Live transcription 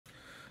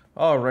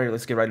Alright,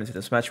 let's get right into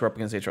this match. We're up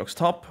against Aatrox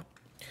top.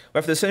 We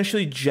have to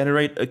essentially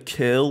generate a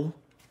kill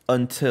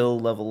until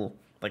level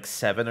like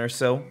 7 or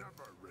so.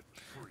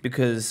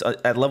 Because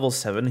at level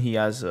 7 he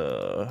has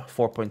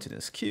 4 points in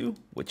his Q,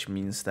 which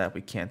means that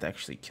we can't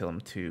actually kill him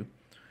too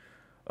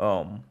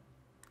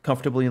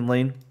comfortably in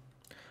lane.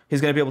 He's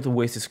going to be able to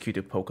waste his Q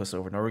to poke us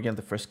over and over again,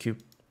 the first Q,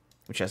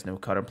 which has no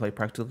counterplay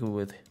practically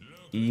with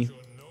E.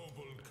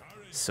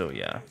 So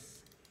yeah.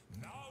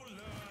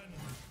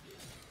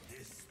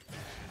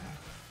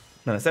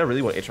 Man, is that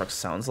really what Aatrox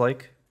sounds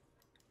like?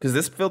 Because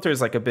this filter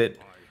is like a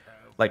bit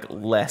like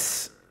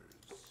less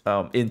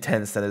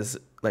intense than his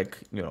like,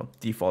 you know,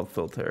 default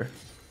filter.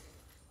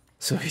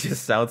 So he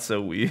just sounds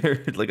so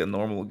weird, like a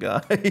normal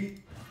guy.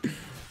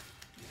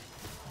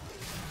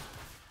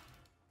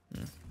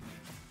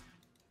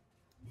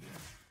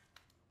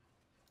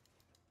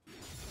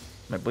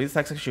 My blade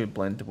attacks actually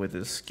blend with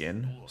his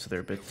skin, so they're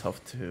a bit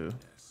tough to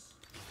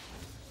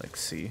like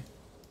see.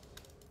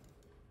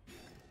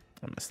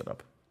 I messed it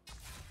up.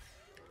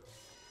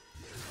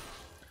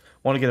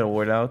 Want to get a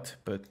ward out,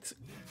 but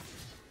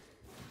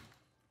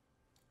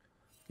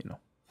you know,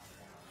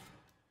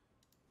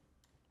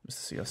 just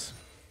to see us.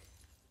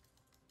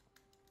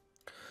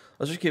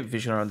 Let's just keep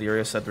vision around the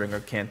area so that the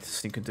ringer can't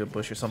sneak into a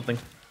bush or something.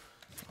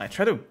 I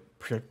try to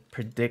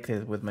predict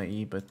it with my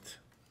E, but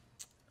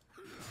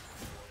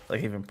like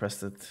I even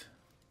pressed it,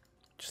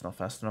 just not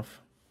fast enough.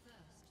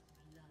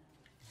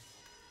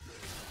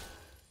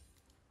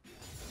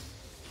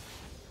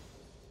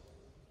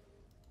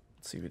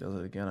 Let's see if he does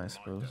it again, I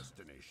suppose.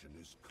 Destination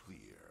is clear.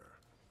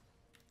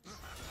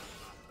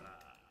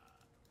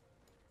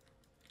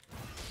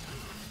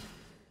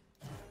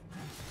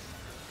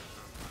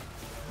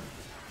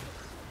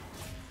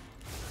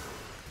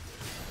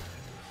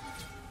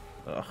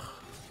 Ugh.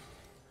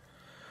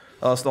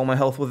 I lost all my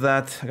health with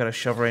that. I got a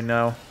shove right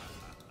now.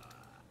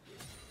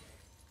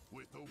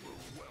 With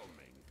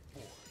overwhelming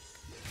force.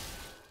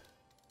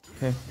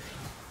 Okay.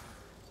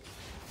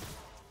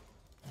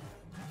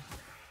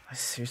 I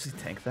seriously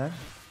tank that?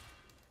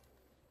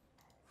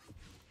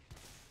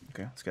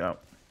 Okay, let's get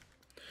out.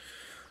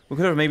 We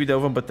could have maybe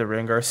dove him, but the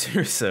Rengar's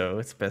here, so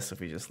it's best if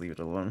we just leave it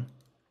alone.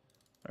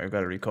 Alright,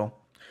 got a recall.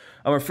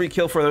 I'm a free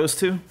kill for those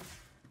two.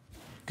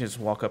 Just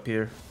walk up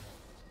here.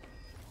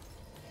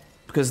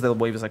 Because the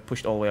wave is like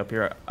pushed all the way up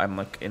here, I'm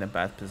like in a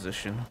bad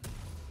position.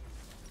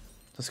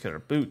 Let's get our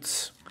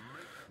boots.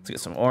 Let's get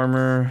some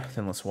armor.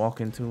 Then let's walk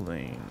into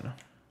lane.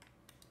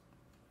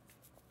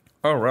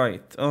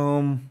 Alright,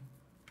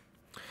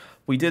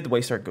 we did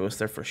waste our ghost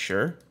there for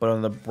sure, but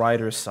on the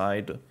brighter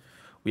side,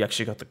 we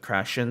actually got the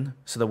crash in,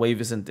 so the wave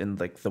isn't in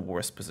like the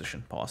worst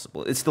position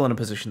possible. It's still in a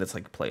position that's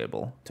like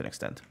playable to an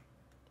extent,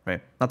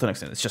 right? Not to an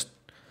extent, it's just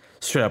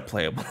straight up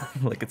playable.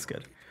 Like it's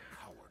good.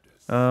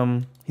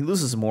 He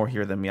loses more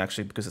here than me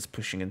actually because it's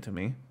pushing into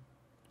me.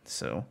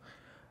 So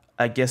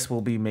I guess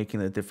we'll be making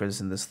the difference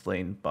in this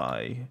lane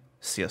by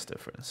CS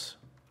difference,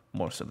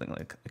 more so than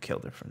like a kill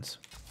difference.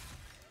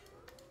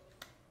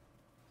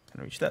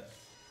 Can I reach that?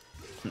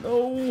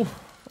 No.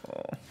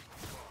 Oh.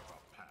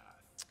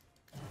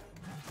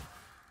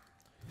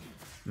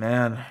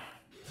 Man,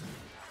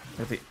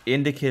 like the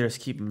indicators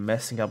keep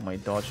messing up my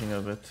dodging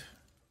of it,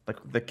 like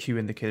the Q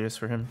indicators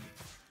for him.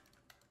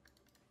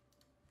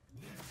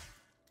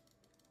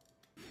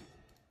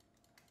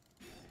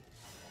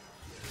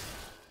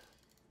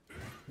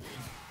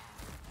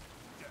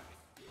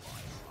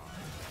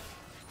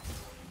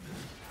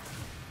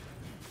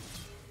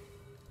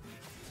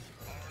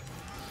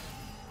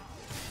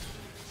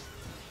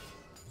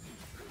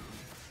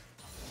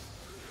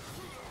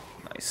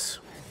 Nice.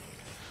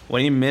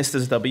 When he missed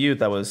his W,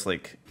 that was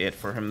like it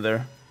for him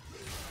there.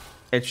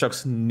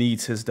 Aatrox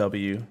needs his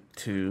W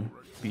to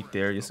beat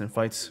Darius in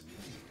fights.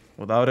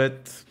 Without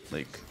it,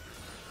 like,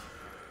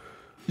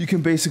 you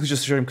can basically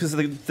just destroy him because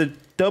the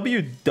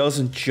W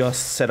doesn't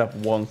just set up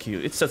one Q,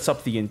 it sets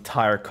up the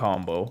entire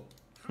combo.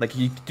 Like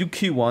you do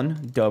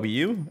Q1,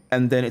 W,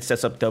 and then it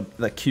sets up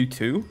like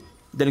Q2,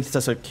 then it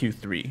sets up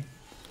Q3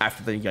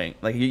 after the game.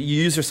 Like you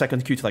use your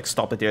second Q to like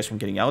stop the Darius from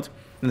getting out,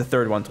 and the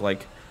third one to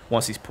like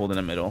once he's pulled in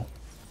the middle.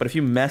 But if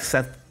you mess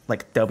that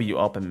like W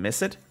up and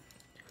miss it,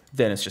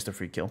 then it's just a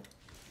free kill.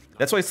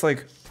 That's why it's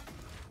like,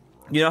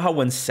 you know how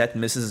when Set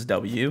misses his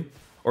W,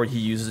 or he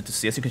uses it to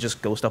CS, you can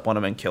just ghost up on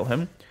him and kill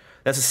him?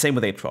 That's the same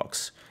with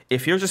Aatrox.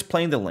 If you're just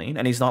playing the lane,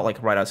 and he's not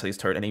like right outside his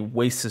turret, and he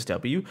wastes his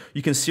W,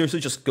 you can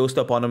seriously just ghost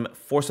up on him,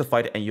 force a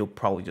fight, and you'll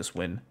probably just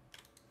win.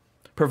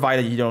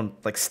 Provided you don't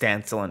like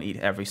stand still and eat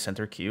every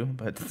center Q,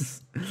 but,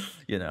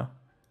 you know,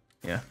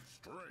 yeah.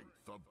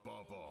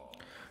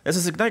 This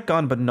is Ignite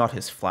Gun, but not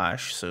his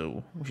Flash,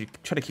 so we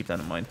should try to keep that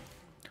in mind.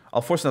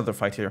 I'll force another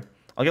fight here.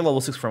 I'll get level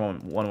 6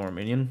 from one more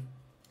minion.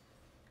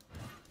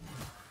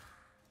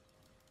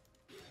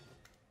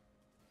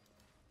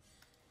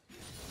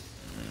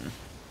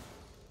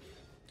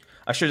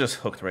 I should have just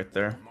hooked right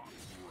there.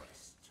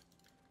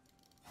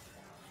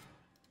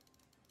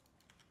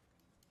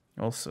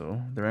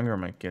 Also, the Rengar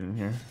might get in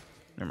here.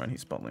 Never mind,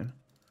 he's bot lane.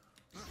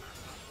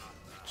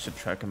 Should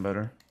track him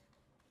better.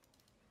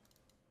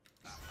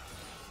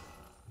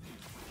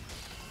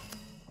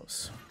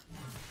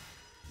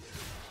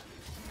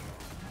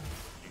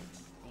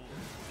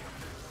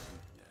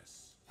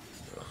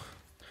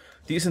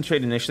 Decent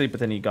trade initially, but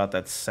then he got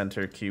that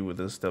center Q with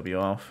his W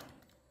off.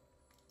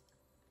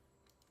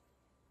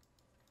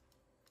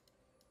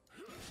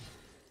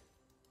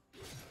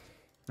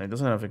 He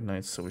doesn't have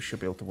ignites, so we should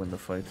be able to win the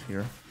fight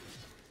here.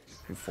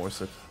 If we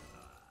force it.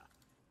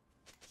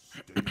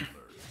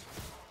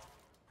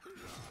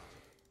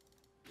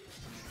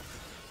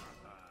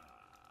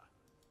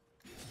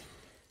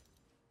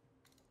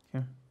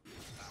 Okay.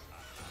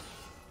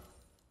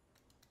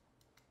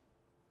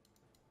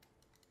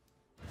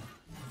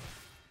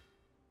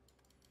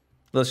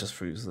 Let's just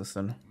freeze this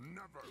then.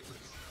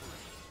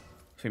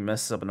 If he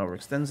messes up and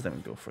overextends, then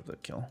we go for the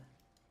kill.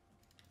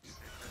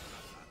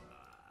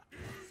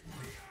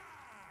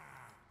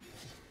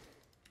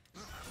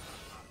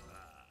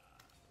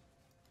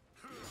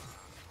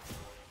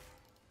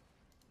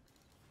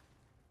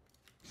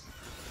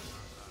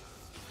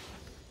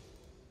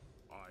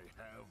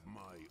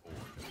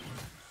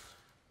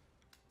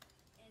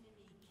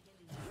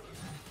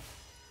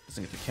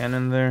 Doesn't get the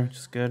cannon there, which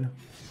is good.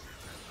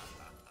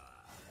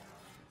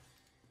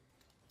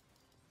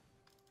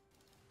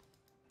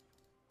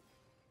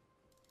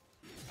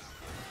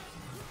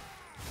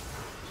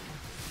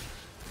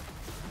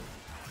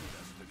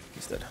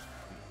 He's dead.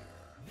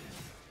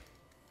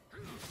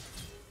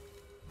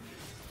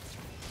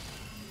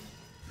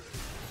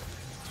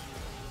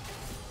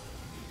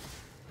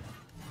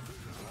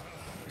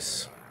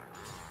 Nice.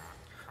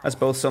 That's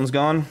both suns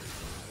gone.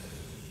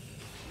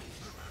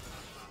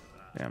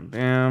 Bam,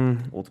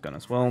 bam. Ult gun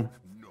as well.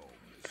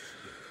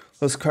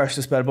 Let's crash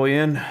this bad boy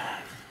in.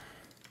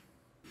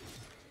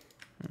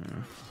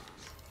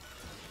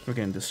 We're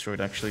getting destroyed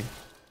actually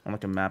on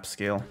like a map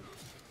scale.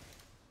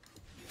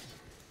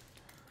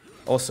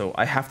 Also,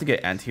 I have to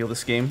get anti-heal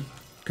this game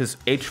because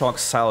Aatrox,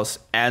 Sylas,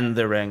 and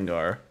the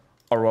Rengar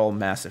are all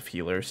massive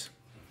healers.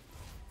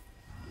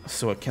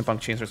 So a Kempunk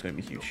Chainsaw is going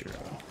to be huge here.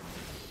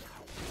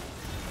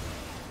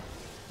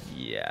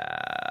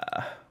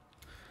 Yeah.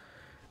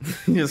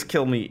 You just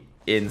kill me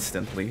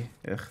instantly.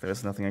 Ugh,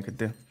 there's nothing I could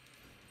do.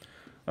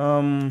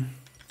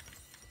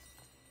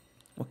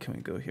 What can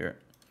we go here?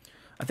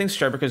 I think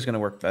Stridebreaker is going to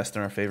work best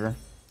in our favor.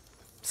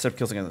 Set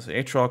kills against the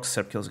Aatrox,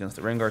 set kills against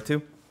the Rengar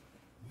too.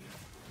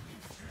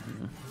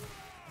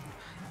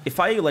 If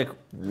I like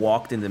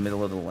walked in the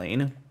middle of the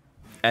lane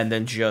and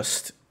then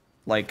just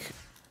like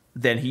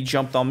then he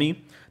jumped on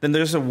me, then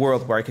there's a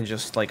world where I can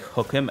just like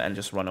hook him and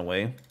just run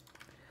away.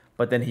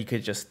 But then he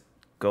could just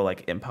go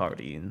like Empower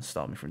D and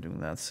stop me from doing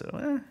that.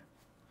 So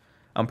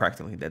I'm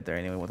practically dead there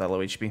anyway with that low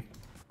HP.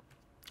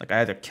 Like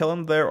I either kill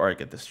him there or I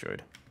get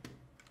destroyed.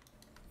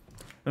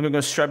 I'm gonna go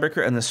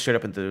Stridebreaker and then straight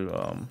up into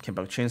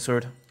Kempunk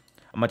Chainsword.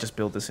 I might just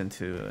build this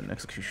into an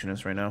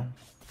Executionist right now,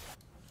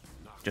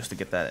 just to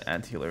get that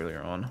anti-heal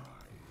earlier on.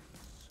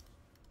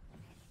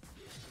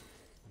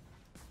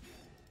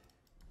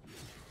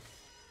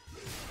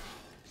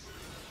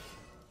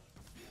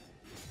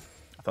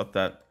 I thought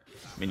that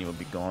minion would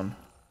be gone.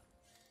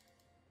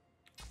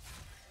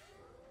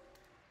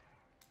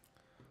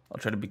 I'll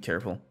try to be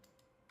careful,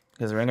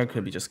 because the Rengar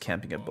could be just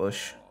camping a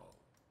bush.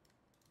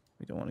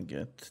 We don't want to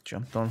get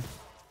jumped on.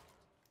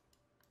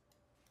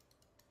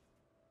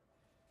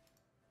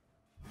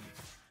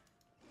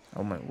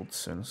 Oh, my ult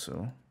soon,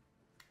 so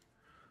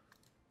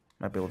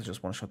might be able to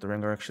just one-shot the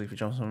Rengar actually if he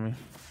jumps on me.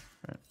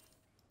 Right.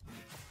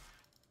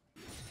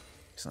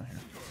 He's not here.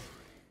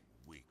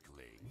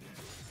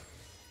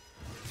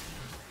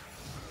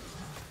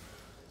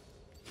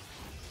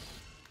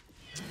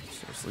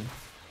 Seriously.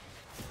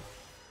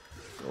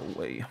 Go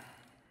away.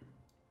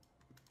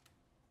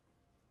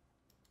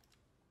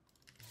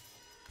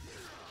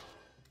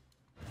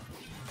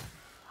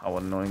 How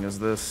annoying is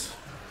this?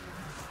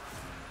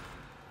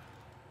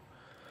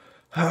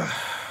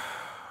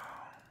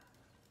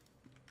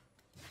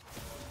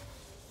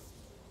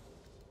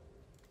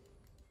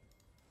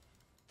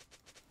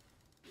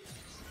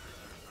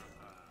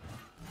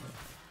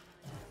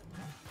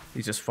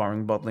 He's just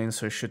farming bot lane,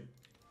 so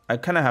I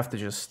kind of have to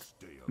just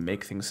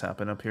make things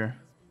happen up here.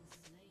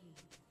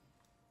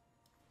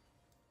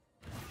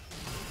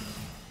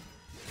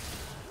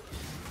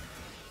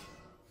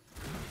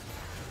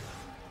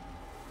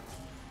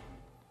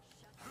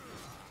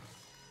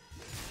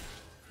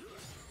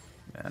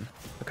 Man,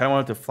 I kind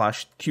of wanted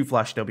to Q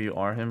flash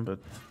WR him, but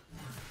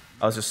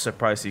I was just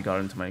surprised he got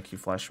into my Q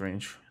flash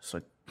range, so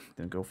I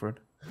didn't go for it.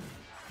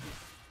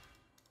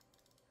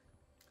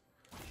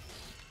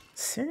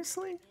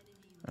 Seriously?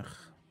 Ugh.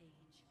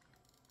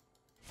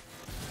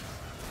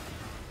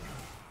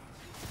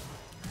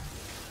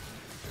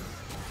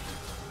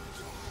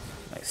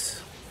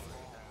 Nice.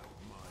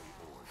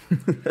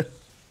 That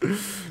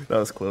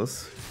was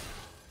close.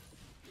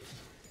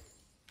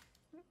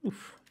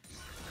 Oof.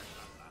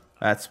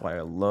 That's why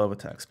I love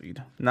attack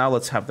speed. Now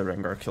let's have the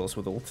Rengar kills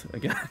with ult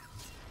again.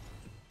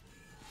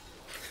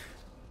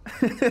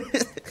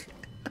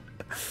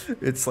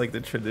 It's like the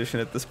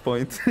tradition at this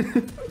point.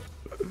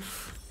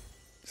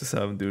 Just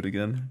have him do it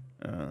again.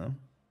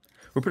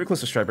 We're pretty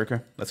close to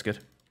Stridebreaker. That's good.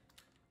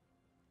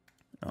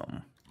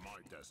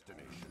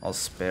 I'll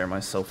spare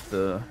myself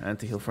the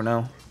anti-heal for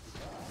now.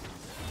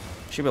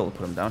 Should be able to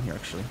put him down here,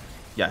 actually.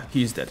 Yeah,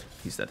 he's dead.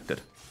 He's dead.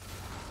 Good.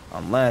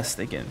 Unless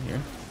they get in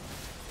here.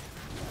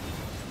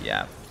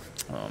 Yeah.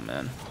 Oh,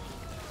 man.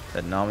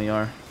 That Nami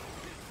are.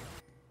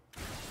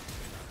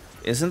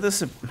 Isn't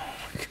this a... Oh, my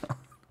God.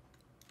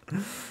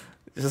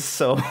 This is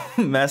so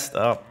messed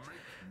up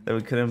that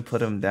we couldn't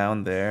put him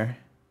down there.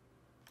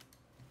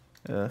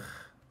 Ugh.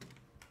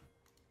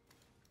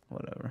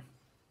 Whatever.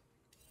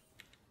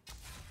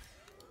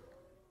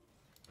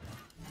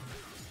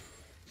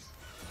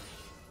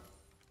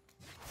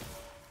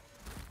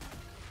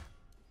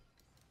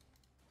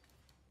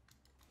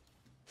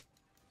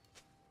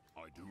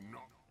 I do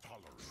not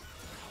tolerate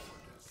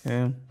cowardice.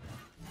 Okay.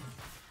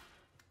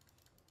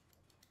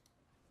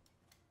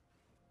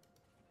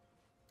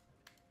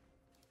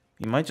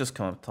 He might just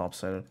come up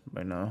topside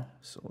right now,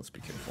 so let's be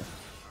careful.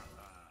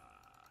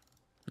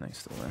 Nice,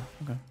 still there.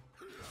 Okay.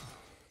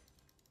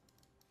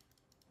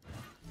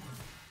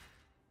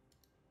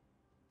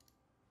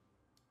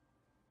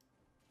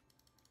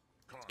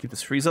 Keep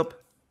this freeze up.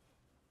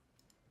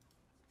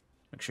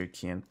 Make sure you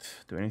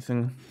can't do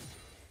anything.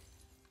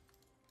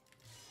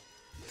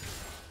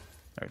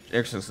 Alright,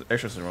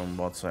 Extra's a roam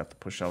bot, so I have to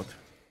push out.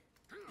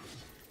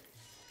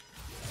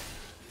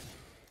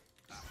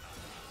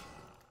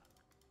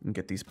 And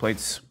get these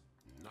plates.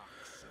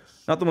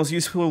 Not the most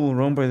useful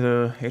roam by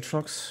the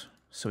Aatrox,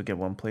 so we get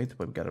one plate,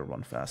 but we gotta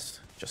run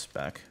fast. Just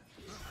back.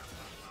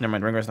 Never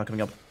mind, Rengar's not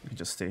coming up. We can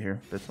just stay here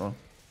a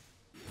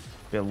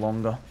bit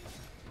longer.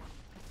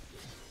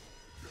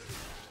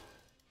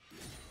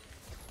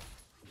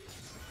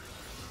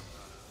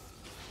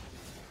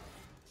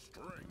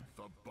 Strength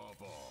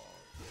above all.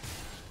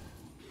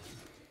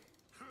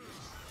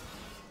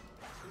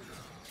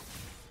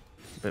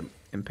 A bit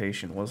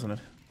impatient, wasn't it?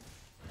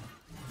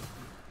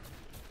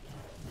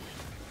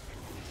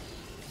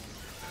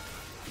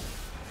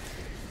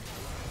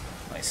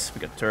 Nice,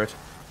 we got turret.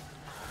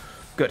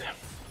 Good.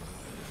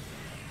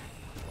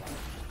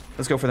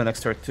 Let's go for the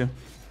next turret too.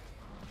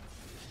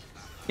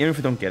 Even if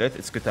we don't get it,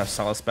 it's good to have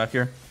Salas back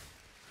here.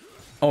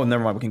 Oh,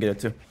 never mind, we can get it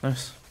too.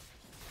 Nice.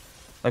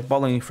 Like,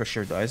 bot lane for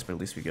sure dies, but at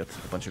least we get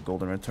a bunch of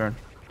gold in return.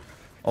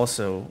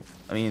 Also,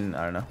 I mean,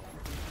 I don't know.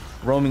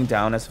 Roaming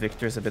down as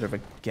Victor is a bit of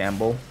a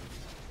gamble.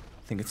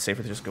 I think it's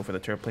safer to just go for the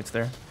turret plates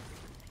there.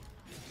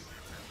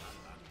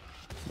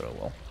 But oh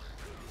well.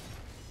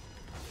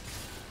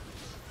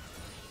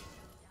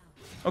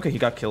 Okay, he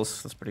got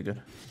kills. That's pretty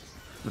good.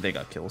 They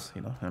got kills,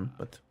 you know, him,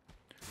 but...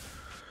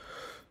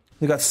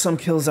 They got some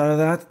kills out of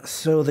that,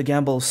 so the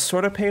gamble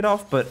sort of paid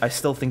off, but I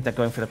still think that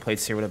going for the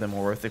plates here would have been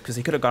more worth it, because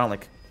he could have gotten,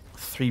 like,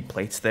 3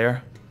 plates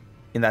there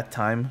in that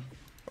time.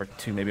 Or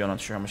 2, maybe. I'm not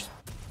sure how much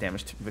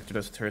damage Victor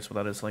does to turrets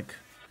without his, like...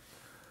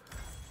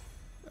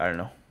 I don't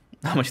know.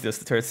 How much he does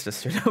to turrets, just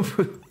straight up.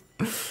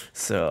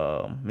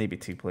 So, maybe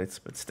 2 plates,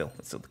 but still,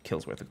 it's still the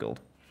kills worth of gold.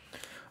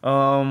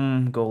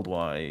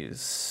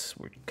 Gold-wise,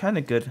 we're kind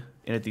of good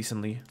in a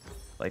decently,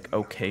 like,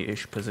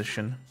 okay-ish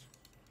position.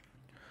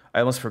 I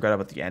almost forgot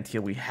about the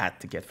anti-heal we had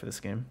to get for this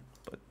game,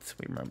 but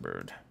we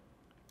remembered.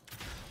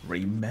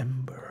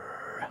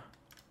 Remember.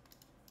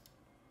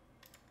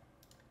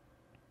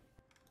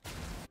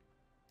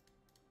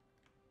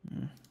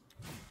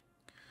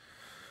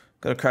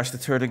 Gotta crash the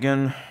turret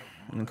again,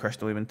 and then crash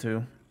the wave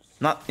into...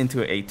 Not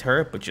into a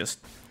turret, but just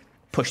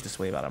push this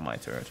wave out of my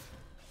turret.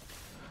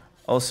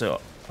 Also,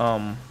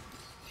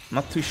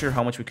 not too sure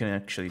how much we can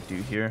actually do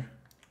here.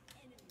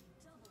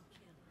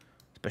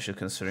 Especially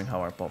considering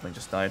how our bot lane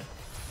just died.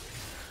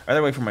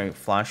 Either way for my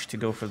flash to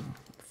go for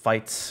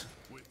fights.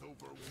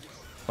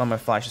 Well, my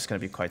flash is going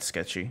to be quite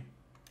sketchy.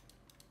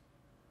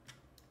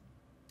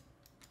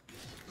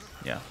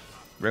 Yeah.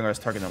 Rengar's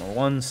target number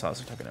 1,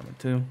 Sal's target number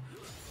 2.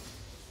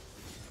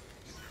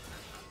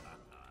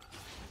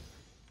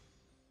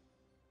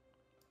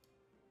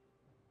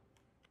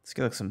 Let's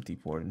get like some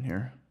deep ward in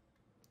here.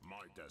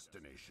 My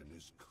destination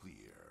is clear.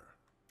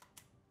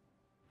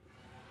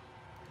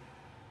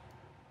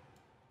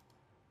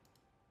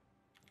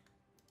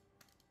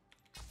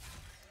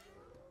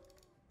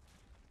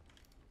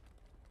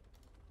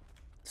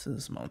 This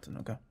is mountain,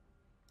 okay.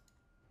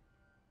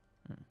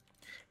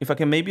 If I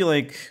can maybe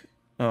like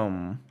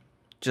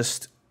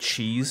just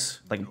cheese,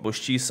 like bush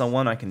cheese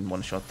someone, I can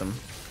one-shot them.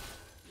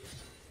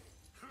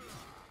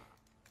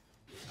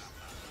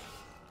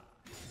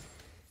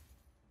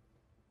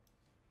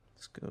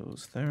 This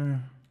goes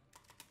there.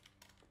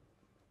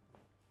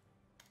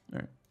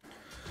 Alright.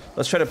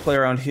 Let's try to play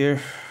around here.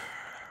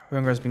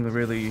 Rengar's being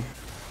really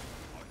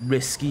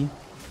risky.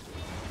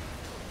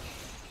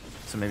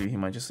 So maybe he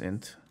might just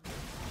int.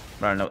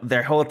 I don't know.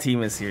 Their whole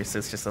team is here, so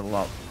it's just a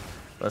lot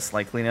less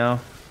likely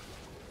now.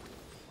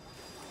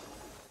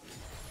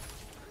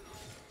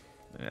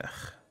 Ugh.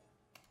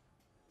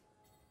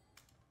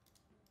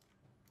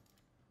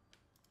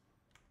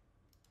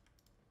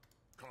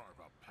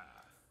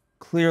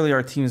 Clearly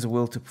our team's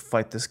will to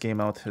fight this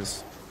game out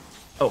is...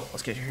 Oh,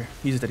 let's get here.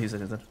 He's dead, he's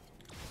dead, he's dead.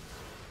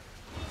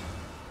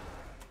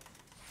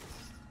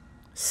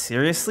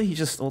 Seriously? He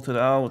just ulted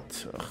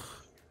out? Ugh.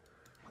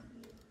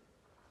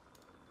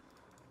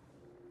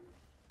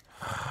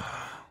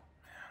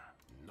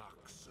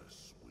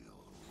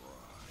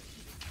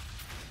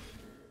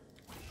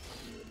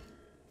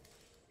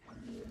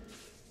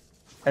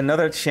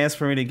 Another chance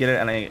for me to get it,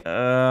 and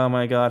oh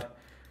my god.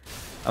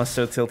 I'm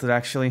so tilted,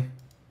 actually.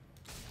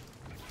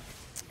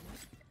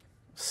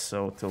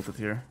 So tilted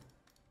here.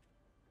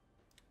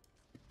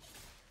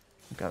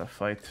 Gotta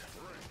fight.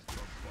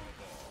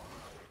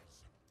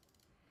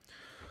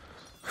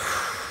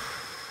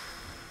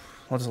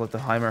 I'll just let the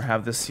Heimer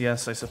have this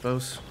CS, I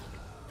suppose.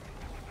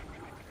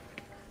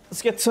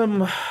 Let's get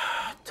some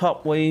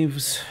top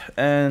waves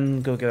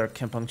and go get our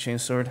Kempung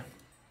Chainsword.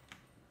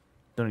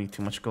 Don't need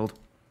too much gold.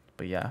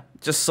 But yeah,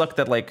 it just sucked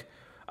that like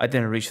I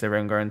didn't reach the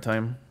Rengar in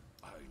time.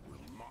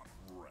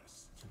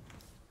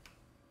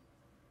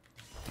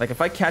 Like if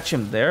I catch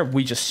him there,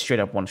 we just straight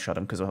up one-shot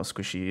him because of how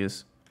squishy he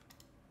is.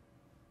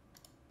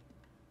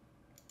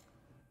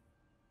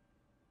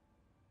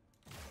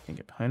 Can't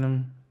get behind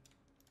him.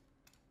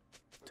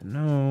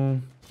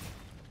 No.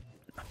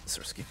 It's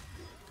risky.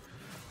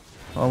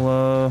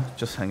 I'll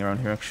just hang around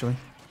here actually.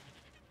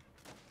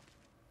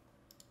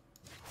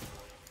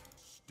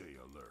 Stay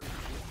alert.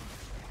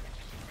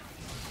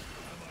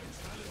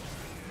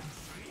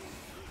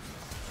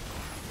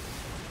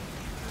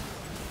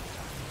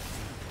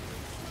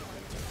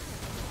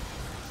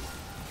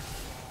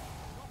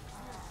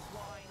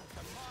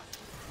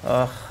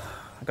 I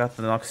got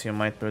the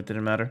Noxiamite, but it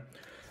didn't matter.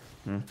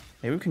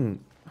 Maybe we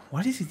can...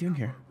 What is he doing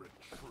here?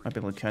 Might be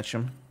able to catch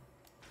him.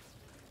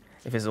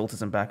 If his ult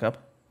isn't back up.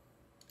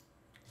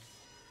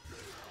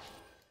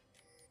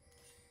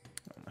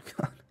 Oh my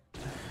god.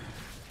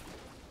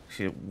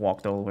 She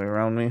walked all the way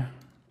around me.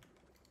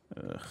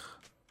 Ugh.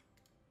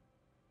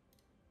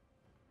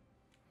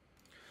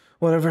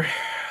 Whatever.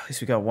 At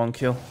least we got one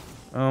kill.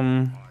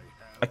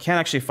 I can't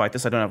actually fight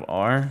this. I don't have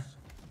R.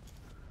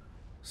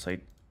 So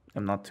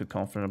I'm not too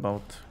confident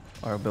about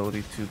our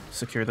ability to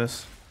secure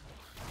this.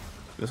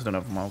 We also don't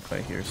have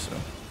Maokai here, so...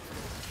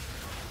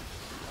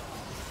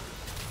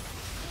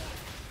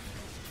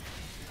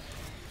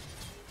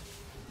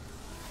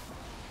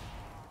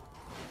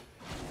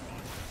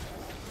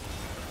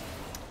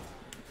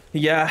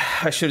 Yeah,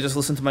 I should have just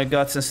listened to my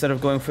guts instead of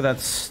going for that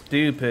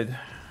stupid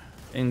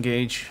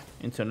engage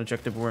into an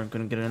objective we weren't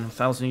going to get in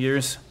 1,000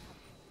 years.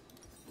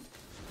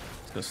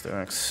 Let's go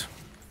Sterex.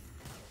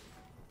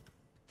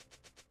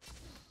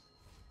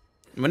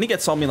 When he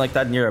gets on me like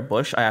that near a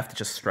bush, I have to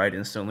just stride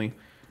instantly.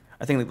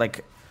 I think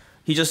like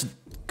he just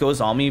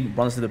goes on me,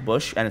 runs to the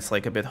bush, and it's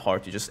like a bit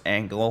hard to just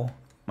angle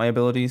my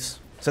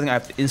abilities. So I think I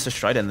have to insta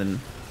stride and then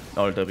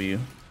RW,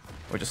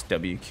 or just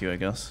WQ, I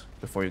guess,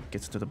 before he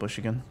gets to the bush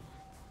again.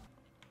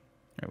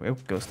 There we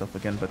go, Ghost up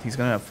again, but he's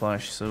gonna have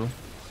flash, so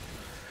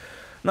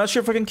not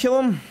sure if I can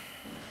kill him.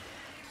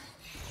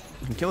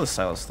 I can kill his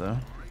Silas though.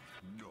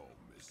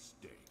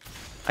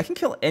 I can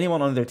kill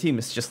anyone on their team.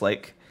 It's just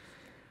like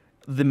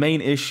the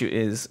main issue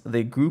is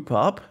they group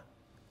up,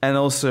 and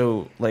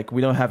also like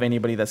we don't have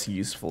anybody that's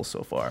useful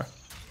so far.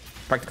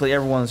 Practically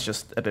everyone's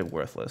just a bit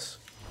worthless.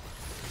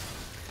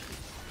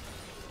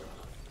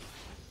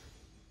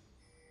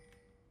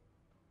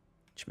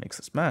 Which makes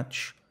this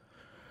match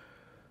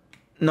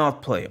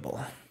not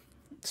playable,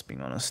 let's be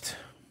honest.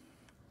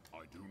 I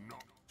do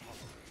not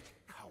tolerate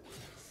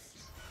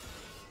cowardice.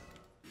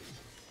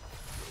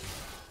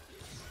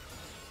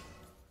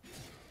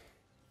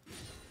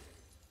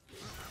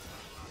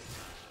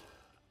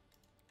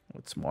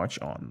 Let's march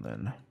on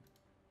then.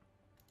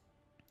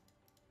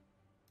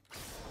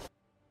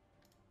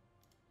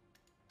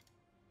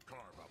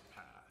 Carve a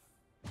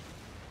path.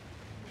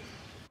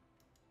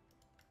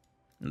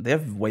 They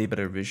have way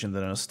better vision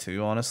than us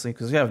too, honestly,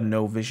 because we have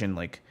no vision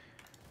like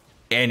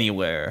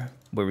anywhere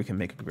where we can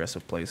make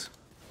aggressive plays.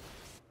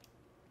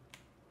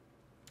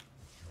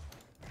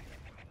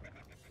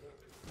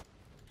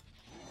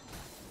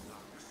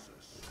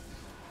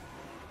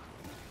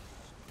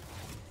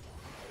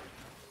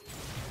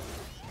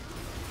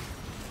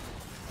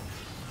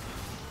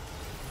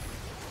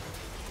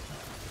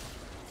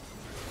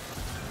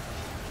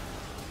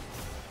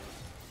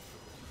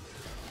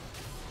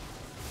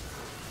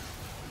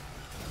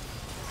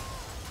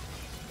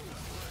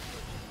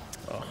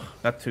 Oh,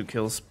 got 2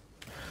 kills.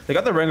 They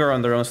got the Rengar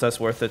on their own, so that's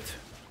worth it.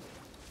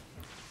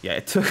 Yeah,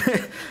 it took...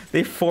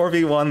 they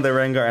 4v1 the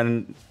Rengar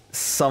and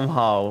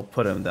somehow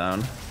put him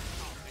down.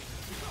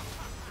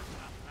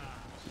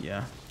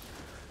 Yeah.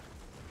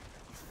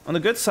 On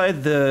the good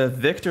side, the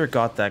Victor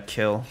got that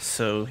kill,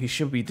 so he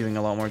should be doing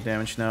a lot more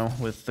damage now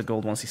with the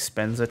gold once he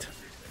spends it.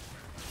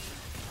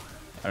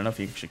 I don't know if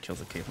he actually kills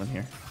the Caitlyn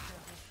here.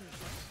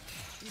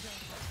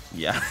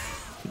 Yeah,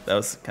 that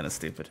was kind of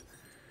stupid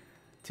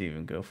to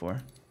even go for.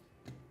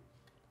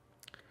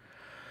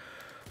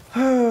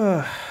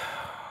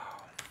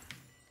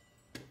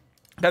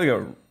 Gotta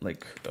go,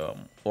 like,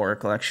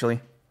 Oracle,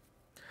 actually.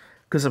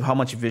 Because of how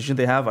much vision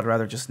they have, I'd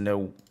rather just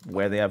know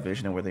where they have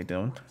vision and where they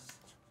don't.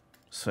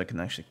 So I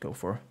can actually go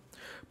for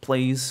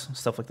plays,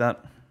 stuff like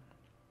that.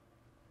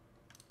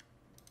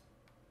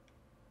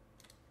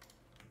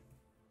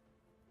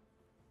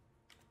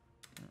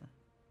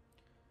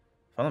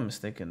 If I'm not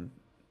mistaken,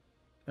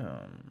 nah,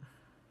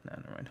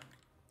 never mind.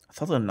 I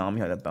thought the Nami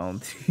had a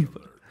bounty,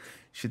 but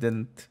she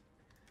didn't.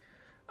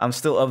 I'm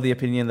still of the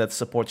opinion that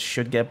support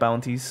should get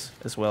bounties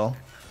as well.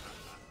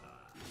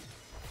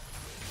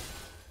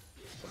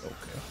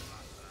 Okay.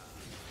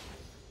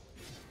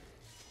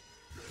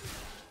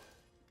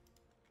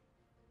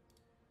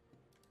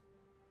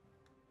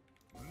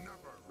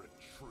 Never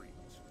retreat.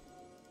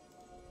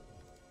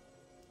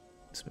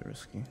 It's a bit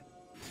risky.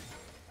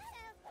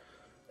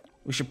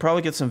 We should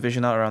probably get some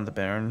vision out around the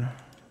Baron.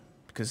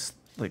 Because,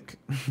 like,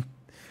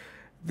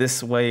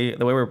 this way,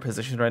 the way we're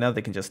positioned right now,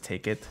 they can just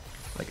take it,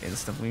 like,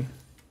 instantly.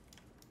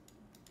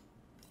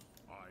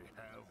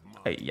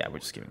 Hey, yeah, we're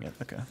just giving it.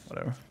 Okay,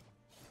 whatever.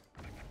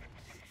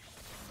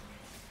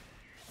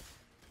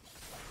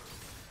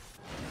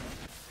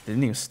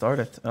 Didn't even start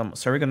it.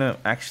 So are we gonna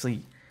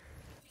actually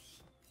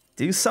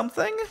do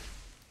something?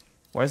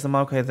 Why is the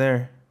Maokai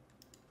there?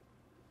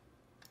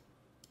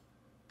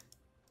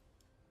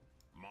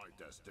 My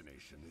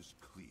destination is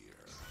clear.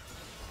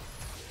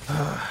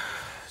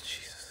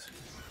 Jesus.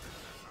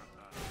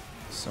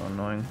 So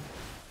annoying.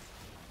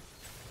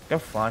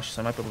 Got flash,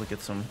 so I might be able to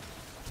get some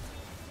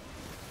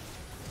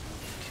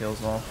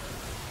kills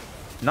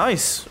off.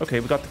 Nice! Okay,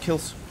 we got the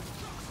kills.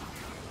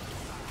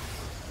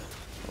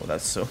 Oh,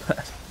 that's so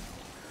bad.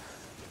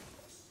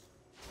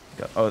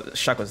 Oh,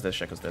 Shaco's dead,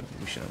 Shaco's dead.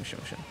 We shouldn't.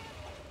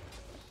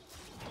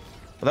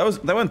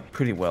 But that went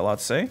pretty well, I'd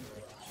say.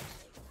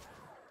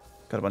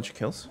 Got a bunch of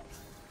kills.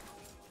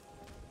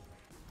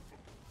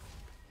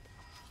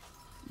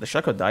 The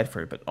Shaco died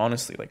for it, but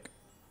honestly, like,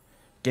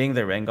 getting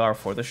the Rengar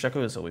for the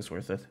Shaco is always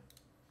worth it.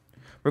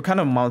 We're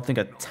kind of mounting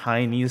a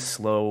tiny,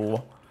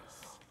 slow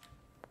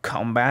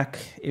comeback,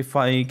 if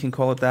I can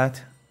call it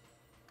that.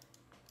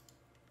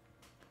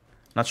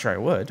 Not sure I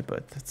would,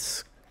 but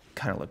it's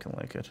kind of looking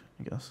like it,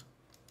 I guess.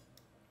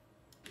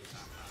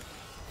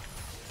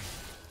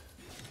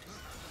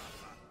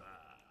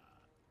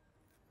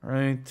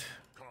 Right.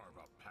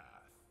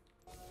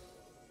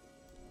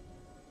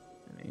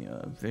 Any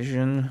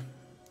vision?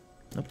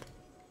 Nope.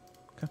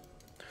 Okay.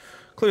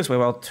 Clear this way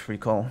out.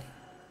 Recall.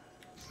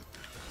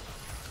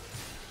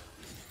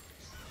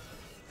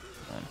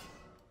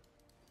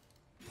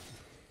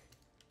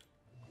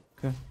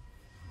 Okay.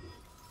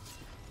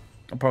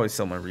 I'll probably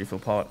sell my refill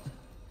pot.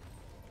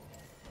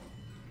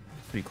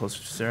 Be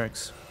closer to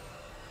Syrinx.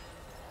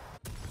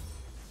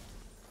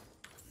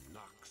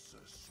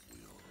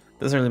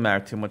 Doesn't really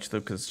matter too much though,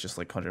 because it's just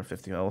like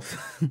 150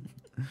 health. I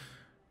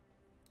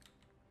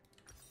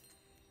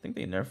think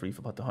they nerfed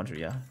refill pot to 100,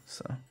 yeah.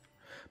 So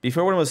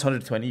before when it was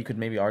 120, you could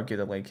maybe argue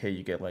that like, hey,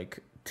 you get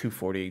like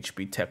 240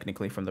 HP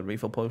technically from the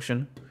refill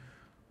potion,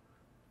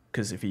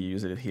 because if you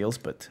use it, it heals.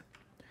 But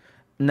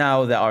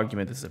now the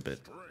argument is a bit.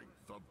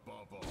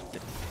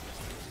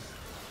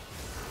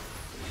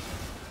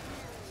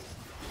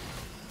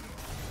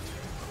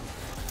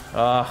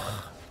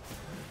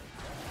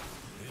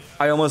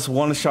 I almost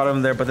one-shot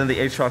him there, but then the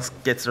Aatrox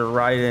gets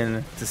right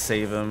in to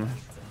save him.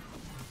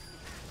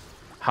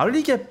 How did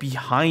he get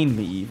behind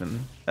me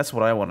even? That's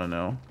what I want to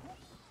know.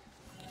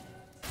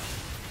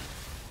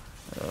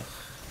 Ugh.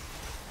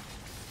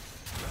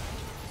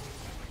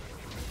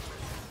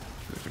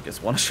 If he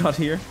gets one-shot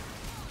here.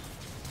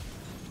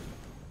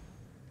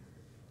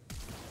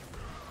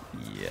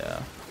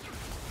 Yeah.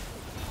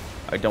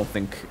 I don't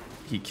think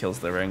he kills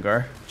the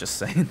Rengar. Just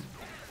saying.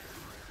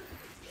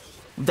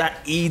 That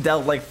E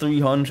dealt like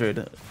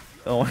 300.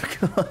 Oh my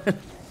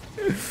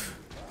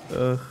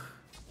god.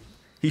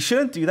 He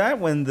shouldn't do that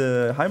when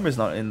the Heimer's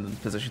not in the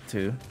position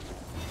to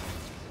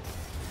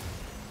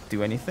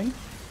do anything.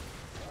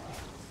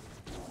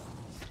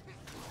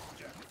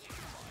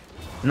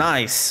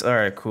 Nice. All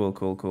right. Cool.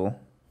 Cool. Cool.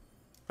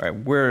 All right.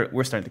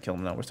 We're starting to kill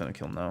him now. We're starting to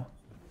kill him now.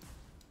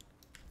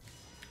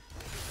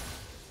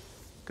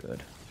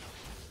 Good.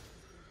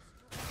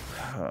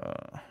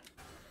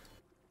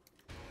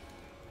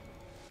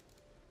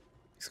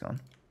 He's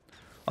gone.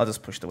 I'll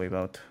just push the wave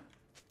out.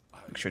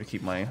 Make sure to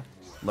keep my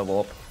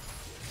level up.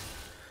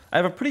 I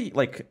have a pretty,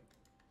 like,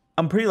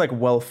 I'm pretty, like,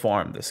 well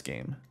farmed this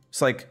game.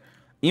 It's like,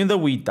 even though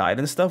we died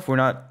and stuff, we're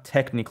not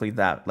technically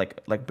that,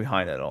 like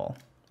behind at all.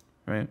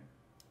 Right?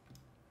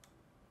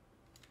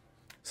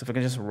 So if I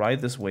can just ride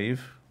this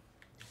wave,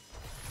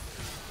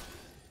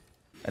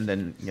 and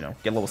then, you know,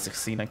 get level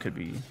 16, I could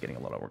be getting a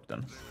lot of work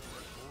done.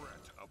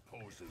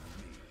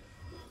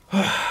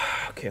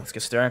 Okay, let's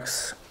get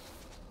Starax.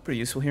 Pretty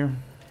useful here.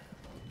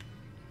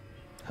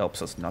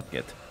 Helps us not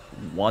get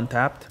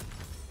one-tapped.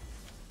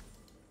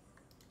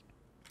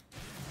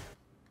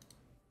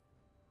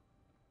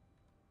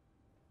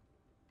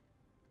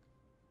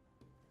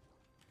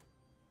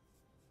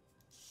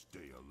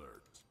 Stay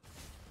alert.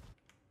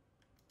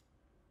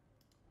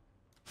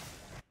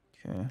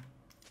 Okay.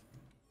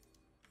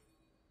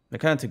 They're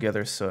kind of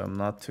together, so I'm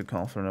not too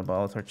confident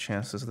about our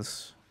chances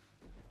this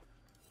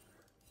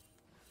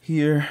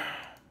here.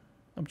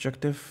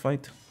 Objective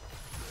fight.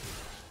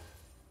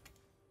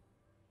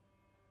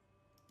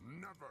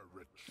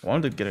 I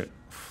wanted to get a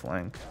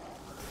flank.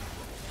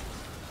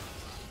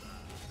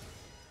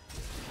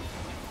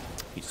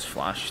 He just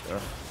flashed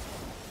though.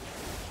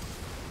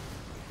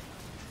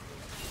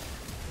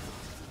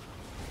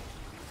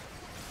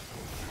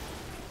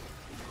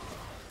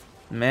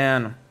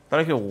 Man, thought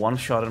I could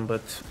one-shot him,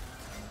 but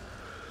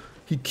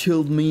he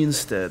killed me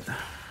instead.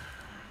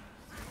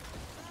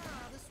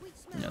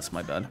 That's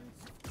my bad.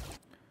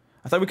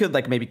 I thought we could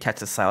like maybe catch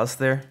the Silas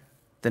there.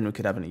 Then we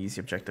could have an easy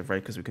objective,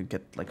 right? Because we could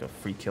get like a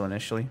free kill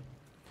initially.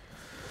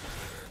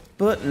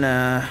 But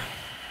nah.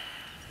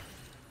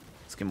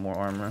 Let's get more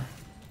armor.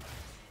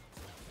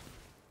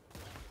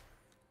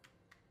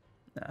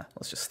 Nah,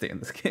 let's just stay in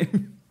this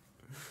game.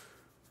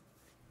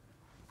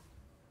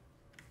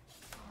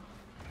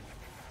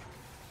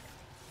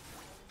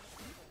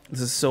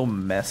 This is so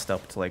messed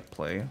up to like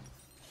play.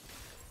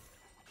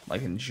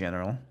 Like in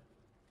general.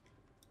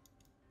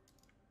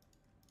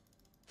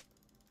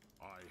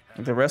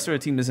 The rest of the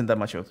team isn't that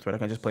much of a threat. I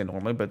can just play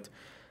normally, but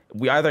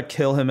we either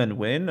kill him and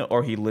win,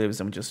 or he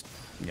lives and just,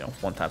 you know,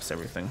 one-taps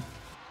everything.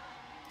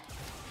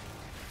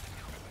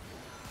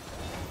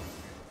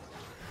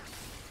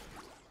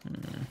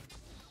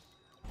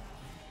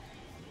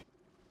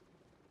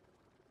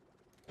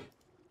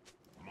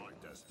 My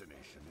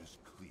destination is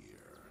clear.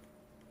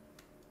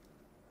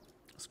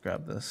 Let's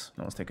grab this.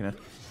 No one's taking it.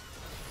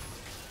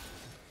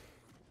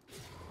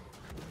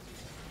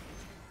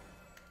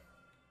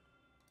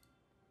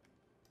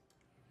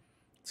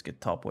 Let's get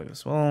top wave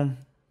as well.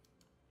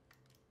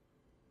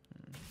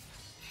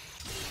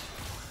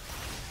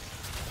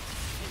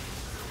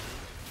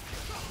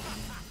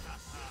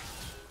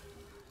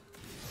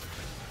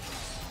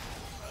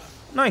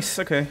 Nice,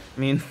 okay. I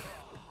mean,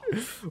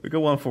 we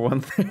go 1 for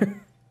 1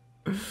 there.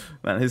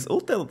 Man, his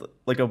ult dealt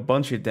like a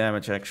bunch of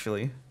damage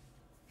actually,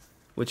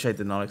 which I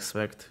did not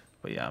expect.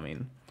 But yeah, I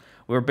mean,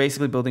 we were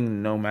basically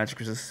building no magic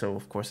resist, so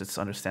of course it's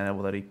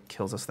understandable that he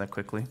kills us that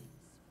quickly.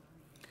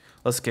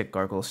 Let's get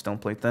Gargoyle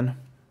Stoneplate then.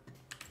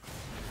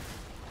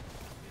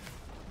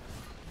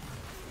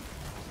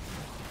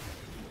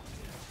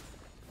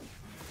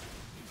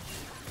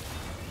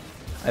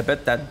 I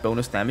bet that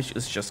bonus damage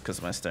is just because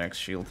of my Stax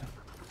shield.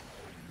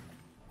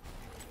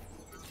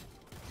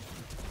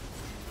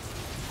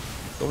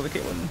 Go for the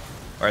Caitlyn.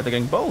 Alright, they're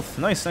getting both.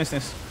 Nice, nice,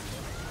 nice.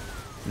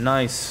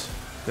 Nice.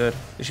 Good.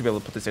 They should be able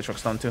to put this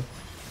Aatrox down too.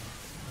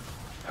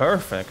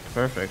 Perfect,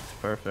 perfect,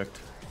 perfect.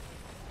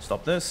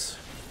 Stop this.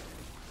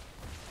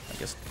 I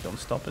guess don't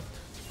stop it.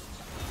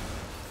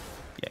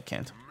 Yeah,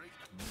 can't.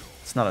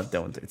 It's not a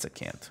don't, it's a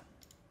can't.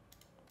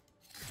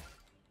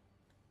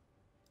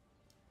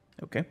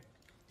 Okay.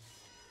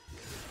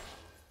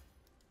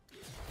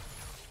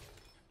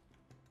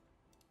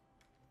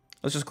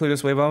 Let's just clear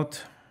this wave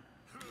out.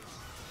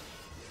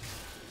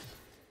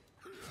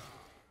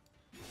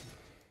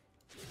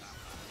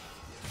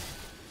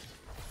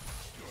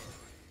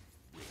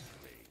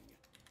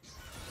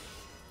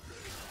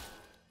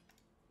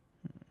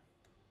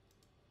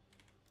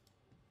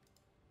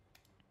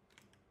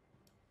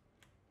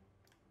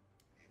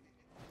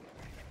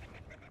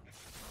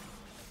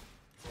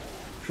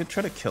 Could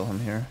try to kill him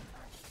here.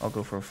 I'll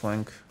go for a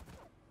flank.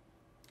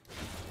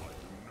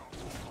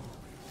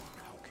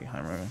 Okay,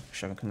 Heimer,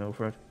 Shaka can go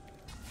for it.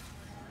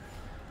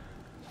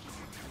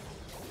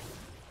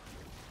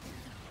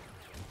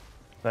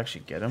 Let's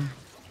actually get him.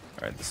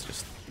 Alright, this is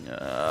just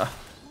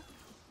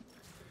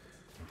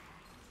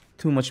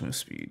too much move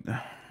speed.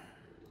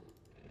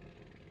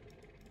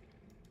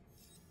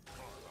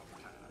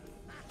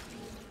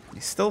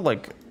 He's still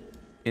like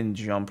in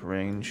jump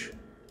range.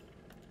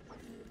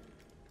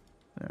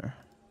 There.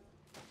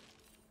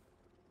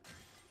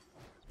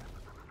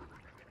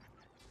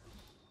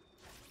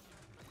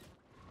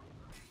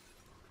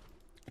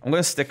 I'm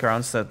gonna stick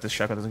around so that this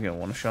Shaka doesn't get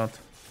one shot.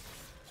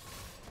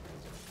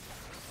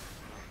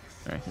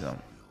 Alright, he's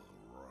on.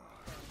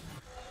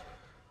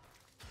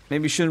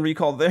 Maybe you shouldn't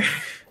recall there.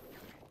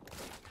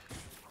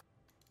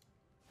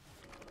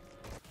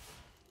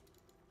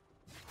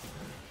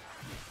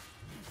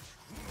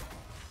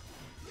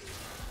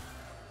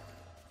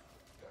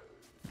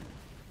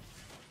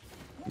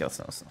 Yeah, that's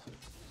not.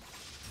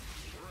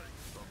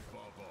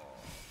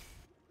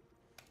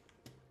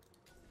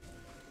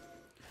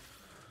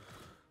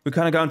 We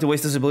kind of got him to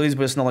waste his abilities,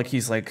 but it's not like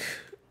he's like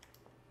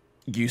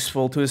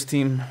useful to his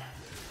team.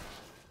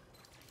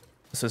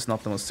 So it's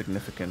not the most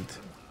significant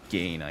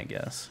gain, I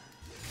guess.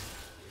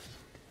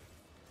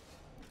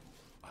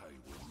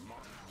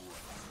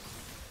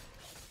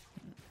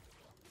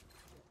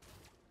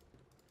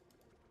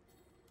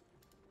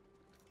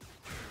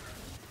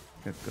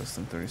 Get Ghost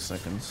in 30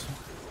 seconds.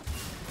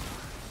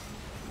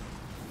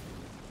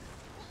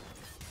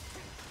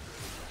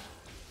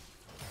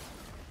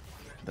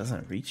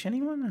 Doesn't reach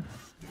anyone?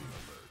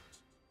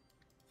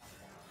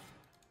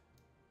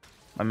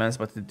 My man's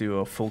about to do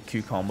a full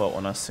Q combo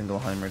on a single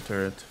Heimer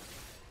turret.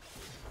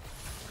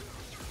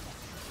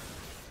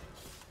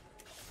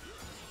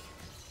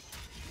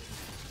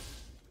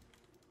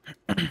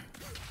 I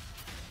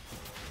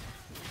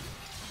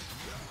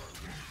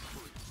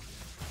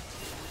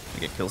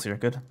get kills here,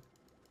 good.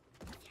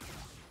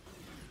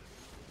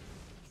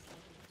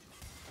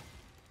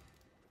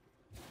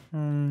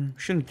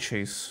 Shouldn't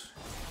chase.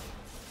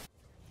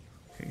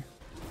 Okay.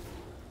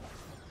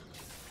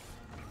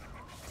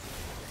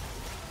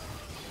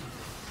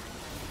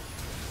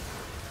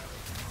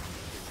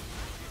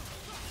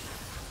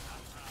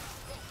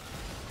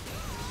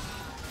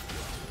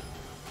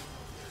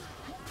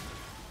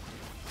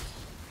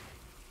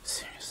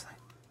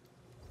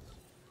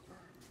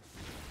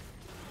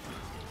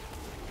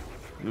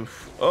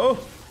 Oof. Oh!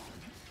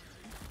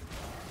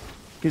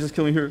 Can you just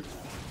kill me here?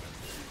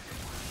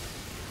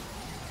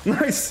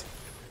 Nice!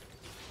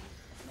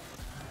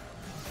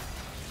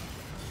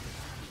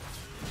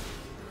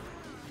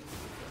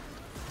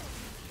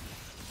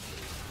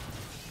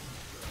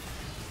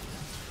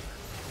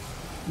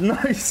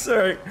 Nice!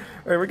 Alright,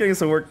 we're getting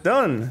some work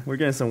done. We're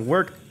getting some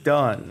work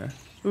done.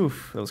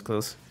 Oof, that was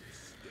close.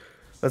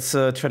 Let's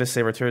try to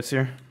save our turrets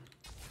here.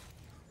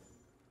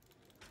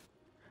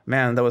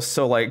 Man, that was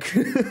so like...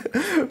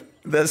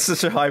 That's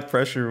such a high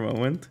pressure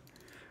moment.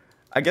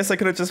 I guess I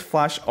could have just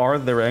flashed R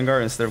the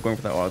Rengar instead of going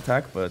for that auto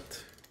attack,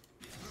 but...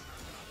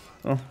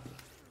 Well,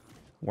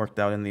 worked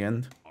out in the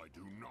end.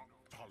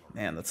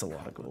 Man, that's a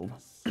lot of gold.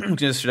 We can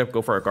just straight up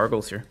go for our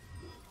gargoyles here.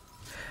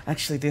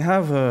 Actually, they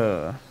have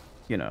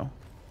you know,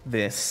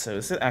 this. So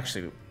is it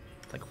actually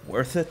like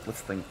worth it?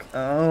 Let's think.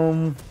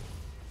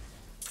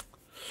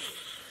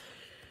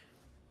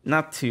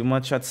 Not too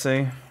much, I'd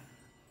say.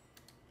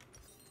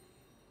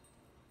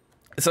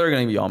 It's either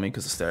gonna be on me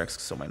because of Sterix,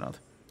 so why not?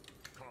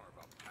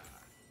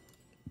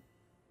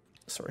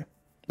 Sorry.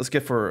 Let's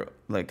get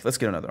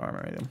another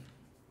armor item.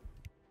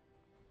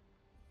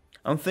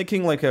 I'm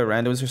thinking like a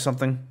randos or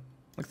something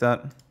like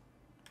that.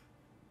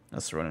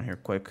 Let's run in here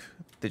quick.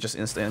 They just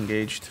insta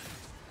engaged.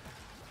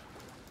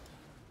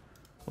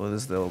 Well,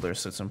 this is the elder,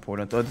 so it's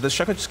important. Does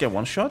Shaka just get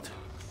one shot?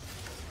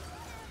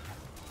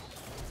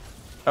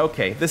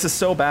 Okay, this is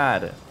so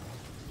bad.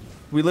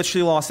 We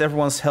literally lost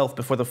everyone's health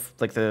before the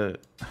oh, God.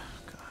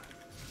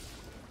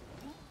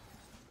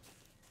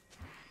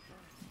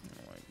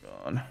 Oh my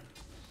god.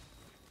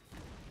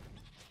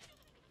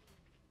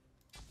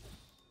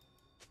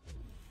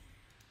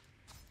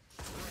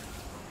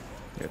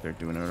 Yeah, they're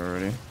doing it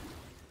already.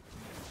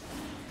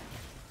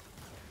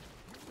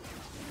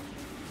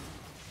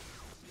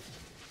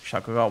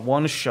 Shaka got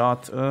one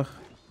shot. Ugh.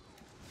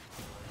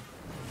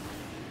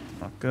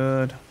 Not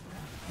good.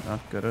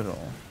 Not good at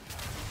all.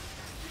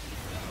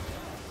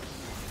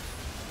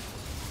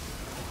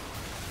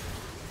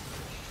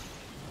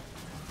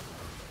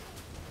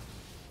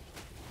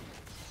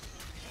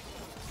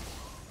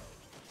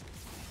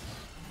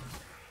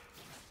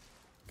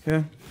 Okay.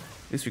 At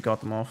least we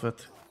got them off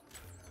it.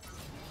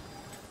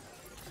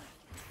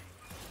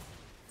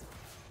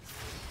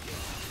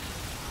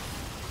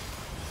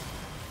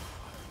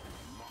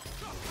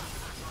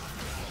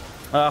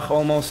 Ugh,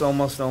 almost.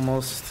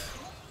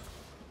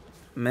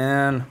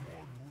 Man.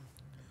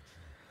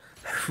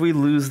 If we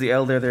lose the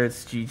Elder there,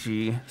 it's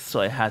GG.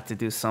 So I had to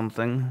do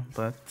something,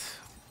 but...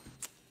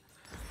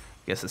 I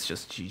guess it's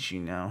just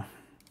GG now.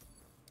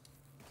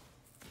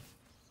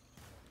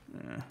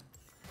 Yeah.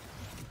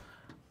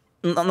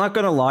 I'm not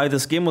gonna lie,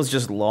 this game was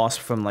just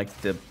lost from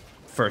like the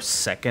first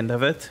second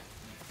of it.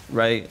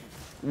 Right?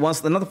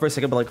 Not the first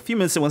second, but like a few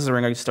minutes in, once the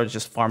ring, I started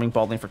just farming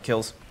bot lane for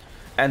kills.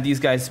 And these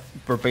guys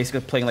were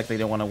basically playing like they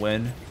didn't want to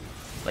win.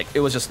 Like, it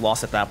was just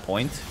lost at that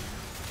point.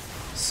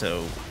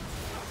 So,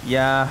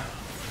 yeah.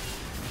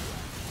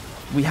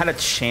 We had a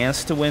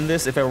chance to win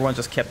this if everyone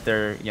just kept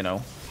their, you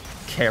know,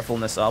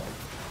 carefulness up.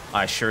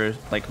 I sure,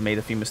 like, made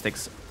a few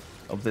mistakes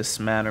of this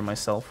manner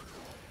myself.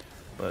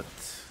 But,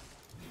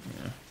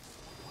 yeah.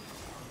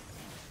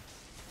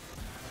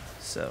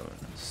 7,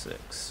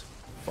 6,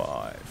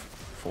 5,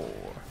 4,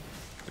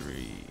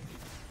 3,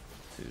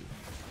 2,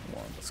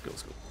 1. Let's go.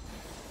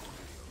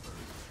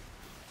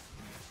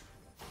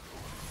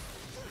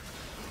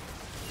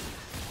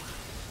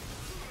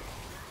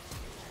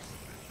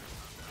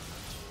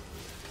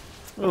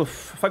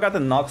 Oof, if I got the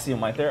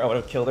Noxium right there, I would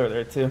have killed her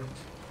there too.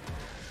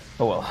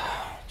 Oh well,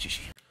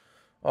 GG.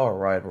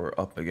 Alright, we're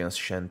up against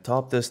Shen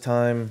top this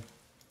time.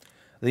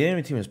 The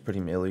enemy team is pretty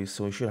melee,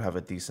 so we should have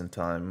a decent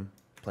time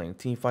playing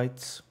team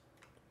fights.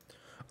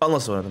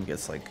 Unless one of them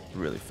gets like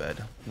really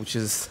fed, which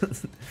is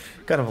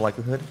kind of a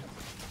likelihood.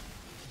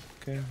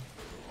 Okay.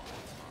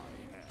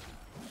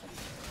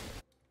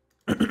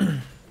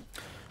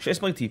 Shen's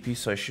playing TP,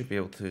 so I should be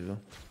able to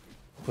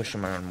push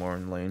him around more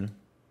in lane.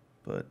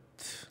 But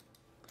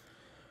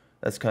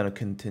that's kind of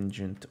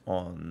contingent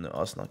on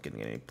us not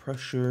getting any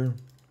pressure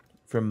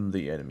from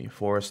the enemy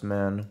forest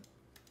man.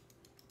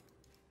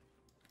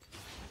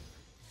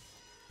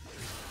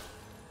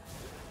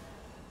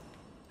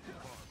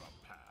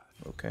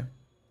 Okay.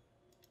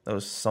 That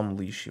was some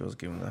leash he was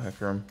giving the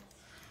Hecarim.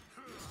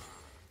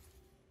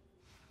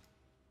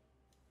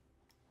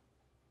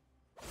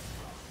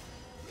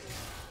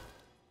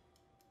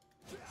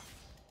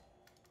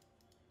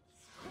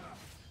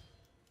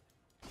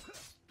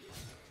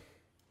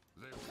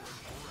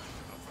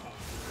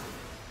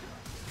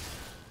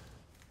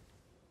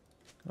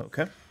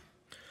 Okay.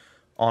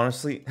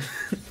 Honestly,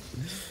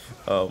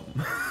 I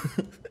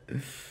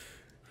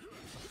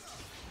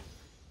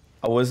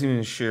wasn't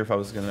even sure if I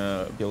was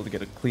gonna be able to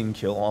get a clean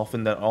kill off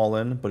in that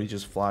all-in, but he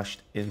just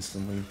flashed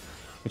instantly,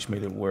 which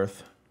made it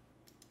worth.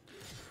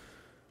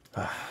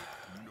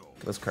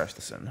 Let's crash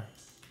this in.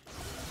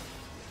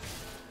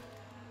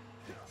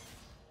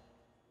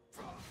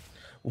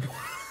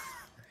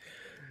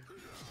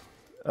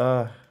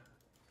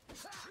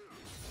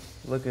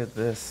 Look at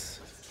this.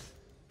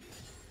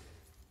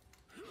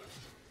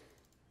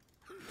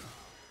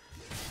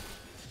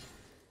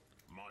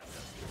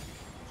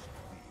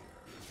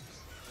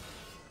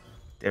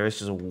 Darius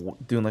just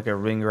doing like a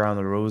ring around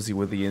the rosy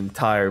with the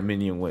entire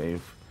minion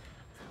wave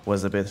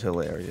was a bit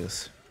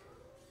hilarious.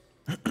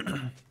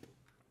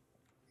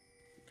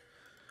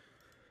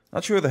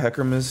 Not sure where the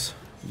Hecarim is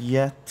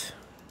yet.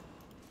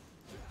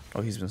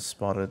 Oh, he's been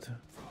spotted.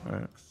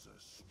 Alright.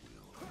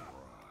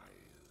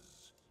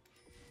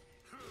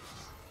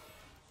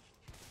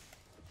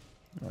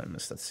 I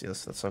missed that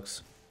CS, that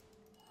sucks.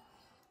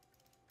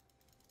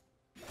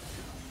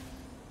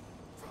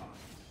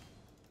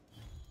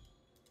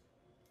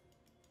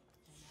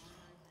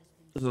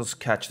 Let's just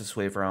catch this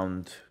wave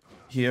around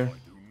here,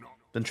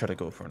 then try to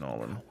go for an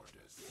all-in.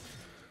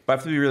 But I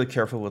have to be really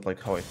careful with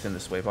like how I thin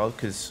this wave out,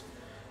 because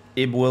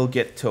it will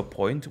get to a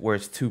point where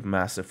it's too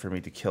massive for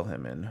me to kill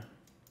him in,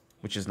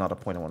 which is not a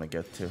point I want to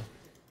get to.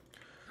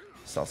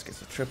 Styles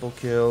gets a triple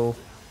kill.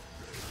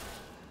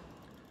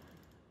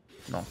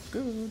 Not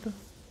good.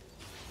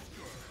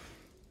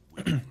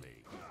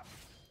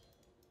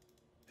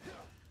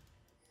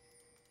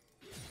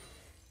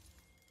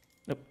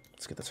 Nope,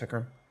 let's get the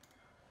Hecarim.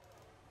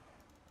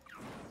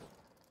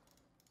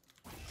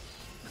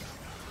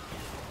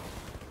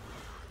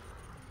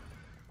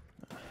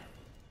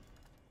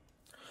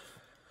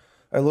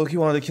 I low-key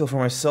wanted to kill for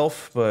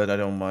myself, but I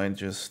don't mind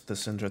just the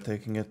Syndra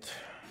taking it.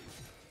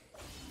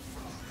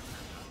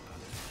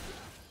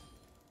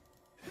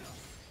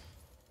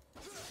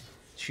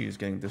 She is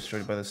getting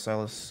destroyed by the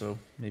Silas, so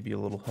maybe a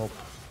little help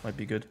might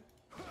be good.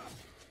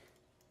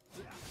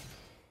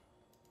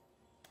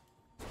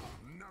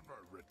 Never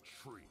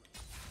retreat.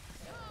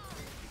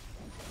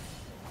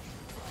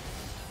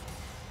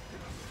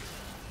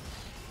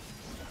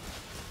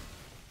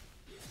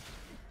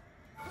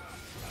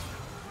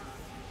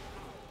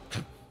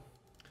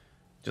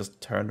 Just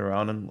turned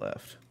around and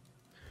left.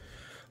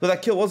 Though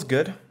that kill was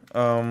good.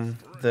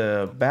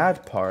 The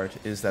bad part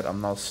is that I'm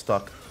now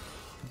stuck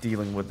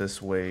dealing with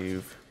this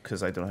wave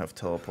because I don't have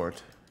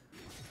teleport.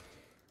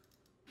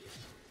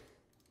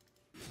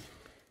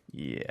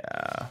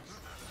 Yeah.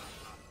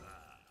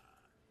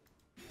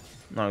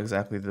 Not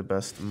exactly the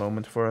best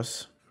moment for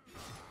us.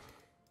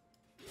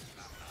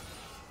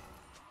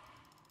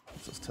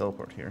 Let's just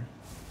teleport here.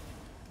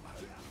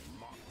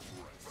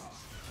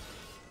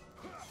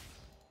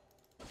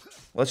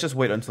 Let's just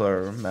wait until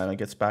our mana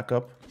gets back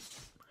up.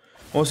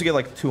 Once we get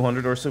like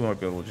 200 or so, we might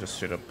be able to just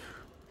straight up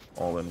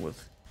all in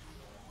with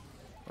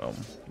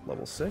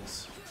level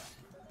 6.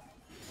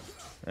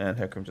 And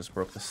Hecarim just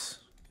broke this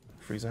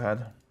freeze I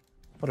had.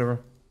 Whatever.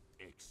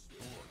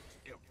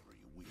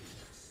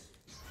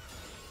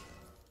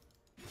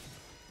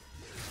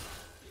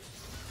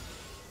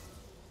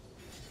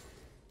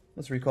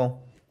 Let's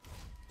recall.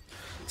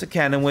 It's a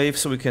cannon wave,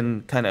 so we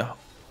can kind of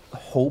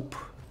hope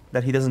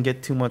that he doesn't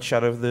get too much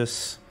out of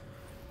this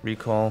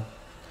recall.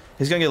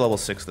 He's gonna get level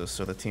 6 though,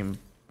 so the team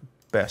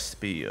best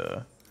be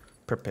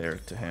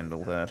prepared to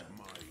handle that.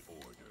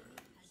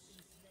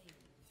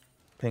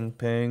 Ping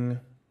ping.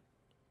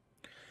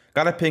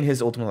 Gotta ping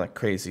his ultimate like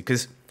crazy,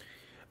 because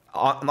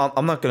I'm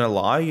not gonna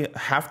lie,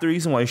 half the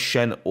reason why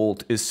Shen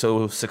ult is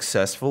so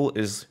successful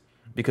is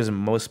because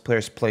most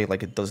players play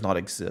like it does not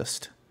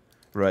exist,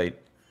 right?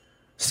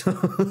 So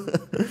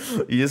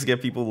you just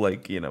get people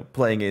like, you know,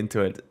 playing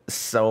into it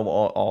so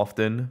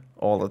often,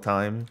 all the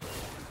time.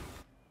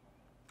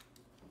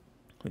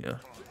 Yeah.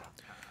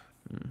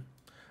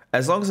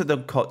 As long as I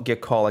don't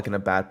get caught like in a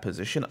bad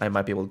position, I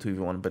might be able to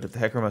 2v1, but if the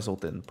Hecarim has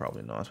ult, then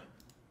probably not.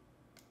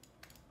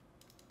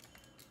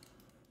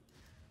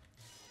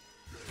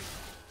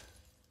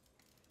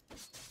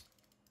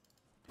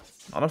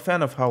 Not a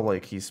fan of how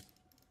like he's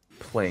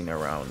playing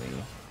around me.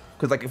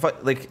 Cause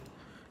like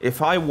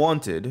if I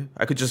wanted,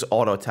 I could just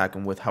auto attack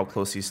him with how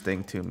close he's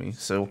staying to me.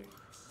 So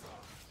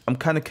I'm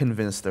kind of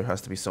convinced there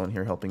has to be someone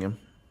here helping him.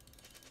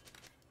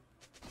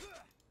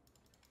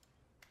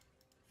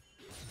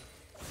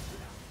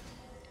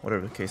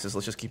 Whatever the case is,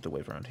 let's just keep the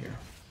wave around here.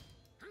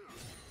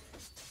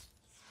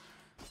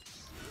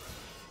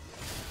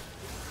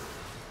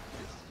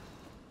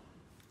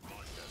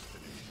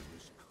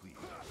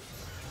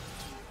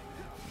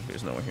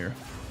 There's no one here.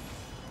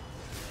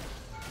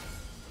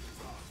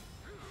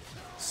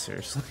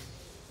 Seriously.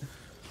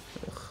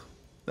 Ugh.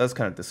 That's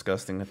kind of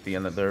disgusting at the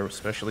end of there,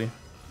 especially.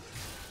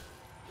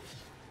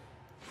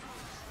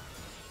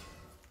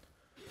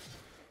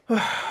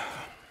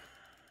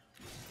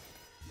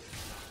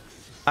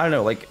 I don't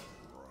know, like,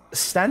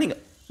 standing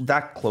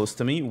that close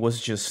to me was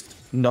just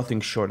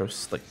nothing short of,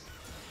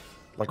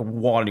 like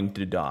wanting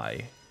to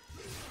die.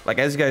 Like,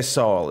 as you guys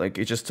saw, like,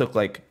 it just took,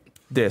 like,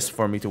 this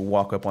for me to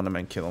walk up on him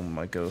and kill him with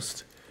my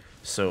ghost.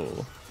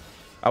 So,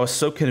 I was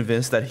so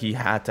convinced that he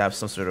had to have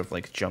some sort of,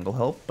 like, jungle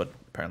help, but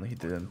apparently he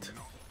didn't.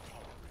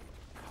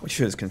 Which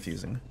is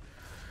confusing.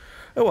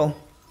 Oh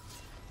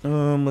well.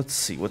 Let's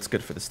see, what's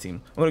good for this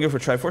team? I'm gonna go for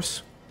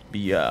Triforce.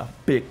 Be a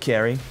big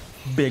carry.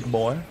 Big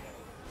boy.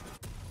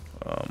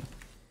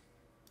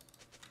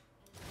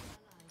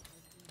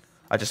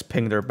 I just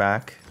pinged her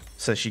back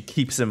so she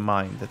keeps in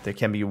mind that there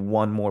can be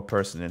one more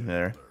person in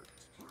there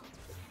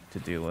to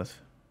deal with.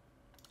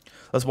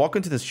 Let's walk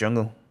into this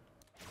jungle.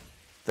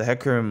 the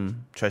Hecarim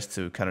tries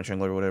to counter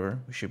jungle or whatever,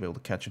 we should be able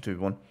to catch him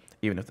 2v1,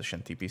 even if the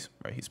Shen TPs.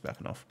 Right, he's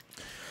backing off.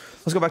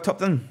 Let's go back top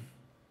then.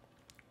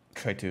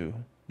 Try to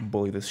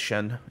bully this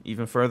Shen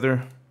even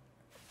further.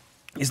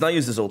 He's not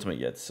used his ultimate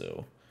yet,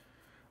 so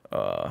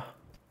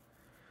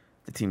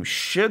the team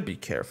should be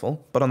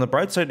careful. But on the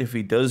bright side, if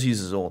he does use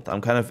his ult,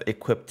 I'm kind of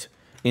equipped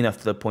enough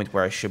to the point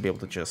where I should be able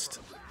to just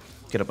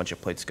get a bunch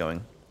of plates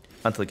going.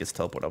 Until he gets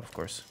teleported up, of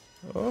course.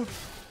 Oh.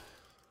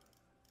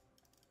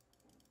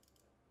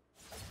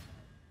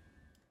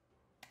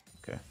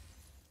 Okay.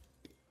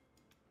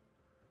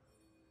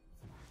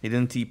 He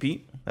didn't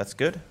TP. That's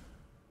good.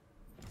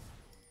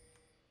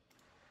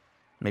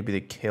 Maybe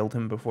they killed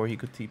him before he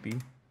could TP.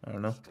 I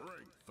don't know.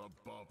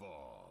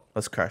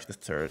 Let's crash this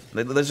turret.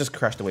 Let's just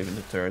crash the wave in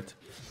the turret.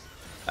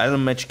 I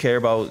don't much care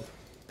about,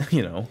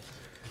 you know,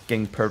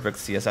 getting perfect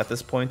CS at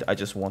this point. I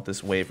just want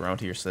this wave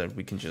around here so that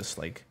we can just,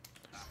 like,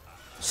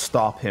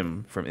 stop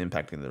him from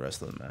impacting the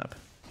rest of the map.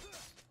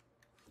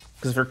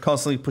 Because if we're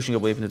constantly pushing a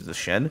wave into the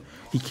Shen,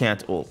 he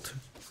can't ult.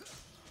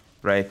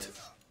 Right?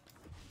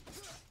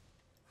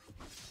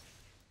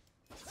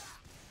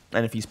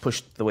 And if he's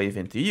pushed the wave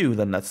into you,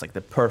 then that's like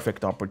the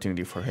perfect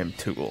opportunity for him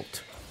to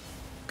ult.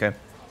 Okay?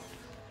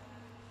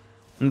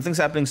 And things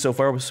happening so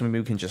far, so maybe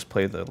we can just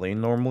play the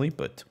lane normally,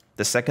 but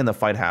the second the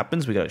fight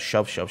happens, we gotta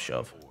shove, shove,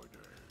 shove.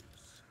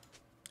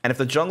 And if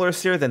the jungler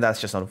is here, then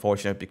that's just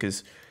unfortunate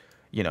because,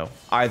 you know,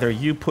 either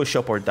you push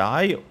up or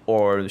die,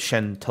 or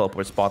Shen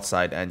teleports bot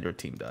side and your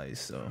team dies,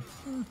 so...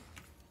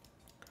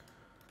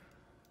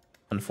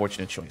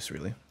 Unfortunate choice,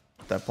 really,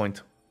 at that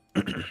point.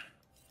 Okay,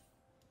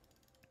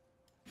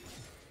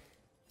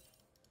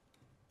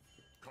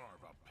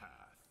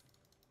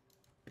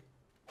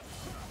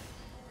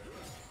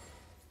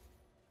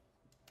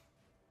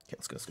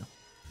 let's go, let's go.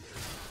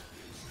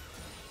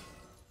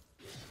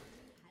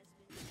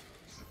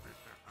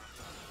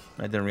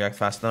 I didn't react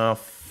fast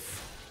enough.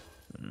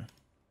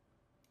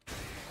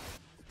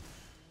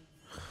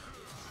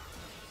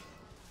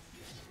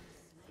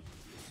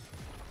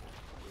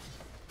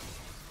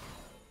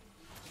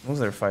 As long as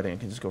they're fighting, I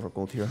can just go for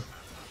gold here.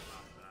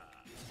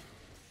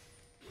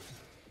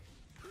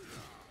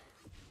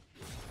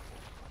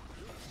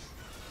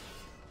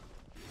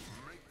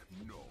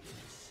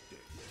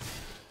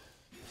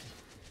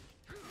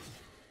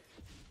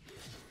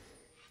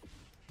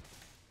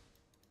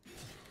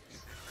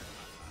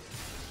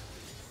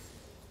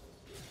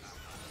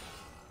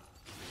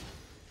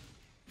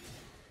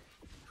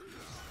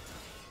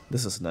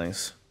 This is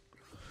nice.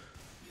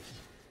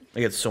 I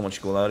get so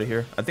much gold out of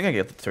here. I think I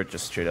get the turret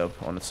just straight up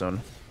on its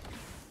own.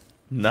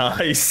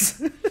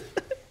 Nice!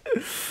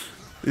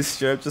 This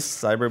straight up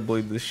just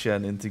cyberbullied the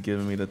Shen into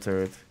giving me the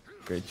turret.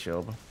 Great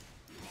job.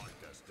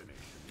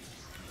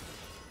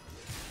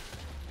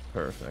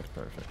 Perfect,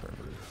 perfect,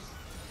 perfect.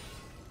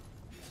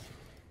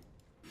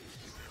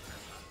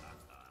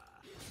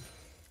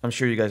 I'm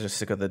sure you guys are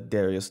sick of the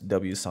Darius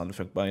W sound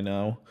effect by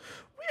now.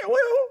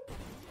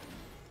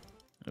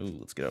 Ooh,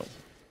 let's get out.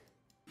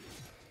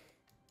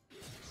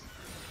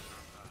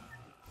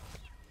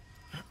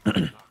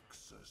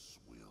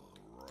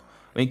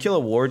 When you kill a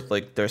ward,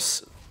 like,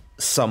 there's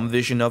some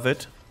vision of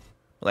it,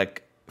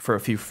 like, for a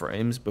few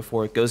frames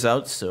before it goes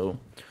out, so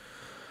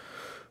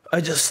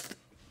I just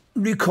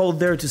recalled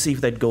there to see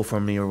if they'd go for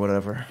me or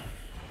whatever.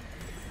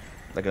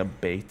 Like a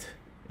bait,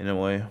 in a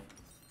way.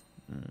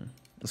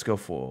 Let's go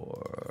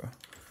for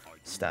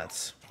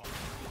stats.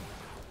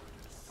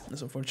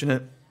 That's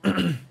unfortunate.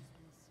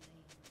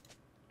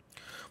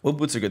 What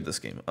boots are good this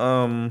game?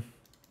 No,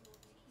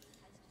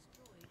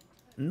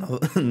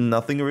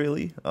 nothing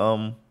really.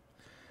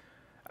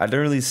 I don't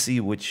really see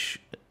which,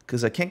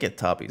 because I can't get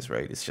Toppies,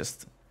 right? It's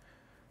just,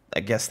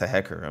 I guess the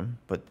Hecarim,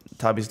 but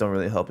Toppies don't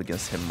really help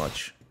against him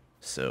much.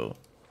 So,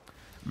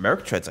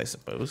 Merc Treads, I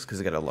suppose, because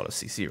they got a lot of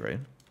CC, right?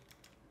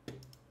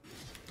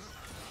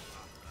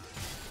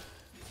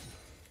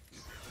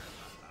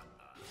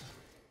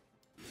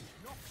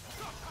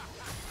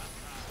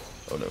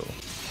 Oh no.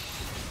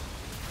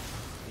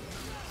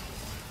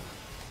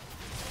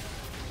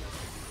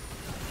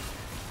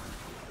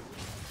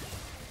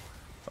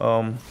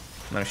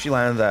 Now, if she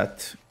landed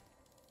that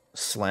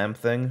slam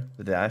thing,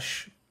 the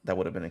dash, that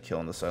would have been a kill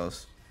on the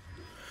Silas.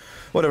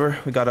 Whatever,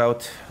 we got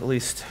out, at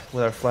least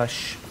with our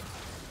flash.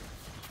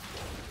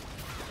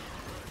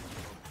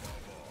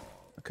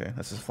 Okay,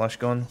 that's his flash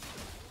gone.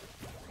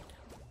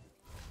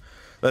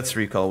 Let's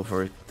recall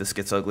before this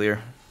gets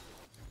uglier.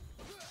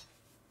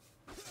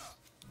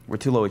 We're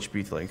too low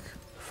HP to, like,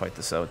 fight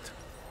this out.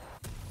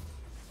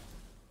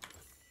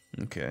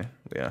 Okay,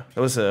 yeah,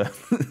 that was a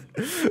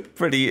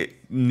pretty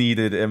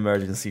needed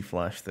emergency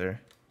flash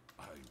there.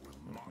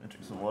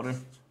 Drink some water.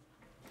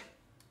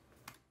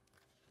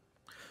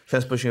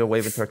 Shen's pushing a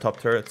wave into our top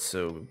turret,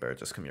 so we better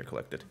just come here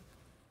collected.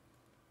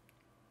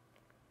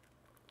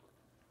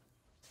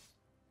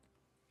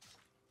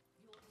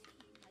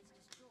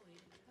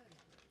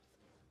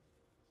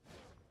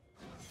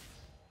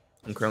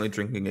 I'm currently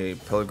drinking a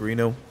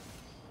Pellegrino.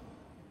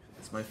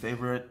 It's my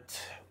favorite.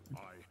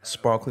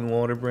 sparkling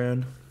water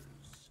brand.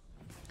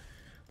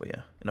 But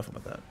yeah, enough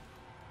about that.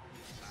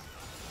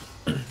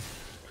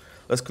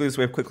 Let's clear this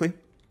wave quickly.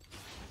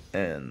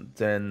 And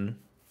then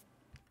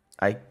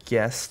I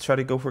guess try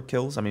to go for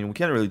kills. I mean, we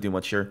can't really do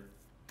much here.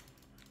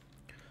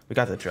 We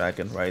got the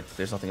dragon, right?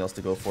 There's nothing else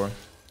to go for.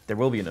 There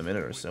will be in a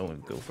minute or so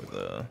and go for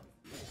the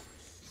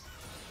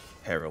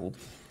Herald.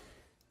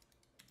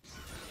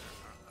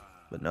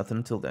 But nothing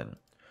until then.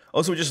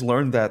 Also, we just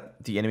learned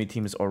that the enemy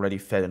team is already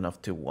fed enough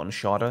to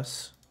one-shot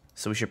us.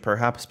 So we should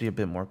perhaps be a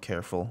bit more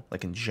careful,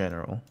 like in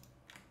general.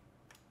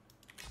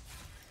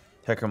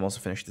 Hecarim also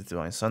finished the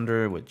Divine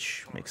Sunder,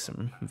 which makes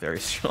him very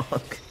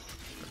strong.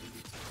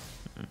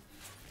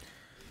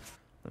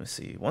 Let me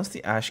see. Once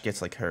the Ashe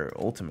gets like her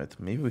ultimate,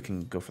 maybe we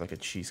can go for like a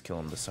cheese kill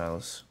on the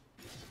Silas.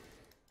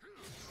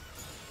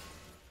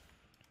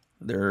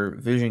 Their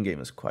vision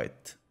game is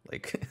quite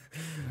like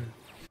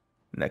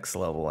next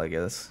level, I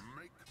guess.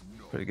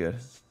 Pretty good.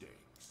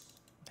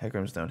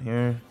 Hecarim's down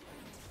here.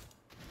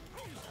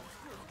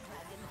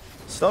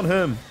 Stun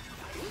him!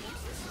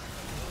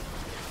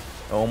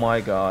 Oh my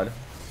god.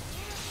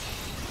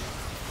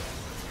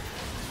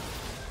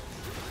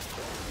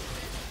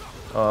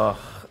 Oh,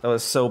 that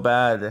was so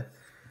bad.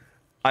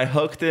 I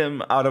hooked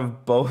him out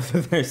of both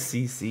of their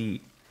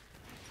CC.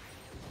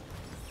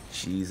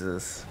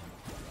 Jesus.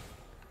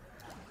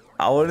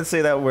 I wouldn't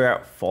say that we're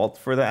at fault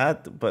for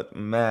that, but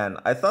man,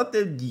 I thought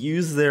they'd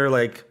use their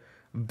like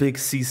big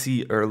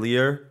CC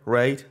earlier,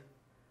 right?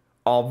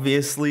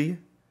 Obviously.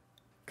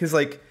 Because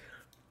like,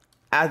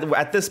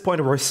 at this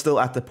point, we're still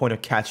at the point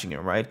of catching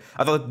him, right?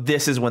 I thought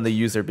this is when they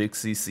use their big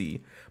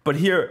CC. But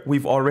here,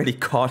 we've already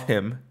caught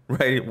him,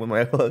 right, with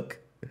my hook.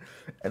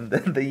 And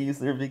then they use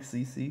their big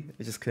CC.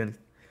 I just couldn't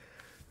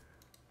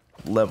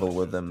level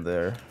with them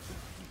there.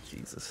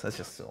 Jesus, that's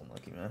just so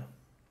unlucky, man.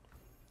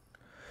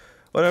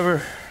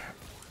 Whatever.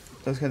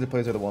 Those kinds of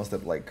players are the ones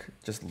that, like,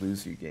 just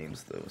lose you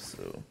games, though,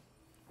 so...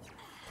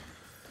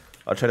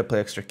 I'll try to play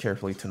extra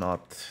carefully to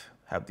not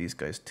have these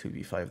guys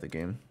 2v5 the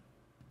game.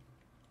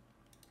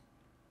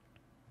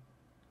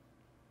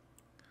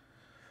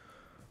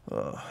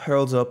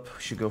 Herald's up.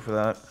 Should go for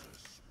that.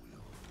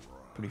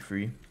 Pretty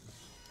free.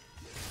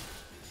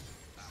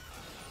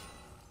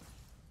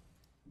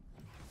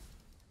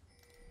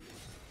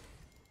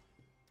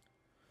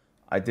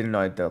 I didn't know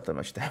I dealt that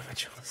much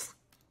damage, honestly.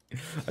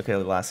 I could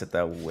have lasted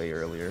that way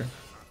earlier.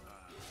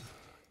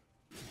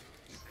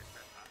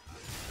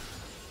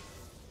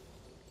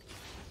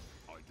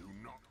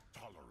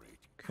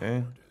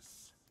 Okay.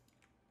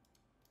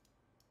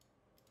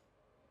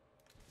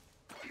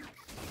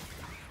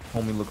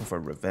 Homie looking for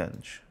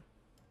revenge.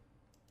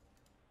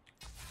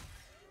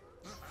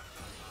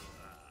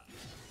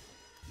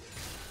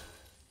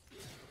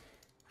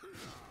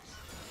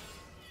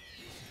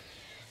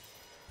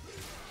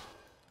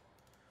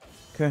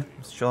 Okay,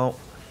 let's chill out.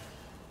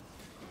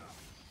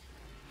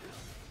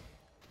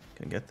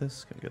 Can I get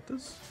this? Can I get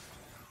this?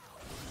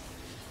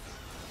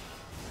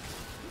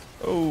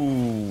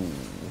 Oh,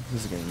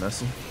 this is getting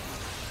messy.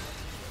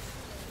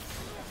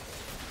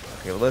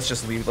 Okay, well, let's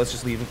just leave. Let's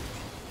just leave it.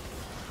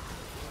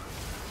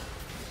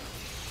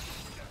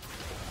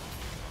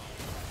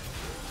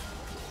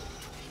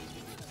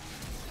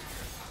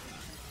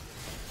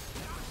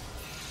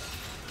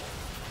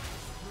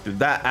 Dude,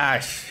 that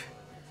Ashe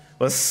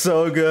was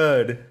so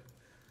good.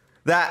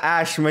 That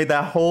Ashe made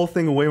that whole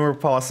thing way more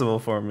possible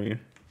for me.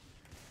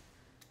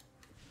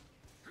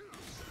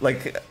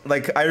 Like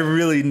I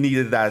really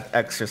needed that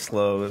extra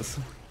slows.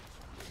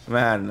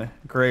 Man,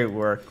 great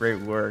work,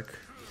 great work.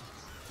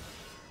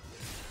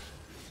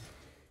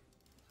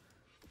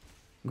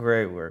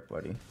 Great work,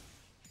 buddy.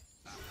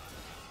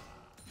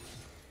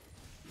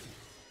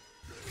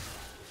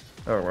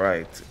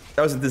 Alright.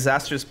 That was a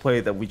disastrous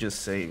play that we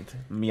just saved.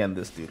 Me and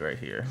this dude right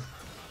here.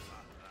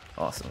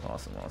 Awesome,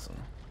 awesome, awesome.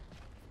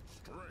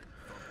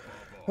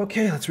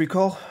 Okay, let's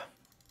recall.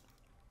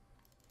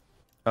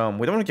 We don't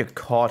want to get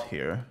caught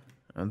here.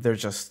 They're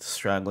just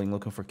straggling,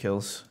 looking for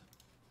kills.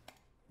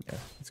 Yeah,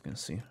 let's gonna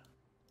see.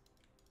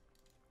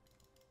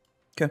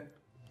 Okay.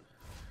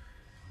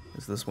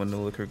 Is this window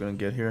looker gonna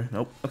get here?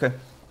 Nope. Okay.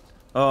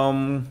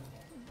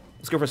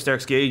 Let's go for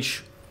Sterix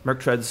Gauge,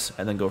 Merc Treads,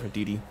 and then go for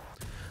DD.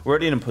 We're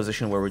already in a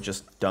position where we're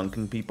just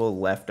dunking people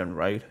left and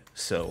right,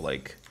 so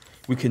like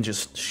we can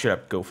just straight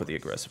up go for the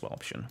aggressive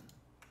option.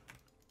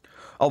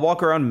 I'll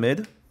walk around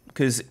mid,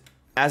 because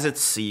as it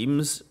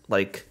seems,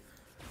 like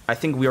I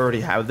think we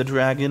already have the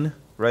dragon,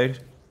 right?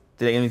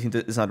 The enemy team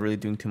is not really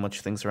doing too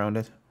much things around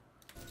it.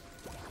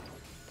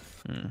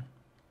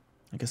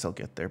 I guess I'll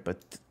get there, but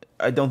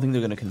I don't think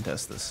they're gonna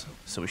contest this,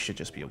 so we should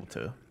just be able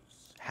to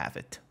have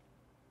it.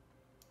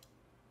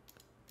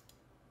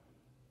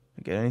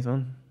 Get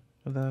anything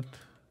with that?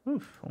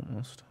 Oof,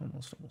 almost.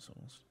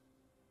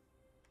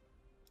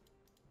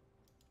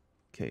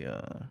 Okay,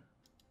 I'll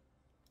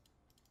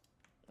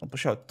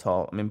push out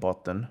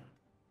bot then.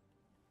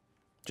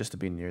 Just to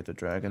be near the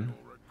dragon.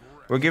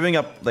 We're giving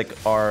up, like,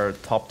 our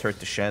top turret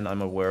to Shen,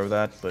 I'm aware of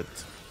that, but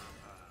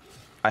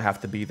I have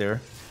to be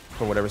there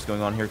for whatever's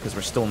going on here, because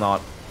we're still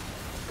not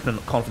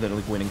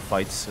confidently winning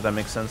fights, if that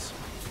makes sense.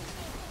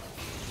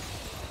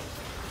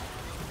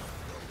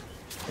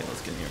 Okay,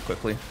 let's get in here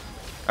quickly.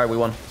 Alright, we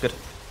won. Good.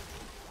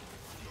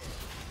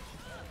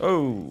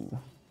 Oh.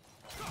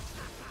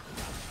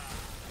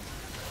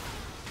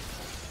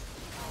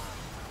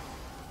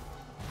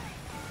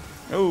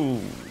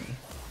 Oh.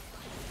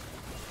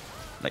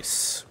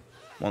 Nice.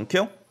 1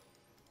 kill.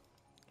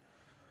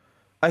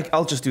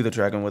 I'll just do the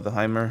dragon with the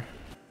Heimer.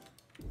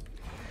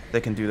 They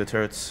can do the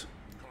turrets.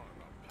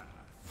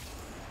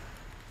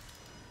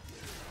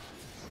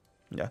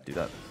 Yeah, do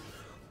that.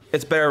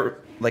 It's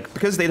better, like,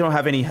 because they don't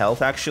have any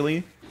health,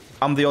 actually,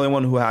 I'm the only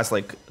one who has,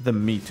 like, the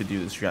meat to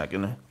do this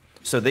dragon.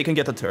 So they can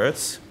get the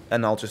turrets,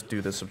 and I'll just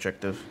do this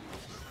objective.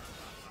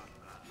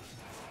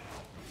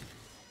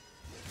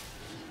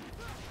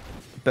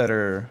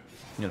 Better,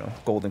 you know,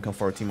 gold income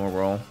for our team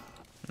overall.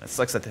 It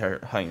sucks that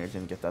Heimer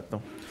didn't get that,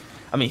 though.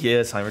 I mean, he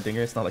is Heimerdinger.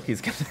 It's not like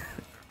he's gonna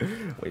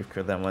wave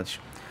crit that much.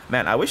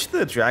 Man, I wish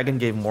the dragon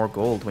gave more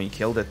gold when you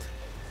killed it.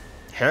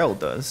 Herald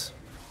does.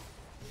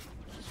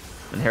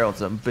 And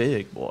Herald's a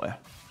big boy.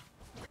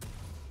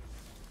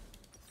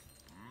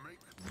 Make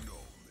no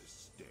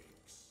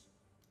mistakes.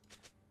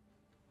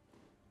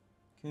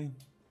 Okay.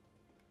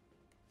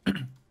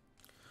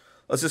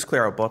 Let's just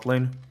clear our bot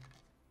lane.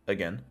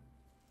 Again.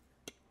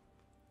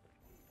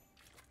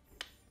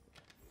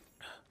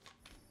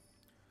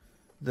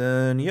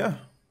 Then, yeah.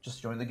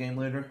 Just join the game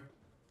later.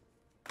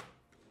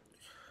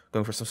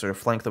 Going for some sort of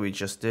flank that we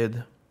just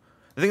did.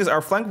 The thing is,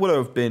 our flank would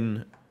have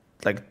been,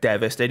 like,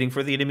 devastating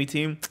for the enemy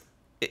team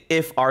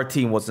if our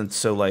team wasn't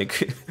so,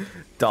 like,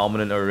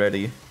 dominant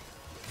already.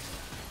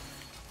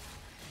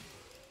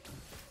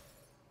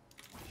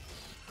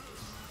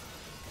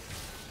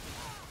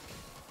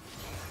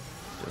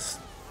 Just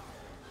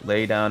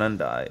lay down and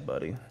die,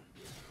 buddy.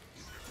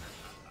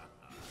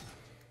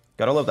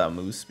 Gotta love that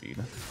move speed.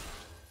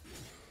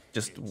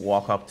 Just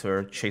walk up to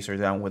her, chase her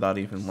down without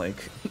even,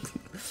 like,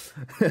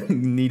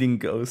 needing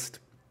ghost.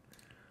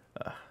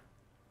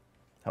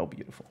 How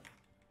beautiful.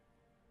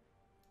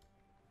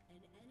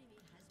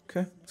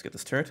 Okay, let's get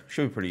this turret.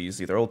 Should be pretty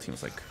easy. Their old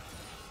team's, like,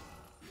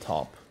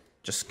 top.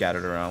 Just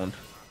scattered around.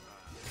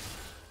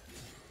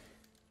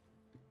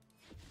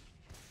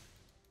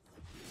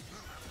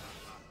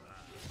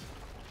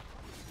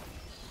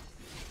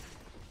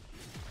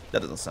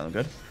 That doesn't sound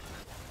good.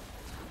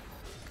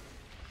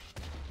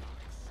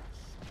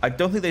 I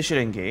don't think they should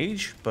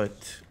engage,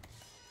 but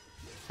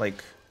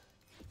like,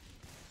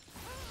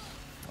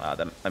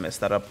 I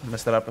messed that up.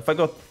 If I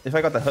got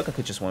the hook, I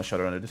could just one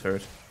shot her under the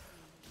turret.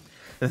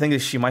 The thing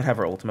is, she might have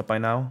her ultimate by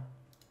now,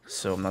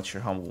 so I'm not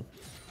sure how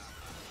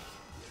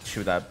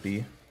should that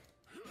be.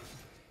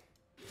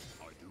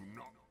 I do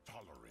not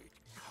tolerate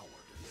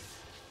cowardice.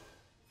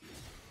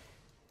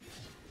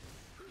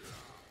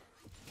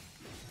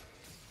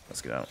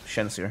 Let's get out.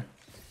 Shen's here.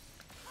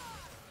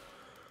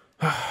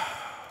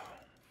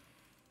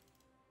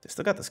 They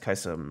still got this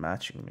Kaisa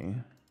matching me.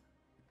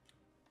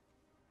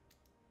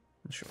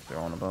 Not sure what they're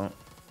on about.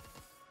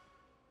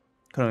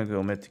 Couldn't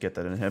go mid to get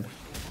that inhib.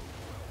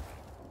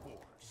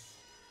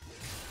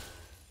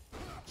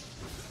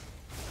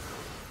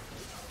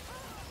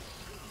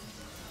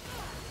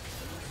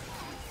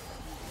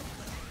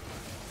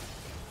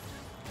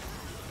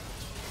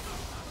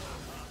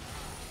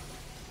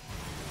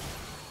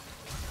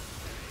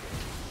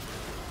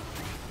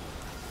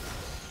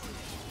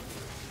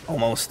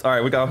 Almost. All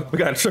right, we got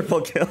a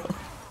triple kill.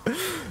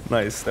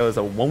 Nice. That was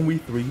a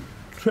 1v3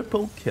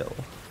 triple kill.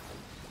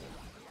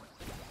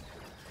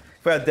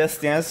 If we had Death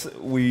Stance,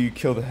 we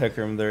killed the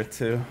Hecarim there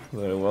too.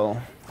 Very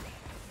well.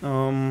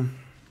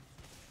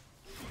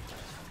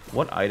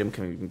 What item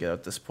can we even get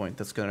at this point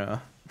that's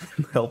gonna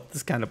help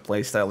this kind of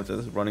playstyle,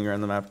 just running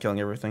around the map, killing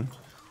everything?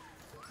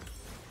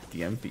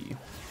 DMP.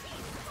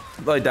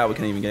 But I doubt we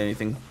can even get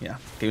anything. Yeah,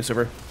 game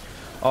server.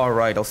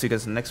 Alright, I'll see you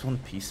guys in the next one.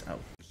 Peace out.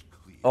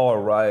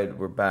 Alright,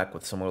 we're back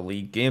with some more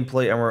League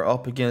gameplay, and we're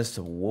up against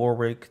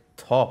Warwick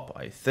top,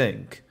 I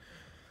think.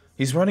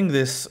 He's running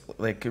this,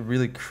 like,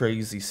 really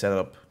crazy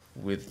setup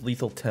with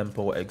lethal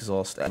tempo,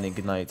 exhaust, and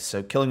ignite,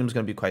 so killing him is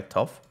going to be quite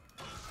tough.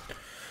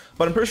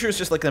 But I'm pretty sure it's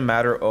just, like, a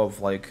matter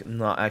of, like,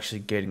 not actually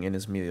getting in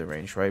his melee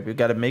range, right? We've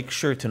got to make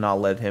sure to not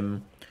let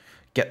him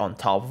get on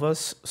top of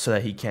us so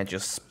that he can't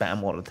just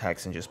spam all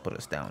attacks and just put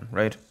us down,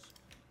 right?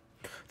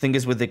 Thing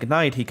is, with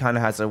ignite, he kind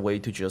of has a way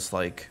to just,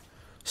 like,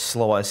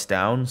 slow us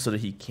down so that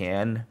he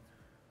can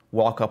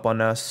walk up on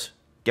us,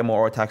 get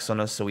more attacks on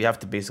us, so we have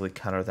to basically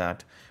counter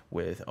that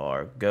with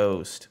our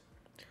ghost.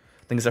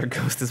 Things our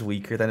ghost is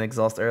weaker than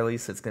exhaust early,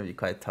 so it's gonna be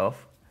quite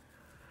tough.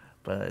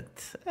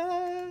 But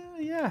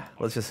yeah,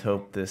 let's just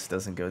hope this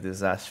doesn't go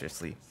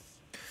disastrously.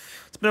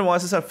 It's been a while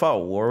since I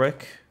fought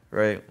Warwick,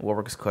 right?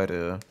 Warwick is quite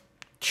a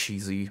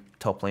cheesy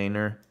top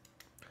laner.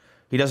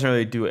 He doesn't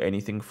really do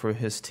anything for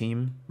his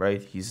team,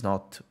 right? He's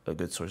not a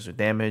good source of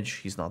damage.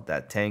 He's not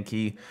that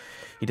tanky.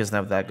 He doesn't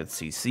have that good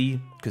CC,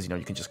 because, you know,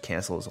 you can just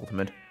cancel his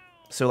ultimate.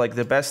 So, like,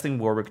 the best thing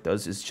Warwick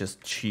does is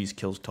just cheese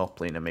kills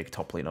top lane and make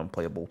top lane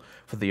unplayable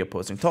for the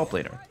opposing top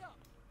laner.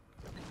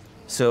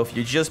 So if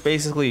you just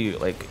basically,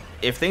 like,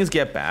 if things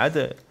get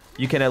bad,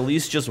 you can at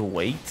least just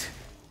wait,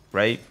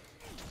 right?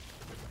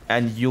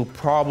 And you'll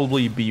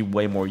probably be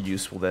way more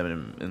useful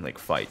than in like,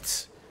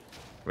 fights,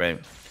 right?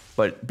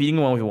 But beating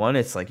 1v1,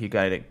 it's like you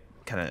gotta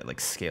kind of like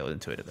scale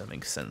into it, if that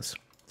makes sense.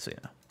 So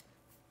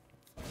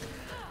yeah.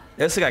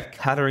 They also got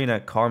Katarina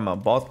Karma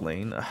bot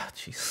lane. Ah,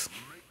 jeez.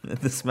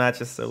 This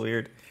match is so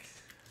weird.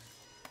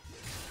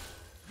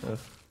 Ugh.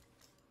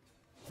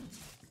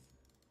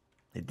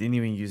 They didn't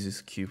even use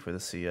his Q for the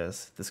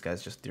CS. This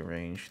guy's just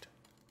deranged.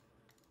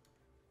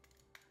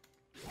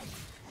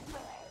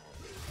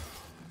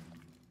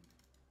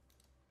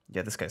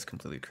 Yeah, this guy's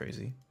completely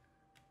crazy.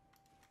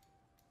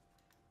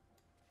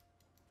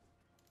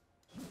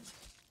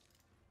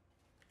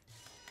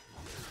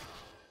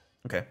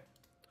 Okay.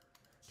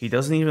 He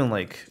doesn't even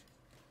like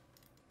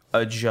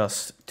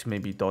adjust to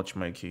maybe dodge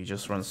my Q. He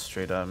just runs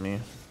straight at me.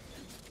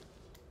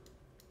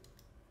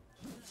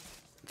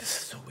 This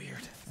is so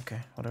weird. Okay,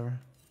 whatever.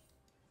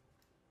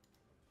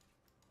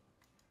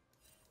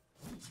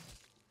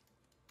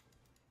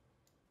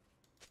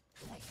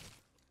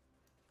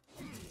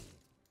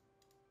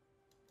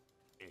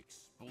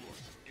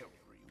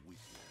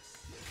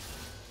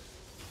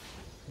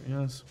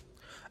 Yes.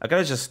 I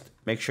gotta just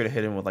make sure to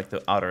hit him with like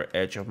the outer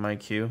edge of my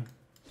Q.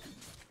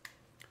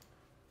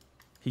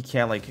 He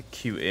can't like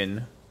Q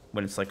in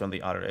when it's like on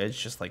the outer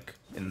edge, just like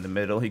in the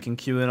middle he can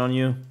Q in on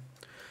you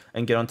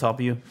and get on top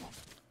of you.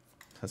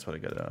 That's what I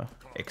gotta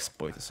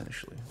exploit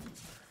essentially.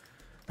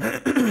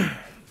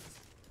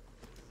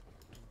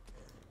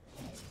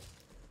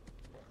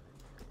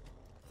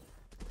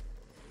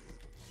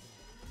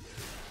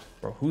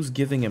 Bro, who's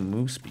giving him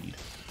move speed?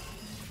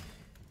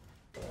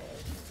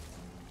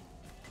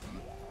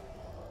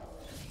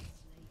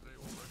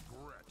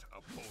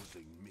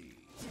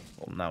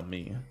 Well, not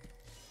me.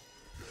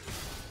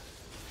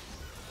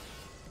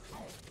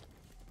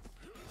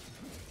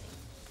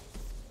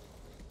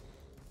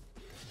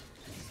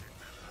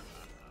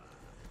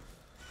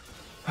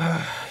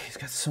 He's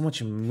got so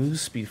much move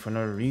speed for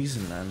no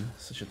reason, man.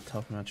 Such a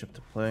tough matchup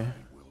to play.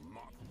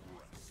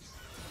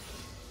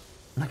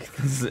 Like,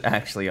 this is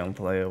actually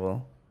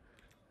unplayable.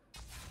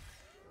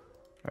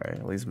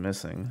 Alright, well, he's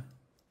missing.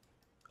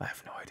 I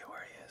have no idea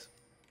where he is.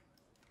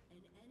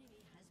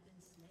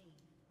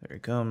 There he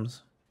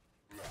comes.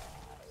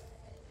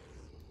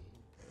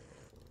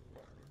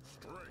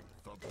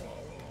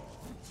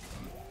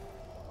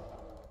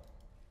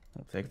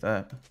 I'll take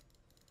that.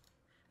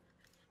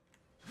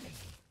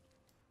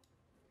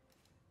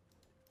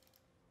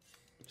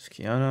 Just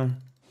Kiana.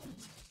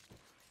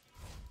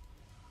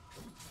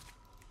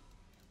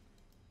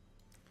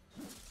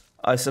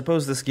 I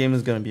suppose this game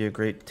is going to be a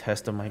great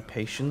test of my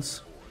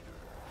patience.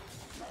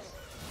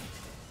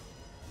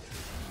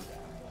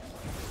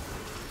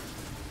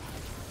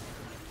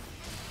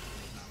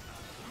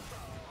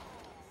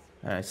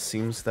 It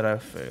seems that I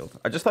failed.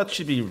 I just thought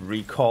she'd be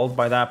recalled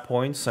by that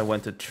point, so I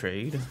went to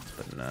trade,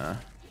 but nah.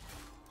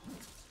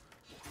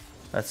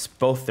 That's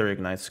both their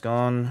ignites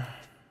gone.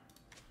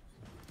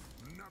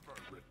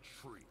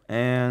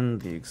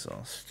 And the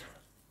exhaust.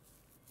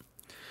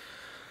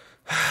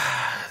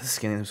 This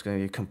game is going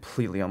to be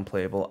completely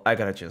unplayable. I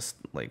gotta just,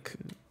 like,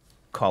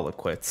 call it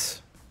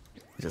quits.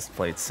 Just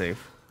play it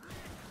safe.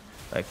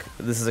 Like,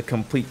 this is a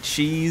complete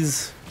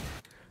cheese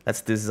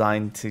that's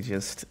designed to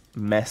just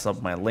mess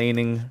up my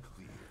laning.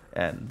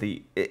 And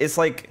it's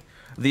like,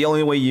 the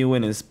only way you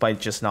win is by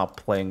just not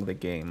playing the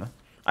game.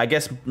 I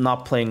guess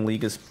not playing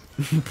League is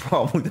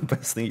probably the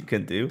best thing you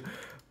can do.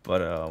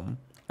 But,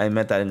 I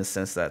meant that in the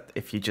sense that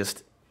if you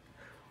just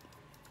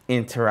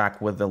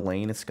interact with the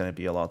lane, it's going to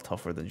be a lot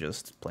tougher than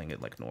just playing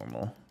it like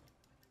normal.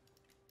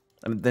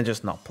 I mean, than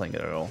just not playing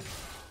it at all.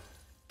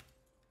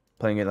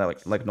 Playing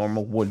it like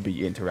normal would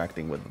be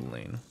interacting with the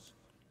lane.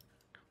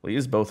 We'll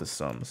use both as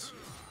sums.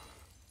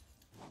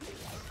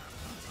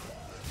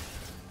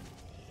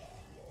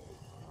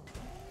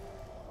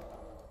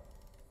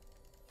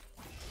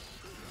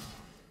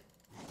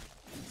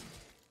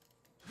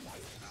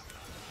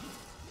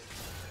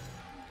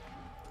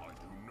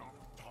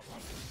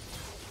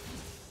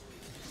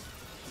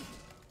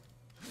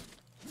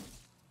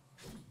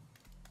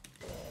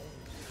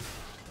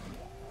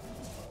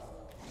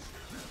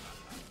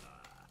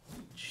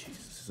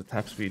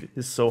 Attack speed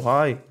is so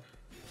high.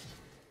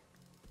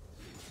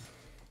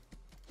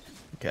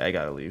 Okay, I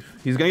gotta leave.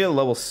 He's gonna get a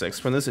level 6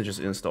 from this and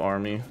just insta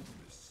army.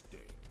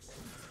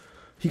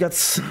 He got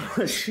so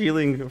much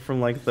healing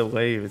from like the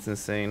wave, it's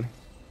insane.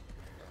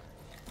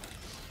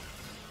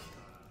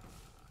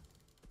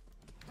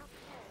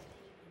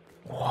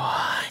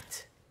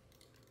 What?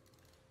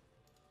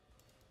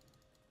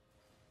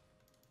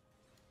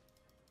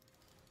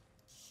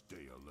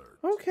 Stay alert.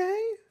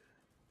 Okay.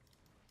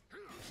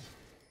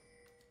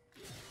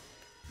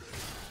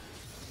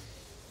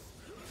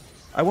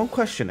 I won't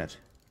question it.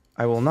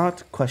 I will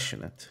not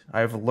question it.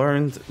 I've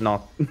learned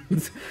not.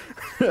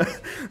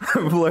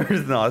 I've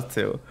learned not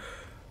to.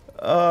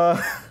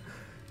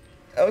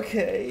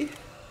 Okay.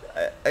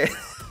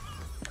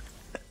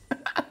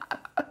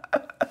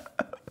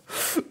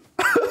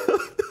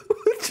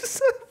 What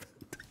just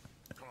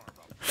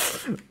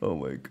happened? Oh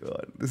my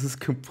god, this is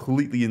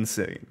completely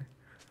insane.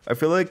 I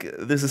feel like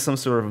this is some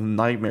sort of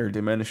nightmare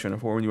dimension of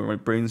horror where my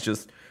brain's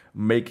just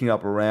making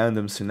up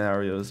random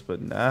scenarios,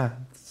 but nah,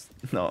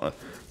 no,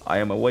 I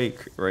am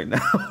awake right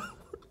now.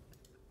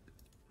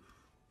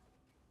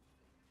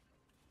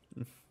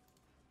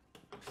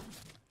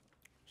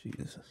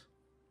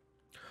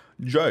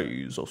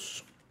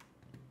 Jesus.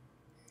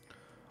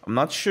 I'm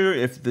not sure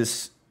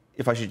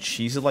if I should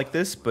cheese it like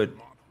this, but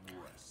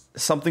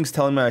something's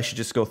telling me I should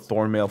just go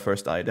Thornmail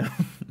first item.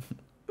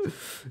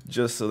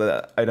 Just so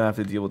that I don't have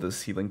to deal with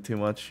this healing too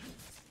much.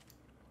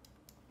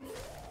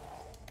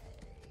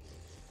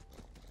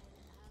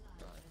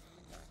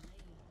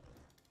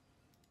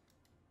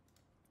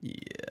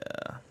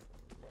 Yeah.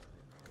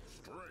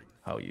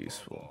 How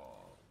useful.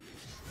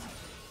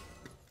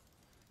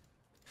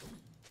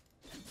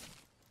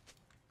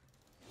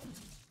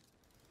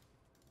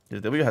 The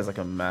W has like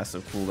a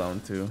massive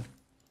cooldown too.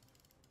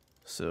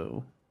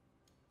 So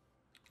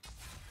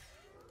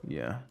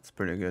yeah, it's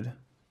pretty good.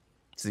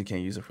 So you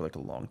can't use it for like a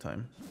long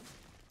time.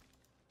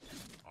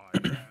 I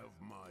have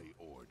my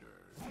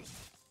orders.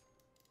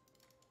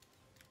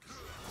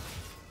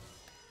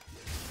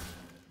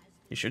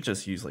 You should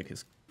just use like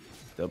his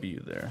W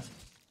there.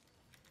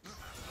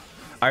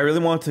 I really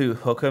want to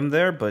hook him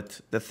there,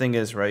 but the thing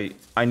is, right,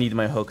 I need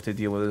my hook to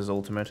deal with his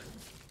ultimate.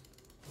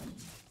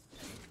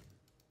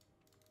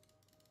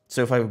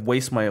 So if I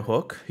waste my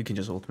hook, he can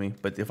just ult me.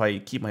 But if I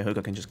keep my hook,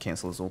 I can just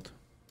cancel his ult.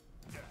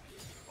 By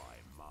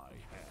my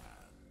hand.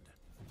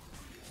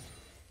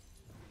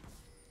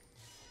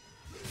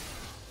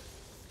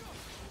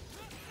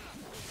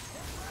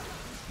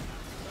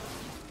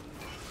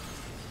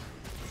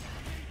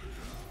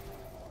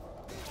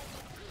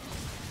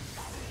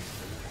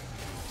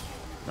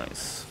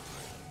 Nice.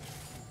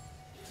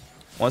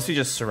 Once you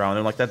just surround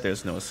him like that,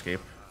 there's no escape.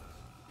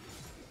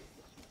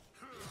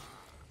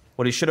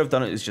 What he should have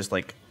done is just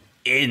like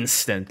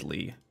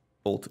instantly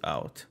ult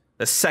out.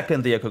 The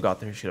second the Echo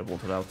got there, he should have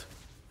ulted out.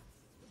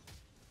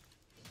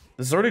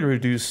 This is already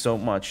reduced so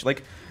much.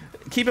 Like,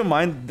 keep in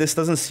mind, this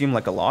doesn't seem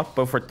like a lot,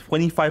 but for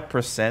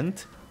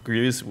 25%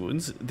 grievous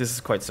wounds, this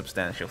is quite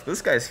substantial.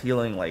 This guy's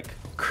healing like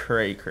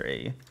cray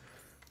cray.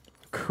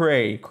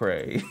 Cray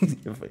cray.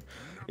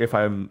 if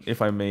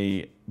I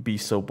may be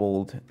so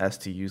bold as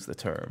to use the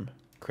term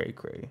cray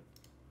cray.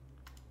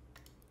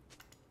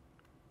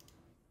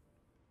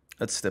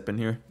 Let's step in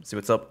here, see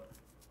what's up.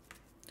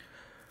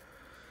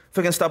 If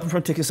I can stop him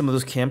from taking some of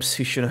those camps,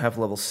 he shouldn't have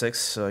level 6,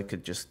 so I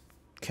could just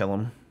kill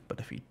him. But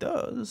if he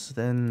does,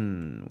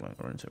 then we're going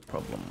to run into a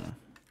problem.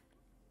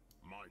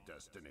 My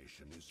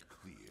destination is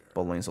clear.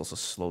 Ball lane's also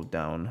slowed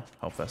down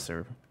how fast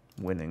they're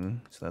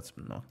winning, so that's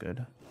not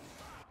good.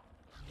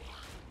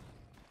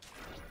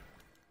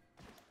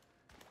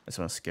 I just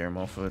want to scare him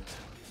off of it.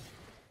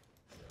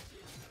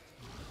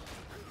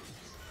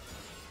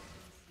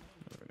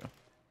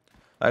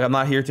 Like, I'm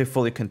not here to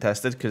fully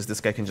contest it because this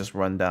guy can just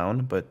run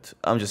down, but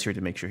I'm just here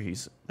to make sure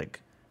he's like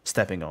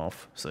stepping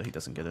off so he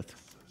doesn't get it.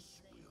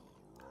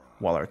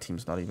 While our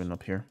team's not even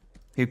up here.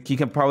 He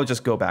can probably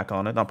just go back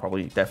on it. Not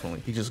probably,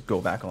 definitely. He just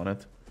go back on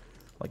it.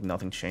 Like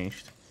nothing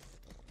changed.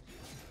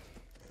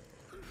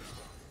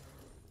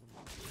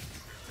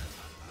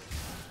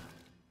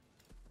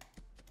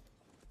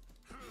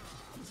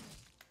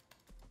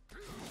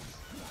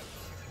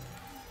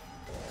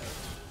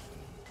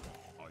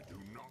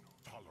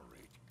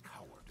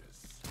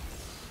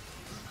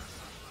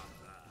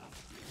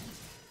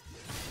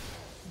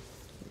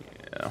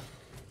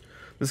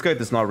 This guy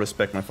does not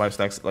respect my 5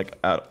 stacks like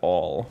at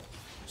all.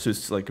 So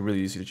it's like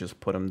really easy to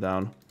just put him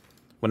down.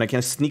 When I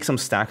can sneak some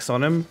stacks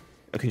on him,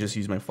 I can just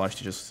use my flash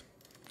to just,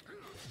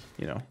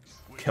 you know,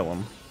 kill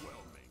him.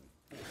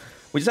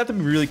 We just have to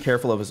be really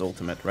careful of his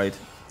ultimate, right?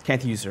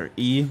 Can't use her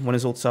E when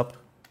his ult's up.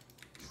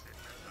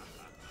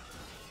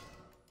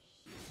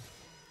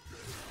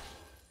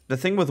 The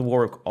thing with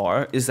Warwick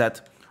R is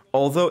that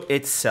although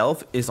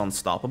itself is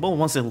unstoppable,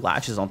 once it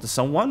latches onto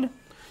someone,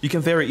 you can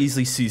very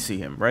easily CC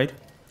him, right?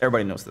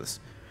 Everybody knows this.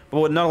 But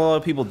what not a lot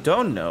of people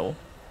don't know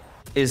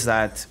is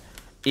that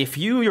if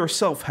you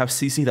yourself have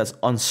CC that's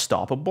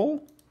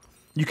unstoppable,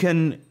 you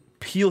can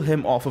peel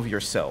him off of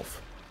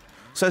yourself.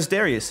 So as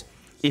Darius,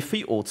 if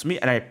he ults me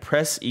and I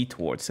press E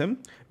towards him,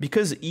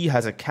 because E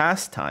has a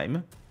cast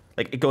time,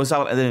 like it goes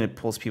out and then it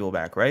pulls people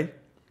back, right?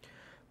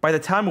 By the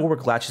time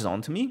Warwick latches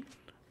onto me,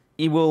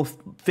 he will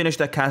finish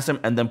that cast time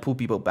and then pull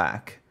people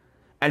back.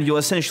 And you'll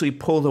essentially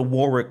pull the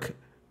Warwick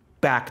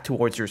back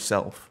towards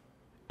yourself.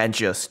 And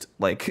just,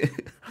 like,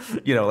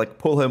 you know, like,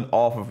 pull him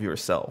off of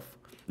yourself.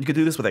 You could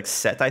do this with, like,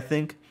 Set, I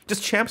think.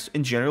 Just champs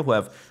in general who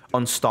have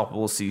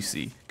unstoppable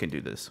CC can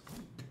do this.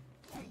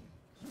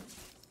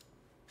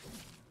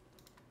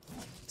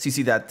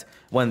 CC that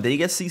when they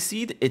get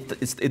CC'd,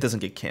 it doesn't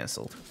get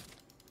cancelled.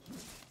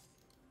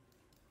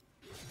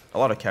 A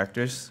lot of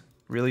characters,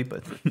 really,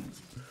 but...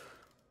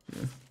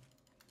 yeah.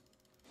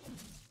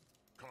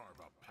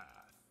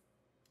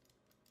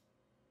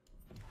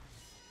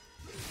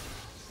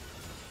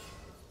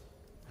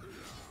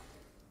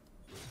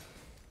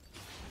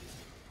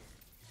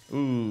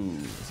 Ooh,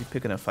 is he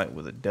picking a fight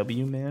with a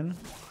W, man?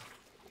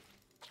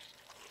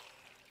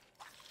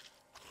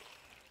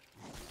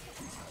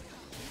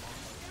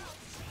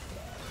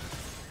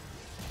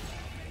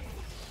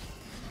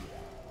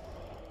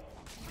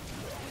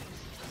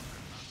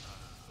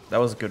 That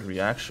was a good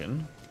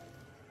reaction.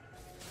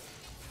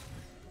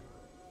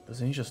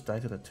 Doesn't he just die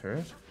to the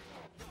turret?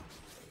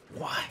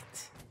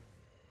 What?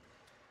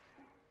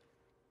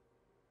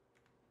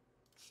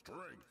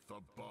 Strength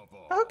above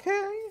all.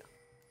 Okay.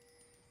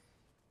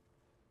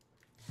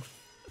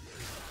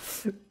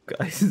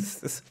 Guys,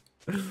 this...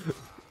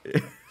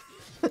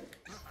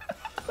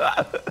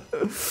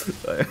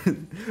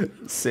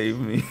 Save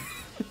me.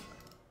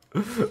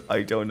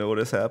 I don't know what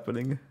is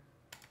happening.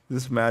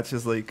 This match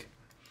is like...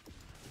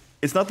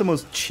 It's not the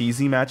most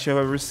cheesy match I've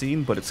ever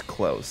seen, but it's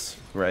close,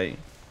 right?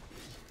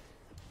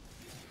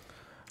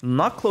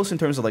 Not close in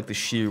terms of like the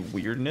sheer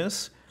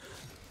weirdness,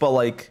 but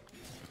like...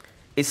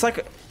 It's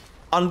like...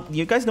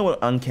 you guys know what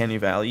Uncanny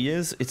Valley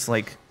is? It's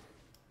like...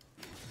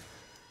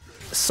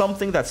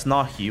 something that's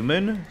not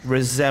human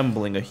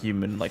resembling a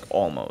human, like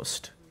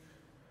almost.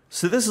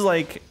 So this is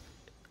like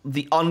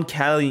the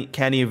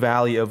uncanny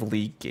valley of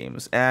League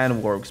games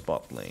and Warwick's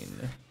bot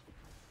lane.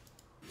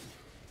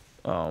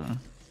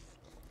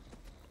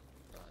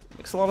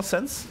 Makes a lot of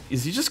sense.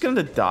 Is he just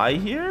gonna die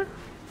here?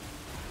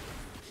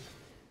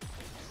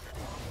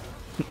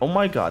 Oh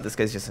my god, this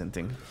guy's just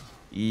hinting.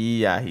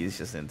 Yeah, he's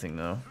just hinting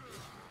now.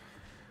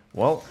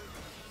 Well,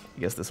 I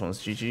guess this one's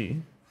GG.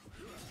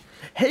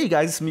 Hey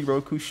guys, it's me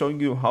Rhoku showing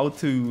you how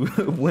to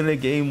win a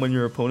game when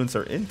your opponents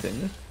are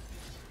inting.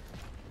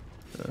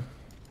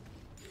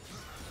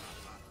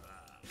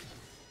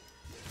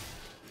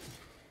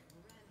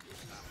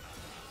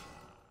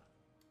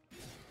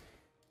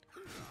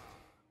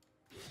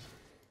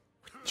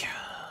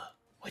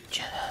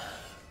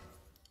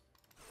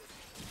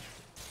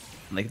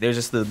 Like there's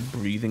just the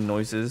breathing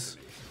noises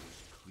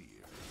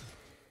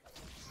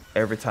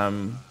every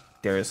time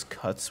Darius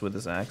cuts with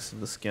his axe in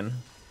the skin.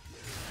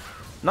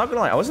 Not gonna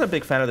lie, I wasn't a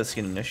big fan of the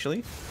skin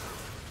initially.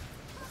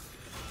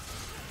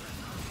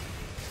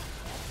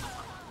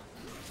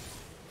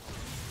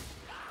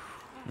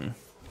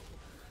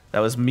 That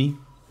was me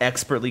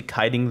expertly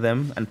kiting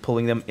them and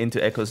pulling them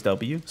into Echo's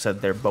W so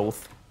that they're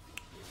both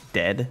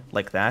dead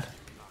like that.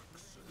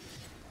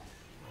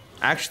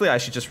 Actually, I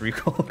should just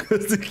recall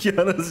because the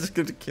Kiana's just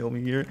going to kill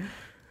me here.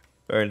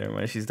 Alright, never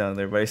mind, she's down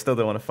there, but I still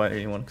don't want to fight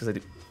anyone because I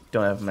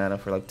don't have mana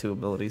for like 2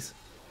 abilities.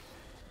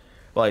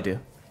 Well, I do.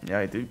 Yeah,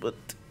 I do, but...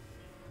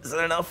 is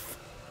that enough?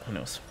 Who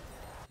knows?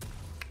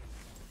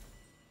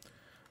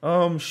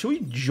 Should we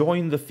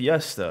join the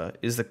fiesta?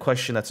 Is the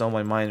question that's on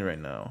my mind right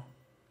now.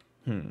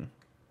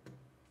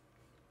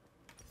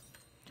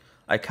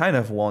 I kind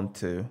of want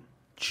to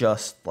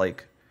just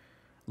like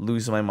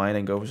lose my mind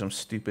and go for some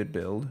stupid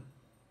build.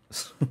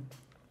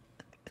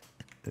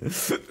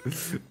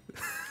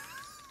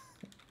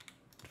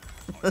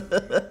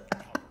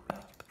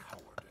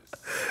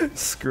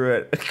 Screw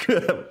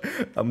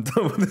it. I'm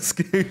done with this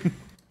game.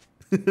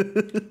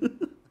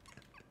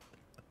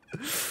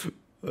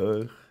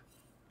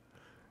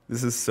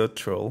 This is so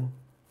troll.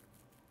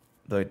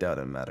 Though I doubt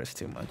it matters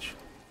too much.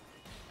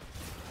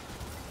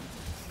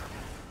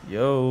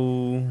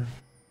 Yo.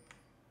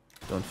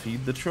 Don't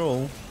feed the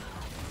troll.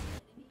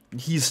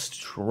 He's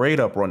straight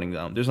up running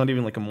down. There's not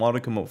even like a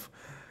modicum of,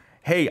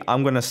 hey,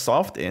 I'm gonna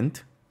soft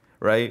int,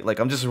 right? Like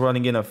I'm just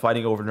running in and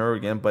fighting over and over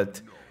again,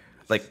 but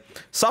like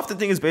soft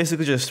inting is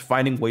basically just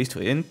finding ways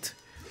to int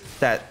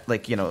that,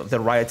 like, you know,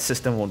 the Riot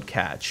system won't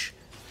catch.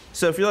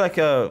 So if you're like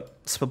a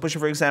split pusher,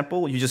 for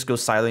example, you just go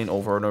silent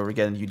over and over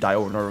again, you die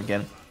over and over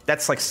again.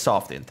 That's like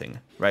soft inting,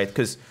 right?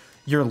 Because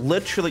you're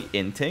literally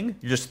inting,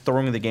 you're just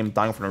throwing the game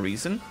down for no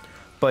reason,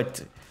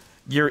 but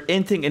you're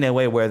inting in a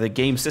way where the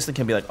game system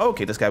can be like, oh,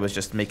 okay, this guy was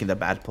just making the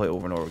bad play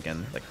over and over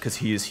again, like, because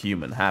he is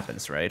human,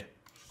 happens, right?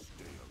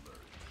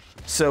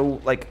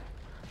 So, like,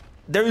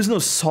 there is no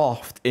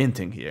soft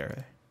inting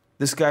here.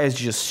 This guy is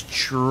just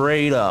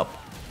straight up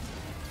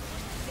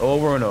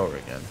over and over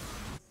again.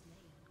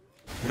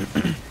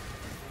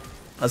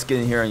 Let's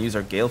get in here and use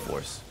our Gale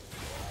Force.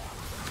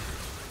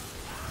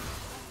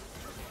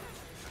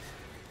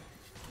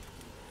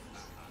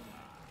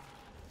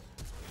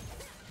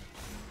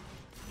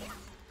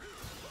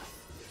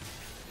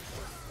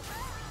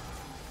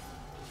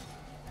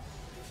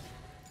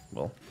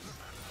 Well,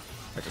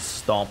 I just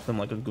stomped him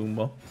like a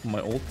Goomba with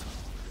my ult.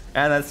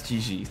 And that's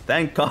GG.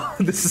 Thank God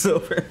this is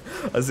over.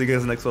 I'll see you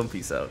guys in the next one.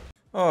 Peace out.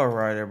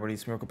 Alright, everybody,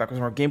 it's me, Rhoku, back with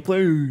more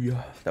gameplay.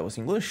 That was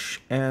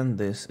English, and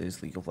this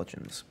is League of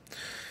Legends.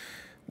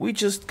 We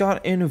just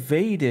got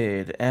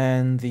invaded,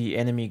 and the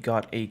enemy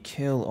got a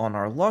kill on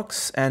our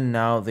Lux, and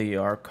now they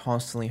are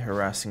constantly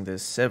harassing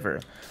this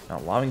Sivir,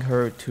 not allowing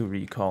her to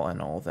recall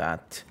and all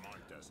that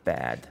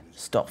bad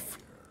stuff.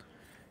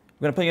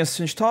 I'm gonna play against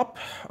Singe top.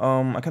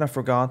 I kind of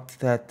forgot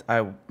that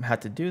I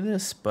had to do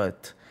this,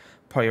 but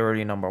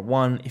priority number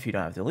 1, if you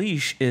don't have the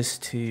leash, is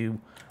to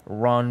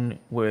run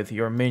with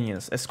your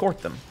minions,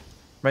 escort them,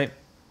 right?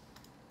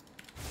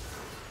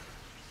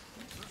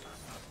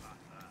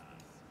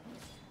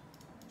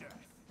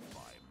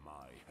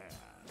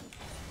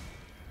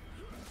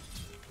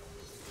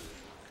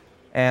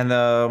 And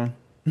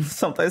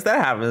sometimes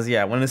that happens,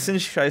 yeah. When a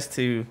Singe tries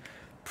to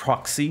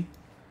proxy,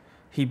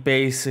 he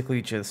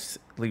basically just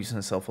leaves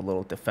himself a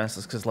little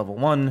defenseless because level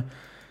 1,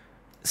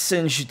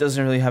 Singe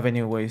doesn't really have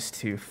any ways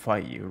to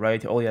fight you,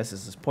 right? All he has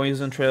is his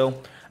poison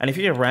trail, and if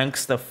he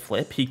ranks the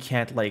flip, he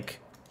can't, like,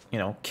 you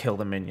know, kill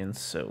the minions,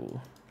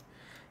 so...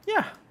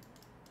 yeah.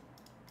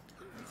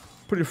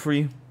 Pretty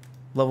free.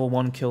 Level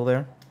 1 kill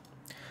there.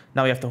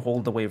 Now we have to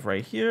hold the wave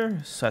right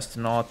here, so as to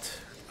not...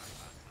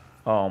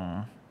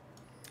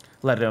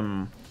 let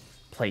him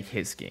play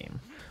his game,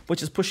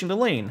 which is pushing the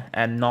lane,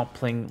 and not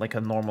playing like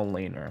a normal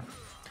laner.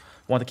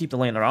 Want to keep the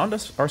lane around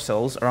us,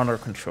 ourselves, around our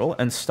control,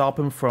 and stop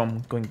him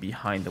from going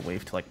behind the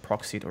wave to like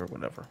proxy it or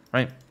whatever,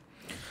 right?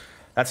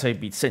 That's how you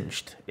beat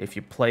Singed. If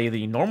you play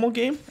the normal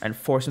game and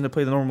force him to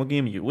play the normal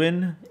game, you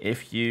win.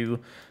 If you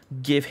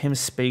give him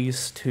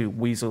space to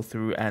weasel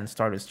through and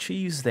start his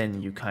cheese,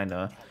 then you kind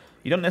of...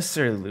 you don't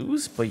necessarily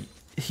lose, but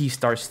he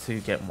starts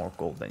to get more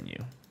gold than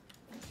you.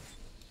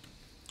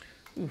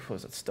 Oof, what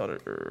was that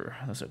stutter?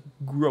 That's a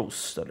gross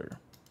stutter.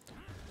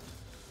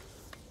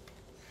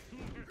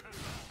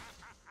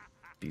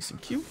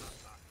 Decent Q.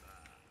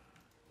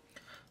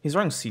 He's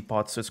running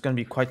C-pot, so it's going to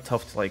be quite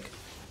tough to, like,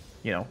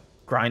 you know,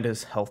 grind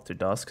his health to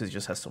dust because he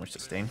just has so much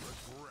sustain.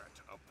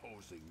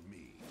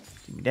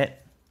 Give me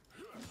that.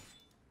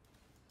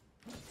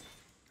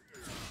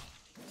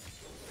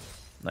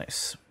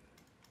 Nice.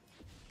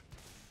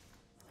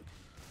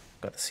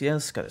 Got the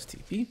CS, got his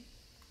TP.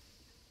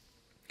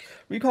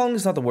 Recalling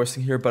is not the worst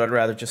thing here, but I'd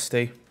rather just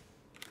stay.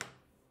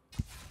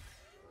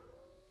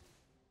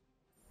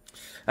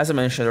 As I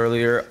mentioned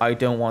earlier, I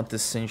don't want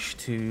this Singe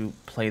to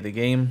play the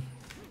game,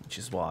 which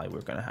is why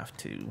we're going to have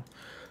to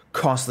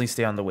constantly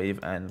stay on the wave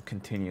and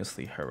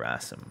continuously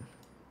harass him.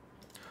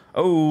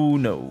 Oh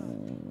no.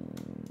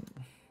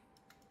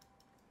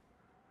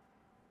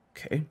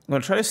 Okay, I'm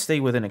going to try to stay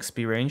within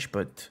XP range,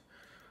 but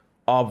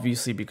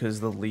obviously because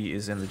the Lee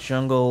is in the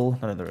jungle,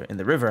 in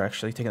the river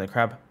actually, taking the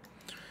crab,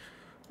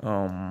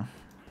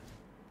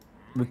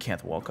 we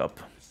can't walk up.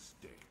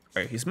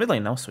 Alright, he's mid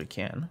lane now, so he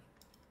can.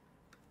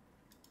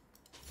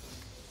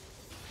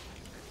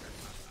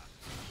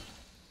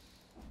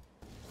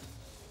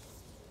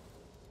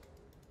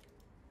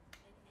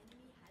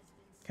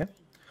 Okay,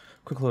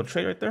 quick little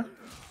trade right there.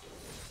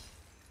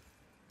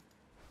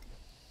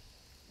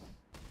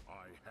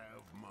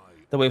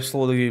 The wave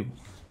slowly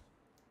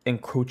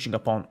encroaching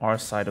upon our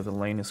side of the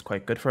lane is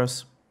quite good for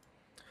us.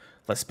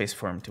 Less space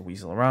for him to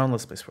weasel around,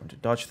 less space for him to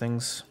dodge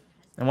things.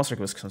 And once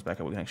Arcus comes back,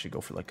 we can actually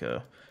go for like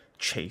a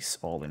chase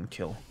all-in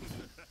kill.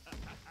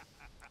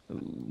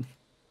 Ooh.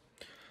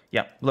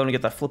 Yeah, let me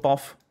get that flip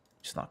off,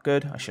 which is not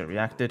good. I should have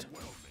reacted.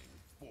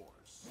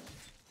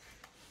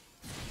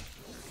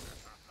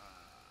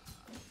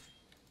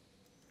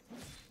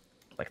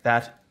 Like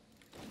that.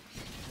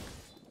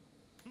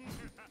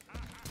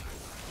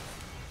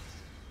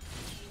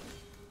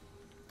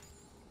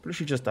 Pretty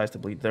sure he just dies to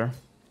bleed there.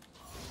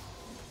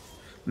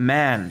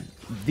 Man,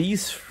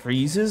 these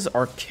freezes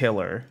are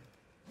killer.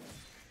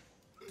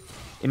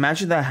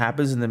 Imagine that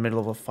happens in the middle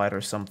of a fight or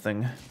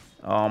something.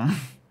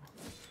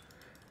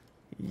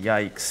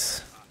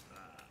 Yikes.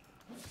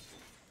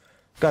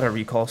 Gotta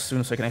recall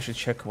soon so I can actually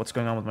check what's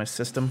going on with my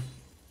system.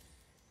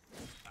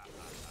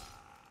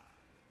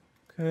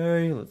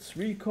 Okay, let's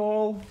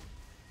recall.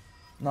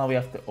 Now we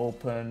have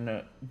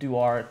to do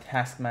our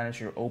task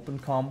manager open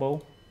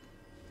combo.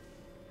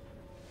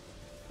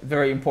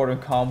 Very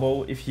important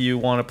combo if you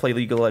want to play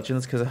League of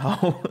Legends because of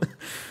how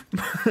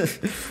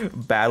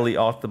badly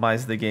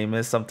optimized the game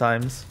is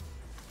sometimes.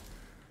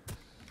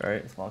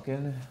 Alright, let's lock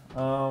in.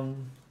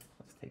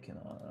 Let's take in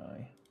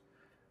on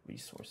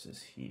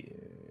resources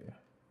here.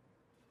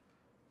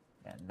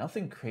 Man,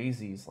 nothing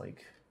crazy is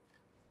like,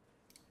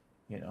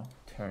 you know,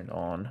 turned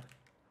on.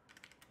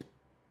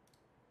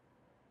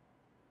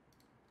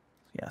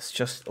 Yes,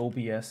 just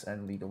OBS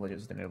and League of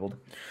Legends enabled.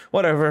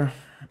 Whatever.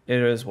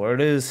 It is what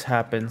it is.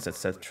 Happens,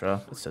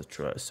 etc.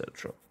 etc.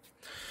 etc.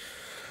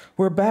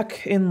 We're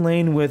back in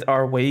lane with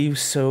our wave,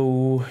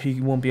 so he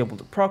won't be able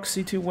to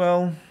proxy too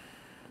well.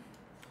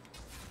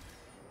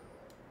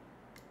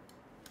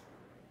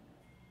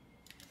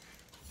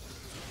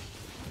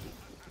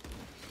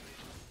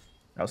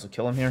 I also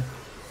kill him here.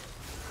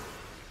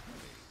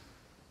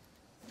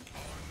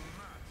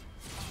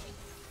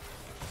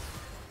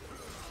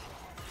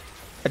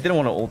 I didn't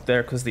want to ult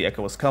there because the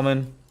echo was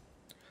coming.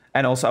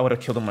 And also I would have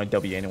killed him my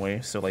W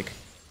anyway, so like,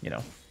 you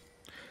know.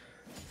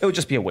 It would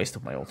just be a waste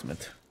of my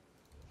ultimate.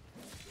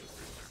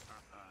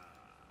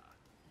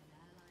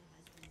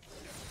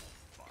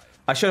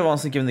 I should have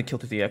honestly given the kill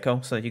to the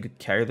echo so that you could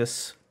carry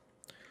this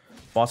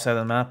bot side of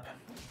the map.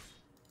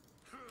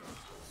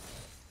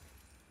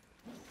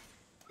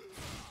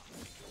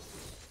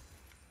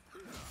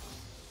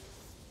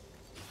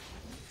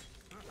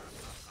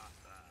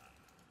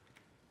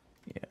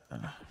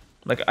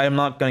 Like, I'm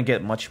not gonna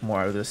get much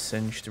more out of this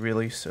Singed,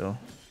 really, so...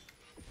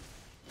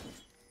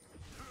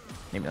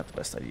 maybe not the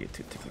best idea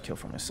to take the kill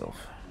for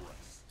myself.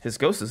 His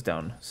ghost is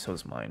down, so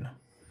is mine.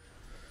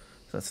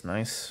 So that's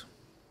nice.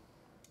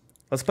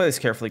 Let's play this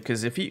carefully,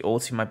 because if he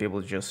ults, he might be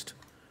able to just,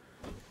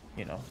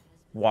 you know,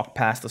 walk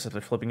past us if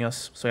they're flipping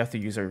us. So we have to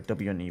use our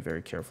W and E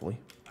very carefully.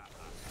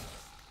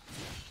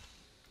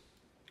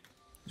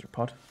 Is there a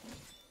pot?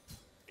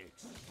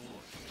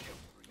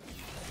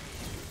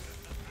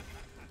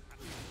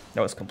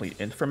 That was complete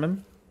int from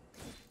him.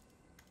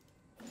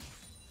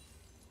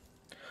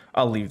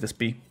 I'll leave this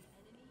be.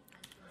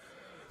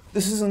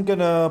 This isn't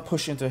gonna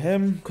push into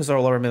him because our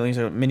lower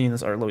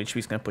minions are low HP.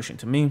 It's gonna push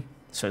into me,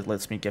 so it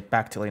lets me get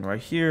back to lane right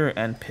here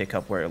and pick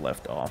up where I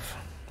left off.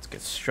 Let's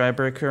get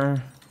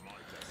Strybreaker.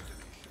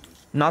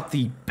 Not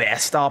the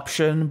best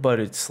option, but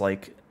it's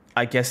like,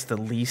 I guess, the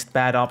least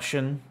bad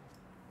option.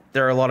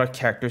 There are a lot of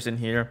characters in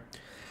here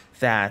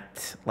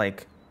that,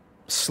 like,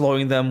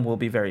 slowing them will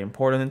be very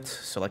important.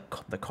 So, like,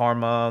 the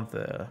Karma,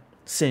 the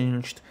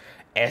Singed,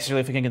 especially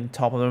if we can get on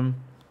top of them,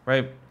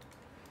 right?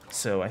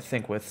 So I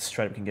think with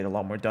Stride we can get a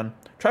lot more done.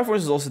 Triforce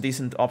is also a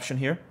decent option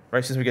here,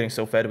 right? Since we're getting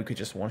so fed, we could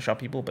just one-shot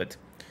people, but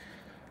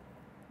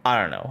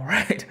I don't know,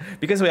 right?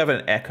 Because we have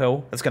an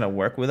Echo that's going to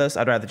work with us,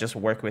 I'd rather just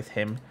work with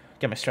him,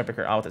 get my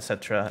Strybreaker out,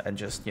 etc., and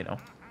just, you know,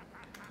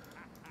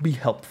 be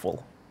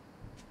helpful,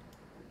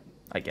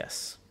 I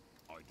guess.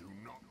 I do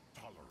not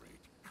tolerate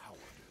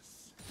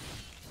cowardice.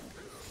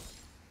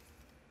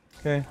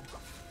 Okay.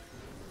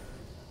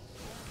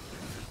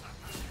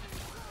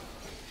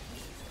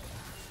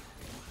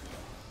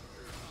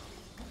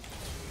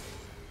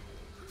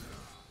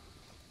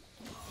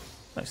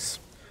 Nice.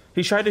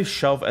 He tried to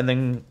shove and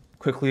then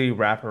quickly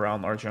wrap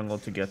around our jungle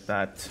to get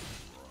that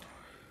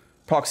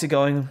proxy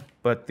going,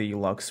 but the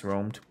Lux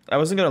roamed. I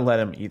wasn't going to let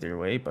him either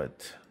way,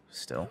 but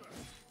still.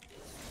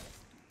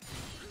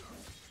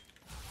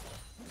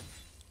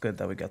 Good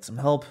that we got some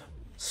help.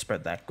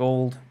 Spread that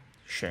gold.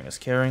 Sharing is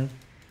caring.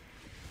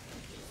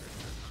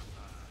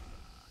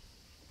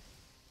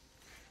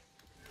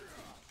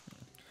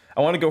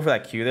 I want to go for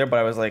that Q there, but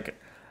I was like,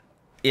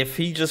 if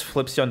he just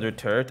flips you under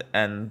turret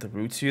and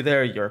roots you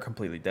there, you're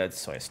completely dead,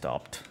 so I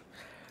stopped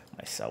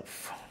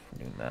myself from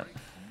doing that.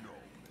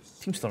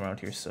 Team's still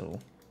around here, so...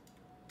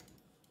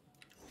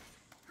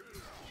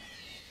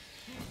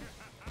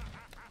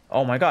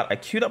 Oh my god, I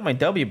queued up my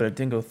W, but it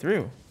didn't go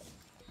through.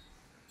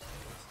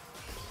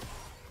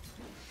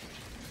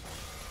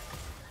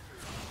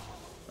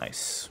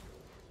 Nice.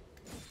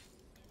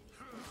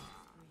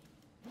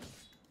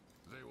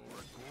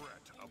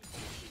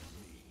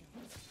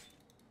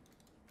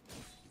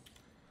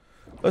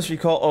 Let's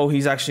recall. Oh,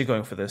 he's actually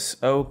going for this.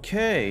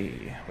 Okay.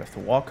 We have to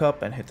walk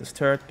up and hit this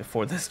turret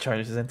before this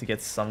charges in to get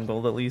some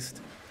gold at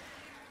least.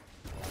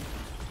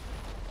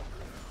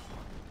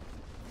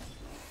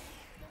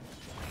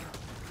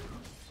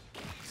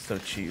 So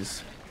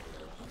cheese.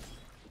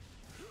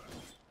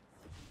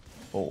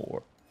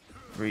 4,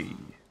 3,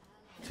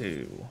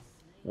 2,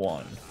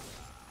 1.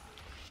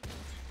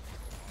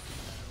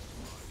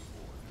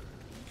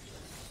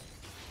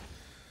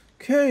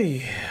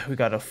 Okay, we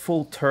got a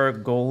full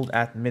turret gold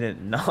at minute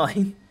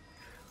 9.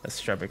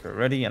 That's Strybreaker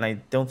ready, and I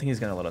don't think he's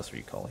gonna let us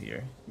recall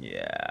here.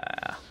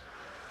 Yeah.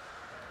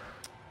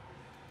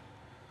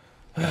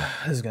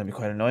 This is gonna be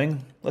quite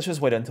annoying. Let's just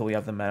wait until we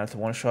have the mana to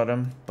one-shot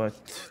him,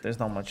 but there's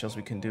not much else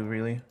we can do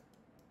really.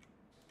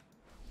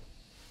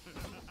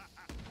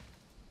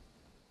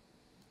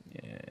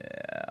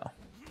 Yeah.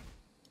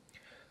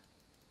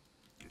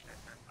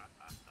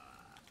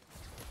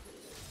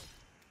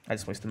 I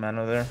just wasted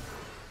mana there.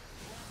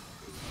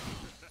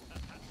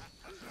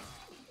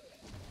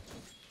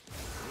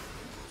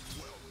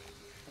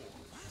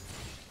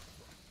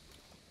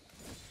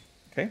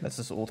 Okay, that's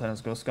just ult and his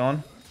ghost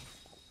gone.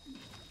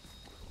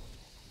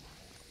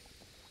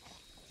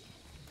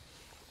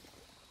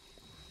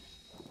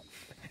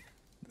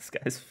 This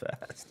guy's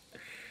fast.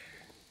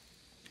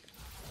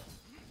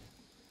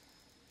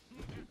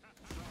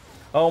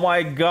 Oh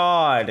my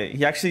god!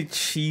 He actually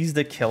cheesed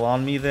a kill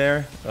on me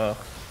there. Ugh.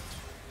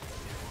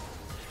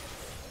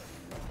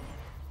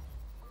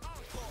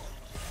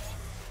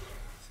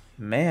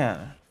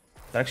 Man,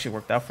 that actually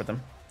worked out for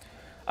them.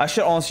 I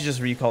should honestly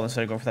just recall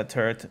instead of going for that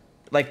turret.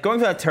 Like, going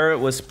for that turret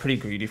was pretty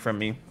greedy from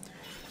me.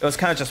 It was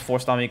kind of just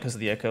forced on me because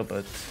of the echo,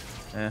 but...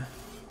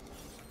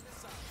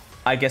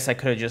 I guess I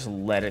could have just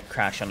let it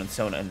crash on its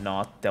own and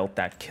not dealt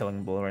that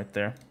killing blow right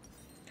there.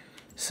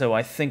 So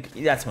I think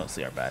that's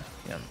mostly our bad.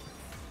 Yeah.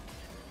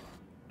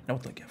 Now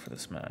what do I get for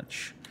this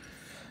match?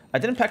 I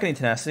didn't pack any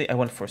tenacity. I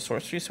went for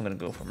sorcery, so I'm going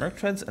to go for Merc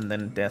Treads and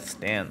then Death's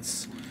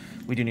Dance.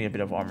 We do need a bit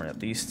of armor at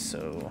least,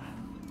 so...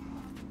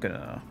 I'm going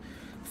to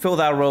fill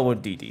that role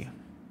with DD.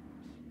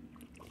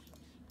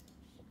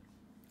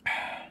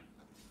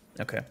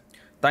 Okay.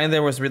 Dying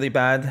there was really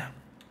bad.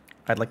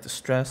 I'd like to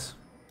stress.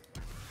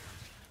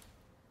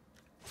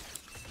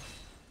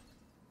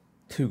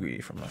 Too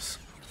greedy from us.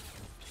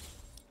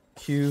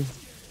 Q.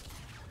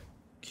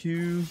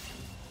 Q.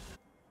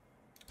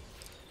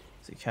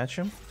 Does he catch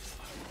him?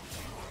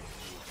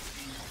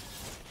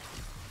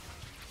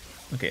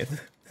 Okay,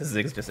 this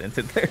Ziggs just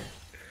entered there.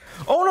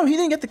 Oh no, he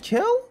didn't get the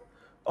kill?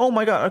 Oh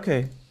my god,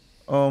 okay.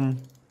 I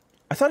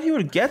thought he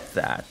would get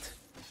that.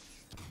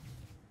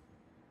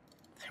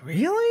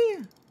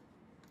 Really?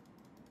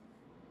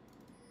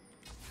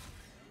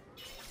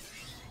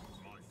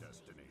 My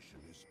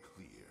destination is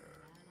clear.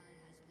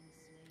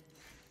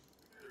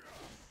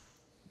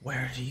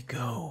 Where did he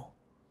go?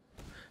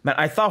 Man,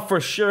 I thought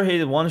for sure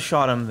he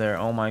one-shot him there.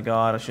 Oh my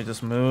god, I should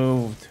just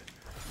moved.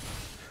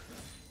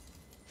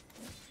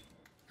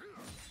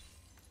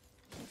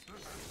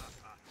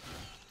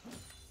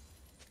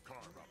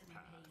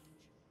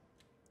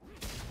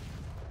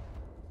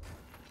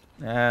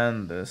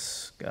 And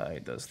this guy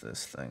does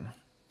this thing.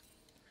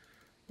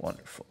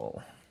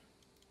 Wonderful.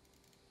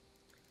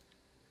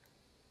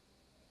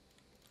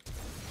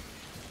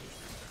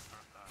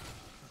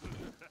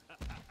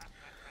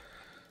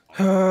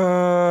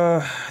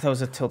 That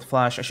was a tilt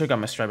flash. I should have got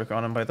my Strybreaker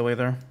on him, by the way,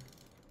 there.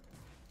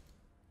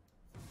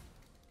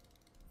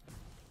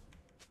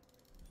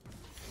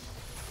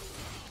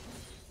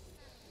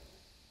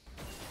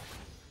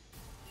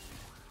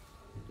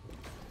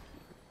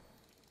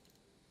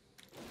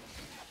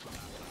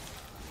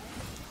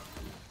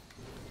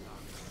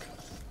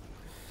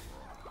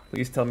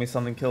 Please tell me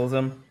something kills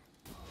him.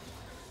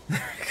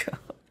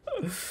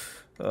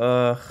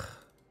 Ugh.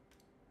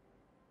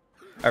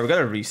 Alright, we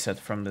gotta reset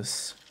from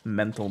this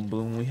mental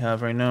boom we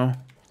have right now.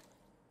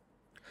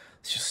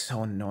 It's just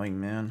so annoying,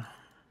 man.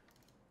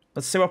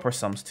 Let's save up our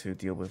sums to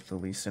deal with the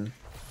Lee Sin.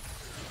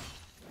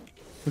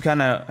 We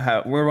kind of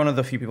have... We're one of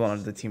the few people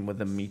on the team with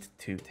the meat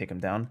to take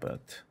him down,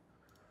 but...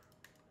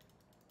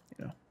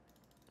 You know.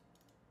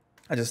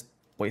 I just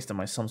wasted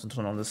my sums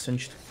until I'm this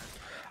cinched.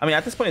 I mean,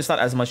 at this point, it's not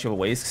as much of a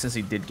waste since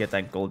he did get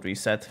that gold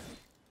reset.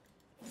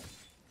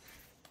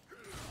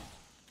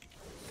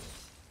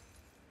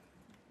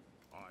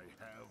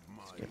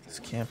 Let's get this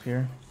camp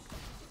here.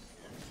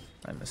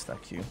 I missed that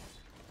Q.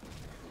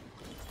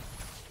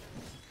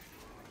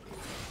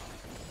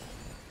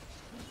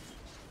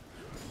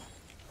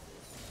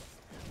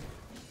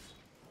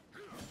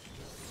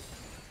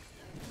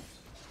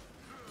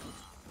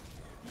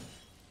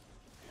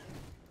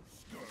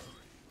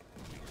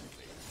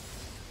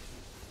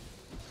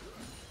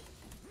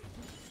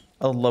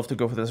 I'd love to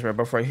go for this red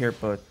buff right here,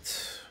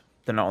 but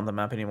they're not on the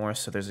map anymore,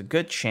 so there's a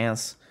good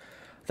chance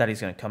that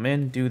he's going to come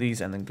in, do these,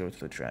 and then go to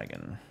the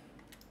dragon.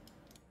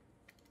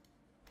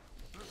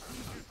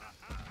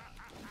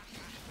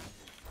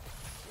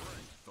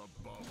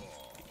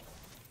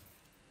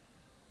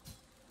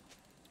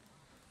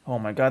 Oh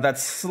my god,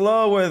 that's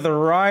slow with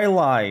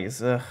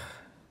Rylai's. Ugh.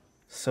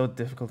 So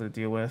difficult to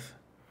deal with.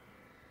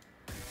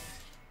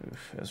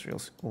 Oof,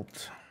 Ezreal's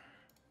ult.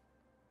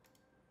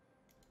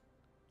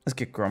 Let's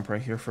get Grump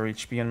right here for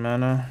HP and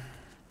mana.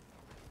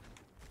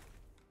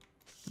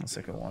 Looks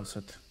like it wants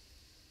it.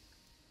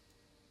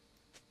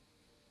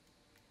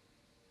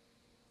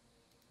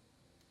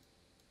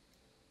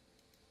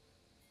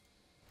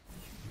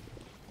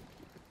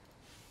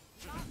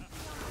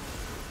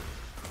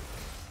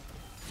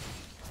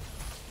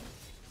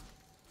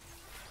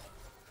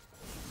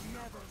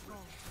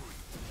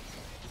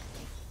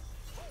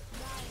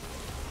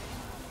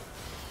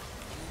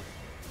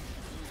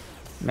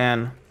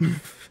 Man.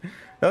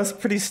 That was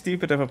pretty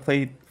stupid of a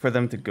play for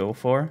them to go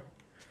for.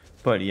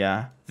 But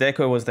yeah, the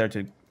Echo was there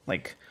to,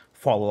 like,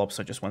 follow up,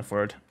 so I just went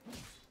for it.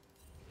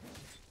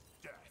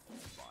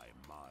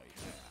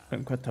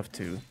 Been quite tough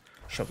to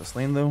shove this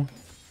lane, though.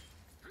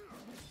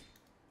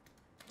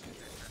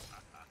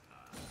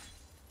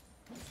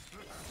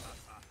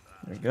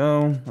 There we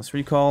go. Let's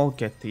recall,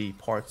 get the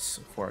parts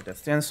for our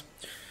Death Dance.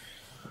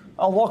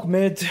 I'll walk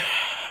mid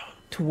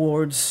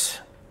towards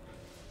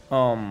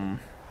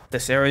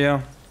this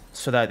area,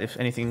 so that if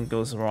anything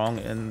goes wrong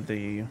in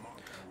the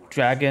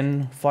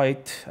dragon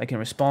fight, I can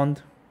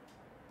respond.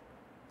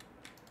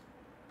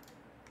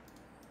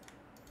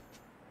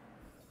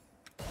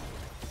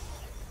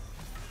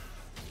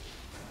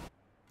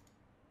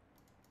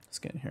 Let's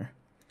get in here.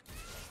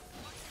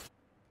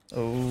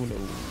 Oh no.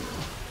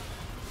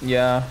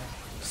 Yeah,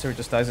 Sir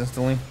just dies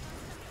instantly.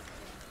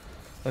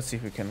 Let's see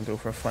if we can go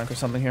for a flank or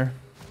something here.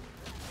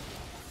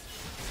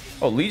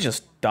 Oh, Lee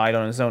just died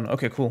on his own.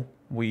 Okay, cool.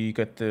 We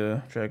get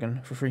the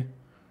dragon for free.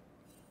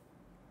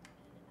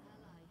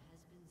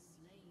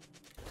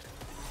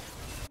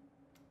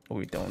 Oh,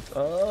 we don't.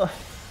 Thought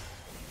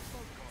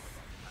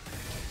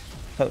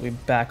we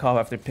back off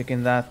after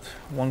picking that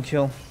one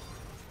kill.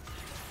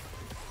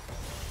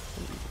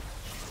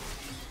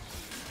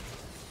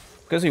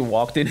 Because we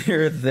walked in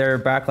here, their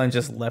backline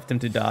just left him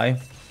to die.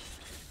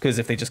 Because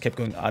if they just kept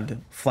going on to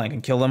flank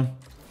and kill him.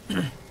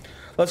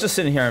 Let's just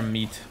sit in here and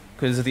meet.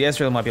 Because the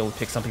Ezreal might be able to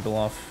pick some people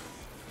off.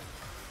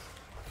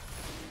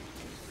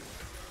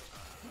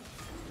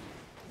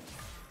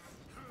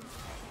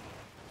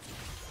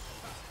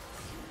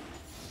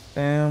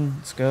 Bam,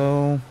 let's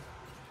go.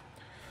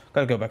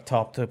 Gotta go back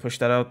top to push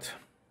that out.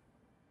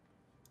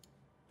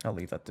 I'll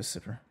leave that to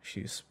Sipper.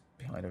 She's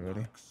behind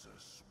already.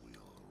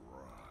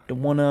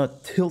 Don't wanna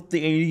tilt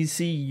the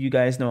ADC. You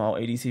guys know how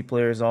ADC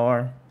players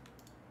are.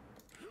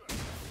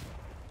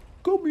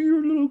 Come here,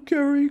 little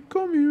carry.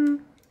 Come here.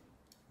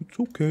 It's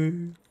okay.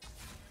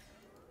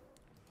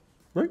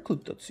 Right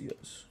click that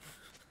CS.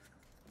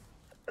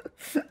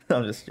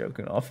 I'm just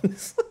joking,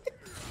 obviously.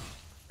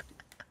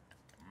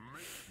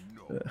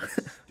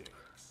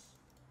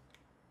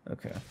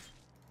 Okay.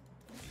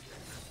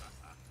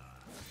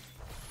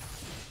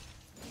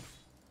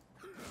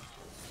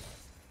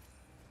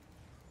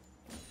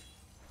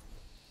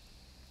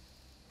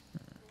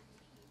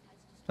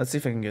 Let's see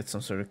if I can get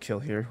some sort of kill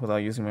here without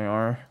using my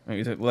R.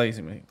 Without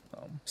using my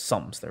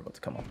sums. They're about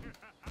to come up.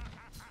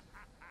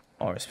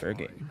 R is fair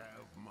game.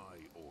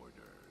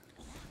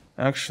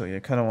 Actually, I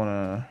kind of want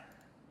to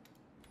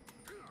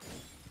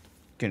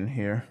get in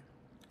here.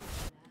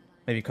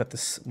 Maybe cut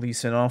this Lee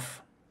Sin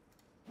off.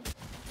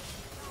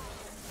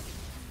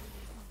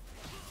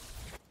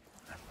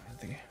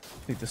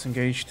 They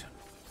disengaged.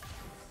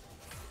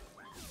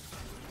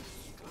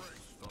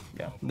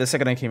 Yeah, the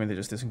second I came in, they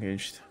just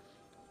disengaged.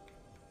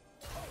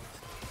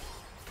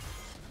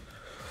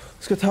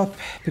 Let's go top.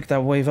 Pick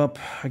that wave up,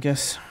 I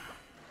guess.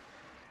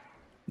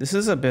 This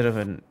is a bit of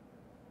a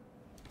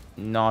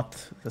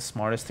not the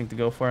smartest thing to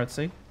go for, I'd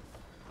say.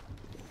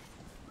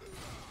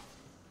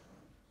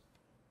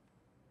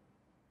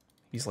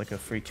 He's like a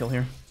free kill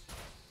here.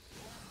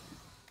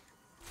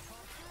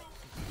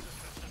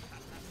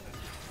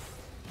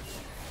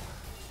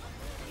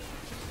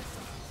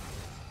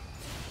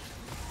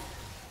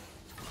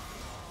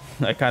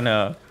 I kind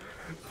of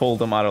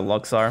pulled him out of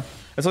Luxar.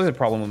 That's always a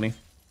problem with me.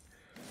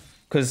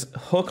 Because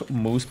Hook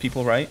moves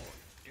people, right?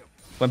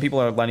 When people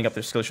are lining up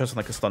their skill shots on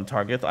like a stun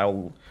target,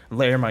 I'll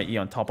layer my E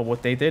on top of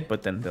what they did,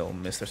 but then they'll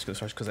miss their skill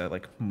shots because I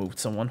like moved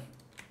someone.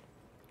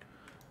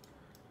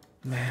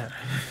 Man.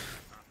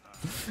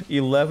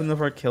 11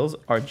 of our kills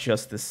are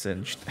just this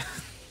cinched.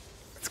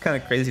 It's kind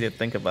of crazy to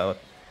think about.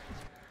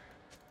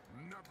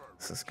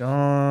 This is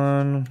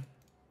gone.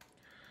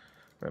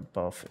 Red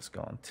buff is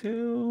gone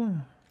too.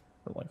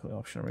 The likely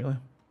option,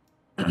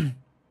 really.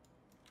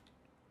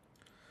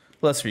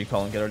 Let's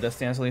recall and get our death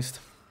stance at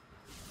least.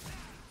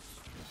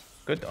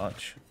 Good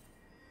dodge.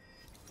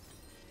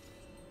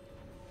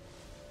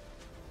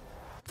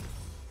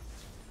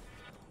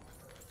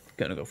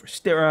 Gonna go for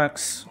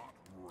Styrax.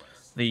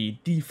 The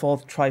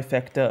default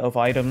trifecta of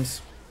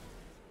items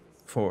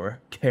for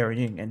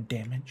carrying and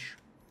damage.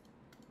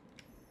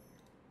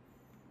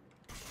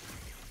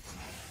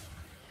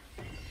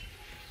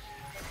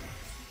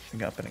 Nothing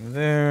happening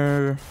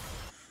there.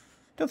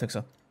 Don't think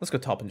so. Let's go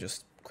top and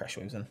just crash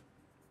waves in.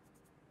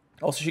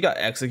 Also, she got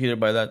executed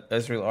by that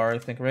Ezreal R, I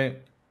think, right?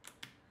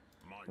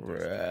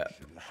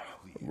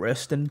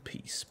 Rest in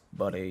peace,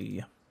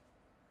 buddy.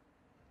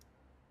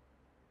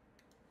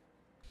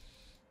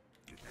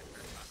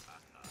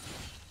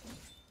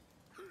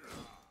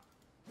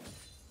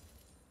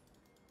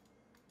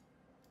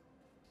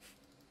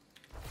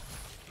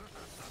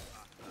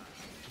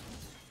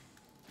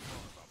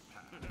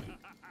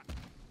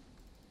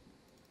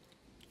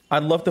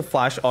 I'd love to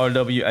flash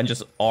RW and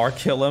just R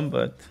kill him,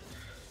 but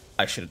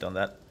I should have done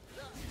that.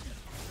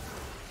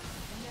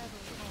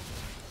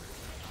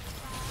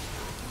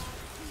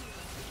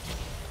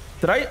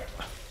 Did I?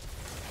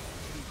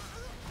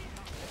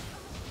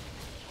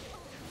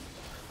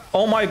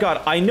 Oh my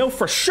god, I know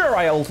for sure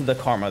I ulted the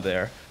Karma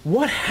there.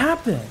 What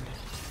happened?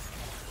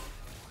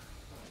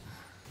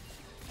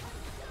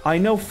 I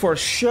know for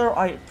sure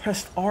I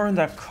pressed R in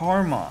that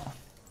Karma.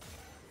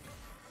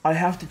 I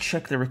have to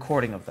check the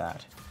recording of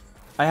that.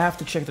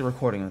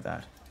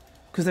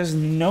 Because there's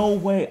no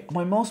way.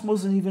 My mouse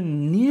wasn't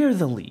even near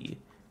the lead.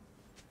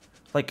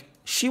 Like,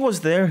 she was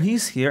there,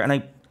 he's here, and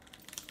I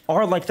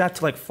R like that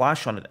to like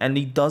flash on it, and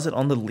he does it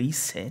on the Lee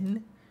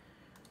Sin?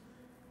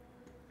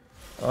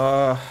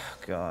 Oh,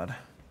 God.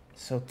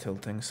 So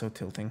tilting, so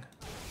tilting.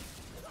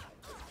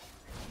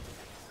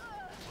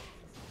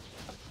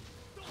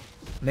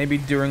 Maybe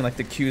during like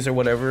the Qs or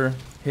whatever,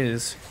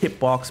 his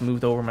hitbox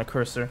moved over my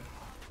cursor.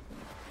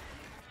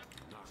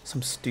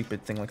 Some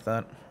stupid thing like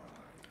that.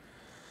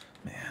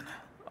 Man,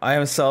 I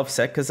am so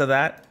upset because of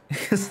that.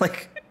 It's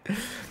like,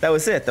 that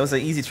was it. That was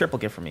an easy triple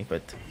get for me,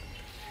 but...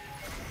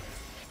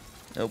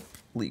 Nope.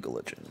 League of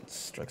Legends.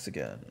 Strikes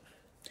again.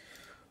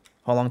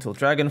 How long till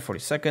dragon? 40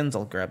 seconds.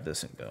 I'll grab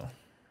this and go.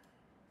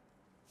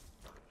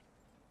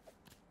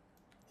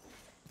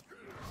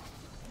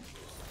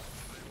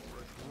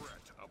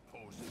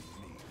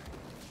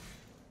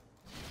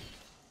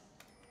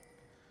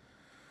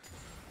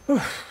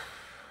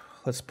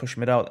 Let's push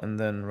mid out and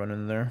then run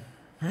in there.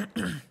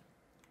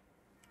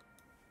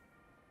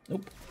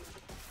 Nope.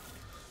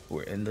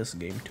 We're in this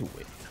game to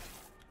win.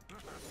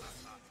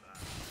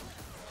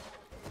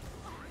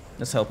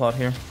 Let's help out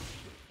here.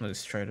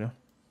 Let's try to.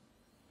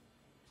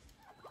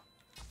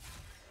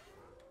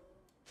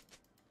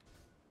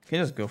 Can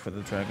you just go for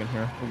the dragon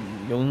here?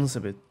 Yon's a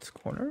bit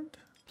cornered.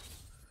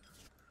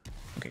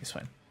 Okay, it's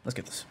fine. Let's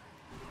get this.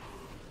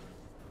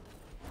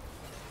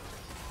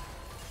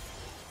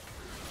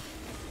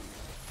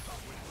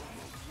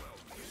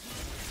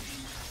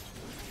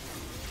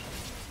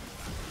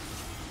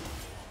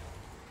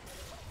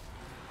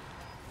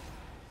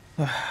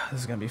 This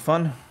is gonna be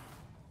fun.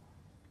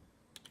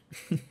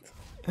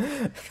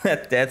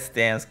 That death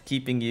stance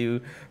keeping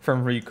you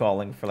from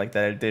recalling for like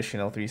that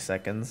additional 3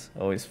 seconds.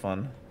 Always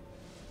fun.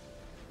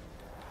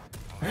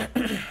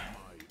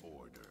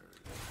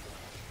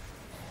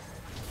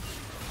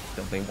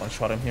 Don't they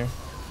one-shot him here?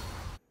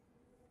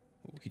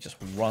 Ooh, he just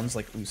runs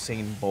like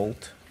Usain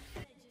Bolt.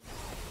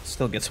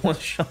 Still gets one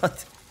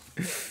shot.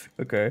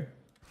 Okay.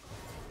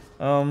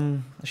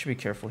 I should be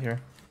careful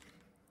here.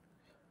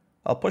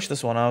 I'll push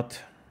this one out.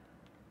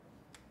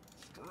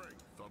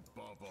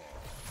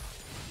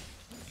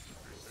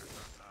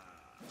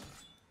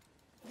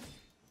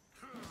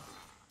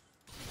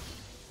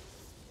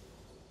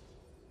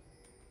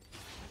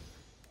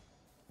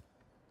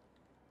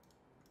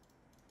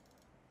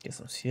 Get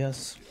some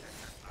CS.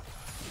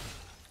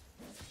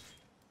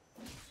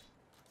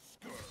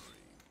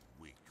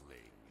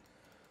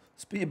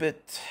 Let's be a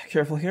bit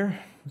careful here.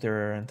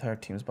 Their entire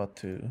team's about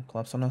to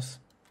collapse on us.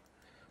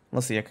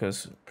 Unless the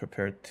Echo's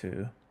prepared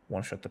to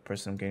one-shot the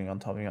person getting on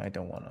top of me, I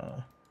don't want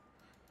to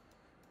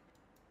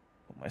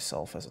put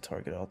myself as a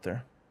target out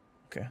there.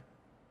 Okay.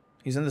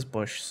 He's in this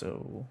bush,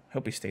 so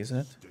hope he stays in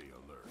it.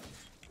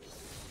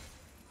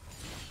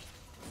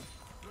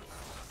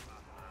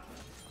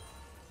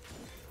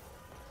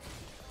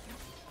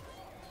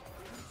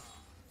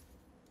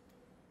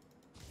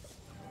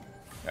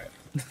 Alright.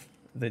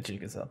 The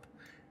jig is up.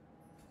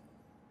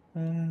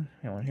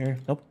 Anyone here?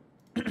 Nope.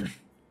 Never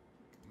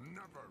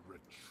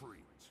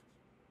retreat.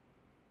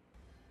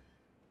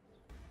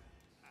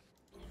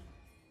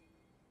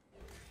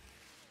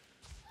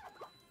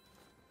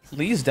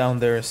 Lee's down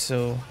there,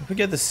 so if we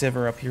get the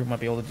Sivir up here, we might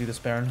be able to do this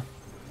Baron.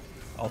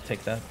 I'll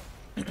take that.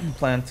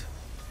 Plant.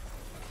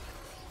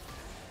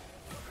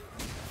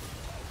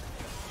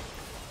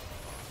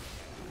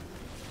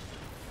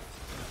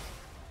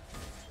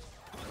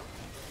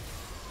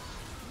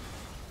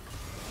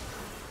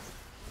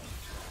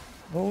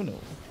 Oh no.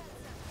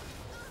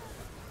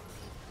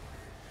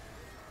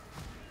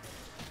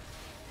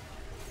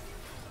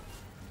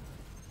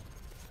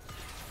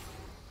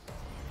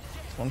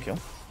 It's one kill.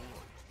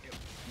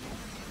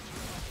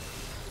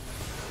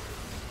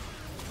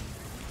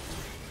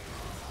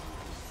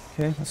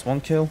 Okay, that's one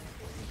kill.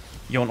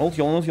 You want ult,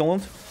 you want ult, you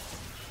want ult?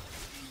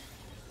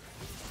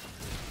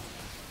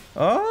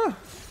 Ah!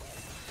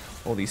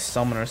 All these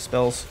summoner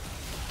spells.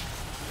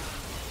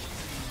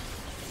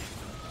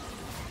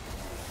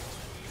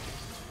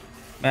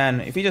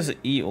 Man, if he just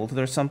E-ulted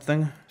or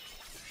something,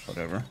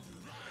 whatever. At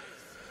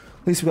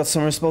least we got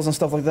summoner spells and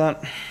stuff like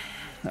that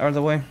out of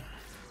the way.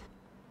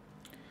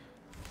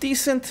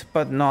 Decent,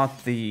 but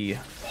not the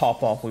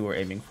pop-off we were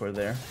aiming for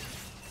there.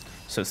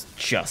 So it's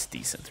just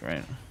decent,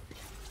 right?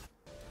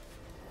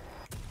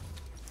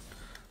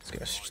 Let's go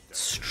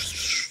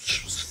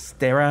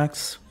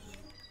Sterax.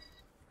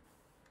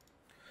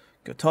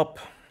 Go top.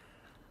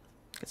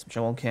 Get some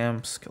jungle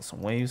camps, kill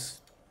some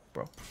waves.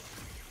 Bro.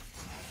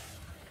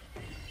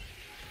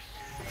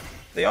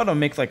 They ought to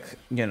make, like,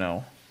 you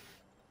know,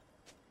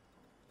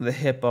 the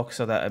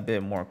hitbox of that a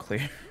bit more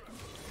clear.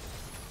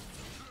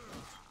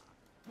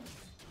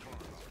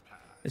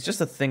 It's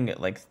just a thing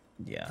that, like,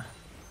 yeah.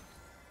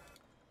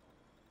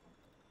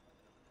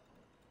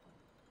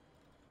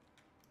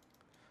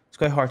 It's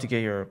quite hard to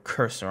get your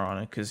cursor on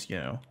it because, you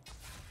know,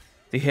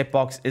 the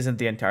hitbox isn't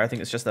the entire thing.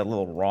 It's just that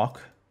little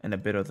rock and a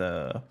bit of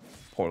the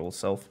portal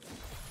itself.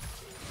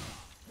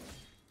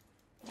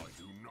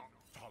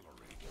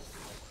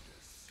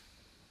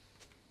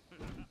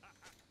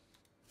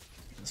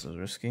 This is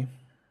risky.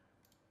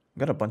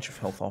 Got a bunch of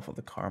health off of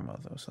the karma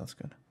though, so that's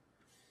good.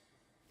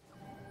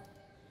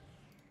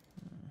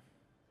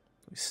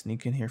 We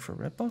sneak in here for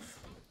red buff?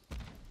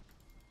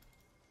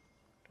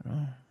 Don't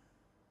know.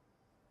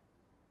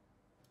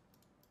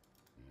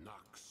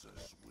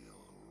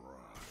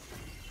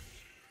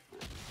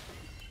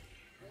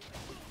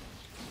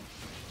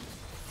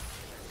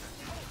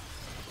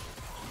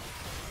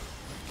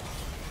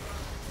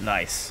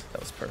 Nice.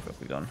 That was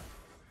perfectly done.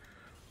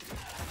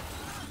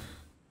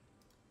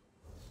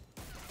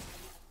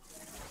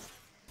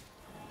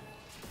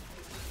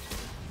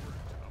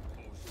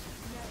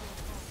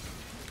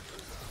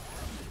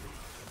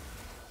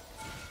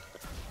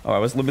 Oh, I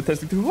was limit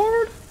testing too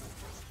hard.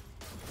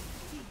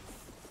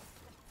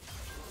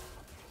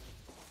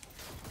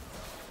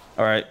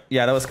 Alright,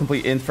 yeah, that was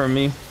complete int for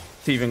me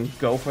to even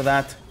go for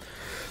that.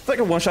 I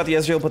could one-shot the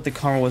Ezreal, but the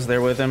karma was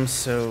there with him,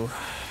 so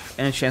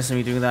any chance of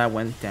me doing that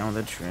went down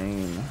the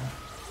drain.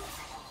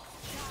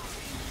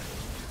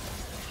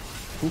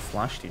 Who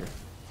flashed here?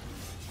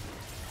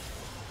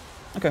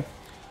 Okay.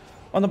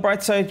 On the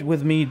bright side,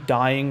 with me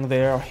dying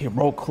there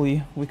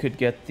heroically, we could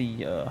get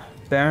the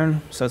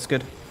Baron, so that's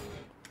good.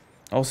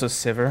 Also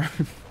Sivir.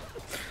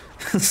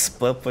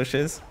 Split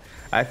pushes.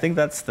 I think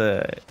that's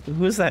the...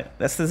 Who is that?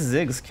 That's the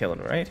Ziggs killed,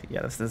 right?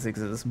 Yeah, that's the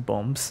Ziggs'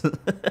 bombs.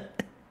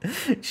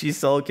 She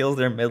solo kills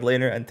their mid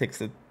laner and takes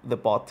the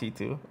bot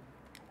T2.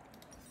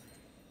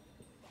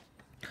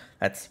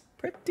 That's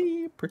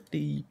pretty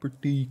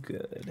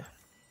good.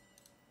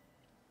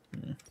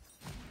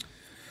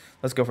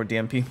 Let's go for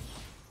DMP.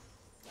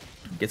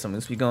 Get some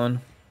XP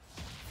going.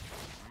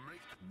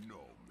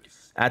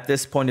 At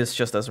this point, it's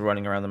just us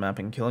running around the map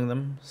and killing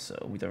them,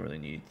 so we don't really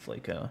need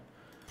like an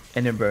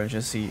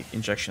emergency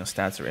injection of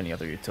stats or any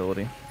other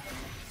utility.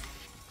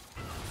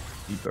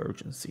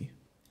 Emergency.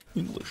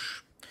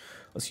 English.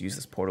 Let's use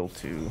this portal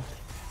to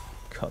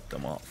cut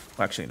them off.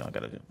 Actually, no, I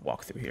gotta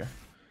walk through here.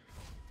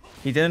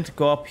 He didn't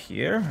go up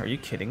here? Are you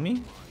kidding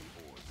me?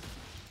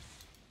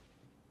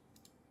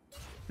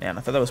 Man,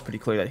 I thought that was pretty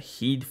clear that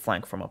he'd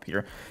flank from up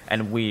here,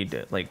 and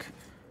we'd, like,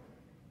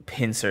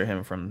 pincer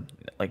him from,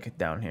 like,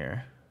 down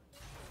here.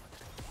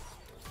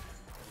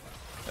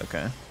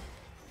 Okay.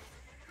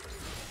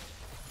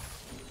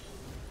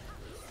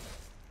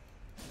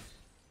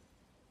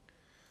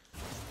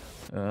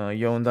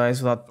 Yon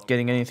dies without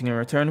getting anything in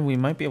return. We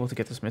might be able to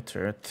get this mid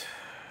turret.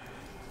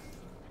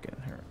 Get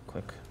in here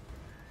quick.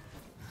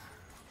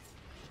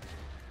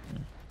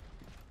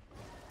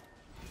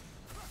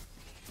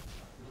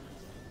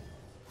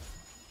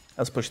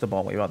 Let's push the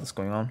ball wave out that's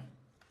going on.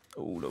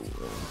 Oh no.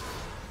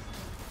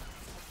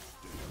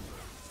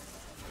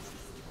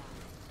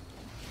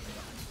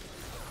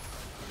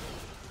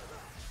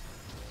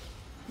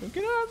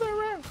 Get out of there,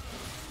 man.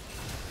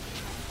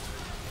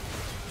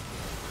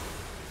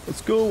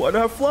 Let's go. I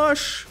don't have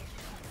flash.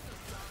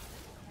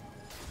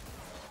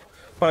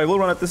 Alright, we'll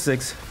run at the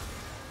 6.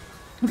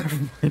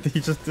 He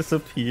just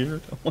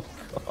disappeared. Oh my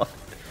god.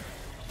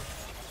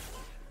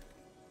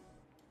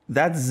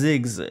 That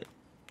Ziggs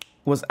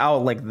was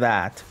out like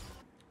that.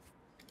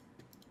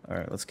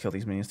 Alright, let's kill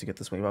these minions to get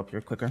this wave up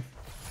here quicker.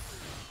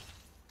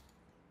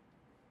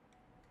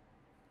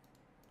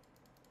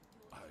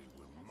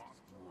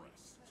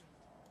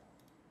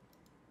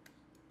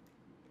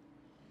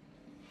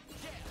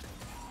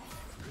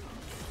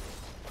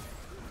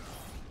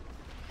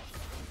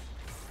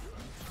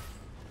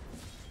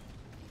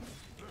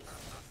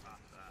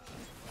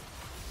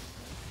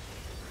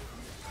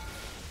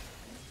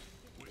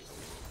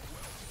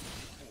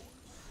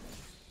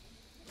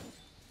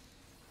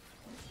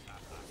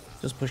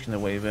 Just pushing the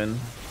wave in.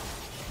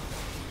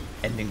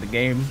 Ending the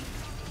game.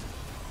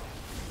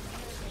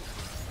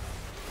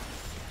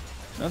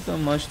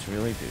 Nothing much to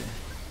really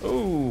do.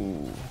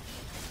 Ooh.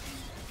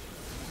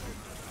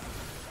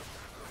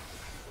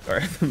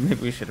 Alright,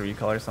 maybe we should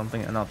recall or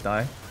something and not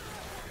die.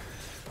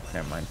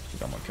 Never mind, we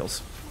got more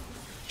kills.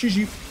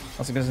 GG.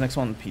 I'll see you guys next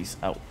one. Peace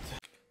out.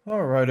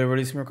 Alright,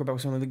 everybody, it's me, RhokuTV, back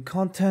with some of the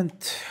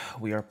content.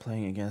 We are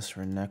playing against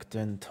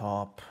Renekton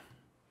top.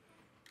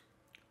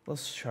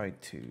 Let's try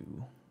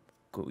to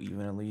go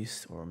even at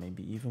least, or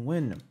maybe even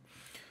win.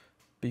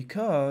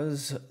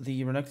 Because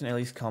the Renekton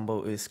Elise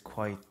combo is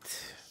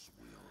quite,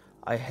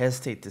 I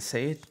hesitate to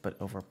say it, but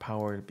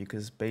overpowered,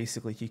 because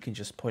basically he can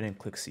just point and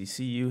click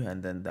CCU,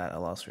 and then that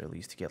allows for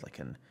Elise to get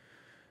like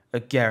a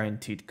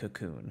guaranteed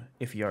cocoon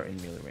if you are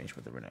in melee range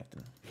with the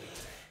Renekton.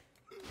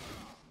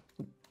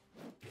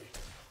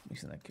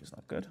 Mixing that Q is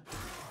not good.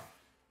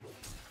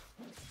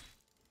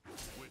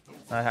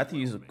 I had to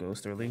use a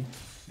ghost early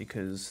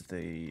because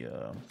they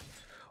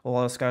a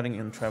lot of scouting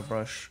in Trev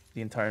Rush, the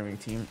entire enemy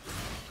team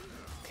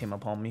came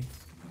upon me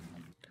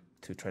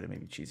to try to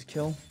maybe cheese a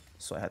kill,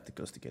 so I had the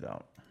ghost to get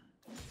out.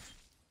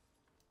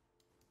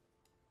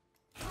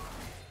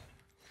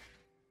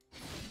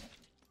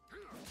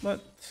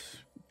 But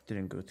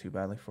didn't go too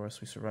badly for us,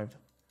 we survived.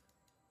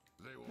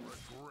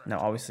 Now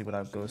obviously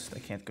without ghost I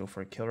can't go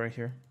for a kill right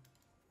here.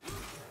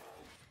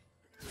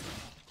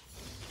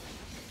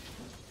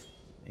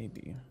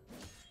 Maybe.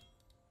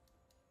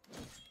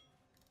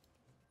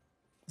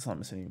 Let's not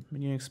miss any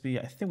minion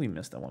XP. I think we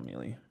missed that one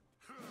melee.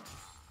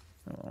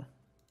 Oh well.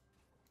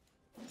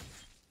 Let's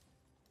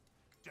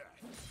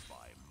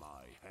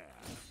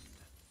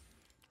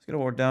get a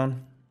ward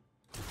down.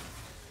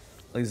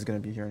 Elise is gonna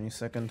be here any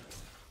second.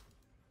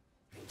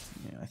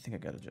 Yeah, I think I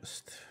gotta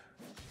just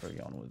hurry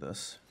on with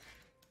this.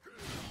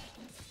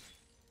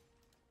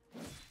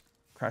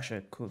 Crash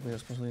it quickly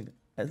as possibly.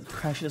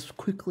 Crash it as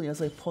quickly as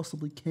I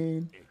possibly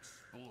can.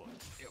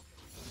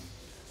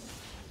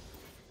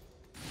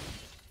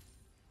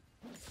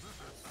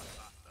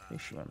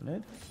 Okay, she went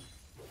mid.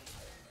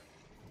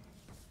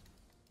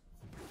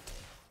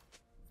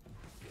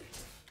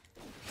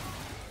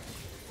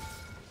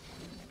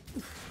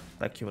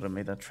 That Q would have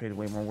made that trade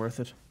way more worth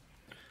it.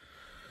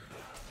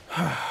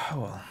 Oh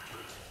well.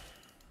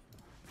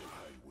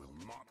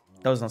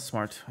 That was not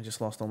smart. I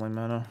just lost all my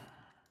mana,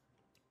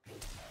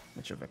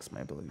 which affects my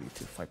ability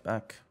to fight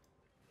back.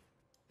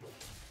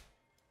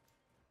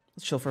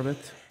 Let's chill for a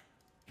bit.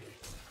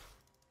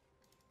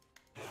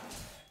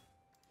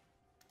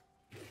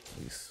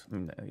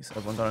 At least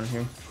everyone got in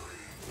here.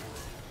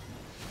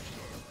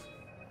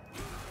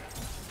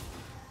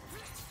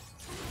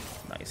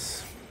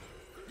 Nice.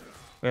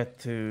 We had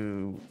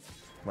to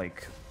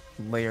like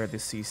layer the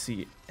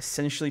CC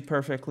essentially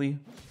perfectly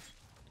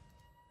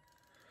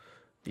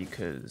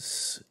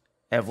because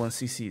Evelyn's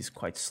CC is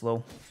quite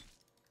slow.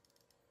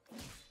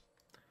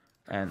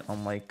 And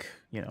unlike,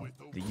 you know,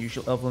 the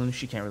usual Evelyn,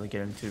 she can't really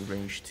get into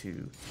range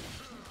to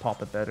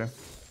pop it better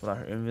without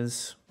her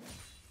invis.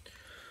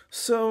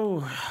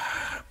 So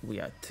we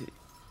had to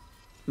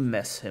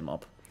mess him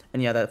up.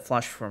 And yeah, that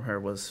flash from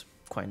her was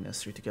quite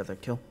necessary to get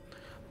that kill.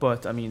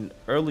 But I mean,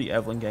 early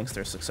Evelyn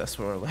gangster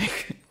successful are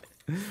like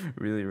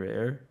really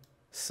rare.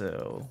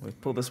 So we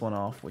pulled this one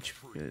off, which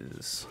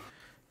is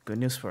good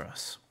news for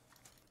us.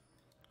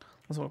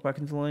 Let's walk back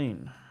into the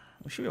lane.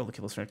 We should be able to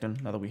kill this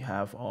Renekton now that we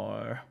have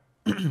our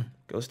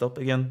ghost up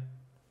again.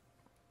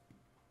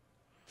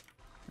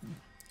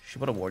 She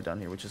put a ward down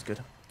here, which is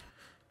good.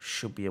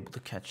 Should be able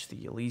to catch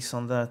the Elise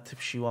on that if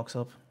she walks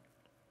up.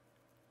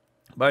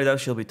 By that,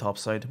 she'll be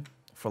topside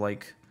for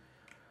like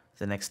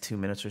the next 2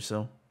 minutes or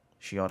so.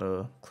 She ought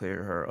to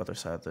clear her other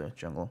side of the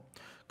jungle.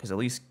 Because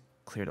Elise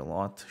cleared a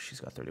lot. She's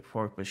got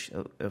 34,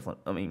 but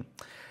I mean,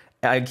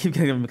 I keep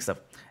getting them mixed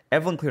up.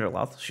 Evelyn cleared a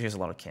lot. She has a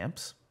lot of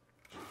camps.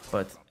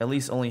 But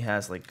Elise only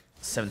has like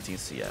 17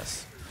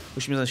 CS.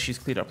 Which means that she's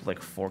cleared up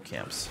like 4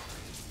 camps.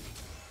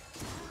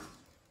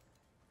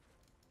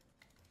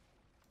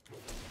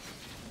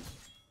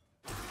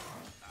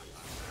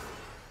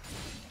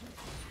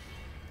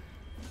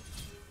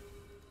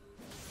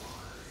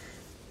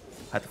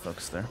 Had to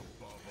focus there.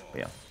 But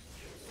yeah.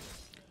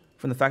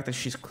 From the fact that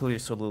she's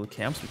cleared so little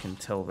camps, we can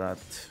tell that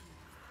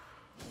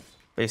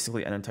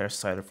basically an entire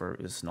side of her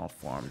is not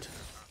farmed.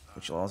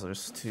 Which allows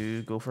us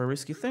to go for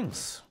risky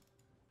things.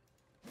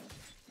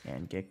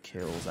 And get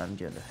kills and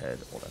get ahead,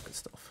 all that good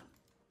stuff.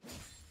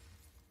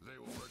 They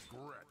will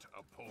regret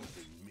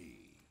opposing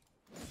me.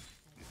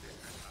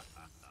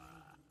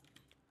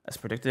 As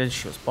predicted,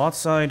 she was bot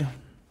side.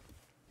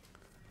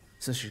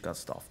 Since she got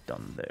stuff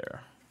done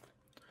there.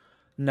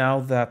 Now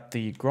that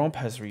the Gromp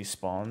has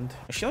respawned,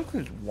 she only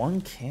cleared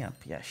 1 camp.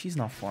 Yeah, she's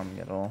not farming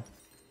at all.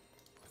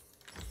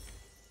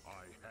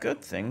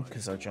 Good thing,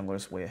 because our jungler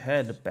is way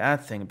ahead.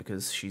 Bad thing,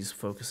 because she's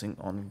focusing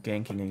on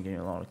ganking and getting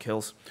a lot of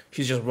kills.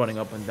 She's just running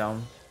up and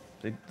down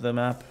the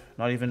map,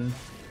 not even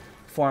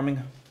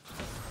farming.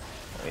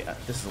 Oh yeah,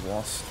 this is a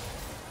lost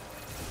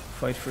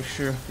fight for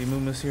sure. The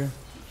Amuma's here.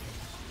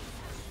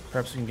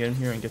 Perhaps we can get in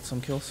here and get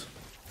some kills.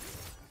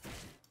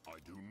 I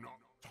do not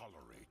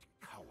tolerate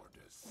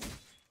cowardice.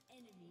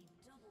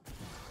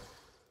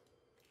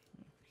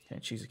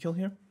 Can't choose a kill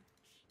here.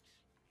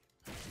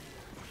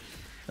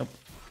 Nope.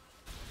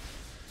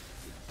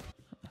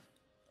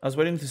 I was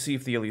waiting to see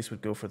if the Elise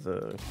would go for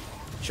the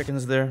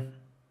chickens there.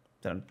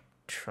 Then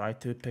try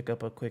to pick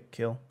up a quick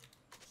kill.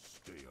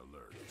 Stay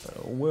alert.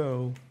 Oh,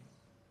 whoa.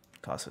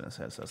 Cost in his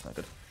head, so that's not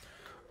good.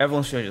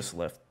 Evelyn should have just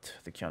left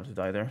the count to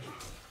die there.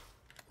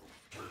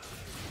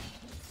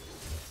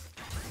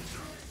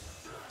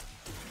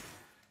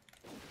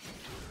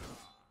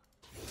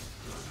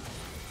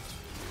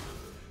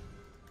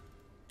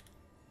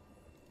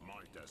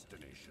 My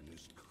destination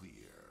is clear.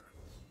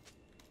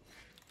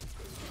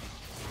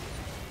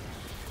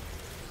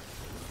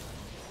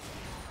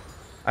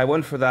 I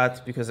went for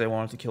that because I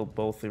wanted to kill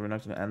both the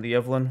Renekton and the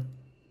Evelyn.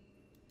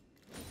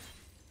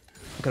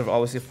 I could have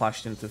obviously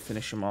flashed in to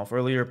finish him off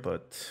earlier,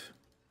 but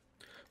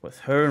with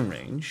her in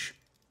range,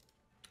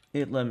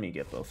 it let me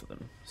get both of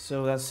them.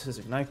 So that's his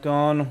Ignite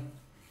gone.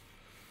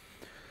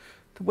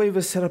 The wave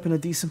is set up in a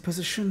decent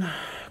position.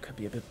 Could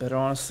be a bit better,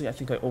 honestly. I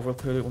think I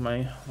overcleared it with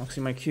my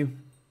Q.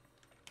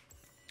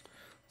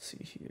 Let's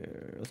see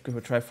here. Let's go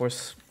for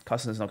Triforce.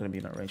 Cousin is not going to be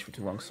in our range for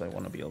too long, so I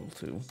want to be able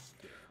to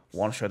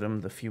one-shot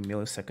him the few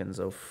milliseconds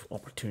of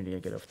opportunity I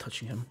get of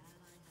touching him.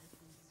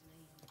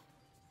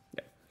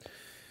 Yeah.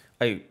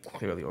 I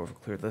clearly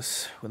overcleared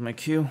this with my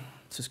Q.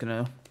 It's just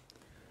gonna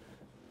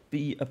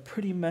be a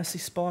pretty messy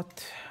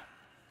spot.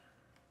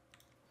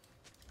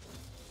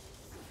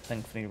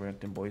 Thankfully,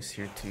 Renekton Boy's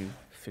here to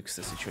fix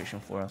the situation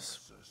for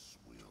us.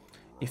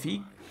 If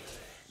he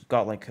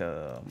got like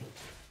got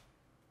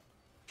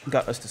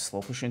us to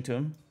slow push into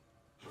him,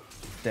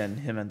 then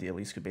him and the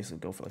Elise could basically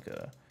go for like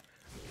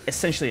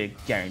essentially a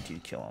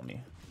guaranteed kill on me.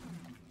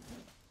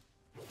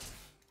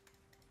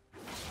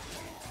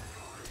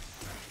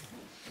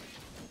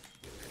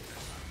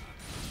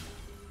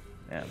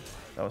 Man,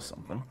 that was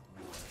something.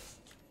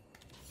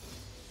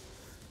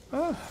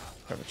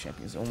 Private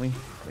champions only.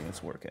 I think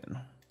it's working.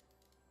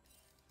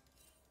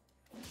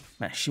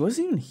 Man, she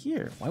wasn't even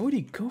here. Why would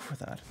he go for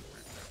that?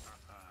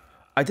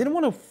 I didn't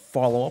want to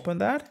follow up on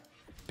that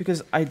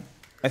because I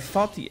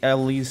thought the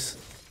Elise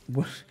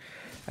would.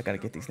 I gotta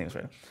get these names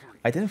right.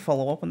 I didn't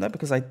follow up on that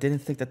because I didn't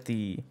think that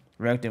the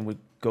Renekton would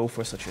go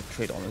for such a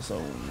trade on his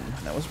own.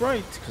 And I was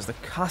right, because the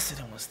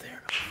Kassadin was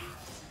there.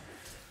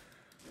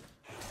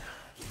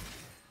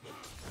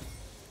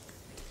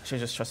 I should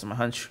have just trusted my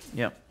hunch.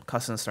 Yeah,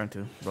 Kassadin's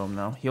starting to roam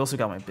now. He also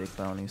got my big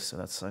bounties, so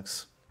that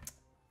sucks.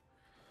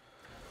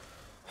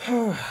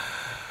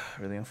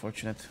 Really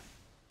unfortunate.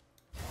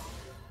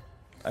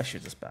 I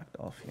should just backed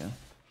off, yeah.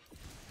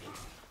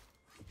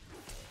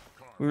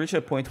 We reached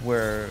a point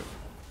where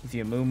the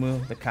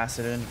Amumu, the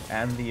Kassadin,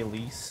 and the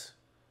Elise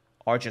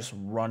are just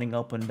running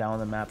up and down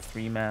the map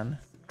 3-man,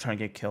 trying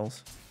to get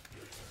kills.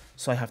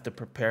 So I have to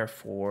prepare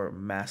for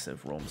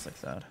massive roams like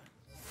that.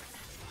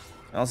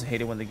 I also hate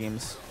it when the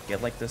games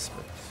get like this,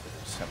 but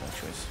I just have no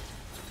choice.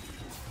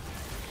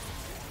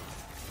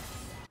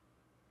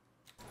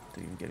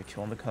 Do we even get a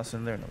kill on the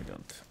Kassadin there? No, we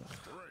don't. Ugh.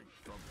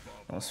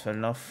 Almost fed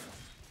enough.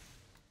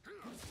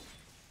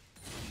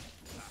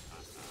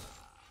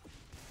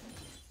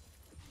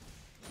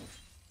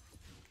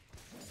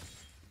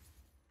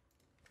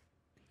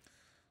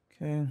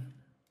 Okay.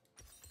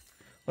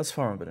 Let's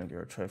farm a bit and get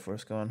our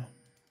Triforce going.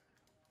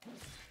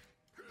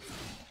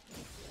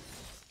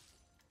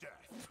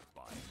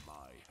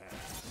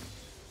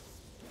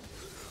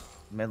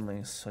 Meddling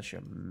is such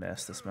a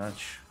mess this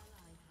match.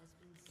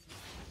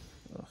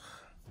 Ugh.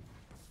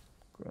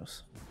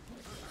 Gross.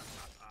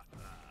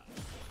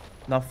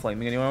 Not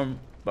flaming anymore,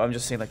 but I'm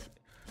just saying, like,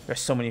 there's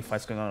so many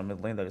fights going on in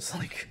mid lane that it's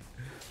like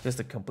just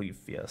a complete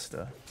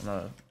fiesta. I'm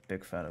not a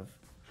big fan of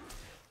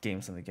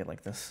games when they get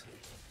like this.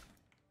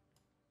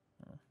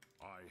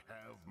 I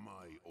have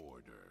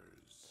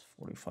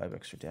 45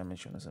 extra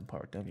damage on his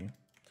empowered W.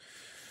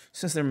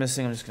 Since they're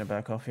missing, I'm just gonna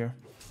back off here.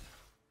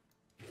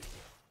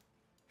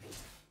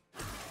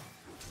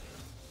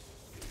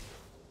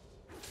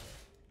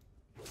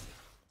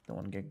 Don't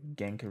want to get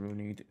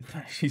Gankaroo.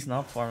 She's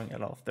not farming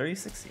at all.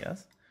 36,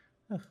 yes.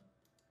 Ugh.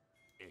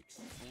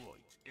 Exploit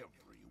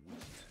every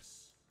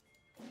weakness.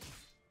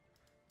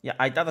 Yeah,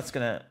 I thought that's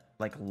gonna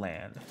like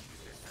land,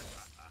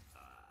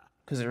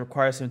 because it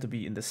requires him to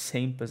be in the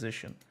same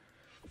position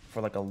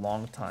for like a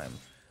long time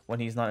when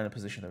he's not in a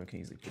position that we can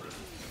easily kill him.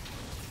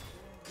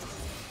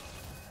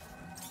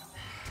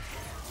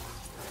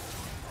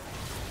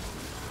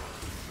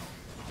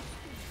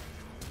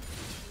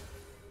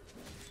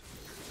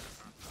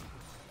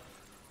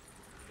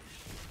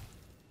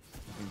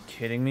 Are you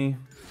kidding me?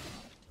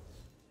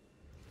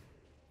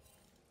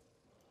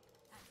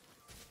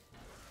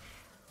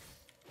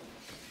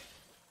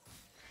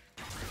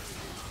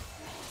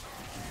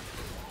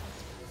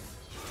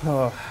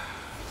 Oh,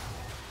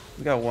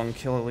 we got one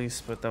kill at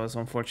least, but that was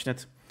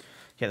unfortunate.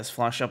 He had his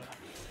flash up,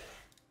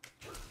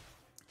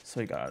 so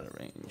he got out of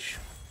range.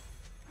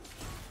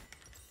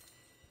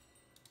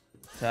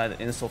 To add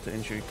insult to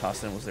injury,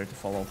 Costin was there to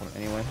follow up on it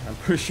anyway. I'm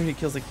pretty sure he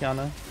kills the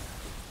Kiana.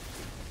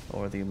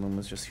 Or the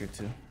Amuma's just here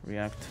to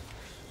react.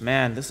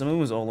 Man, this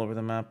Amuma's all over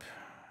the map.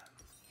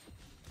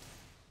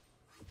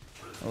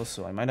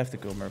 Also, I might have to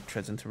go Merp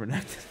Treads into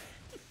Renekton.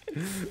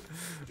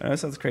 I know that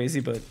sounds crazy,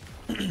 but...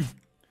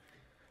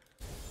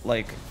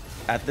 like,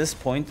 at this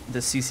point, the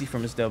CC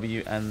from his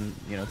W and,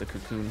 you know, the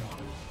Cocoon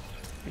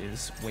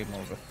is way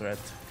more of a threat.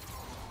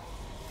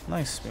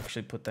 Nice, we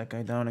actually put that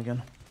guy down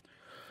again.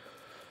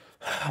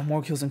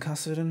 More kills than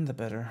Kassadin, the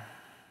better.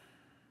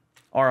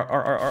 R.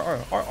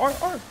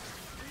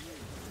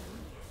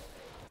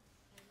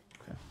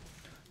 Okay.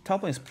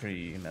 Top lane's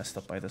pretty messed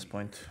up by this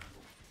point.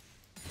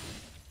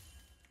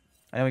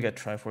 I know we got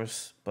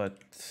Triforce, but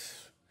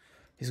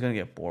he's gonna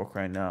get Bork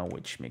right now,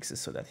 which makes it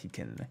so that he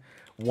can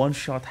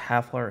one-shot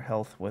half our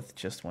health with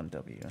just one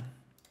W.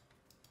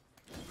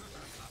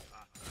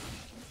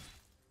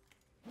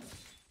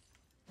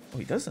 Oh,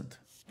 he doesn't.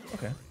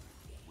 Okay.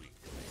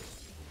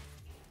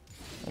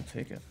 I'll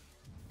take it.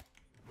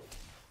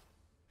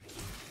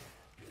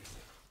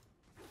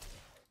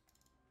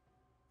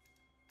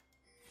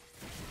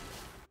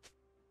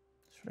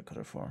 Should I cut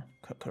her for?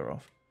 Cut her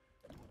off.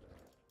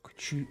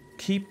 Could you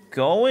keep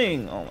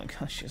going? Oh my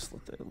gosh, just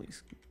let that at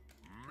least.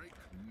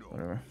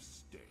 Whatever.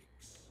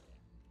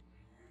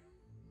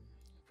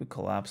 If we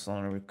collapsed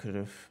on her, we could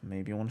have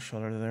maybe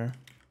one-shot her there.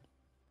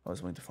 I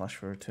was waiting to flash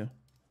for her too.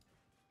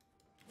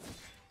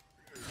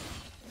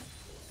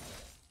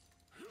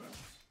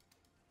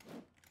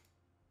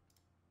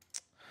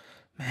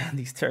 Man,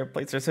 these terror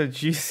plates are so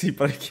juicy,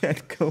 but I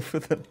can't go for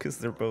them because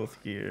they're both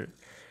here.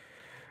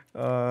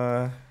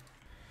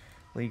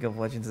 League of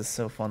Legends is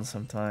so fun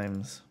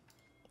sometimes.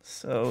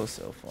 So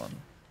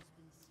fun.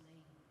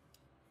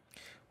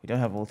 We don't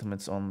have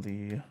ultimates on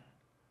the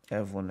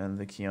Evelyn and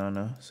the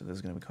Kiana, so this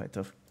is going to be quite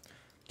tough.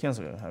 Kiana's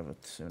going to have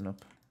it soon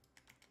up.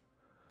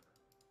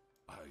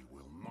 I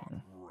will not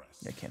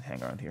rest. Yeah, I can't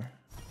hang around here.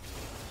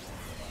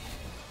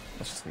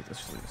 Let's just leave, let's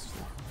just leave, let's just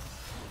leave.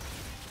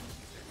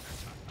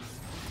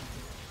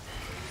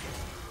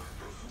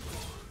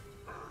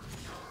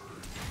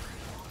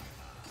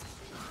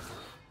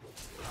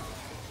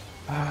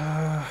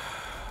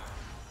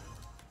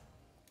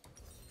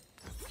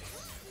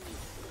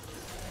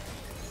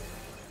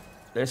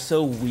 They're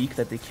so weak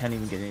that they can't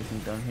even get anything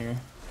done here.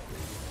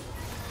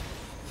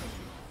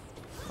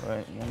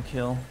 Alright, one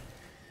kill.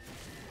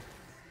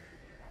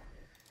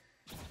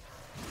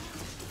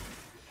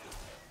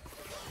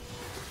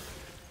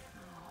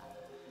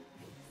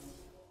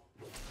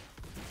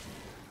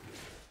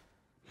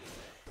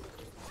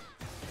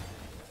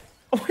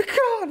 Oh my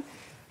god!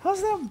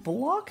 How's that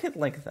block it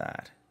like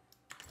that?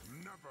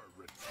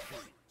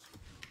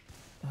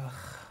 Ugh.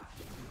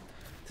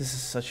 This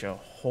is such a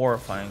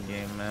horrifying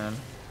game, man.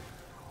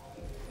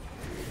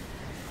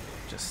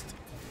 Just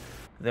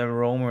their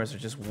roamers are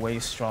just way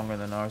stronger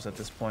than ours at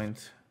this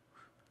point.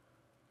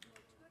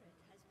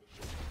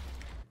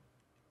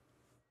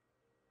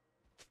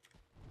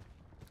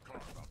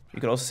 You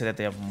could also say that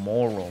they have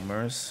more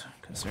roamers,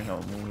 considering how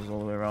it moves all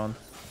the way around.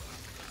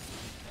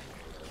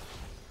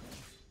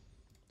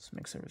 This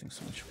makes everything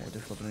so much more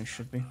difficult than it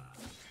should be.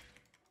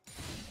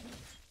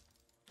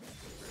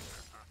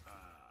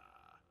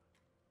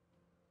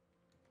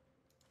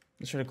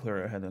 Let's try to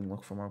clear our head and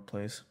look for more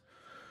plays.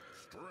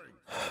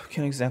 We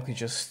can't exactly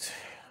just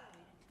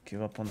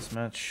give up on this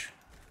match.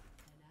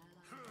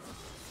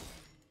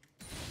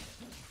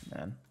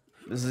 Man,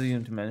 this is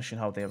even to mention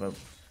how they have a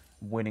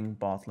winning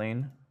bot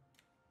lane.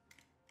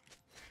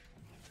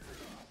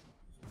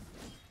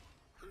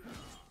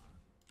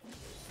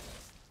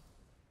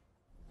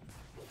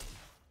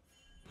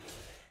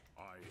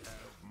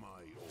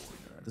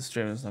 This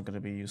Draven's not going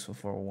to be useful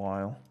for a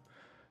while.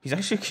 He's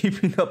actually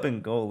keeping up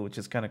in gold, which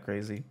is kind of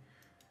crazy,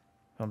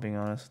 if I'm being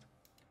honest.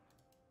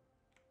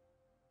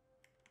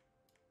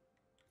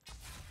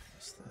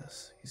 What's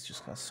this? He's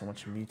just got so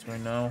much meat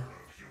right now.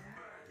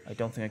 I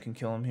don't think I can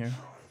kill him here.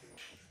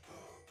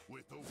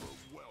 with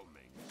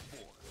overwhelming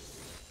force.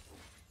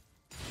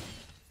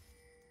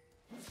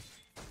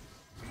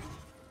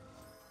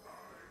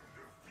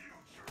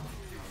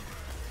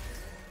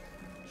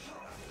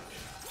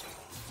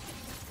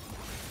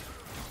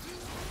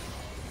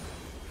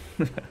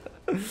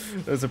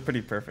 That was a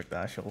pretty perfect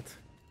dash ult.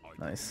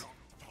 Nice.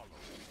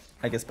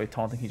 I guess by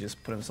taunting he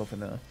just put himself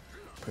in a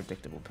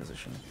predictable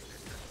position.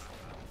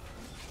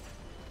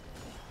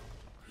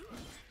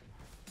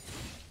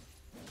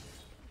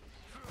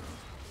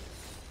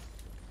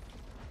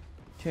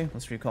 Okay,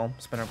 let's recall.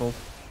 Spin our gold.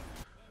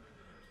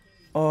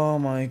 Oh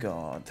my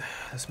god.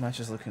 This match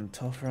is looking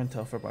tougher and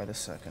tougher by the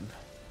second.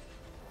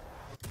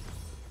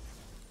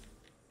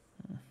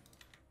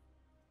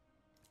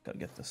 Gotta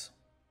get this.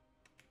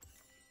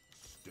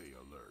 Stay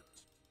alert.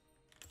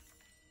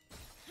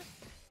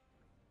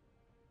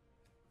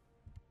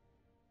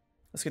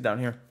 Let's get down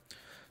here.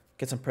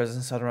 Get some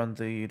presence out around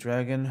the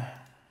dragon.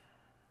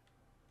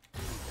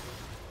 Oh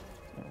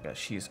my god,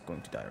 she's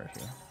going to die right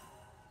here.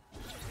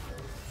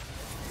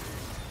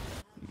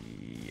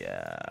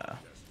 Yeah.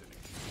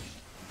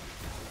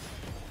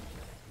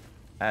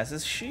 As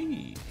is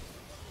she.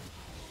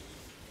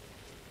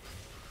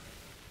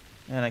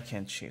 And I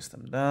can't chase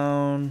them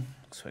down.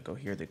 So I go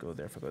here, they go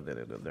there. If I go there,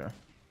 they go there.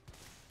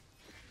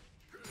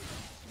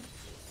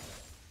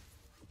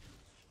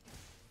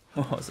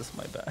 Oh, is this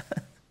my bad?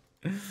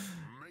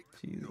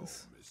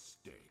 Jesus. No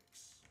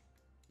mistakes.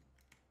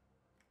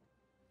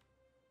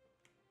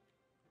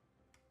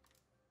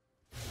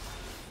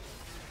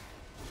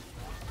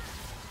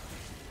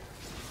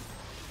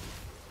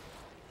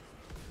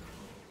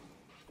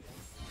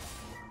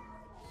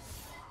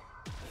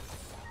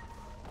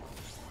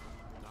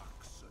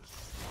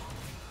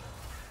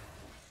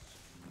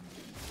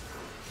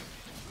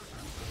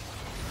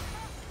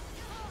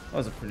 That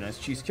was a pretty nice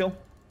cheese kill.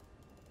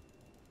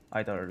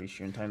 I thought I'd reach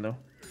you in time though.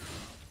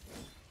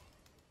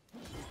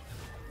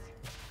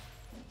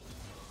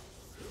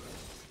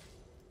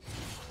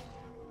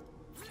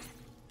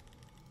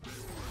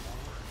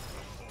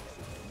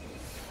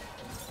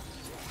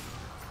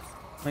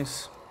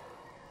 Nice.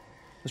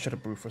 Let's try to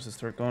brute force this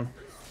third going.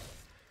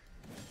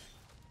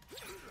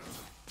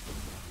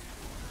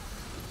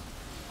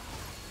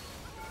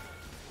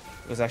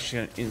 It was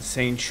actually an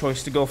insane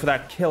choice to go for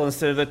that kill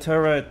instead of the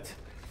turret.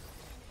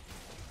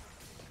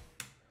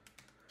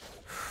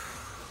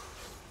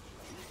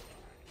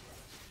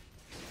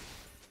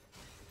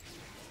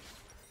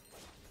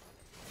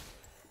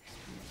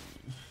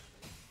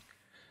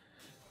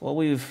 Well,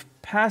 we've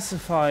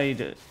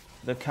pacified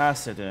the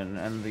Kassadin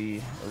and the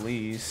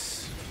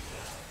Elise.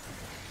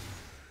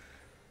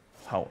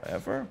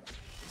 However,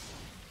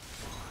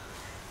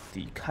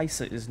 the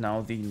Kaisa is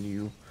now the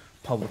new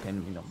public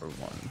enemy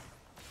 #1.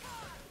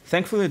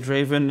 Thankfully,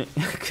 Draven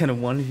can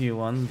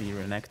 1v1 the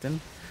Renekton.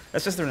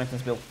 That's just the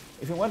Renekton's build.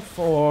 If it went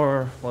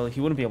for... well,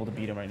 he wouldn't be able to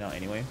beat him right now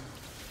anyway.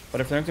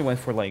 But if the Renekton went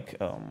for, like,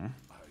 I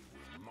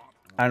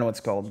don't know what it's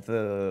called.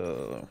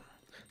 The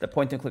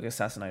point-and-click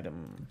assassin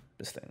item,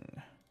 this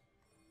thing.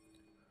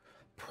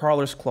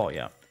 Prowler's Claw,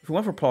 yeah. If we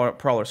went for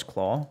Prowler's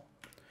Claw,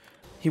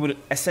 he would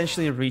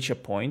essentially reach a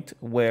point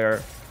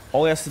where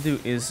all he has to do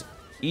is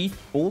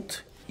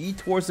ult, E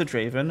towards the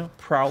Draven,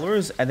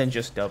 Prowlers, and then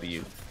just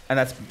W. And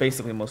that's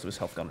basically most of his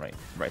health gone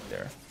right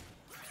there.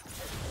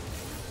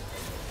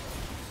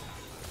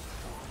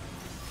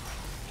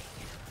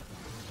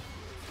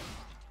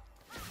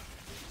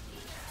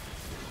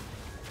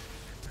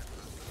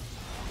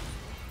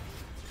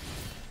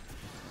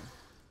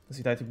 Does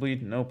he die to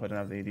bleed? Nope, I don't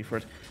have the AD for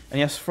it. And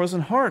yes,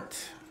 Frozen Heart.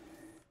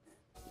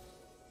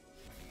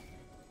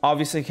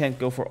 Obviously, can't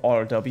go for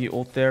RW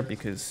ult there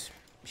because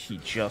he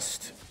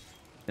just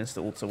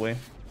insta-ults away.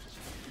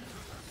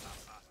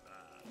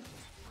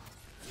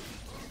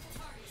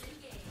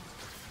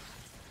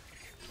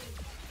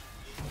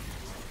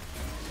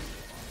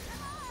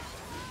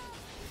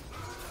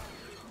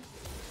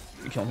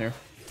 You kill him here.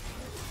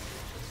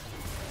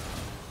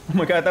 Oh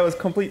my god, that was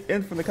complete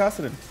in from the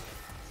Kassadin.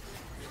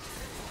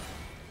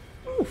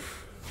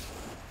 Oof.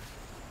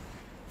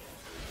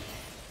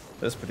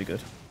 That was pretty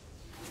good.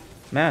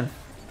 Man,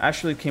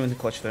 actually came into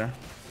clutch there.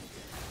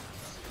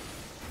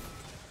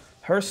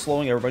 Her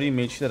slowing everybody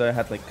made sure that I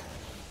had like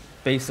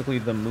basically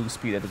the move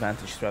speed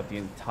advantage throughout the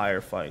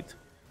entire fight,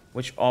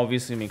 which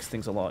obviously makes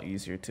things a lot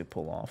easier to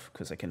pull off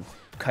because I can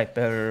kite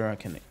better, I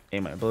can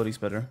aim my abilities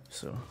better,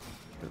 so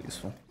really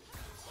useful.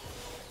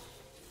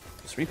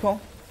 Let's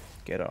recall,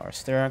 get our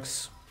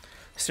Styrax.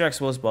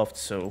 Styrax was buffed,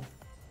 so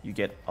you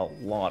get a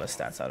lot of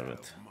stats out of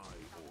it.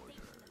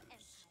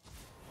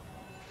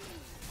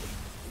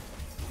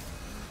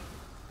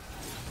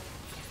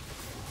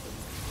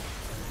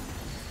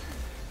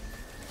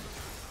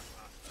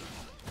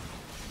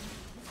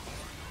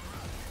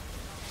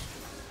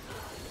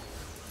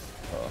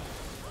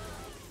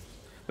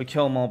 We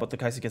kill them all, but the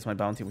Kaisa gets my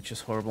bounty, which is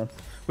horrible.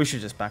 We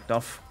should just backed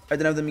off. I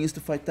didn't have the means to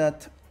fight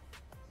that.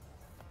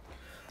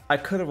 I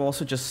could have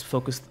also just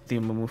focused the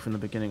Mumu from the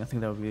beginning. I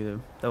think that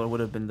would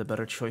have been the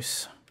better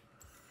choice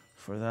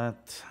for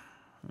that.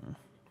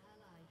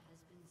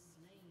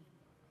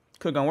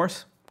 Could have gone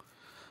worse.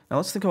 Now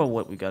let's think about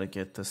what we gotta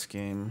get this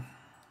game.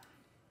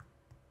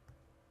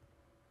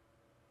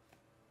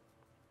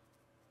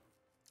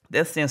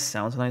 Death Dance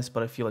sounds nice,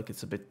 but I feel like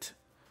it's a bit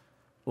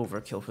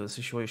overkill for the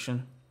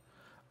situation.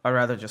 I'd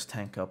rather just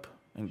tank up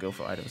and go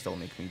for items that will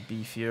make me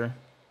beefier.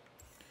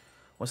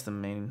 What's the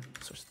main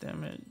source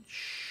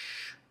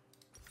damage?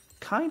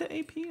 Kinda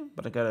AP,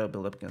 but I gotta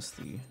build up against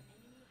the...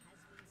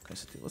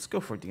 Let's go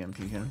for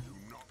DMP here.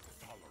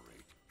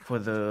 For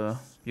the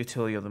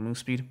utility of the move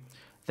speed.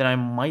 Then I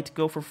might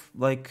go for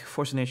like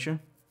Force of Nature.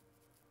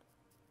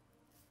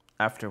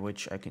 After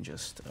which I can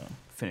just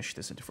finish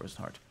this into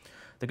Frozen Heart.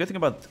 The good thing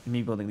about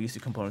me building these two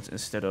components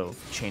instead of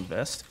Chain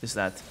Vest is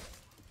that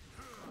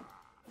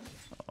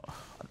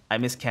I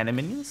miss cannon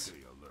minions.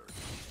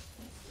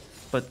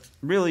 But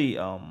really,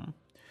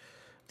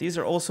 these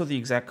are also the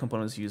exact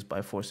components used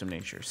by Force of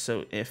Nature.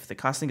 So if the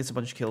casting gets a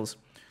bunch of kills,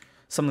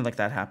 something like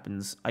that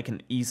happens, I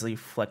can easily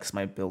flex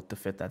my build to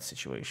fit that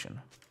situation.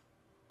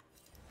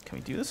 Can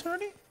we do this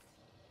already?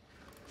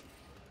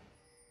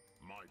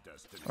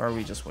 Or are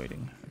we just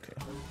waiting? Okay.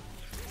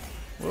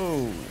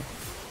 Whoa.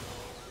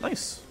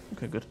 Nice.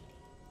 Okay, good.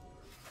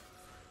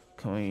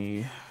 Can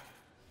we...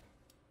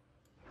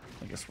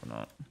 I guess we're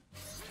not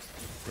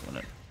doing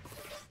it.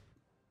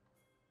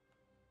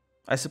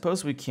 I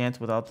suppose we can't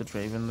without the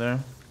Draven there.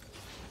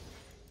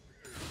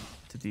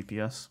 To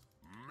DPS. Let's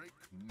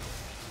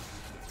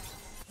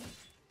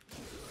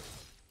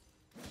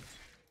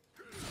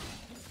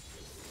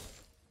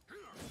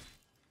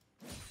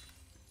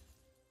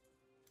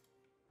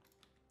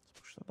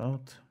push that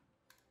out.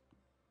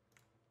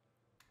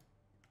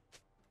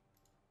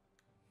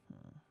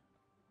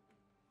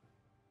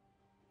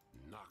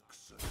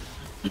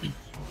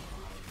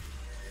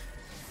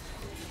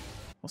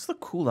 What's the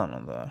cooldown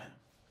on that?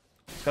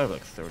 It's gotta be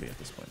like 30 at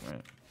this point,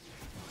 right?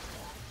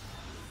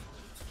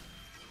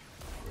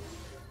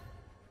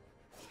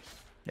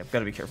 Yep,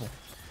 gotta be careful.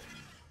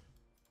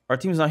 Our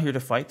team's not here to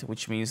fight,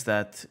 which means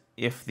that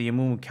if the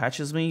Amumu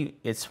catches me,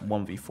 it's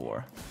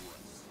 1v4.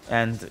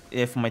 And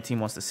if my team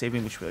wants to save me,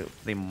 which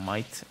they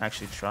might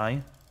actually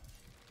try,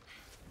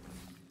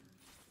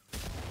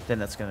 then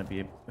that's gonna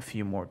be a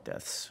few more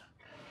deaths.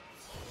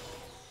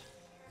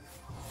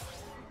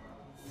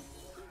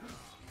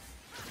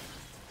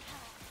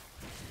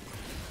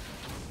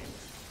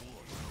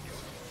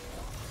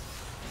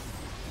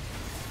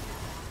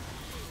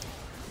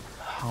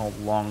 How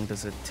long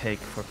does it take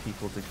for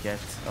people to get...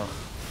 Oh.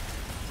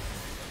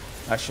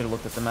 I should have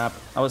looked at the map.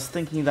 I was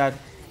thinking that,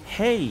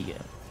 hey,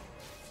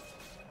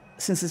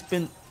 since it's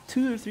been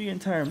 2 or 3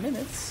 entire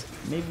minutes,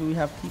 maybe we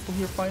have people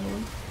here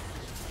finally.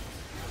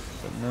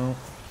 But no.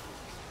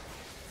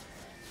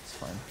 It's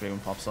fine.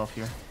 Draven pops off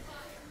here.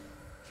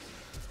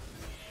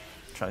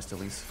 Tries to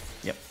leave.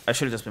 Yep. I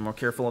should have just been more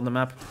careful on the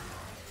map.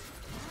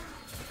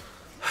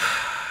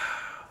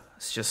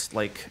 It's just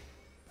like...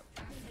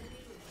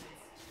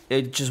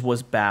 It just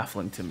was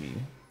baffling to me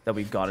that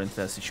we got into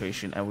that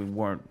situation and we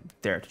weren't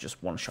there to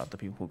just one-shot the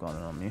people who got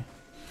in on me.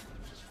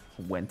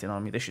 Who went in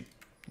on me. They should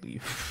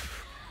leave.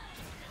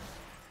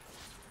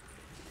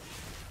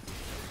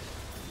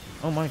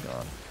 Oh my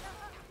god.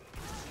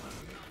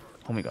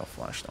 Homie got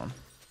flashed on.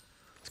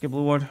 Let's get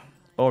blue ward.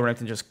 Oh,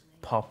 Renekton just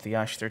popped the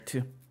Ashe there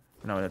too.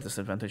 Now we have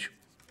disadvantage.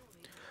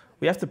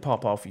 We have to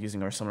pop off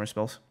using our summoner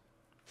spells.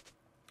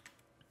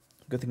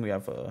 Good thing we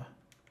have the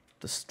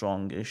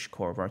strongish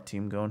core of our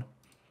team going.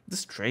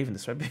 This Draven,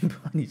 this red big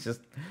bunny,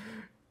 just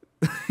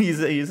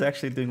he's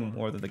actually doing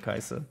more than the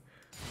Kaisa.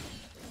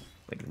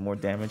 Like more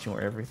damage,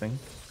 more everything.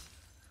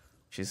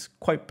 Which is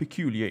quite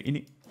peculiar,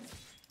 innit?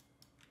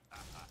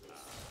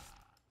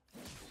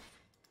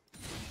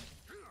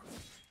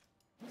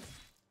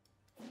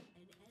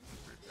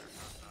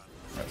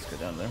 Let's go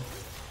down there.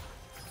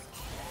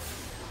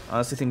 I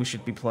honestly think we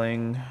should be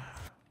playing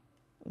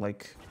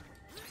like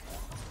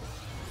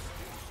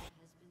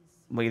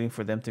waiting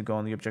for them to go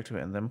on the objective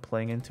and then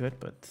playing into it,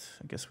 but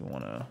I guess we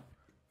want to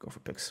go for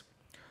picks.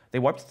 They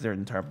wiped their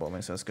entire bot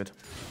lane, so that's good.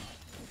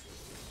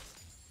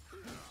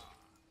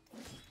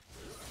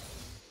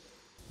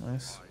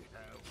 Nice.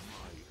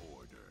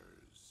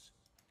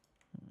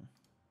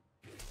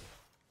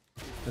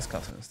 This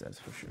Cossin is dead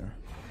for sure.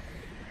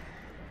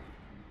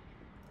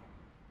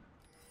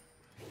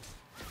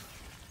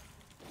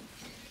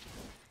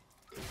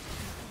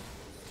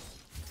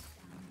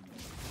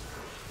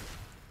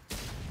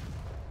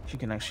 You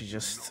can actually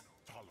just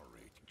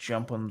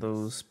jump on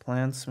those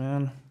plants,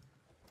 man.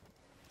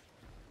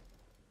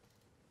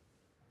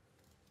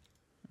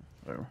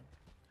 Whatever.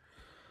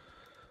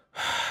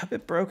 A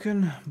bit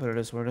broken, but it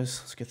is what it is.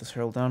 Let's get this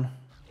herald down.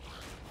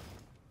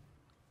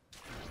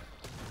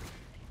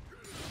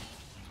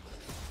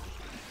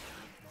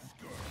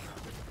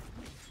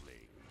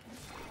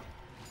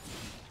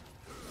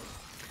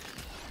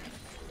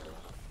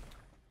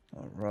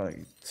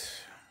 Alright.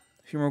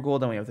 A few more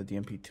gold, then we have the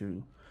DMP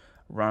to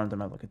round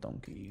them out like a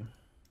donkey.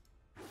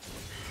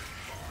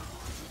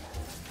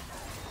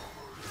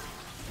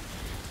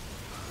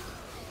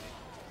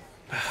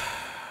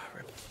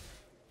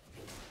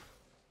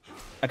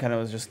 I kind of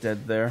was just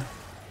dead there.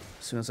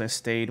 as soon as I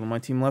stayed when my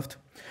team left.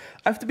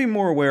 I have to be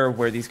more aware of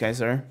where these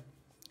guys are,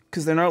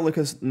 because they're not like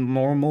a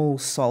normal,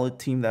 solid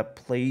team that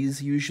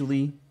plays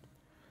usually.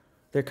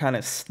 They're kind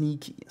of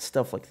sneaky,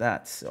 stuff like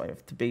that. So I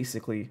have to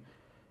basically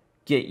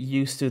get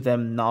used to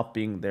them not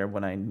being there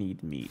when I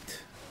need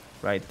meat.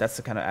 Right? That's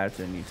the kind of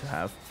attitude I need to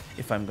have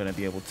if I'm going to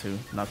be able to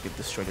not get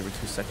destroyed every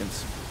 2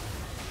 seconds.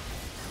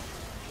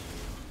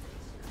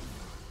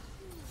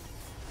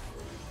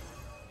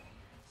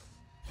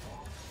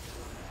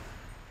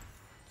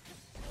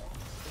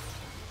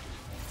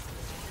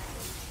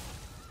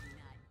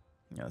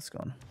 Yeah, it's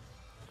gone.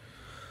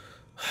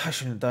 I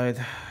shouldn't have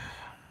died.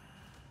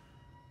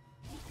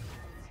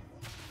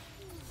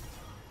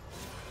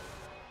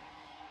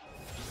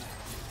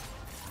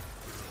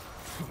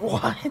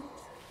 What?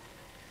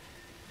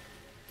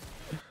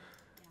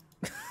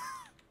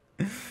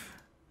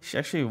 She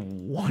actually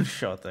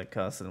one-shot that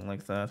casting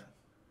like that.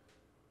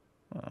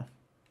 Wow.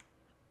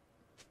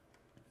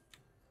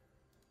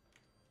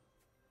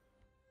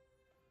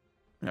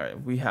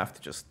 Alright, we have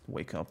to just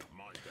wake up.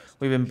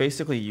 We've been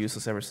basically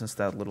useless ever since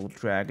that little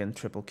dragon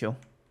triple kill.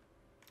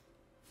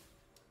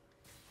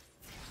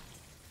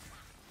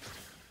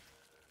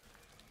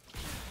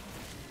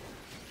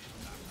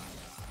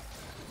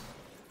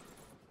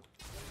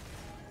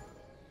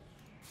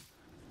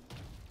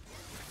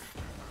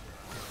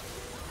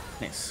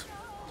 Nice.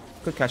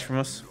 Good catch from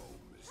us.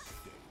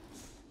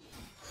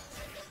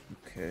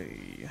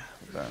 Okay,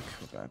 we're back.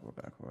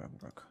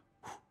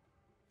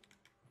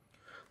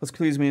 Let's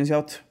clear these minions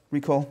out.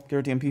 Recall, get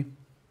our DMP.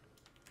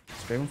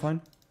 Is Draven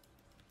fine?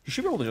 You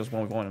should be able to just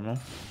 1v1 him, no?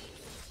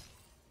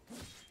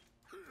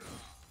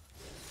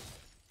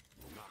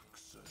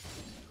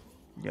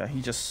 Yeah,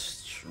 he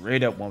just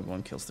straight up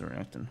 1v1 kills the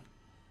Renekton.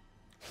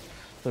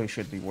 Though he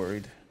should be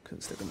worried,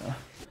 because they're gonna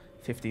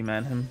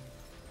 50-man him.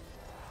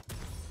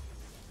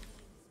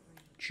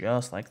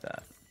 Just like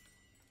that.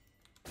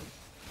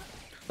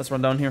 Let's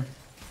run down here.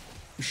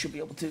 We should be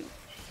able to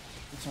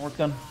get some work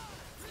done.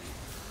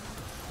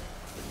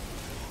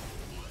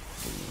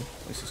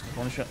 This is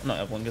one shot. No,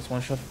 everyone gets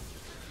one shot.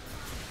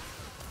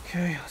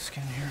 Okay, let's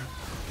get in here.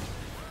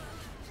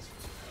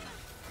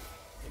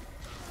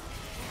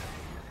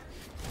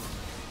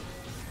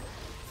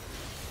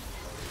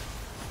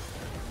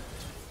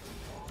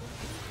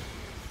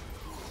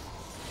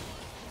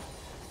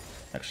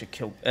 Actually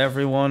killed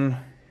everyone.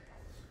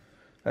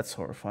 That's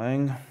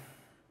horrifying.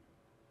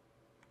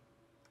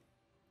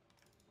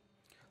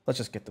 Let's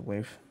just get the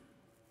wave.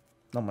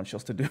 Not much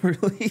else to do,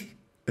 really.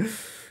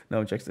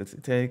 No objectives to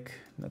take,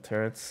 no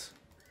turrets.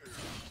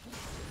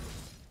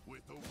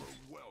 With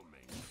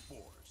overwhelming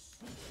force.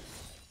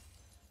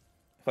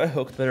 If I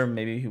hooked better,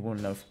 maybe he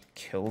wouldn't have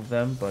killed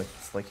them, but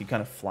it's like he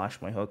kind of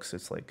flashed my hooks.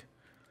 It's like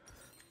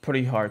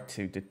pretty hard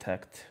to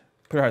detect,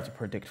 pretty hard to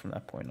predict from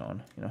that point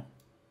on, you know?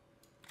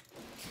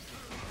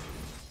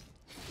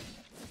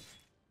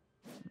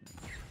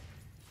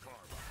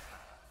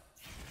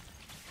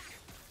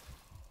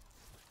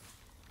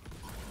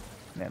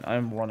 Man,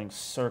 I'm running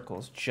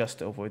circles just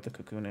to avoid the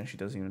cocoon, and she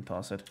doesn't even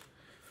toss it.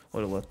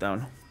 What a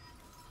letdown.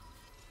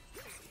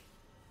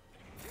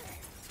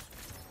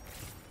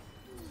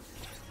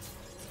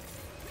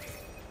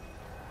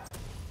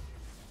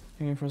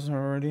 Thinking frozen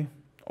already?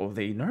 Oh,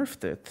 they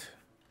nerfed it.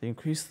 They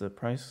increased the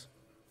price.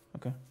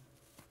 Okay.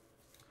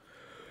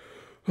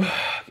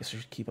 I guess we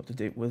should keep up to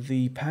date with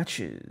the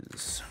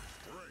patches.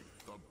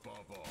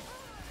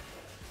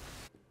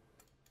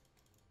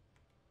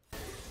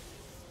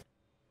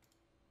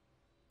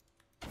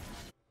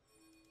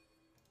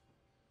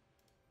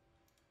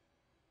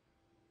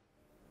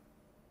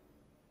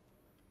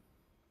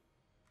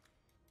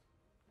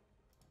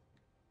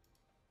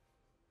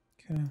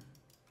 Okay.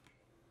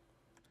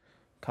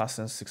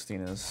 Costin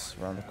 16 is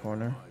around the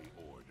corner.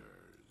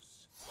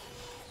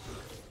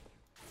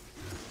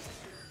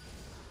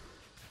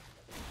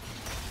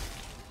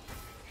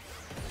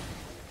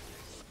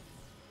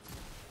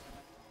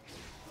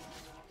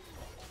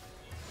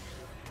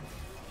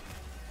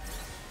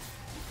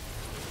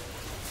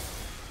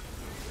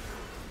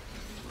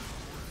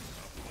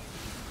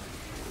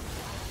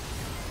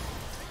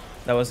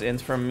 That was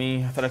int from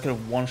me. I thought I could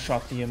have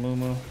one-shot the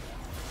Amumu.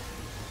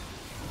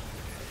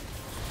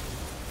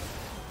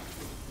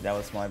 That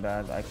was my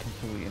bad. I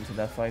completely into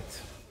that fight.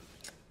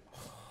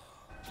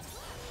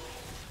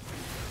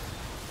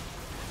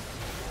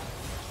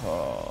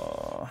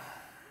 Oh.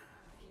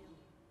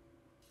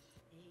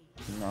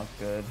 Not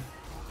good.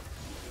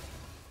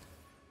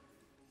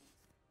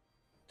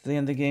 Do they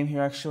end the game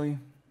here, actually?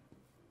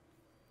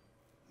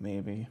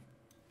 Maybe.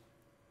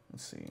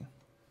 Let's see.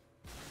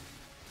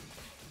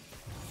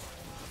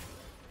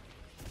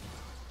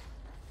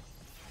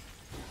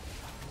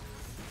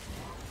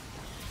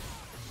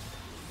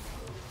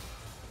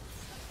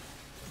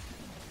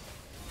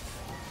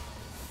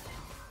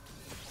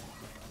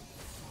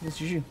 It's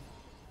GG.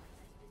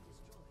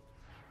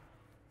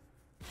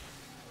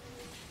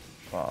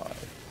 5,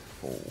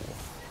 4,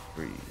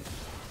 3, 2.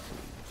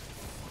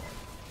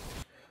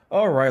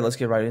 Alright, let's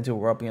get right into it.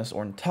 We're up against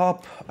Ornn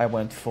top. I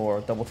went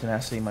for double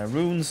tenacity in my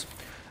runes.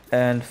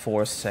 And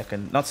for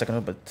second, not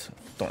second, but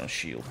Thorn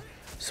Shield,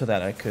 so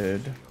that I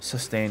could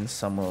sustain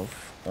some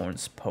of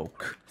Ornn's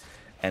poke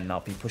and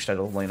not be pushed out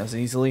of the lane as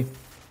easily.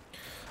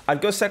 I'd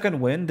go second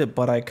wind,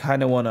 but I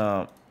kind of want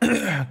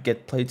to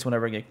get plates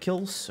whenever I get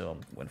kills, so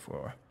I'm going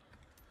for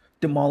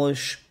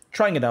demolish,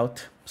 trying it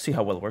out, see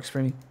how well it works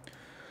for me.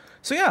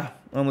 So yeah,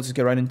 let's just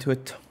get right into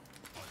it.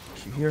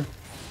 Q here.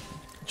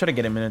 I'll try to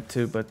get a minute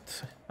too,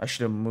 but I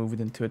should have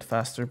moved into it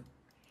faster.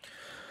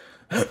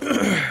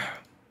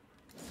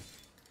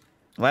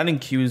 Landing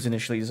Qs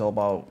initially is all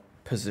about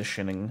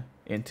positioning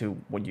into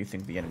what you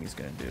think the enemy's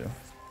gonna do.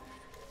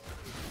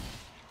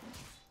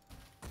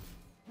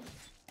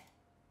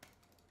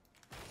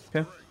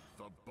 Okay.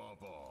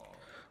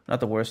 Not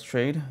the worst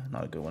trade,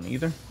 not a good one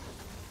either.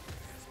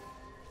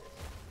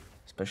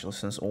 Especially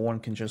since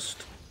Ornn can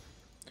just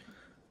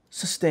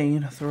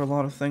sustain through a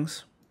lot of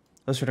things.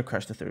 Let's try to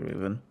crash the third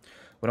wave in.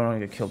 We don't want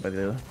to get killed by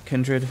the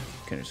Kindred.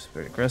 Kindred's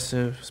very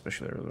aggressive,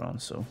 especially early on,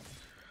 so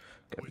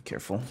gotta be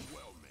careful.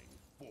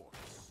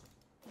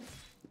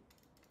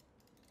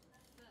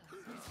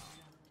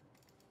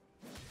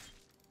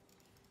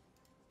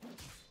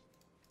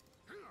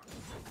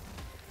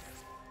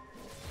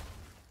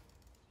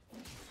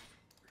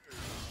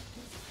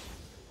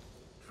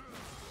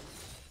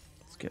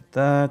 Let's get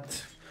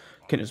that.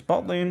 Kindred's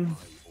bot lane.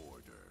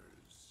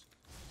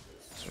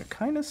 So we're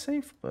kind of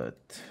safe,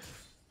 but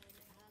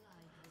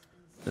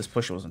this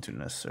push wasn't too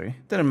necessary.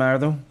 Didn't matter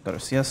though. Got our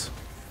CS.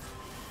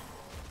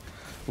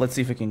 Let's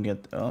see if we can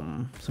get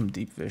some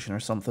deep vision or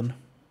something.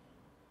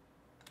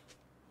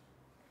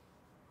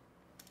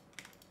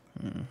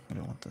 I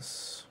don't want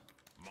this.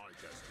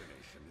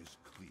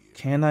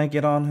 Can I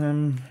get on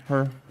him?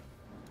 Her?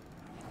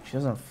 She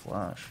doesn't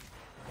flash.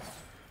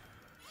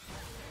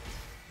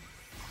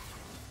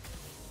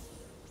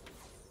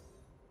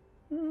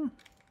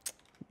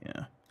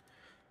 Yeah.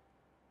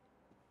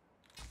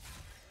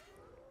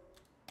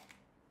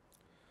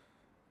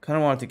 Kind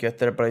of wanted to get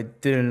there, but I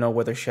didn't know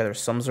whether she had her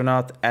sums or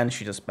not, and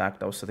she just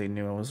backed out, so they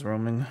knew I was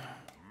roaming.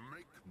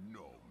 Make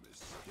no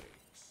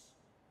mistakes.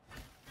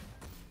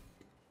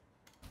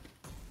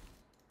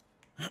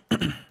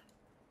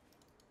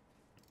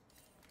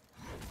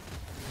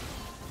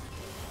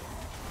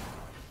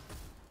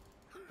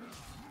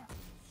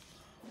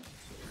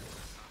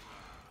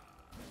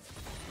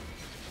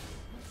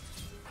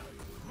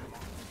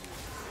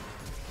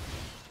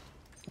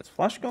 Is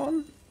flash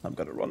gone? I've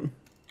got to run.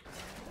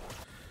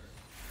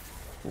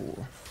 4,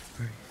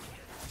 3,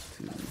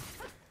 2,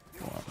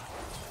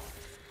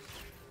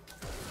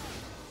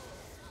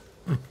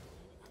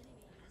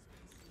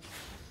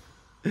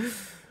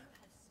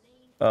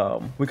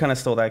 1. We kind of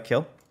stole that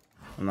kill.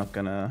 I'm not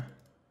gonna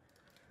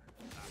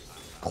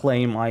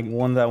claim I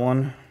won that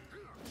one.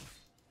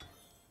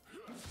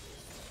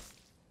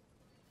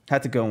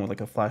 Had to go in with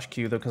like a flash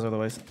Q though, because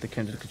otherwise the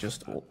Kindred could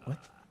just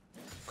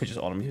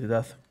auto me to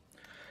death.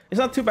 It's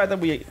not too bad that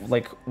we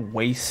like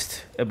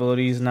waste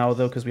abilities now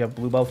though, because we have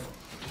blue buff.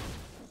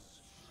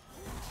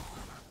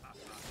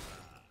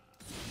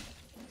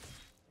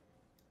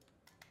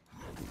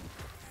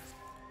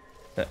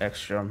 That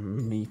extra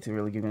meat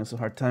really giving us a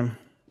hard time.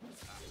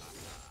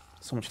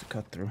 So much to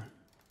cut through.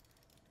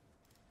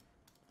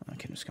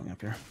 Okay, just coming up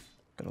here.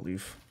 Gotta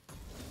leave.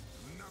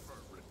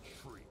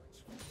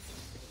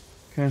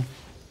 Okay.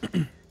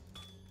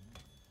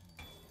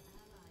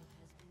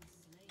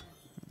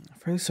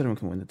 Fairly certain we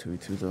can win the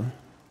 2v2 though.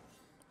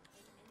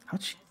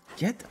 How'd she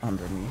get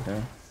under me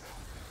there?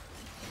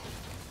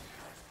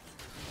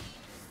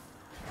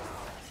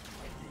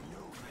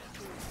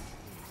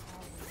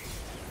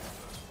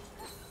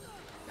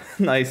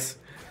 Nice.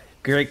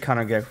 Great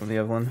counter gag from the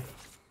Evelyn.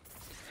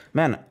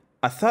 Man,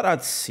 I thought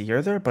I'd see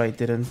her there, but I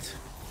didn't.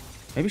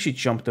 Maybe she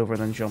jumped over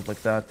and then jumped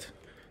like that.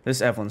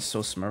 This Evelyn's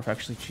so smurf,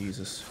 actually.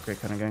 Jesus. Great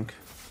counter gank.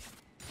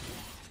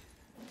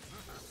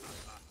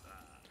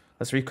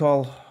 Let's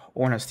recall.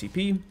 Ornn has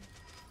TP.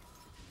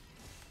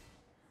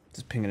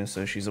 Just pinging her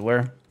so she's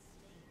aware.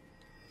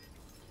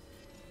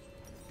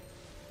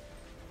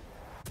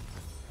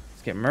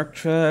 Let's get Merc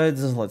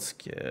Treads. Let's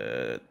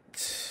get...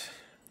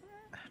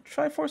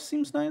 Triforce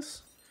seems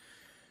nice.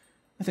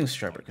 I think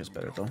Starbreaker is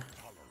better though.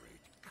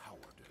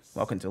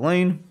 Walk into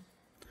lane.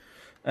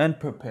 And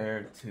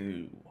prepare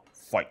to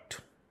fight.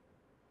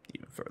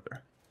 Even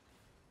further.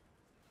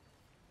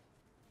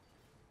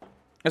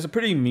 There's a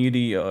pretty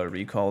meaty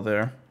recall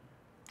there.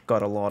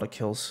 Got a lot of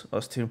kills,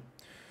 us two.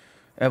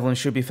 Evelyn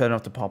should be fed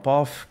enough to pop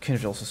off.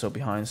 Kindred also so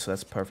behind, so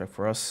that's perfect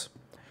for us.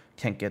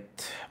 Can't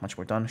get much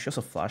more done. She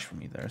also flashed for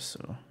me there,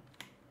 so...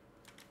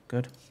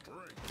 Good.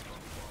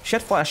 She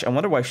had flash. I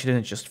wonder why she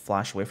didn't just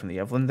flash away from the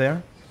Evelyn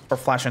there. Or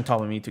flash on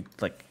top of me to,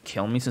 like,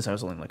 kill me since I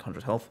was only, like,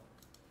 100 health.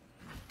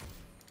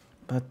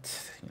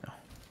 But, you know,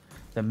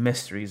 the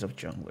mysteries of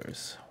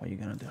junglers. What are you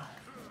gonna do?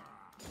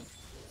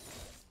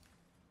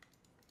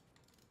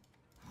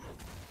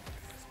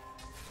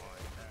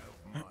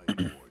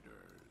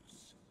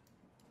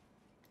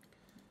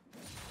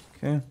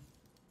 Okay.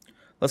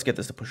 Let's get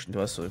this to push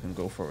into us so we can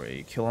go for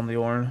a kill on the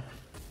Ornn.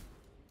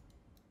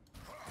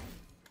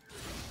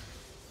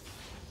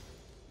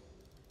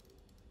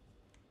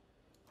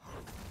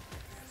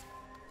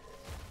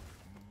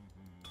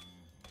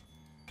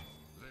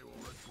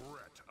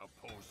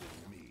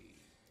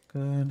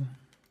 Good.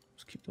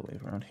 Let's keep the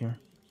wave around here.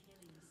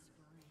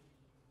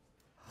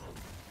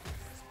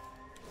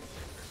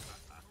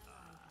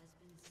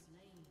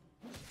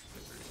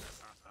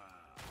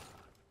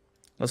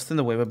 Let's thin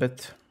the wave a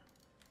bit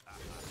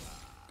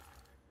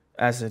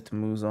as it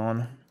moves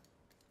on.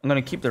 I'm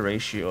gonna keep the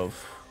ratio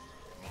of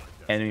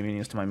enemy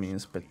minions to my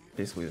minions, but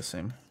basically the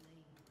same.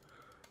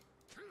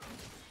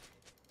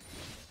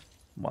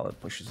 While it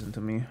pushes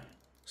into me,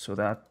 so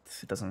that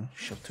it doesn't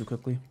shove too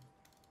quickly.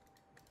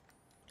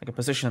 Like a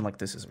position like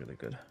this is really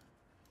good.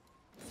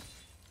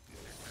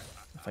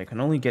 If I can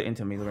only get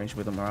into melee range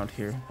with them around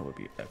here, that would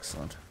be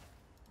excellent.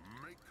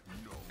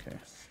 Okay.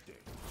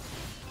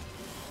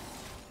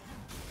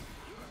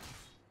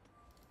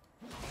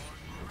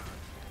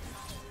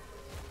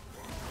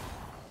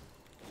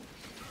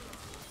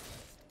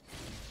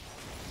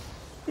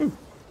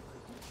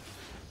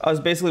 I was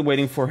basically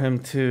waiting for him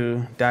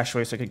to dash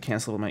away so I could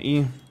cancel with my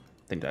E,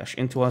 then dash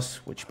into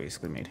us, which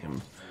basically made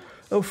him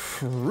a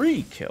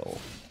free kill.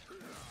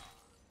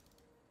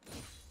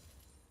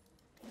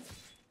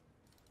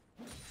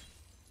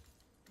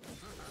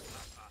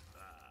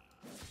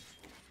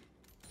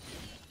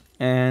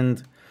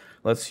 And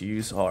let's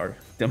use our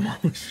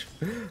demolish.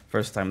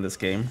 First time this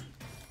game.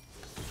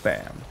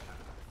 Bam.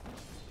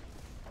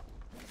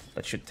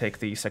 That should take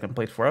the second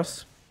plate for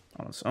us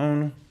on its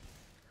own.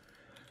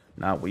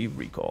 Now we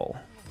recall.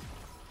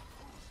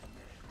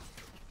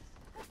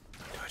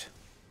 Good.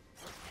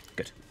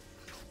 Good.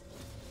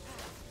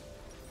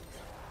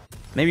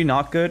 Maybe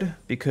not good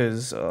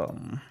because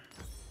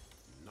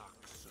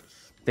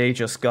they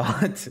just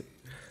got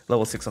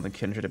level 6 on the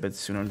Kindred a bit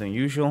sooner than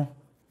usual.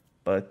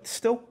 But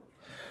still.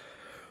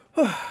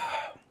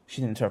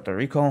 She didn't interrupt our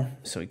recall,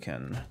 so we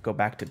can go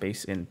back to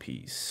base in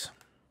peace.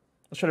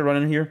 Let's try to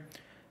run in here.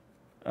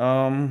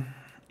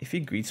 If he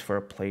greets for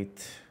a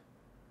plate,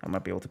 I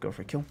might be able to go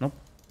for a kill. Nope.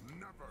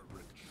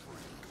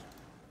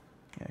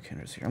 Yeah,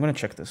 Kindred's here. I'm gonna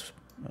check this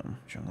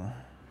jungle.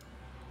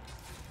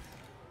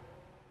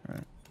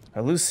 Alright.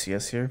 I lose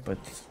CS here, but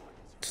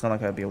it's not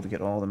like I'd be able to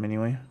get all of them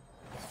anyway.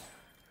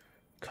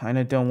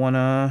 Kinda don't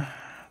wanna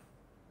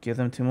give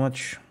them too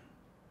much.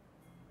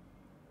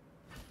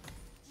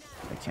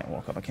 I can't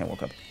walk up, I can't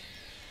walk up.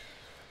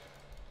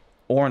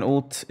 Or an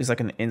ult is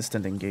like an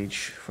instant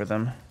engage for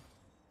them.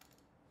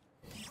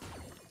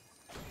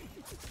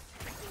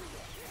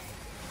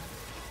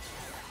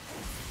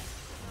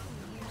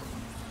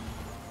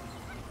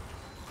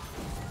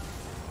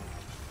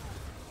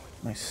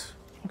 Nice.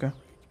 Okay,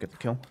 get the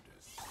kill.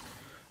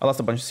 I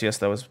lost a bunch of CS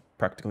that was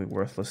practically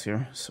worthless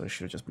here, so I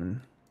should have just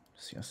been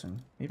CSing.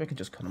 Maybe I could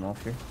just cut him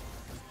off here.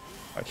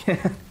 I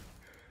can't.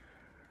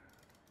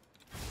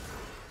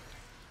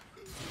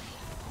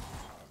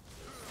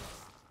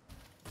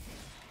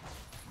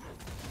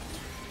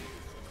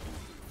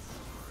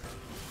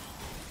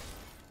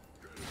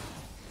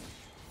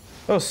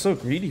 That was so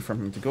greedy from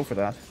him to go for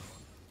that.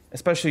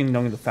 Especially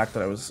knowing the fact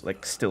that I was,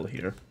 like, still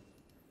here.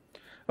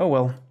 Oh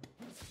well.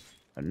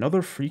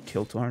 Another free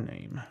kill to our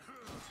name.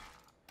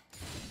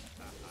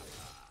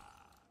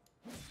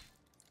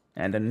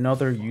 And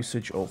another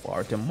usage of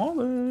our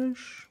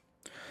demolish.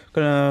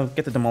 Gonna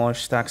get the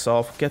demolish stacks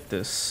off, get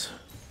this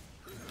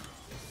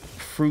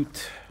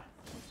fruit.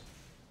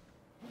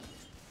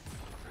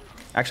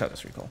 Actually, I'll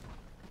just recall.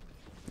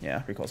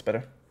 Yeah, recall's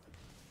better.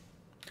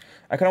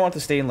 I kind of want to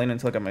stay in lane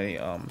until I get my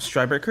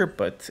Strybreaker,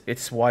 but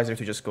it's wiser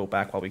to just go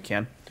back while we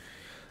can.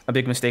 A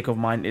big mistake of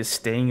mine is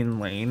staying in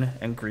lane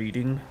and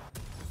greeting,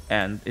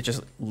 and it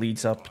just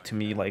leads up to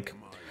me, like,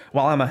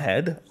 while I'm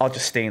ahead, I'll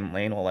just stay in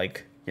lane while,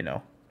 like, you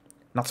know,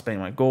 not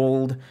spending my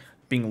gold,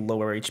 being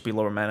lower HP,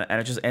 lower mana, and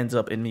it just ends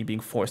up in me being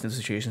forced into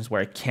situations where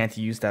I can't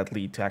use that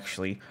lead to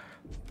actually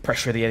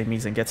pressure the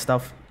enemies and get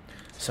stuff.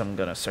 So I'm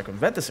gonna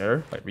circumvent this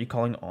error by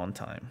recalling on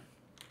time.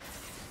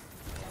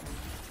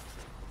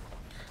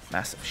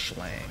 Massive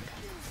schlang.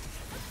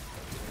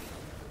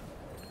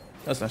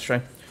 That's nice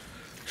try.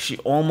 She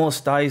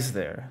almost dies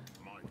there,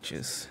 which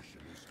is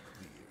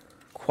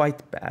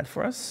quite bad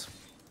for us.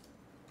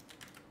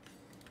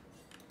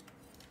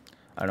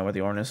 I don't know where the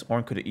Ornn is.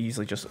 Ornn could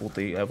easily just ult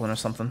the Evelyn or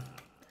something.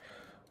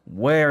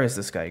 Where is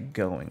this guy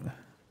going?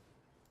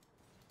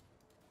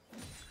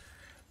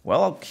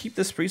 Well, I'll keep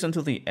this freeze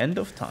until the end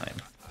of time.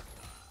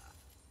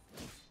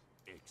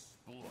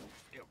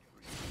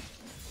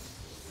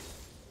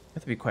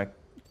 Have to be quite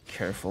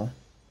careful.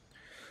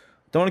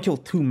 Don't want to kill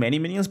too many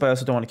minions, but I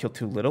also don't want to kill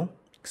too little.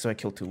 Because if I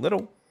kill too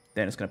little,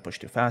 then it's going to push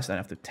too fast, and I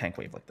have to tank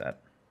wave like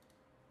that.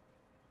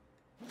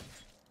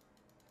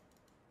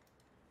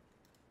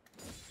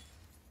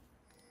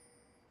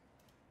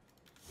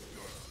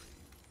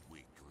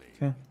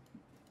 Okay.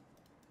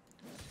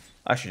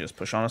 I should just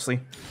push, honestly.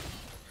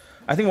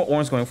 I think what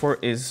Ornn's going for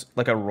is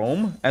like a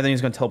roam, and then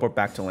he's going to teleport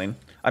back to lane.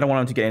 I don't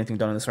want him to get anything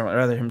done in this round. I'd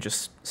rather him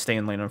just stay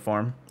in lane and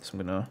farm. So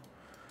I'm going to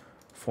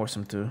force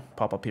him to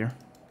pop up here.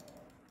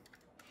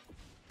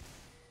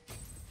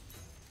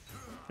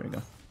 There we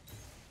go.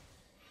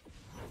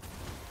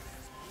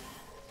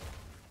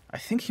 I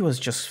think he was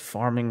just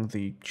farming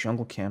the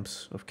jungle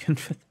camps of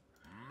Kindred.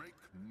 Make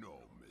no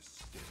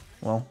mistake.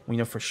 Well, we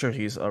know for sure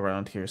he's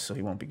around here, so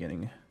he won't be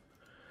getting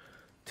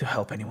to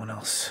help anyone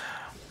else.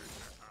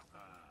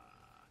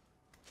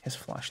 He has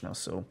flash now,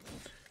 so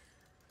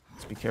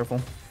let's be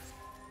careful.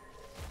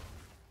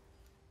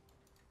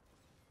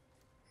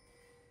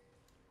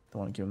 Don't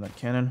want to give him that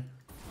cannon.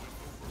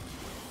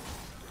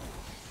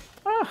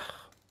 Ah!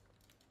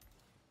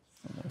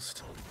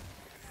 Almost.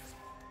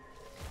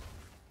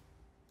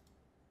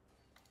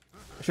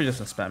 I should have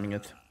just been spamming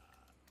it.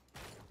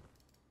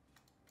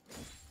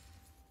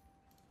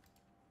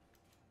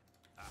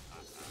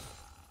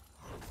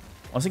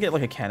 Once I get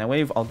like a cannon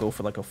wave, I'll go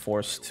for like a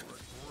forced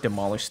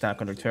demolish stack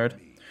under turret.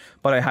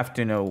 But I have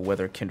to know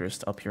whether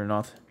Kindra's up here or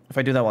not. If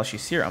I do that while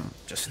she's here, I'm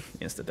just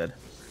insta dead.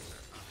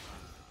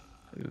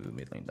 Ooh,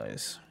 mid lane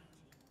dies.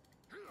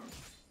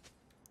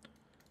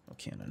 No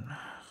cannon.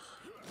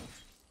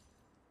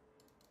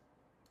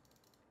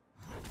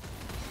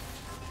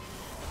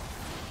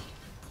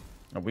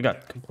 Oh, we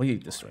got completely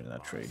destroyed in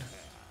that trade.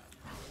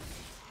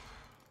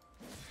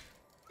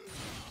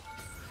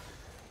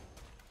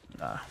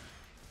 Nah.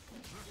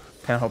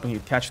 Kind of hoping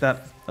he'd catch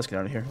that. Let's get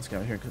out of here. Let's get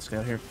out of here. Let's get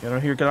out of here. Get out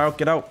of here. Get out.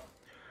 Get out.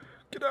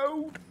 Get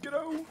out. Get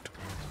out.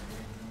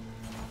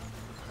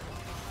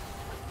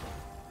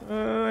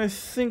 I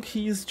think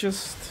he's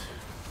just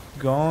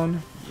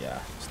gone. Yeah,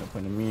 there's no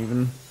point in me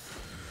even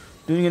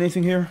doing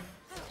anything here.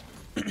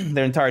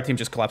 Their entire team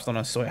just collapsed on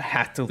us, so I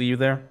had to leave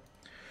there.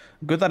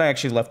 Good that I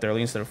actually left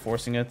early instead of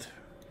forcing it.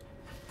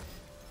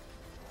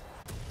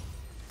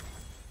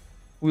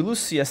 We lose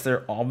CS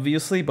there,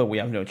 obviously, but we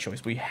have no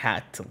choice. We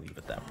had to leave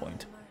at that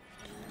point.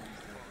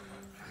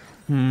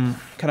 Kind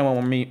of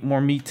want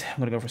more meat. I'm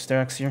gonna go for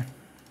Sterak's here.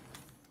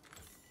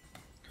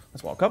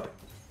 Let's walk up.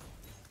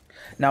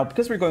 Now,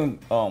 because we're going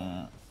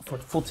for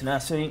full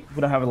tenacity,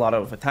 we don't have a lot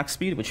of attack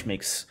speed, which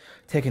makes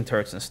taking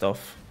turrets and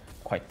stuff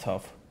quite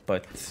tough.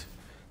 But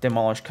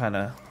Demolish kind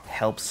of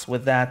helps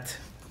with that.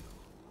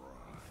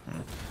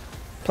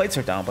 Plates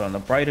are down, but on the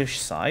brightish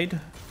side,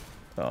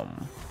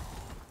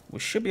 we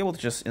should be able to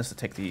just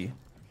insta-take the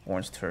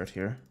orange turret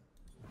here.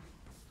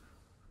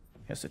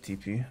 Here's the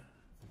TP.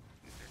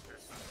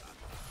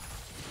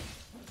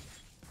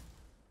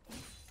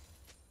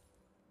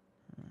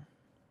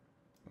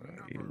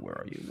 Where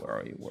are you? Where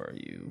are you? Where are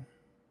you?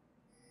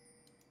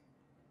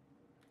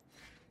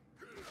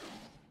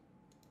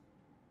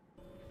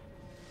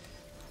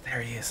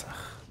 There he is. Ugh.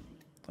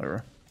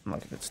 Whatever. I'm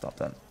not gonna stop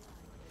that.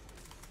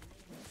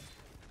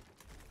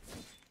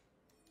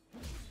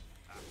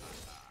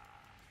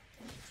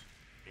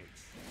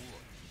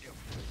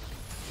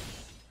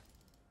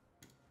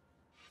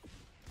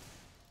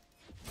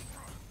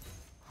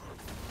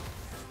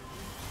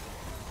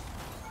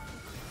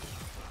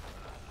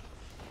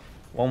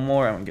 One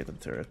more, I'm gonna get the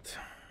turret.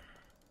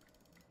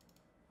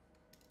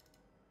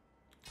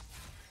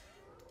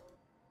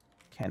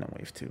 Cannon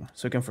wave too,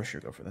 so we can for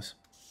sure go for this.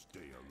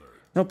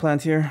 No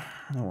plant here.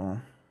 Oh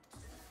well.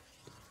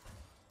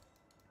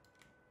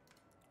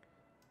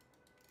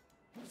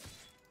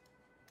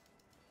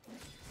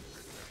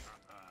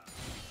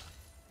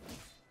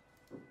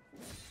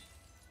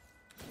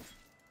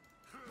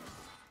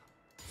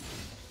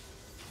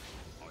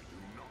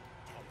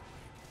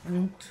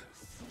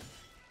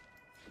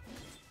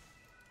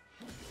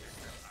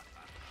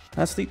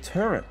 That's the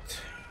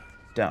turret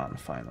down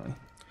finally.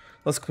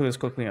 Let's clear this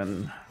quickly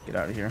and get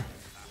out of here.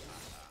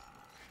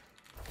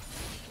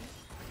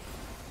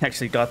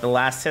 Actually got the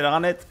last hit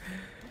on it.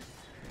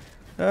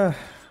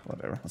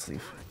 Whatever, let's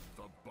leave.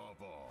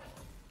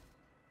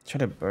 Try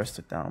to burst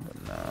it down,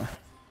 but no.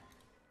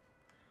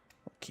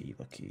 Lucky,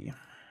 lucky.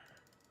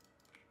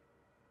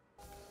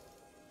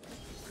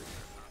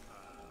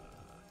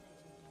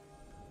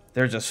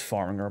 They're just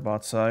farming our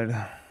bot side.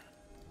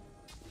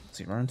 Does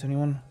he run into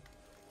anyone?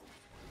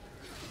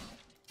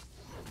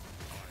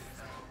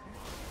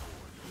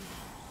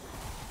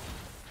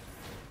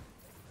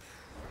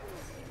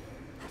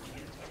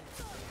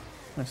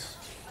 Nice.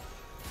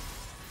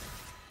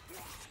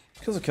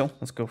 Kills a kill.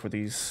 Let's go for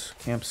these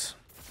camps.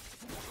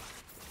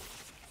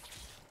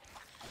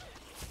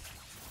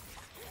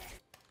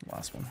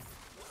 Last one.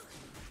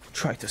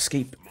 Try to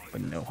escape,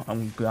 but no.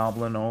 I'm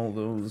gobbling all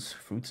those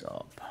fruits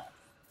up.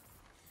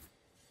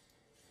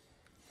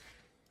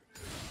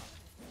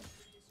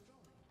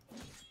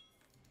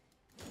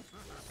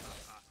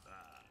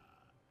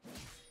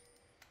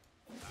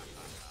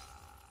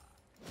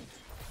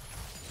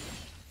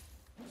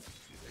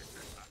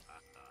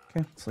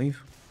 Okay, let's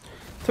leave.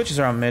 Twitch is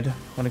around mid.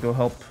 Want to go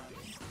help.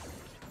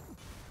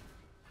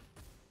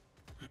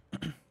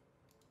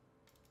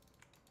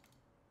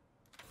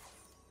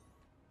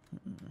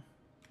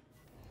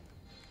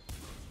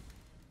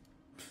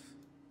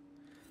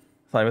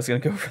 Thought I was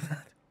gonna go for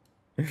that.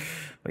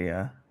 But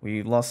yeah,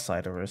 we lost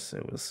sight of her, so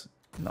it was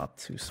not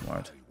too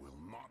smart.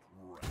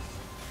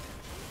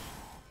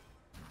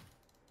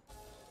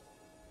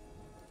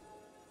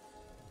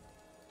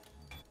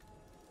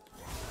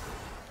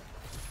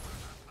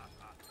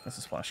 That's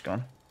a splash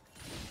gone.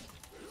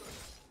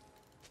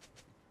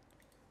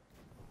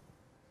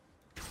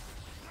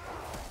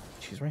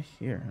 She's right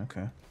here,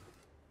 okay.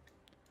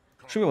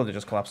 Should be able to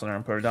just collapse on her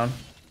and put her down.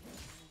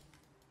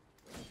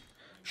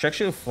 She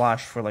actually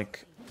flashed for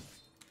like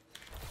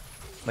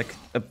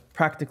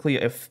practically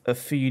a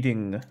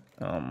feeding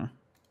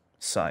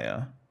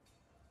Saya.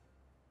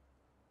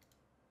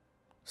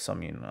 So I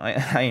mean,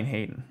 I ain't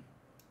hating.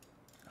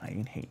 I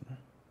ain't hating.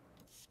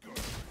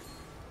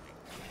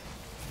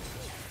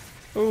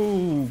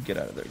 Oh, get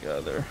out of there, get out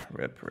of there.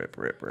 Rip, rip,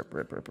 rip, rip,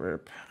 rip, rip,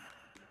 rip.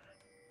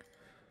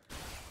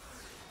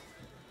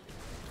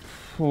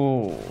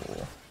 Oh.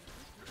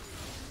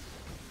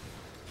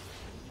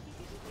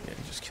 Yeah,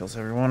 he just kills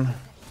everyone.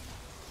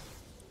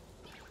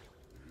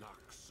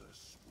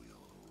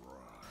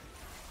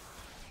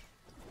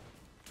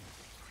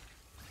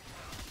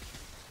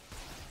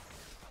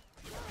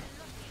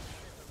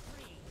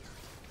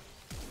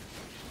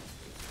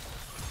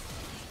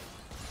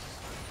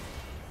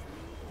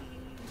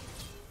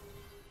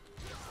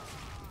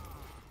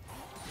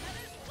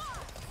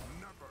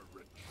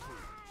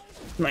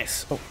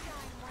 Nice. Oh.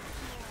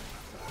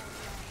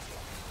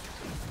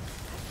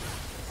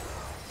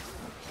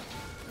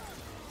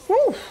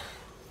 Woo.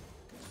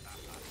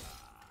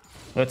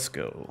 Let's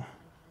go.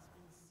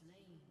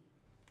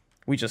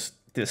 We just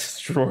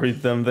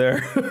destroyed them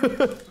there.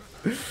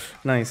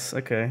 Nice.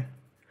 Okay.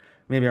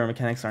 Maybe our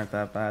mechanics aren't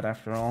that bad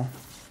after all.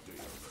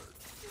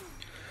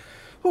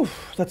 Whew,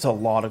 that's a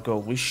lot of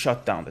gold. We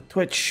shut down the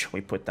Twitch,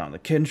 we put down the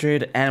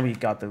Kindred, and we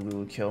got the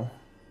Lulu kill.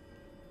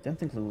 Didn't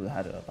think Lulu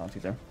had a bounty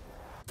there.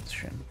 It's a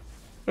shame.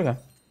 Okay.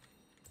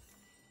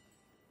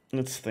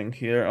 Let's think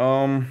here.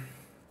 Got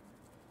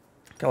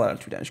a lot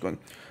of 2 damage going.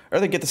 I'd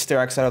rather get the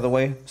Styrax out of the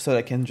way so that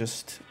I can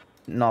just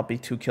not be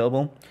too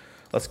killable.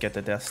 Let's get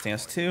the Death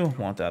Stance too.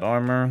 Want that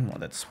armor. Want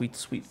that sweet,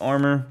 sweet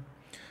armor.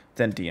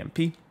 Then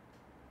DMP.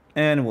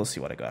 And we'll see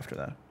what I go after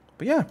that.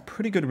 But yeah,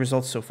 pretty good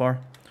results so far.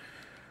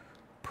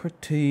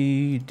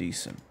 Pretty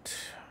decent.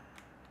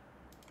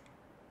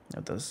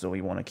 Now, does Zoe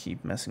want to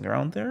keep messing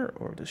around there?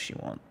 Or does she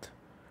want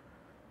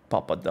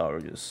Papa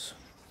Darius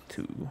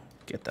to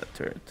get that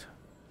turret?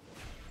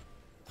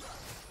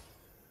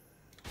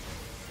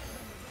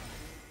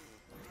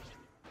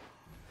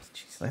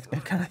 Jeez, I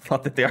kind of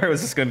thought that the Darius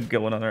was just going to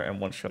go in on her and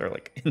one-shot her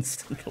like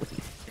instantly.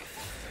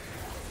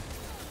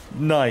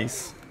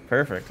 Nice.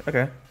 Perfect.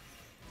 Okay.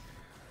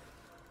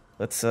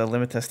 Let's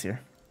limit test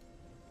here.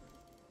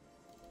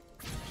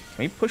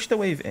 Can we push the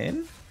wave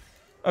in?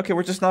 Okay,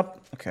 we're just not...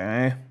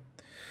 Okay.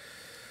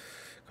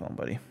 Come on,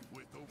 buddy.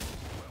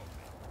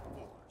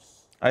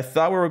 I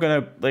thought we were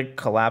gonna like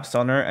collapse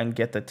on her and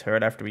get the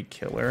turret after we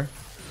kill her.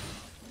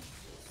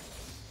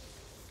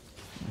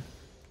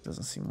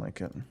 Doesn't seem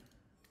like it.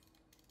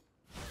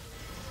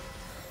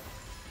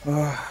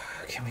 Oh,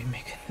 can we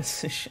make a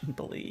decision,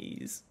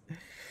 please?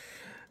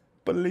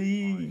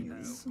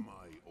 Please.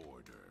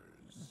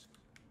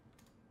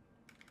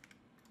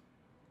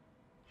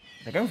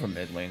 They're going for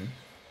mid lane.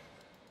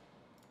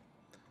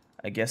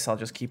 I guess I'll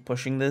just keep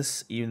pushing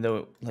this, even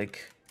though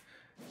like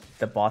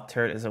the bot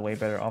turret is a way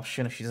better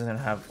option if she doesn't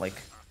have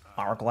like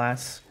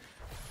hourglass.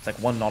 It's like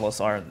one Nautilus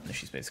R and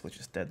she's basically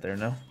just dead there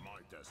now. My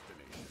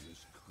destination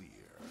is clear.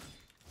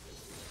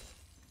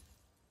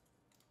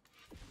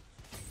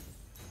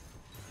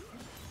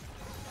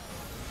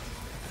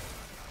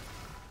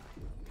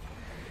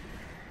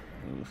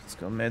 Ooh, let's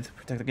go mid,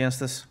 protect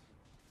against this.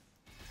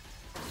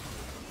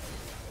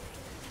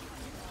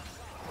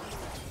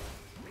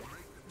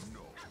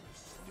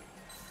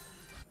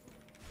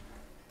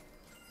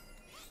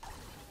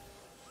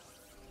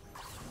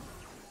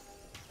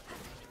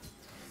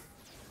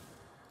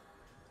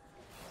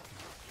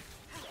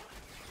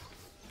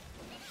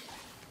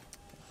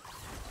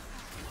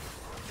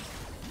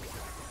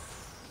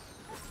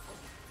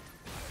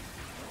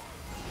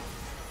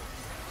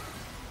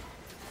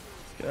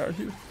 Get out of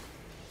here.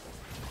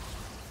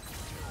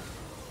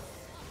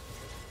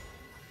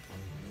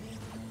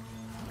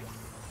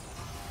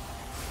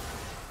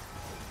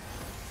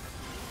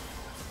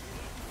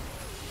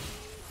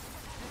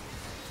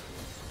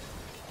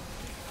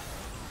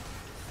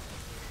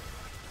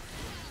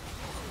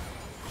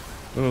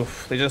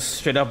 Oof, they just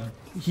straight up,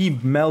 he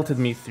melted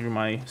me through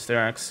my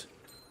Styrax.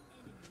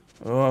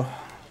 Oh.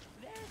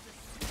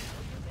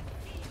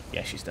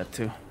 Yeah, she's dead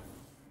too.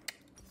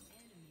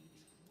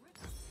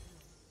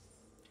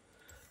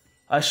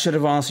 I should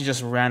have honestly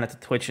just ran at the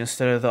Twitch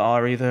instead of the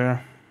Ahri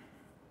there.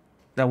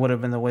 That would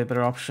have been the way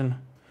better option.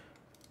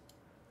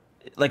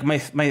 Like my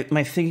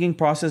thinking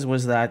process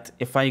was that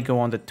if I go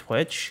on the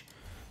Twitch,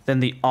 then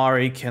the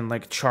Ahri can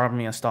like charm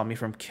me and stop me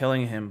from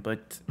killing him.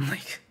 But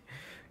like,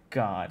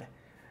 God,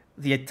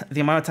 the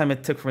amount of time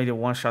it took for me to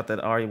one-shot that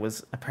Ahri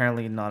was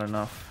apparently not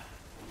enough.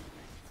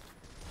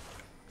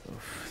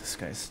 Oof, this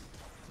guy's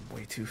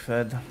way too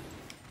fed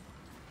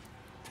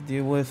to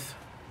deal with.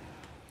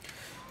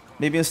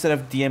 Maybe instead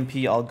of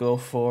DMP, I'll go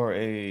for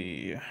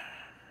a...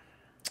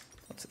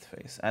 What's its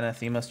face?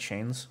 Anathema's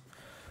Chains.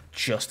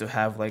 Just to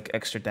have like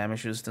extra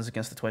damage resistance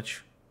against the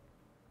Twitch.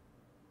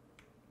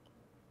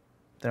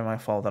 Then I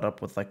might follow that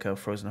up with like a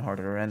Frozen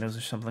Heart or Randos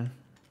or something.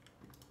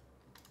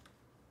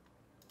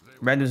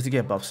 Randos to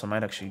get buffs, so I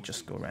might actually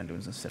just go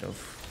Randos instead of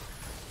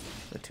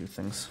The two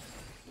things.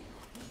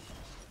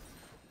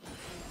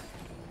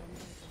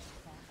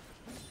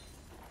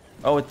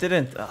 Oh, it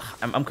didn't.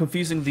 I'm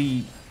confusing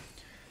the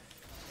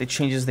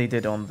changes they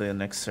did on the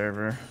next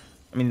server.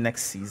 I mean,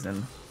 next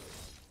season.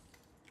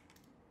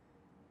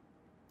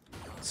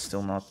 It's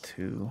still not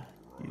too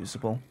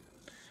usable.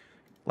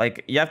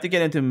 Like, you have to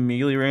get into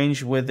melee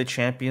range with the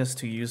champions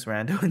to use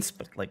randoms,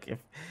 but like,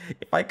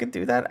 if I could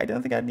do that, I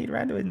don't think I'd need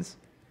randoms.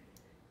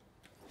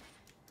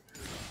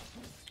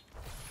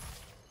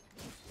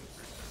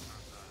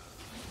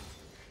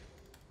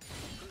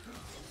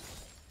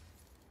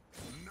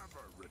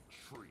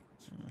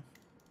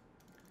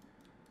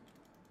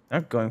 They're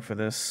going for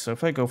this, so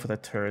if I go for the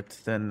turret,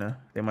 then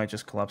they might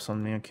just collapse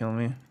on me and kill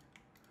me.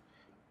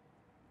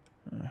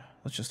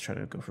 Let's just try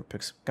to go for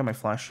picks. Got my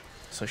flash,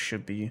 so I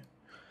should be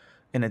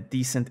in a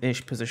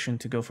decent-ish position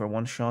to go for a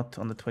one-shot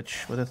on the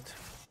Twitch with it.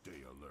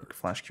 Like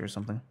flash Q or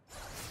something.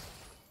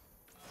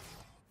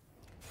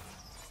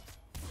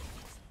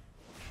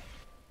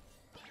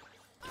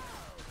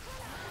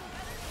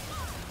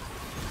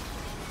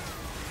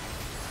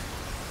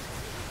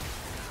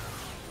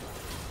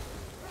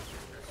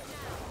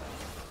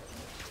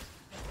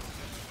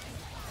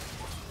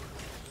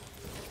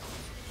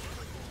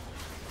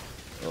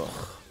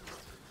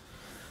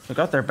 I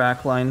got their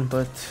backline,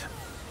 but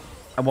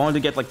I wanted to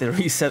get like the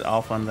reset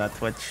off on that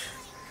Twitch.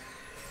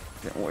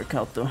 Didn't work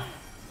out though.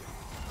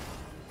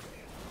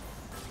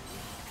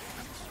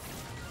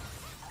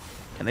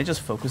 Can they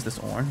just focus this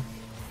Ornn?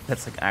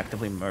 That's like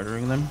actively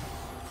murdering them.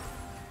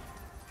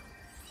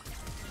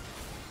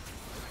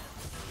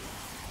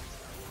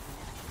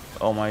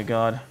 Oh my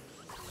god.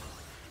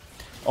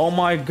 Oh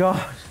my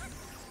god.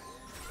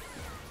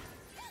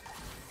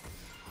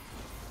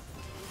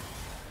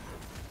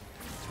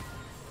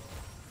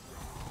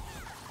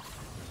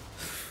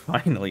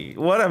 Finally,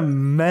 what a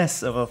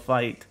mess of a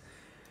fight.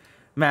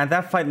 Man,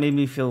 that fight made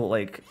me feel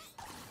like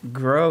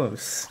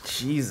gross.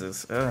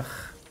 Jesus, ugh.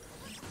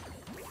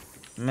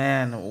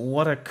 Man,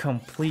 what a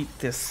complete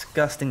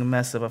disgusting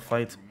mess of a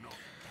fight.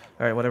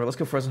 Alright, whatever, let's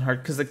go Frozen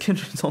Heart, because the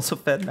Kindred's also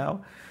fed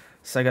now.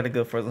 So I gotta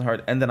go Frozen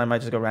Heart, and then I might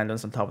just go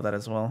randoms on top of that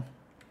as well.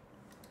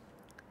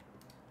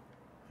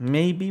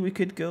 Maybe we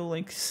could go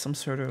like some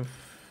sort of...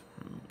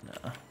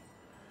 Ugh.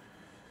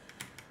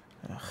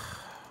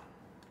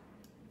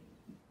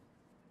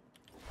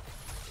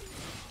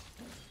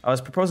 I was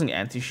proposing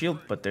anti-shield,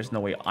 but there's no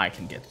way I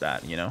can get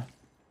that, you know?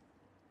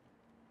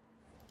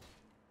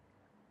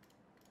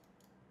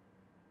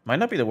 Might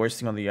not be the worst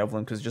thing on the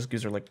Evelyn, because it just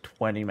gives her like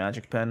 20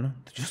 magic pen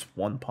to just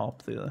one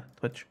pop the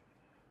Twitch.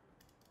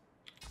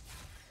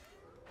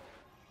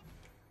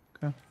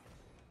 Okay.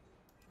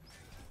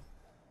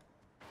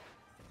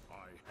 I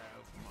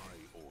have my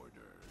orders.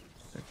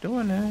 They're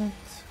doing it.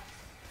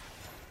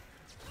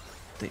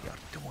 They are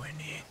doing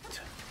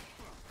it.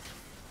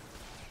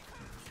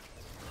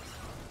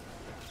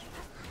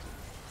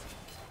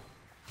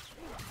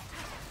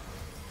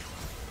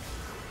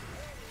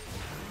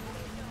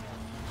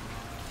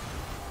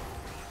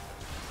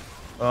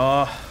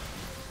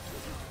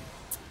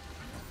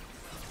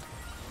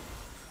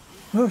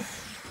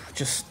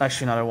 Just, I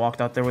should not have walked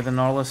out there with a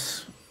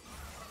Nautilus.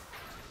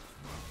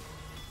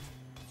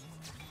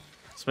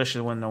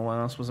 Especially when no one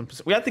else was in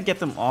position. We had to get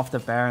them off the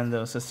Baron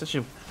though, so it's such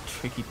a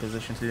tricky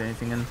position to do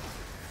anything in.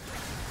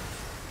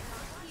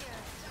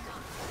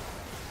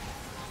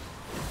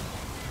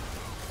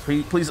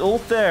 Please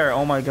ult there!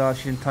 Oh my gosh,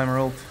 she didn't time her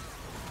ult.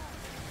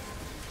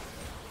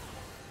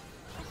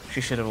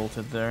 She should have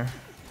ulted there.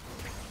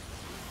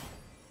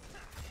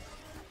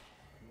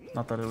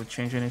 Not that it would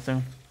change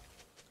anything.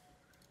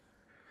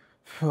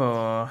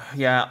 Oh,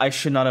 yeah, I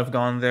should not have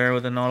gone there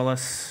with the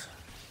Nautilus.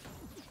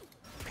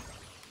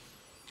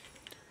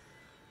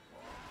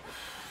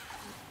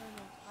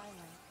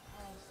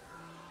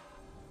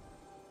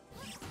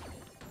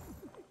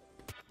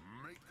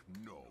 Make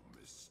no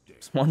mistake.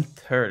 This one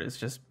turret has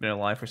just been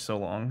alive for so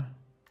long.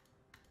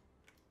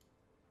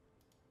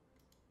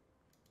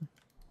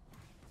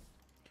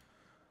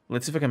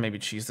 Let's see if I can maybe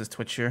cheese this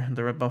Twitch here,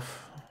 the red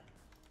buff.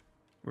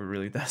 We're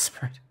really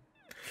desperate.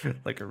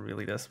 Like, we're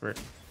really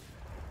desperate.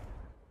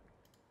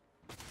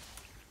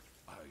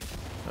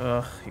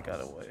 Ugh, he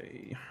got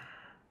away.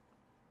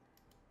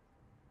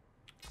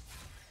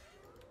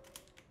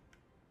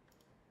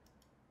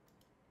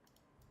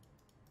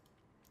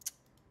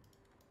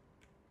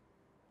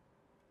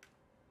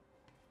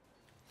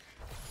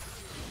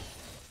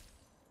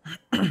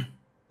 Carve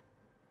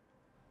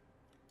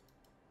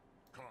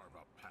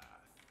a path.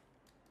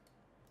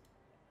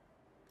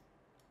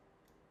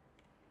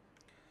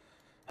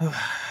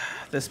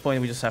 At this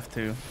point, we just have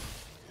to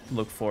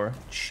look for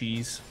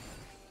cheese.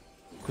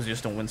 Because you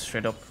just don't win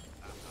straight up.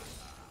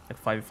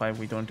 At 5v5,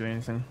 we don't do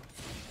anything.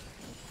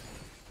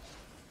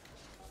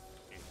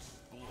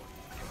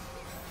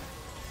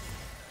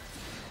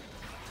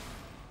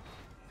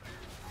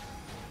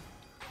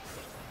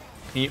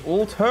 Can you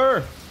ult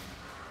her?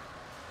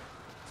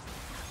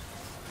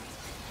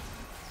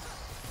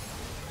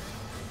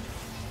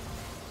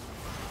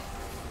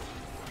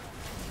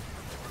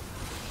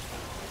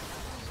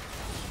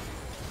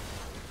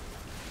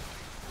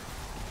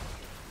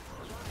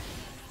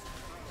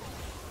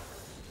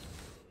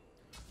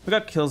 We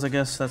got kills, I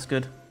guess. That's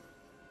good.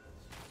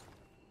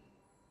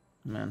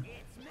 Man.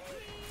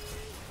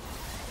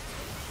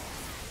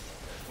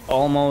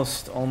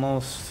 Almost,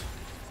 almost.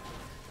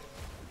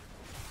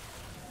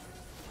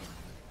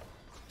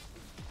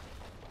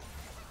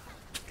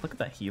 Look at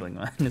that healing,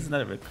 man. Isn't that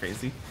a bit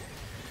crazy?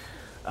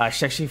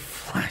 She actually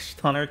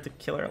flashed on her to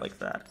kill her like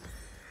that.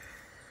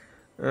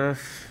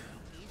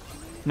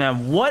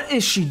 Man, what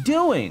is she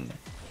doing?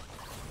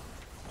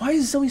 Why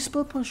is Zoe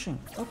split pushing?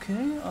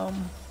 Okay,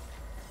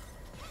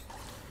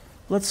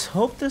 let's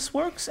hope this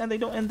works and they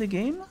don't end the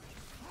game.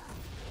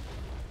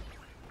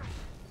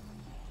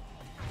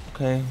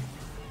 Okay.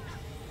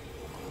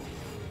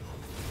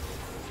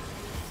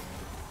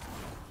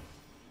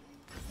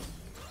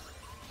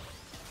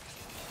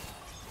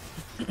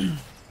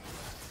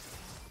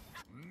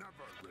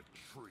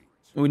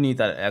 We need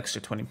that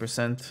extra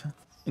 20%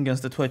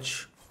 against the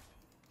Twitch.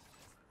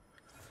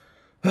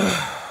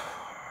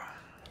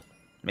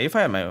 Maybe if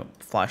I had my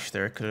flash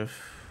there, I could have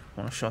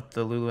one-shot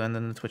the Lulu and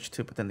then the Twitch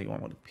too, but then they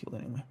won't want to peel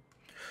anyway.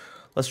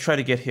 Let's try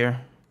to get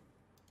here.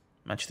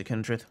 Match the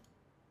Kindred.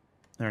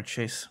 They're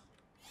chase.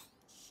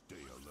 Stay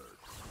alert.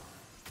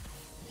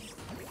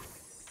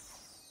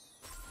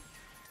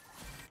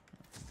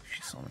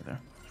 She saw me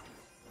there.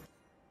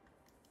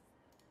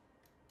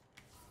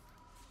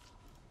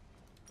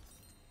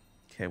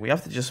 Okay, we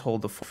have to just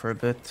hold the fort for a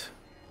bit,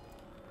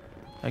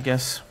 I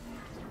guess.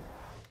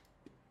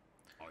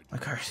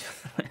 Like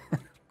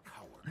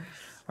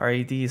our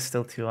AD is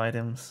still 2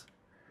 items.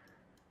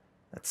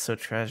 That's so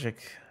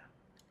tragic.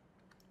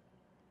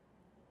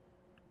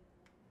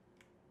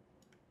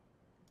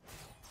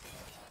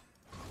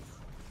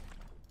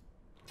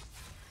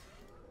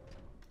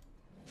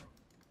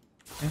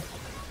 Okay.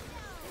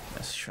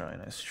 Nice try,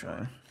 nice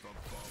try.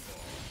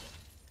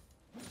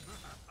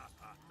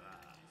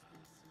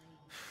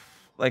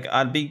 Like,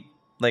 I'd be,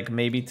 like,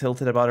 maybe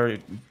tilted about her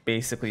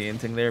basically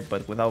inting there,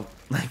 but without,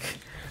 like,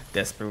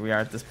 desperate we are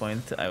at this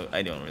point,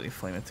 I don't really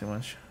flame it too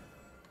much.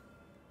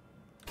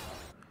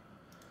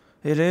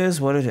 It is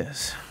what it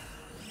is.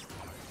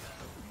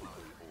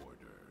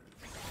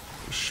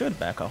 We should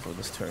back off of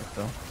this turret,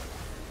 though.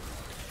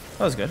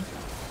 That was good.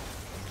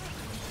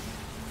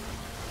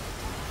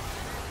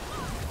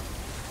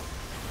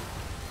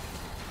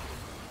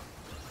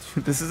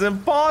 This is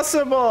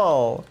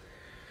impossible!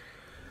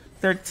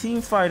 Their team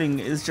fighting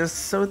is just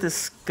so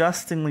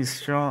disgustingly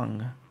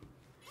strong.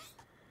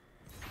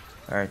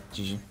 Alright,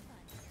 GG.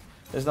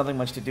 There's nothing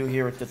much to do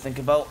here to think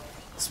about.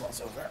 This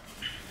one's over.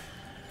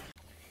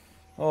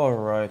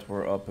 Alright,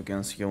 we're up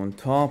against Yo on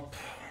top.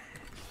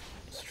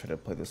 Let's try to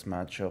play this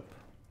matchup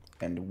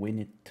and win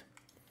it.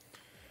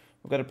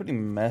 We've got a pretty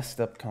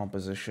messed up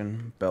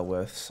composition.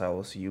 Belweth,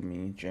 Silas,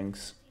 Yumi,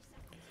 Jinx.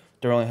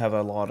 They only have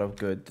a lot of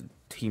good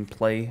team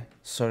play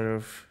sort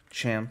of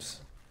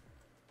champs.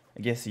 I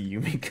guess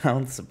Yumi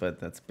counts, but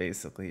that's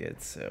basically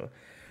it. So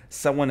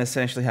someone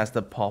essentially has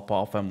to pop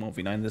off and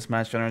 1v9 this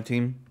match on our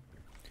team.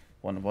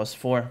 One of us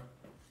 4.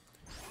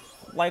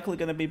 Likely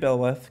going to be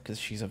Belweth, because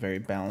she's a very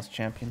balanced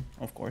champion,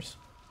 of course.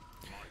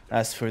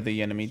 As for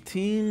the enemy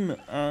team,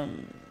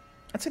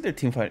 I'd say their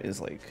team fight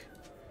is like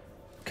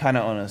kind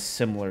of on a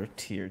similar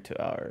tier to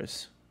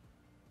ours.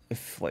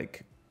 If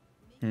like,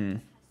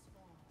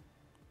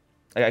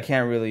 I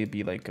can't really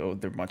be like, oh,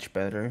 they're much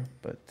better,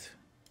 but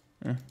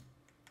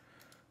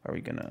are we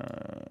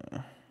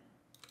gonna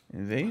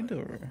invade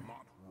or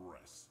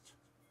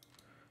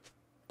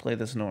play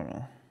this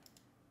normal?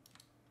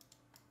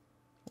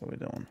 What are we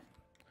doing?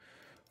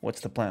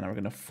 What's the plan? Are we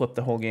gonna flip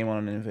the whole game on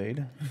an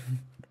invade?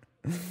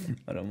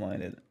 I don't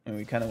mind it. I mean,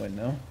 we kind of win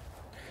now.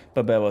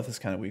 But Belweth is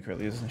kind of weak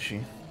early, isn't she?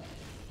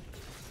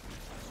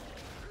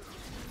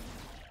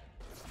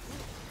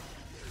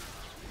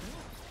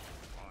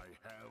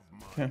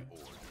 Okay.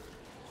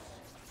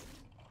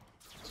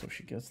 So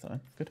she gets that.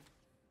 Good.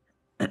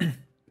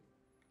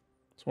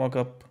 Let's walk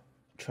up,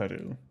 try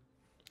to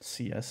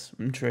CS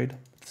and trade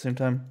at the same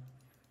time.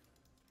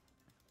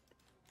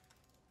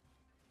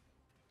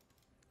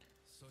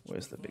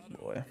 Where's the big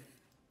boy?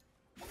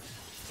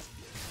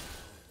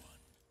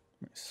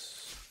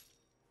 Nice.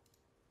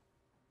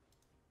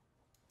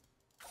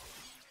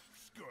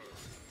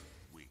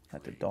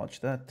 Had to dodge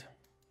that.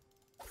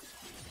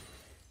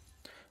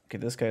 Okay,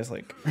 this guy's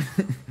like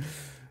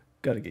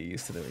gotta get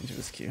used to the range of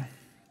his Q.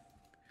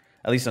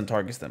 At least on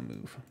targets that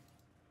move.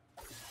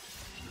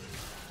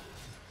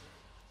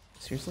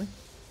 Seriously?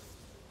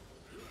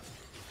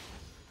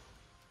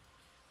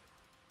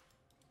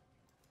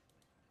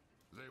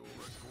 They will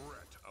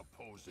regret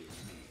opposing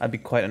me. I'd be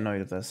quite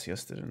annoyed if that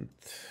CS didn't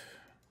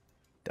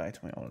die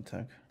to my auto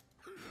attack.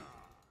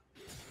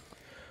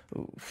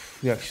 Oof,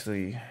 we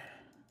actually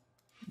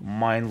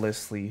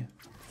mindlessly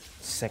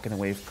second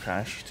wave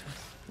crashed,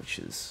 which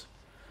is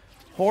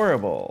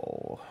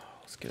horrible.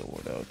 Let's get a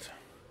word out.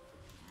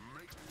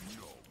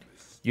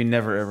 You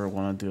never ever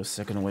want to do a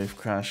second wave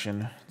crash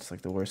in. It's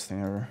like the worst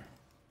thing ever.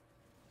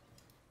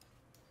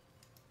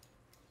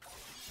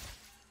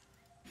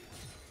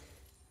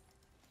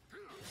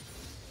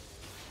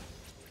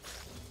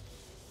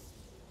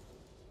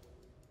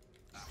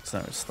 So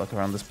now we're stuck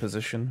around this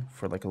position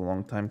for like a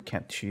long time.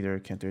 Can't cheat or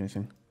can't do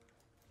anything.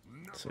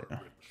 So yeah.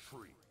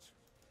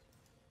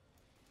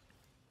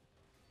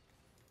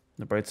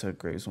 The bright side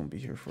Graves won't be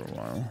here for a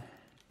while.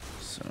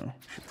 So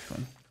should be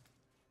fun.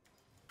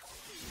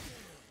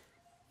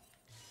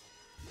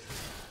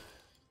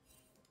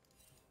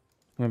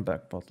 Went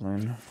back bot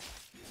lane.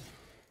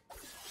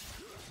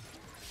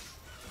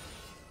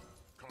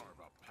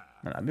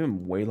 Man, I've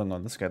been wailing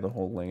on this guy the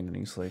whole lane and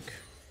he's like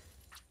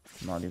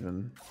not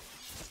even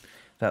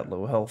that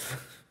low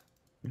health.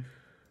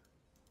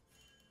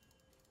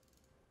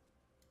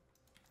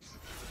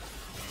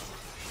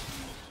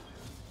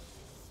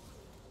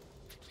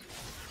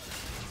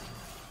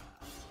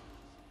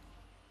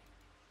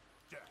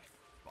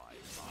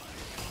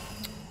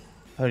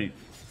 How do you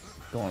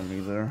go on me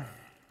there?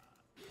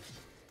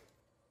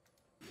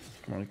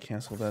 I want to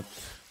cancel that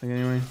thing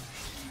anyway.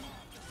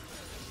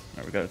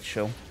 Alright, we gotta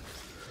chill.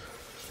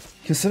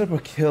 Can set up a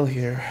kill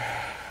here.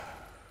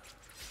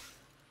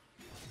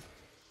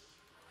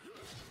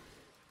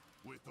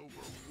 With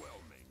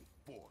overwhelming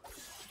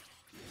force.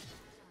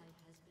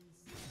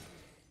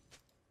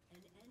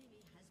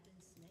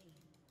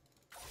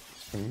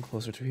 Bring him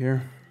closer to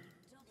here.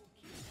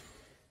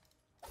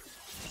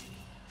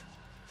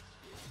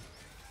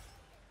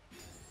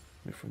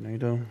 Wait for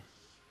NATO.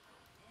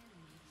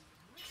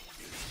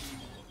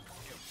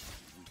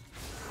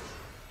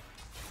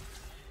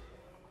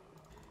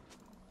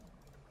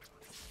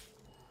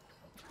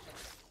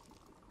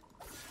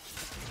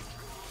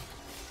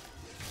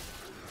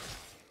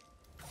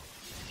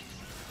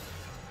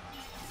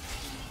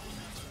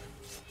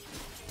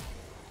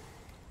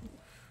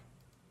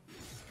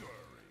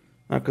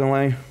 Not gonna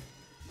lie.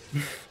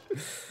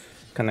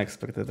 Kinda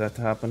expected that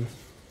to happen.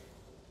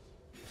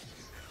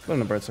 But on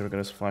the bright side, we got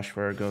his flash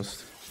fire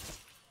ghost.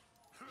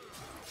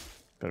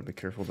 Gotta be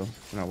careful though.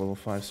 We're not level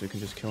 5, so you can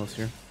just kill us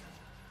here.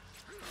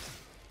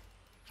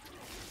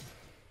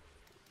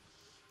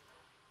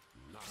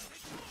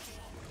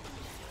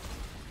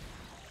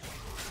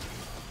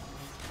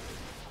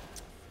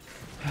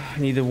 I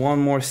needed one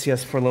more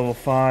CS for level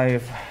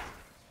 5.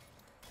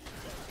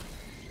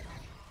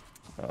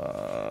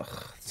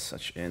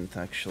 Such int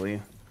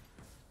actually.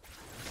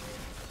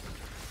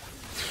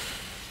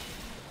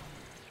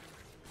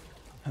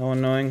 How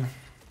annoying.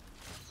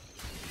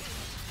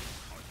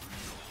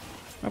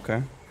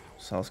 Okay.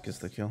 Sal's gets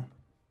the kill.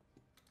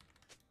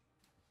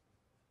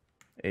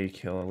 A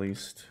kill at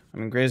least. I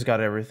mean, Gray's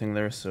got everything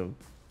there, so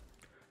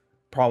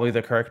probably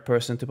the correct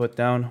person to put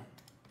down.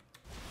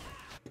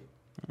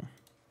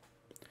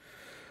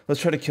 Let's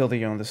try to kill the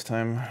Yone this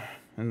time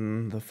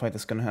in the fight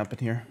that's gonna happen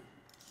here.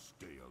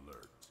 Stay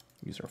alert.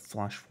 Use our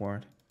flash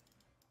forward.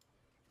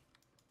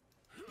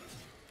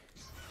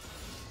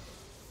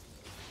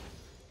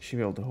 Should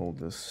be able to hold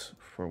this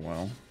for a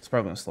while. It's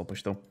probably gonna slow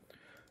push though.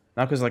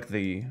 Not because like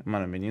the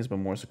amount of minions, but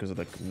more so because of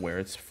like where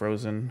it's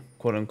frozen,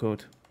 quote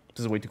unquote.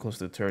 This is way too close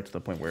to the turret to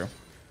the point where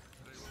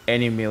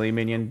any melee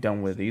minion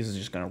done with these is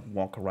just gonna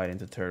walk right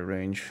into turret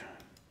range.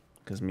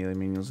 Because melee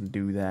minions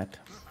do that.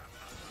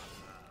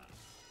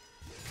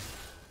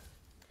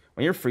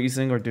 When you're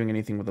freezing or doing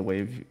anything with the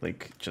wave,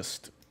 like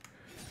just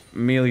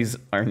melees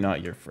are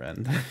not your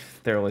friend.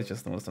 They're always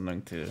just the most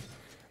annoying to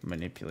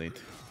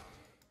manipulate.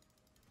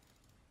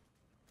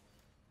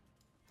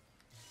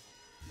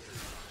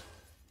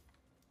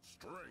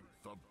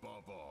 Strength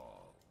above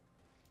all.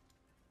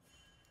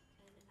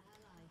 An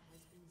ally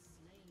has been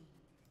slain.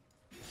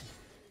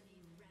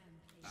 Enemy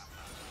rampage.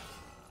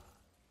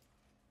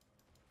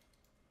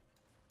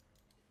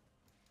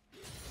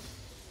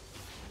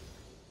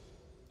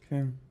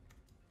 Okay.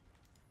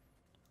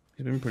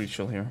 He's been pretty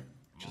chill here,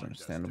 which is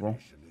understandable.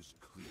 Is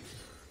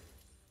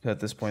clear. At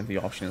this point, the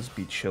option is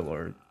be chill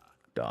or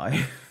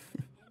die.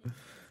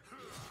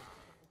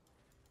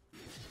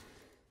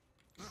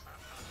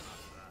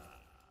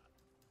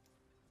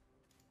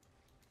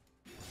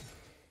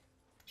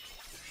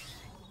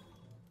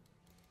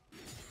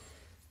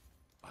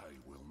 I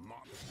will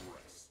not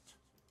rest.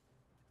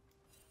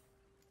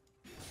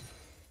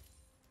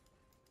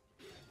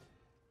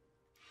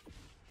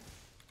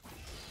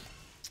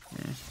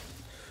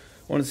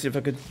 Wanted to see if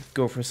I could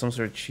go for some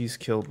sort of cheese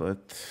kill,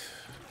 but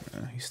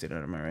he stayed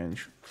out of my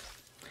range.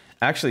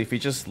 Actually, if he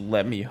just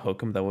let me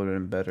hook him, that would have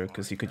been better,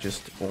 because he could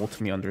just ult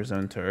me under his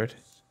own turret.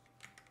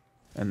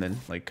 And then,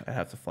 like, I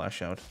have to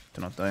flash out to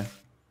not die.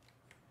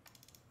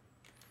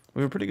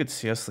 We have a pretty good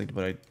CS lead,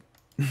 but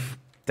I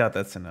doubt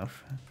that's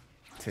enough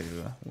to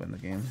win the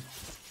game.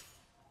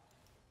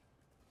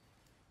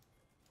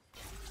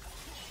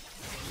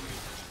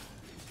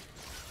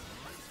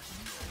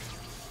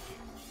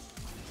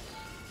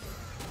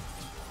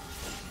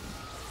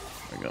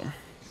 There we go.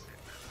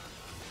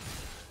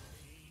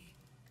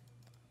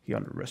 He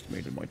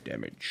underestimated my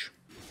damage.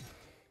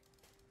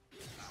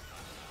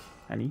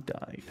 And he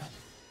died.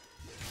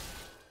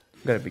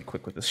 Gotta be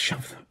quick with this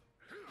shove though.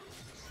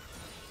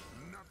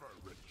 Never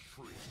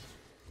retreat.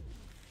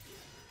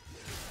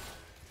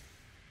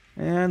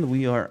 And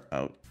we are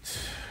out.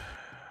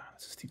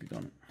 Let's just TP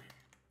on it.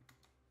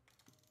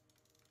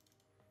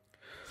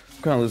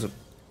 Gonna lose a,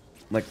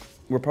 like,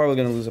 we're probably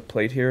gonna lose a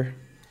plate here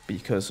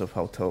because of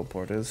how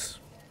teleport is.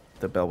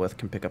 The Belweth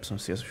can pick up some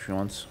CS if she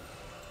wants.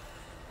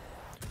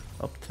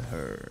 Up to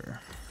her.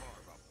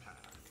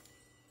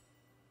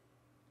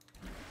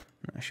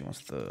 Nah, she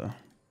wants the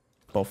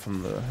buff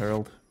from the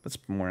Herald. That's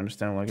more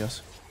understandable, I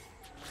guess.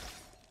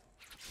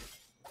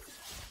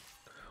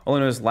 All I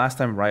know is last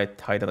time Riot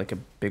tied like a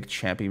big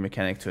champion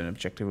mechanic to an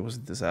objective, it was a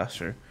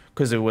disaster.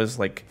 Because it was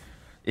like,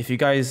 if you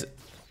guys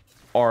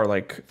are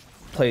like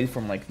played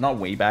from like not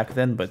way back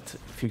then, but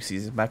a few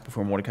seasons back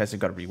before Mordekaiser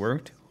got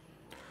reworked,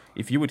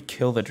 if you would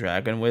kill the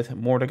dragon with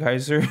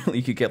Mordekaiser,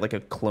 you could get like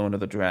a clone of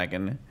the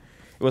dragon.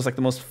 It was like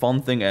the most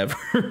fun thing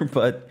ever,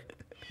 but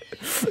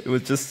it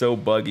was just so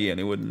buggy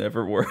and it would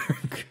never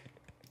work.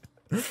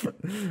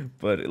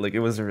 But like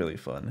it was really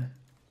fun.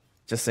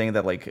 Just saying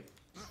that like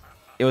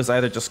it was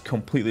either just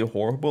completely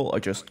horrible or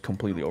just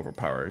completely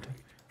overpowered.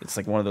 It's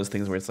like one of those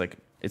things where it's like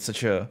it's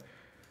such a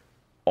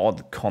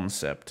odd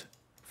concept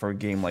for a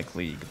game like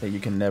League that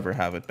you can never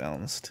have it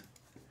balanced.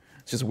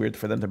 It's just weird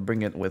for them to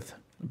bring it with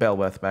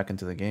Belweth back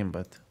into the game,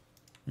 but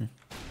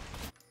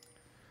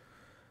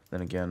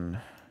then again,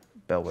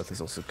 Belweth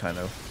is also kind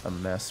of a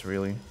mess,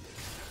 really.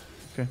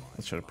 Okay,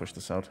 let's try to push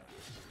this out.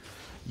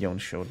 Yon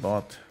showed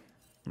bot.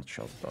 Not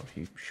showed bot,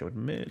 he showed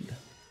mid.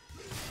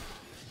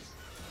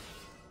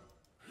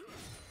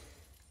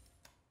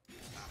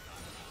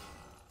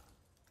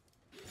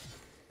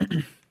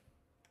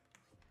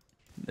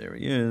 There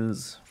he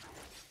is.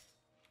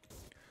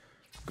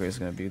 Gray's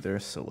gonna be there,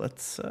 so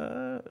let's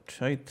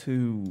try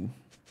to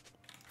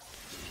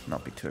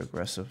not be too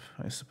aggressive,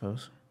 I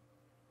suppose.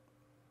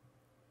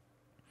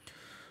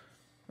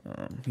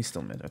 He's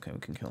still mid. Okay, we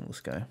can kill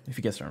this guy. If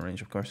he gets our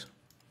range, of course.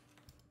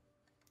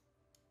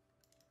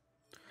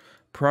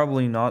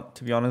 Probably not,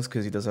 to be honest,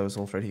 because he does have his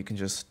ult right. He can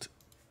just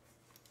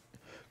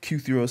Q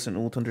through us and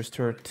ult under his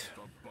turret.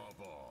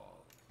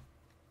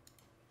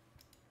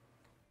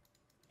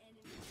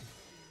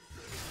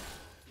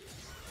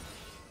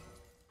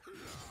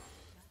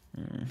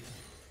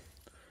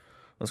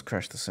 Let's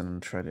crash this in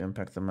and try to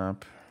impact the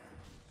map.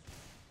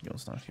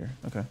 Yo's not here.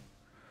 Okay.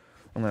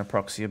 I'm gonna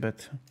proxy a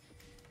bit.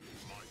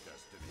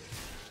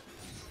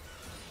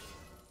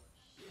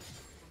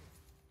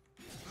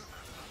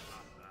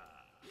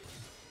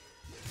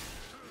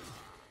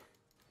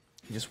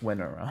 He just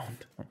went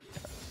around.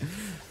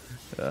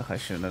 I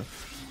shouldn't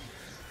have.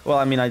 Well,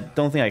 I mean, I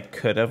don't think I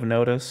could have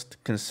noticed,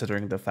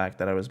 considering the fact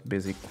that I was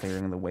busy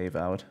clearing the wave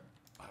out.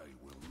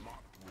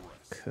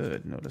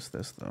 Could notice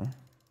this, though.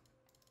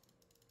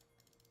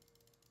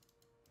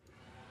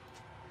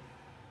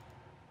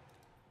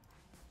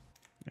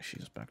 She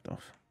just backed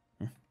off.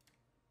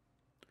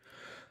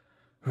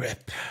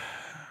 Rip.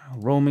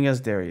 Roaming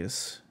as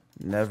Darius.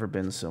 Never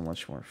been so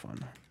much more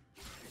fun.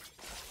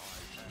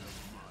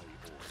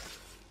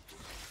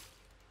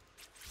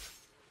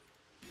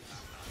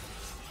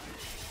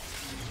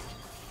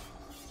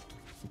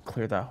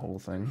 Clear that whole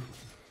thing.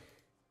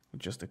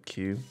 With just a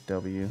Q,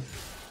 W.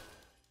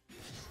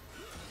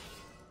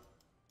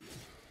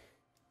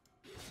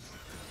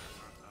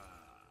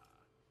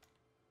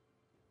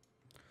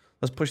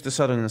 Let's push this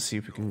out and see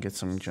if we can get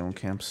some Joan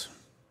camps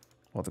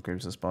while the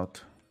Graves is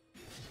bot.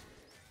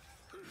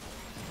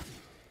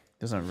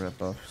 Doesn't rip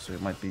buff, so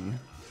it might be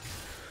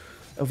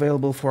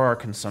available for our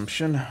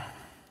consumption.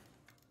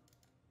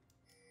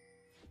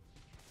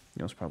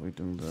 Yo's probably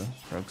doing the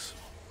drugs.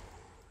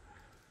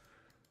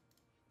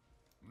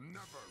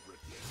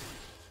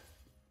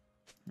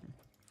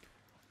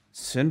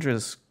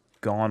 Syndra's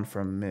gone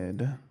from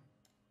mid.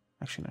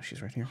 Actually, no,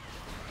 she's right here.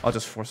 I'll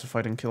just force a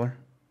fight and kill her.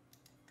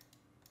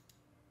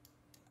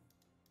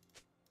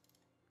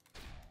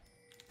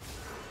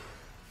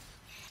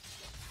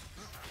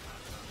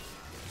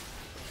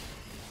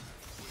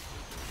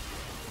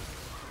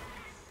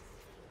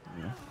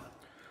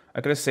 I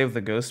could have saved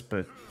the ghost,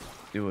 but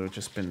it would have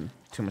just been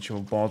too much of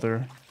a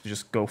bother to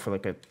just go for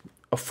like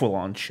a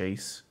full-on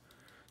chase.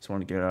 So I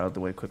want to get it out of the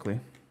way quickly.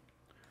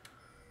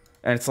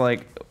 And it's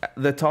like,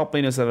 the top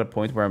lane is at a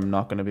point where I'm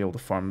not going to be able to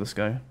farm this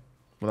guy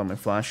without my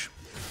flash.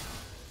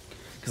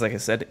 Because like I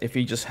said, if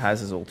he just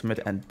has his ultimate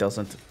and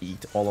doesn't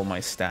eat all of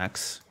my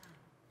stacks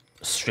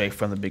straight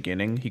from the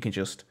beginning, he can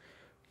just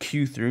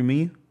Q through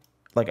me,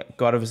 like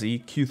God of Z,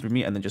 Q through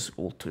me, and then just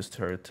ult to his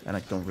turret. And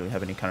I don't really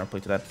have any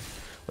counterplay to that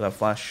without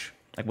flash.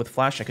 Like with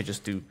flash, I could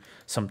just do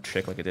some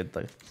trick like I did,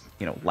 like,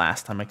 you know,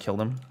 last time I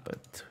killed him.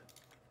 But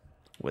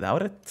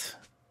without it,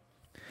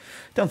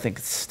 don't think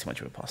it's too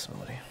much of a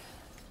possibility.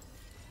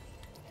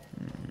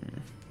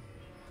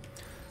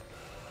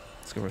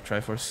 Let's go for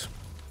Triforce.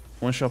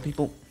 One shot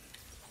people.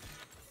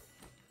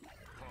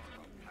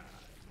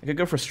 I could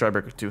go for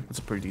Stridebreaker too. That's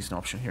a pretty decent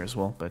option here as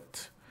well,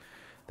 but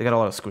they got a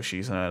lot of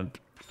squishies, and I'd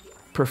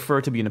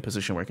prefer to be in a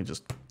position where I can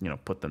just, you know,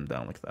 put them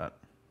down like that.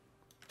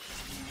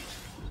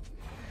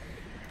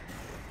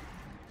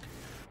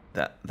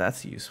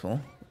 That's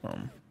useful.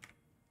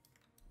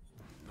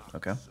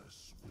 Okay.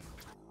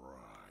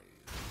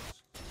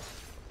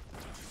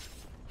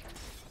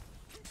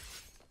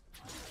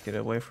 Get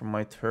away from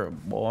my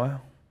turret, boy.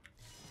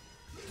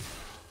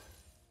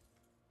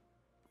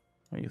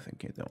 What do you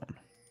think you're doing?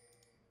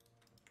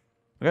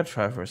 We gotta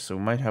try first, so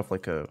we might have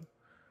like a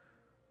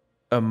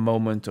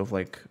moment of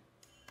like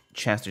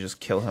chance to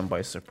just kill him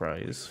by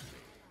surprise.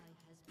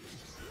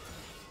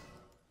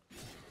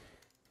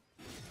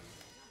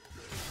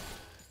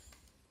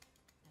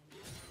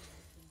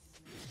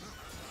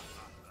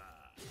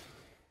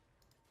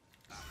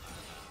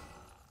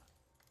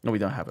 No, we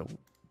don't have it,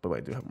 but I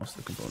do have most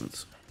of the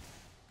components.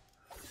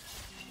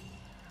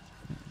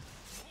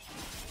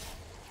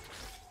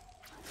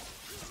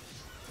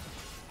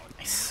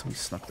 Nice, we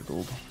snuck the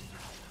gold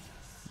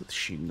with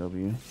Sheet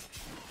W.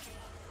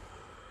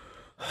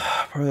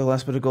 Probably the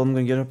last bit of gold I'm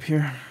gonna get up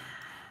here.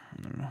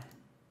 I don't know.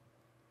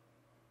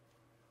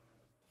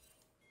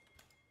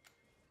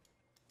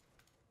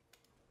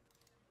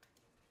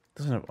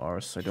 Doesn't have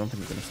ours, so I don't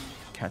think we're gonna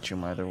catch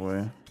him either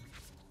way.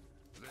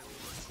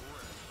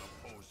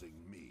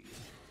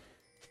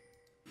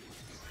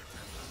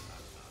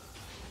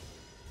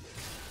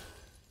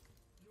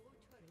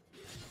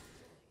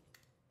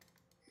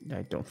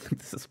 I don't think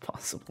this is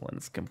possible, and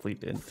it's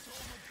completed.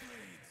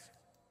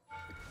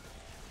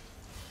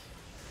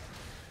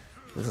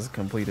 This is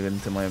completed,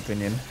 into my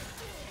opinion.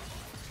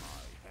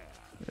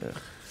 Ugh.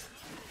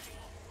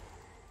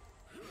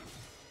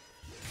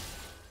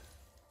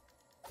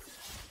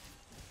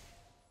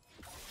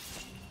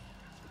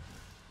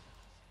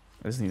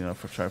 I just need enough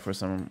for try for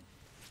some,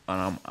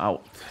 and I'm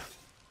out.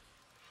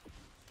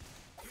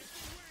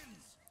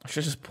 I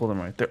should just pull them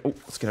right there. Oh,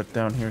 let's get it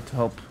down here to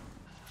help.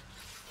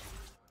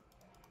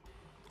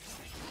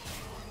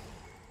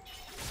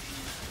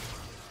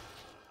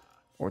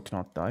 Or to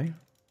not die.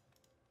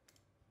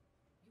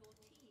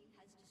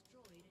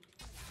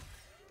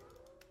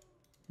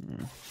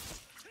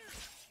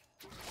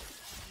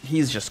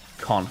 He's just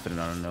confident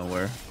out of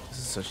nowhere. This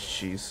is such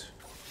cheese.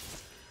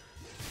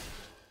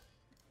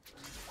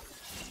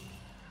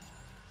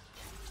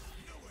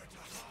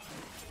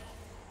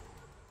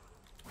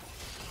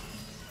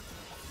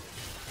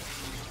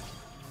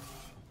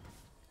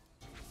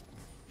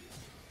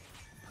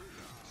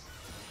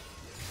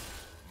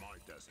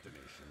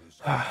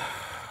 I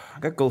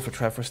got gold for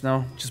Traverse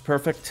now, which is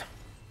perfect.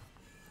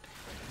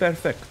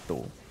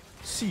 Perfecto.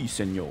 Si,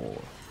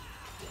 senor.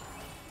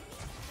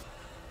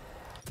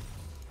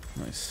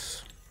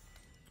 Nice.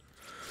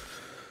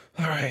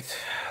 Alright,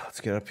 let's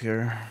get up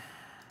here.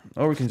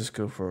 Or we can just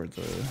go for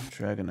the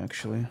dragon,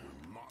 actually.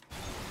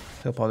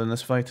 Help out in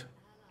this fight.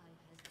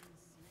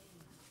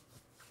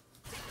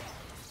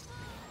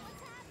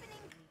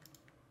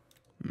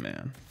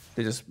 Man,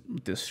 they just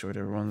destroyed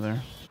everyone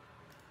there.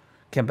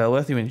 Can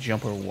Beleth even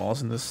jump over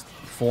walls in this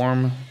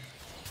form?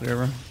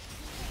 Whatever.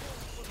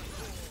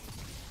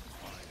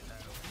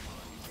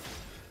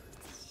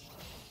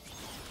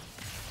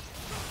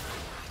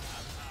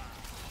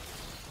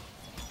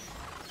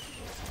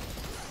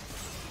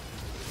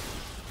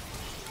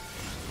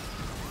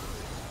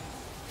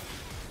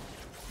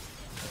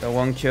 Got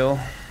one kill.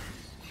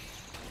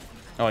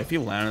 Oh, if he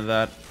landed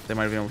that, they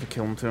might have been able to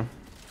kill him too.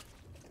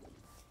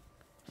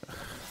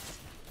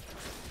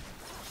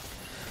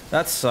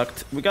 That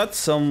sucked. We got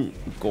some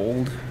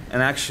gold,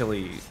 and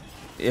actually,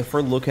 if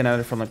we're looking at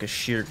it from like a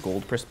sheer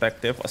gold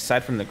perspective,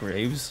 aside from the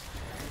graves,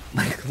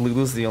 like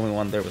Lulu's the only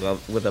one there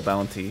with a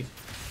bounty.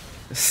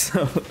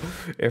 So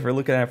if we're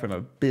looking at it from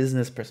a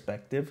business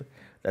perspective,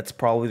 that's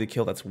probably the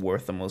kill that's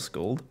worth the most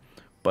gold.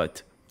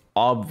 But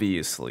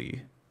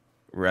obviously,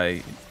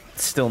 right,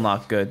 still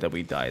not good that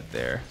we died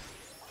there,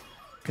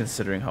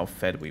 considering how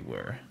fed we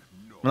were.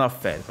 Well,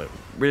 not fed, but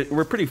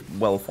we're pretty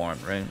well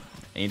farmed, right?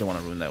 And you don't want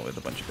to ruin that with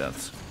a bunch of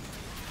deaths.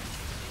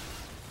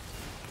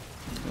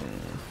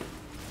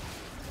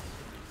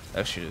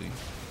 Actually,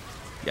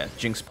 yeah,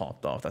 Jinx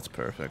popped off. That's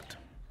perfect.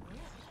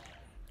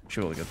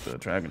 Should really get the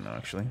dragon now,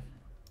 actually.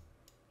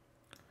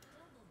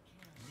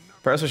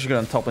 Perhaps I should get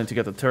on top lane to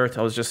get the turret.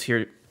 I was just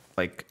here,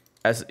 like,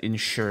 as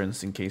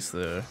insurance in case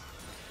the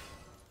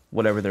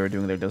whatever they were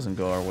doing there doesn't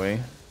go our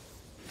way,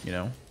 you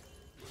know.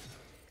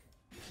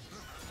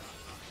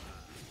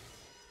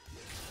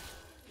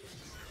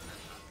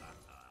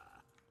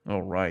 Oh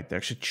right, they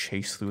actually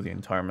chased through the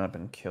entire map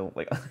and killed.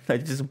 Like I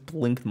just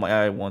blinked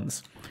my eye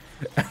once,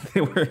 and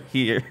they were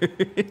here.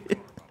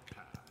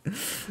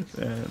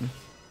 Man.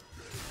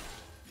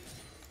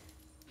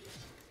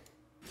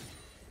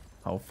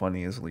 How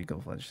funny is League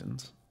of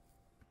Legends?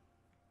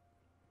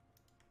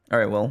 All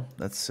right, well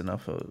that's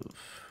enough of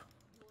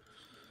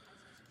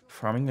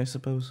farming, I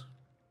suppose.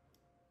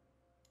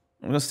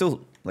 I'm gonna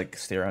still like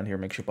stay around here,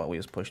 make sure bot wave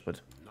is pushed, but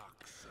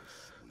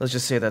let's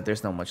just say that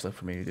there's not much left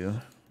for me to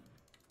do.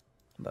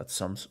 That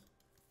sums.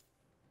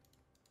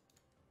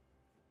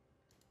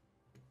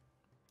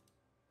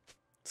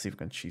 Let's see if we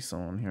can cheese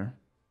someone here.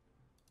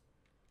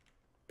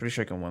 Pretty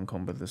sure I can one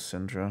combo this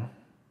Syndra.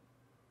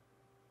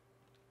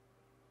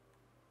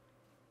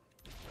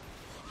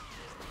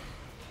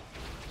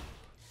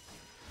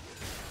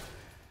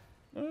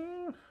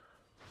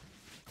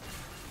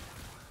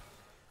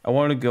 I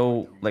wanted to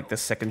go like the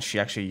second she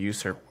actually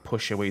used her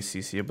push away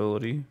CC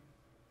ability,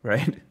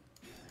 right?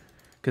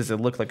 Because it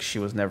looked like she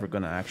was never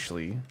gonna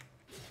actually,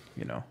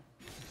 you know,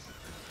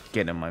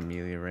 get in my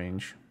melee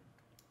range.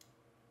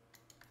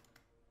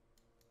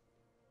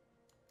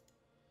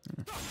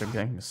 They're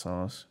getting the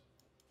sauce.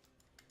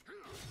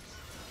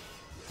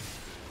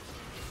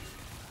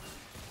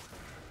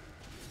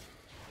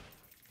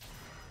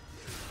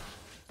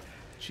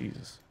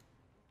 Jesus.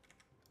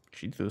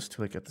 She do those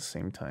two like at the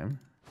same time.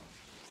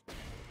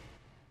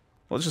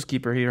 Let's just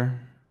keep her here.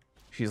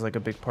 She's like a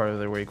big part of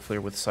their wake flare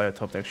with side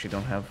top. They actually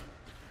don't have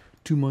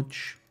too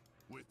much.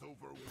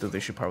 Though they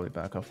should probably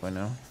back off by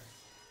now.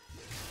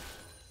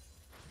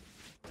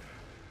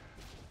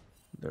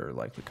 They're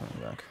likely coming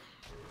back.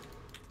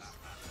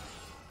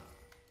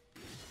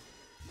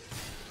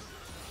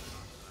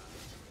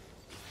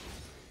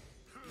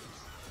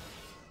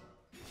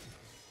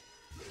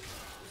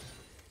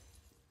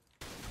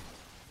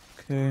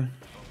 Okay.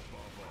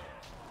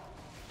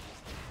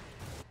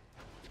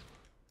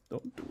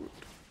 Don't do it.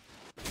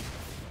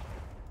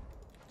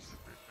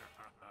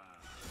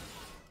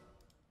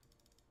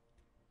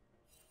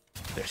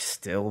 They're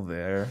still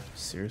there.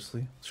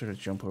 Seriously? Should I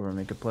jump over and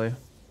make a play?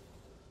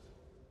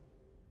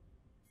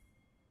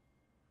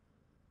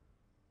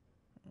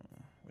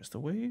 Where's the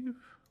wave?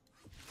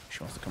 She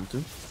wants to come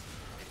too.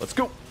 Let's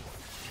go!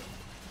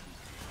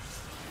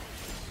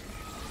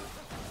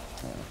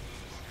 Oh,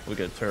 we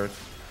get a turret.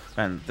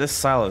 Man, this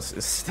Silas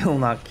is still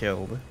not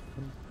killed.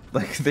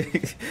 Like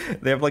they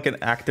have like an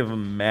active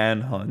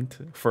manhunt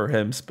for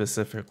him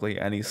specifically,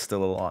 and he's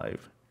still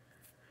alive.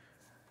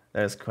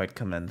 That is quite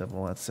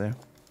commendable, I'd say.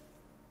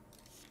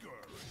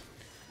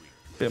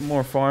 Bit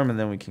more farm, and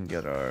then we can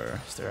get our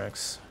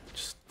Styrax.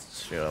 Just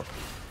straight up.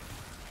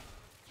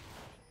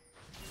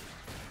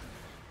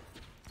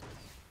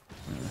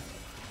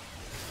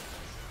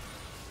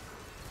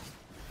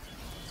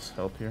 Let's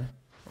help here.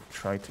 Or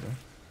try to.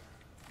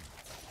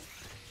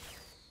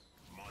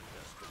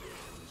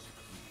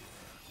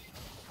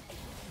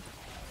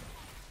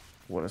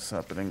 What is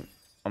happening?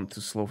 I'm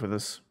too slow for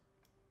this.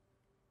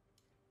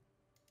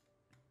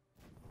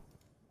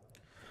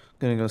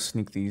 Gonna go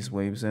sneak these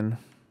waves in,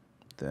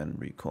 then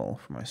recall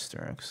for my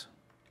Styrax.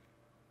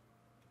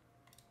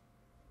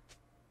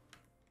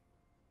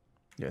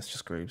 Yeah, it's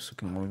just Graves who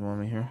can move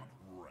on me here.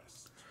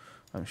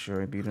 I'm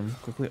sure I beat him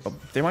quickly. Oh,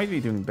 they might be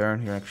doing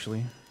Baron here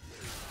actually.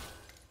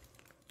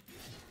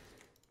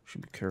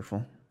 Should be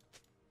careful.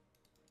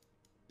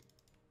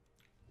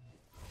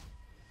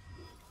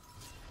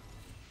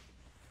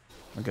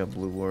 I got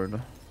blue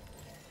ward.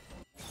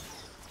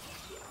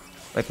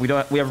 Like we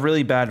have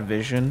really bad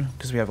vision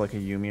because we have like a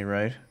Yuumi,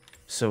 right?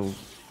 So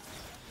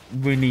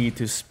we need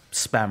to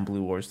spam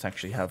blue wards to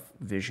actually have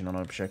vision on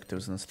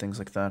objectives and things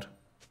like that.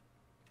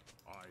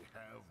 I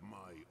have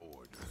my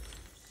orders.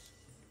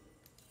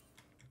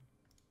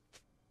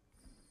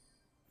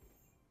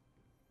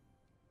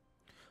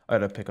 I had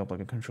to pick up like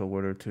a control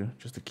ward or two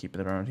just to keep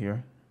it around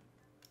here.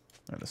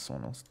 Alright, there's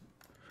someone else.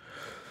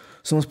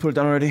 Someone's put it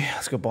down already.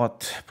 Let's go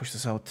bot. Push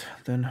this out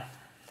then.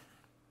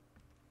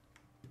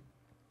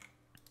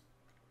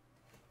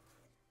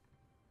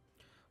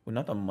 We're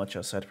not that much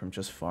aside from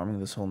just farming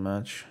this whole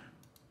match.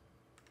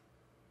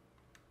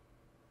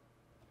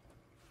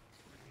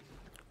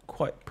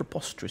 Quite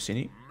preposterous,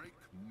 isn't it? Make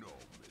no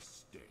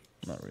mistake.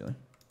 Not really.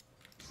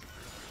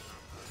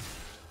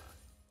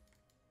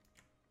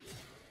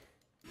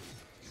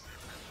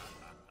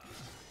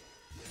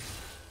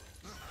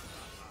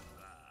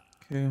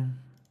 Okay.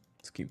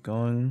 Keep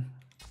going.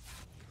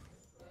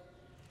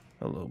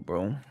 Hello,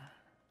 bro.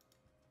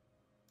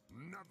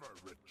 Never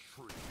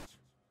retreat.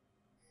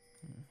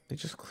 They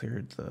just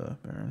cleared the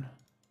Baron.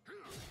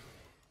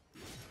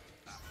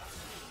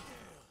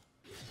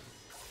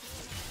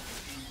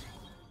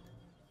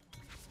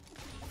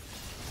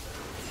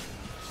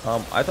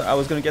 I thought I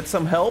was gonna get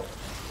some help.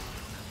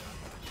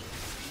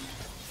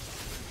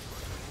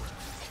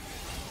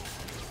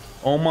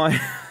 Oh my.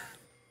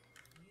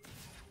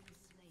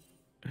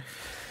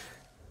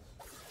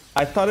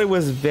 I thought it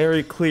was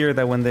very clear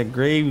that when the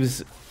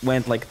Graves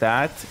went like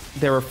that,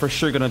 they were for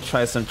sure gonna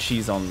try some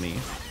cheese on me.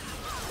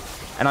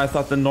 And I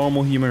thought the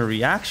normal human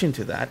reaction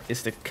to that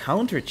is to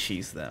counter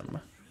cheese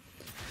them.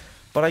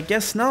 But I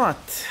guess not.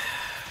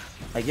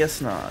 I guess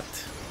not.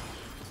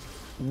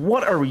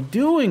 What are we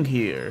doing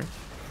here?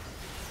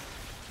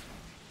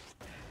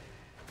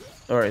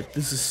 Alright,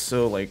 this is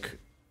so like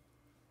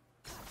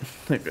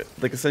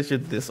essentially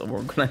this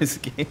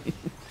unorganized game.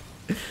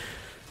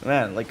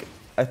 Man, like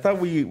I thought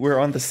we were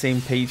on the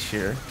same page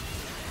here,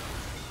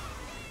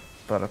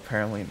 but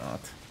apparently not.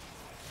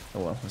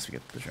 Oh well, once we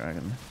get the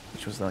dragon,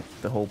 which was like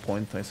the whole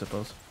point, I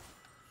suppose.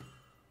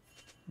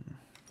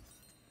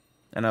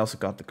 And I also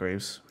got the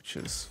Graves, which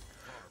is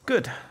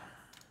good.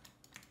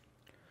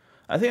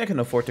 I think I can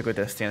afford to go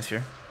Death Stance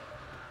here,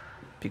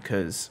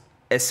 because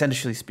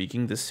essentially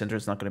speaking, this Cinder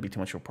is not going to be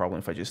too much of a problem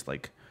if I just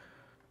like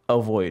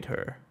avoid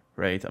her,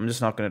 right? I'm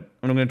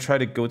gonna try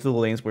to go to the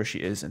lanes where she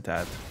isn't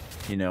at,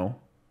 you know.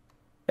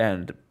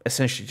 And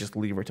essentially just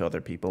leave her to other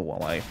people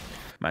while I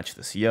match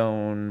this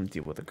Yone,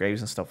 deal with the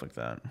Graves and stuff like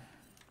that.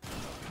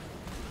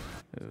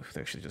 Oof, they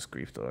actually just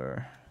griefed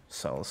our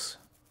Sal's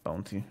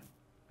bounty.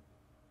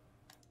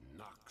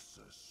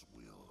 Noxus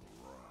will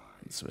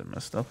It's a bit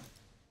messed up.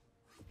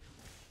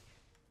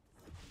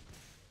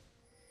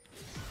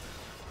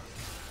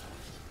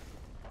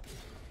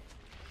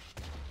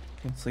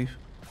 Let's leave.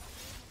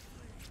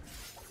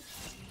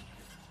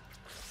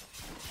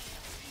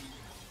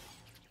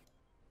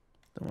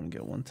 Don't want to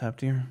get one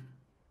tapped here.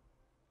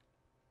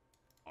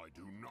 I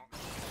do not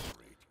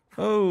tolerate.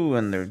 Oh,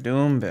 and they're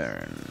doing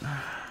Baron.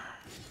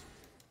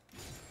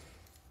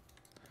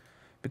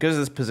 Because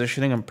of this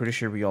positioning, I'm pretty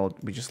sure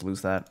we just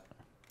lose that.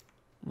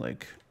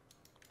 Like,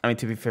 I mean,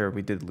 to be fair,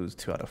 we did lose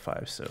 2 out of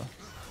 5, so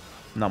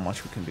not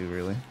much we can do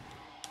really.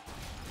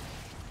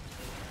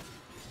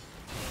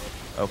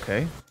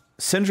 Okay.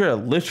 Syndra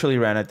literally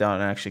ran it down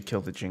and actually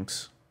killed the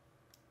Jinx.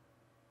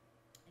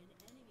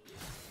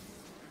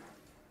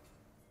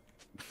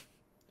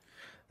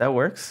 That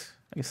works,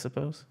 I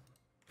suppose,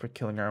 for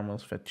killing our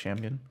most fit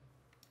champion.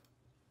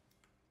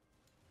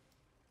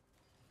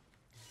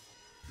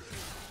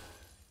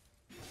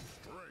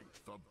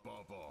 Strength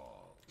above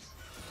all.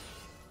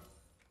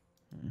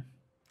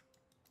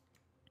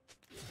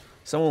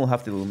 Someone will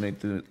have to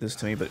illuminate this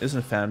to me, but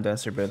isn't Phantom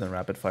Dancer better than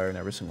Rapid Fire in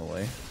every single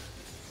way?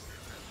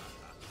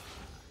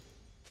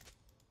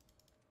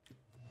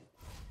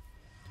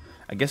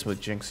 I guess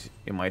with Jinx,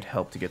 it might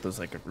help to get those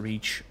like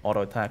reach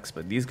auto attacks,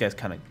 but these guys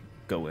kind of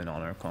go in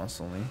on her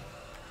constantly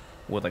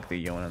with like the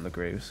Yone and the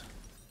Graves.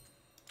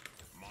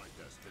 My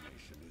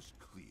destination is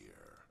clear.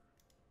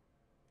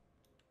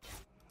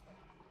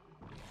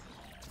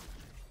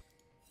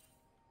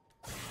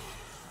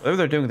 Whatever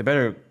they're doing, they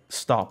better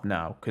stop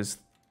now, because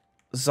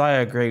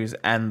Xayah, Graves,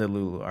 and the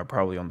Lulu are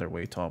probably on their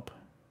way top.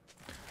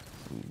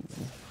 Ooh,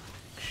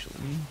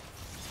 actually,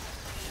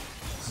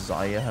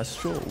 Xayah has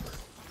strolled.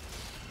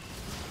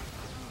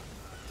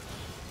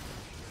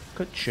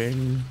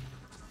 Ka-ching.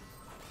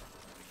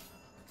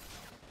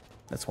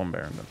 That's one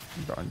Baron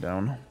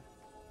down.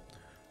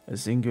 A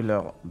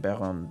singular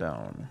Baron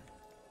down.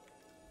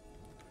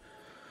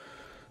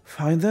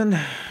 Fine then.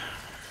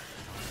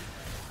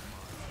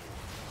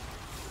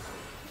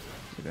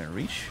 You're gonna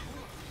reach.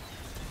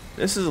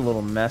 This is a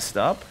little messed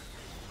up.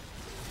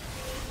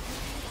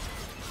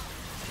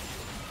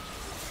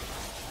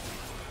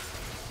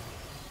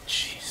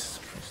 Jesus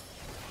Christ.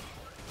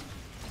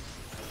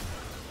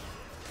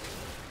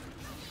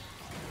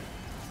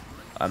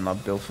 I'm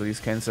not built for these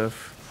kinds of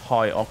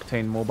high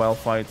octane mobile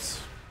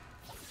fights.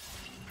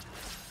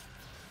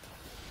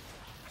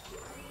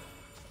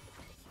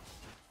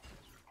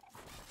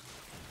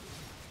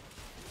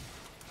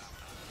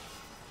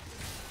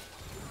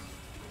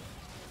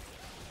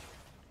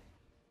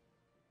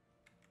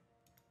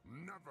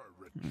 Never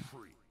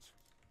retreat.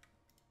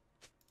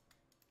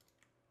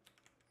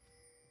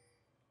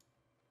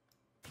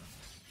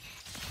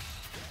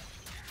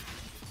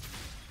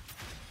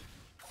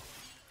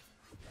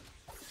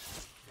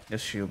 Yes,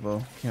 shield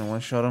bow. Can't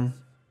one shot him.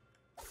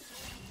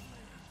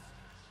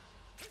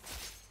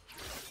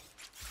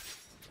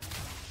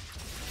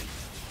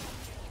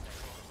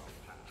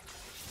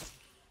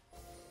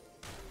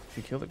 If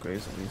you kill the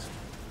Graves at least.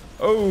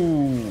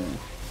 Oh!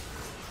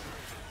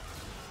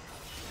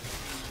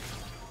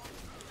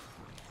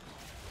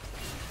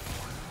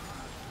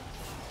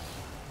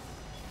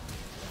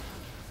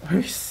 Are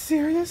you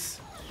serious?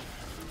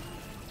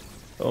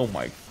 Oh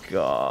my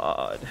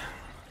god.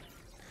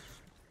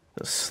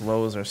 The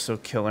slows are so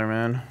killer,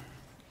 man.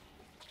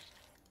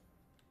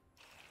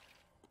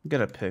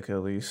 Get a pick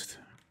at least.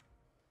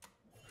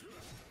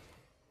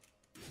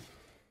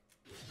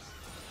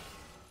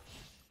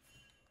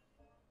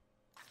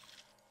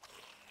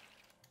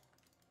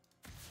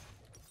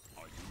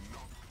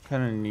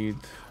 Kind of need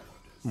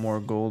more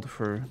gold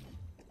for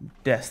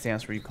Death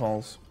Dance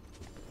recalls.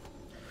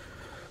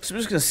 So I'm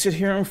just gonna sit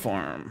here and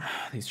farm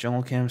these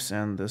jungle camps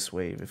and this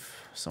wave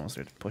if someone's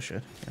there to push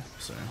it. Yeah,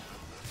 sorry.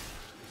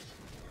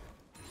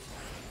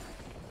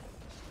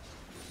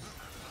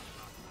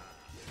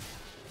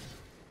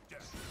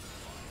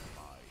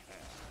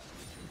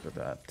 Look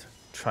at that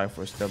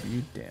Triforce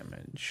W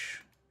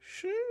damage.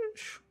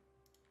 Sheesh.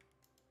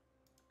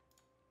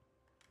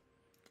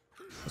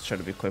 Let's try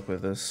to be quick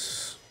with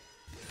this.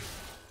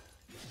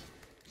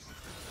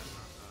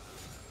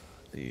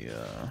 The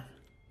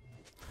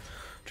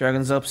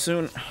dragon's up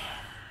soon.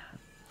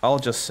 I'll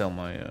just sell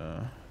my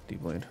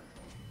D-Blade.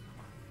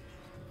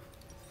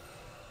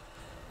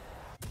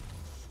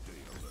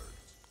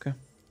 Okay,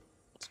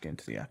 let's get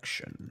into the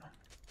action.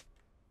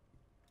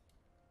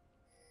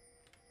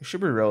 We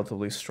should be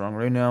relatively strong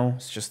right now.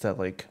 It's just that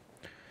like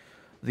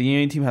the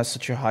Union team has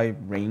such a high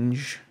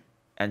range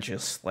and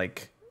just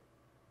like,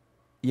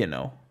 you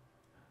know,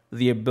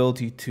 the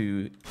ability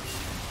to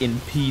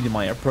impede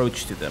my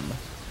approach to them,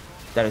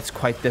 that it's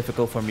quite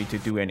difficult for me to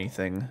do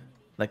anything,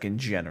 like in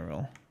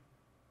general.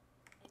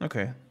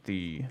 Okay,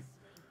 the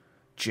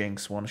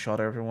Jinx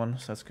one-shot everyone,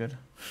 so that's good.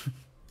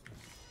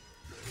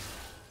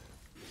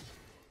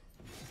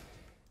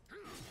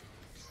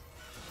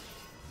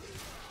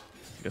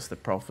 I guess the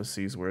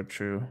prophecies were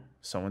true.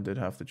 Someone did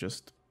have to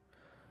just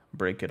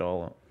break it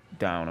all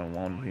down in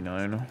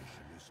 1v9.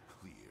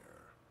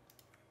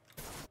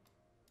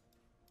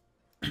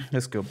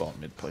 Let's go bot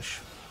mid push.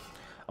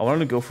 I wanted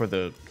to go for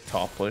the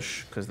top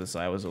push because the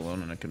Zai was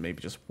alone and I could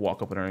maybe just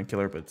walk up with her and kill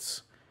her, but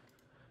it's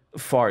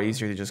far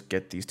easier to just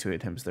get these 2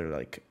 items. They're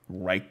like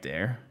right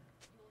there.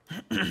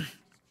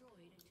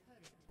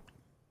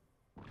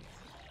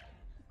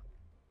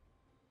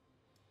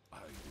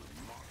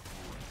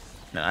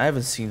 Now, I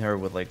haven't seen her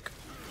with like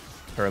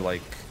her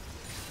like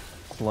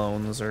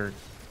clones or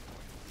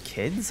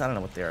kids. I don't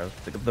know what they are.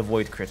 The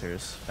void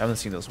critters. I haven't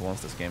seen those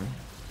once this game.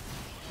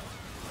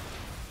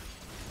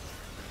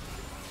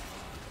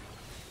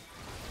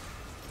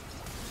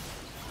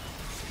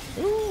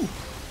 Ooh.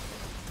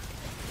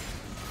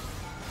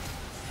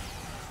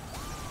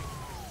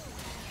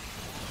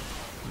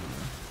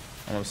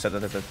 I'm upset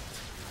that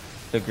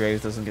the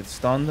Graves doesn't get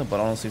stunned, but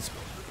honestly it's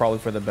probably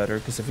for the better,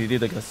 because if he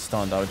did get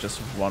stunned, I would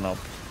just run up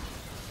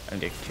and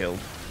get killed.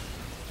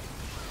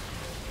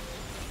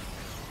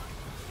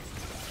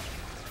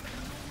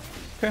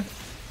 Okay,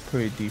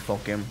 pretty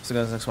default game. So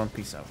guys, next one,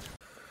 peace out.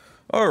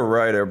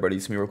 Alright everybody,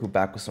 it's me Rhoku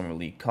back with some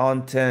elite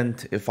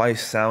content. If I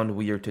sound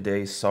weird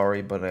today,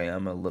 sorry, but I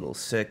am a little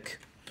sick.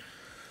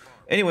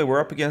 Anyway,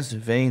 we're up against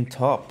Vayne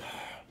top.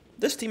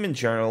 This team in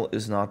general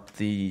is not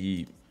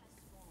the...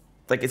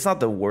 like, it's not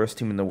the worst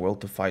team in the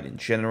world to fight in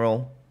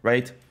general,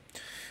 right?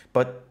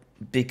 But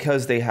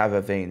because they have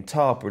a Vayne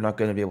top, we're not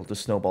going to be able to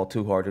snowball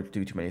too hard or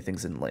do too many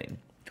things in lane.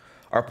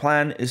 Our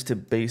plan is to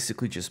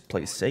basically just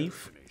play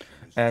safe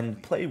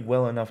and play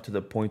well enough to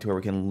the point where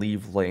we can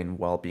leave lane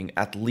while being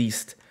at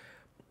least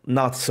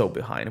not so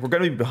behind. We're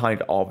going to be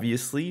behind,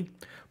 obviously,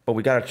 but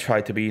we got to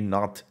try to be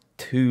not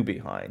too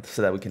behind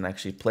so that we can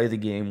actually play the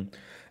game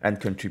and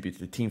contribute to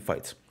the team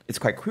fights. It's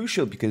quite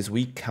crucial because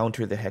we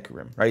counter the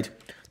Hecarim, right?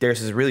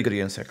 Darius is really good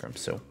against Hecarim,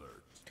 so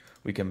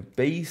we can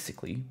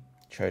basically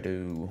try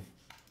to,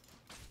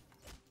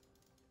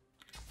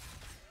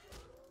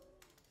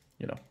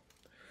 you know,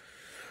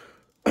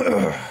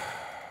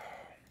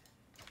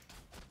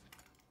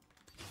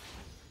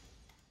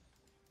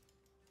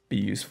 be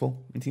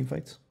useful in team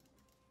fights.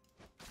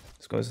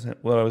 Let's go with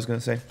what I was going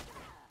to say.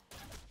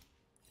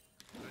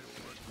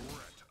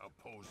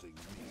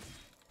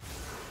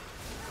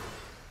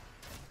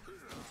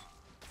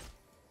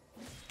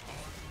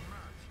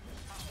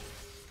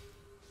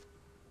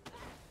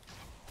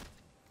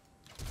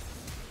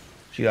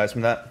 She dies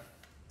from that.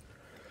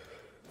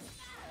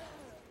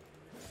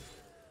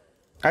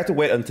 I had to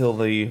wait until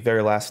the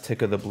very last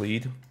tick of the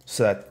bleed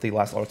so that the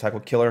last auto attack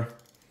would kill her.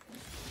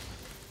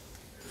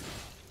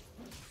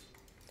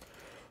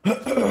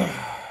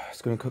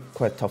 It's going to be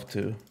quite tough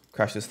to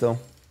crash this though.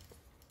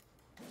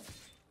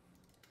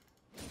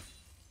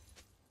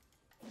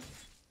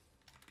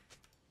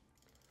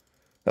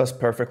 That was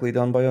perfectly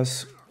done by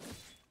us.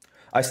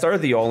 I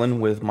started the all-in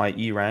with my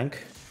E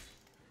rank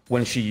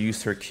when she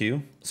used her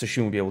Q, so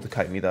she won't be able to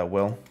kite me that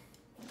well.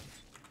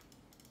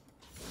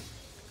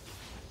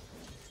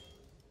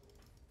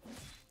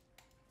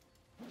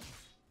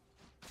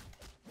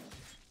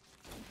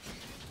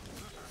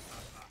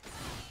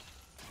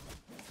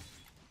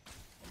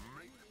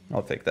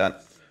 I'll take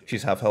that.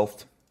 She's half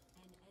health.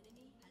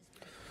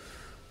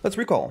 Let's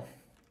recall.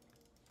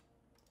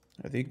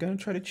 Are they gonna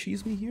try to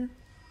cheese me here?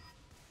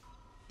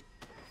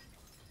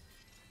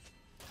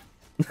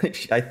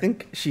 I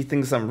think she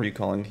thinks I'm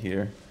recalling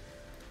here.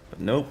 But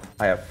nope,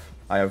 I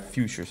have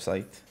future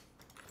sight.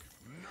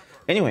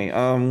 Anyway,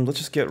 let's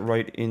just get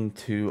right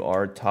into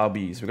our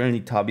Tabis. We're gonna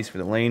need Tabis for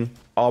the lane.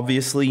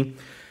 Obviously,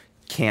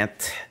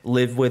 can't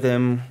live with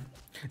him.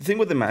 The thing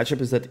with the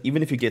matchup is that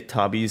even if you get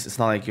Tabis, it's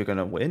not like you're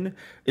gonna win.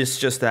 It's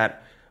just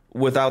that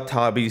without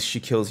Tabis, she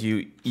kills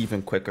you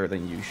even quicker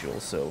than usual.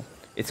 So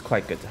it's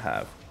quite good to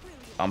have.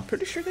 I'm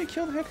pretty sure they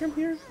killed Hecarim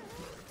here.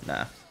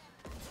 Nah.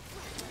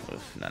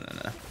 Oof, nah.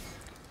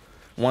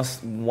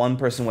 Once one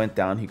person went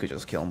down, he could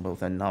just kill them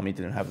both, and Nami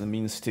didn't have the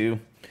means to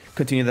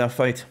continue that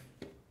fight.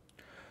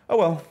 Oh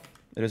well,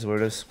 it is what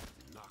it is.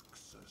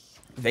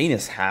 Vayne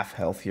is half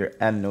health here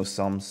and no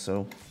sums,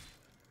 so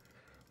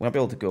we might be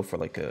able to go for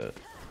like a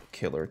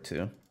kill or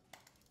two.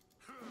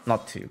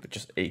 Not two, but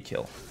just a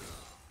kill.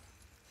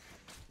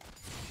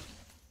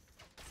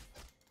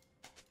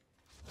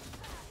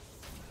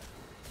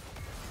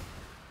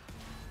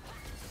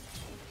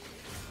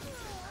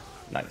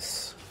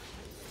 Nice.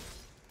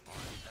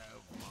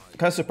 I'm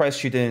kind of surprised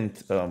she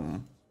didn't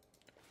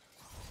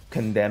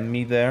condemn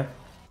me there.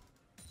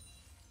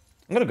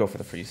 I'm gonna go for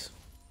the freeze.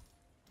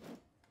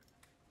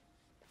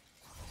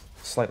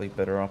 Slightly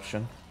better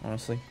option,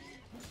 honestly.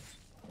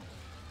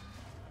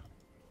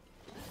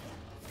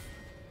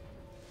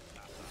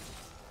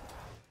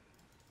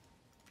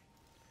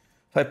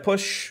 If I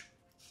push,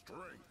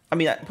 I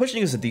mean,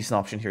 pushing is a decent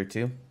option here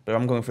too, but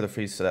I'm going for the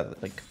freeze so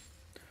that, like,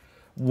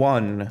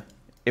 one,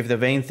 if the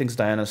Vayne thinks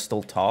Diana's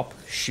still top,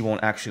 she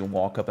won't actually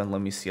walk up and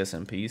let me CS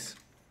in peace.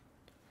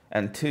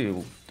 And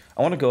two,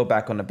 I want to go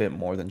back on a bit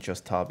more than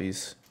just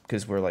Tabis,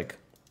 because we're, like,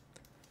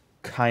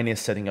 kind of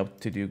setting up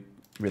to do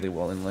really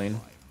well in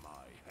lane,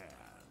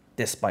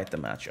 despite the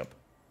matchup.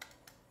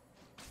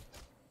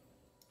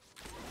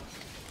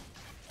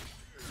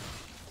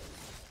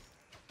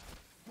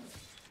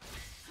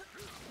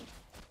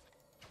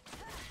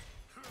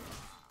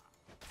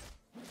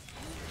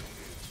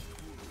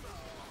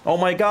 Oh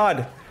my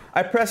god!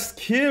 I pressed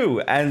Q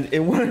and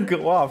it wouldn't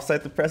go off, so I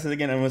had to press it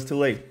again and it was too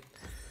late.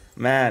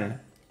 Man.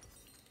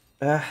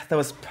 That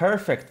was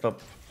perfect, but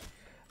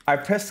I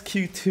pressed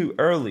Q too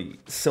early,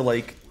 so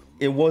like,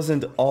 it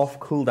wasn't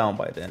off cooldown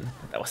by then.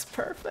 That was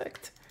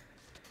perfect.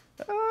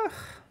 Oh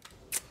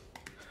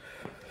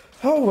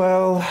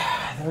well,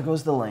 there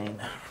goes the lane.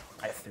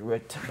 I threw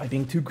it by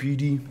being too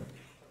greedy.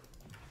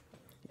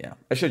 Yeah,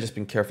 I should have just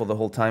been careful the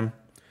whole time.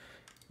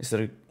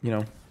 Instead of, you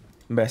know,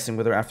 messing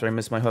with her after I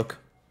missed my hook.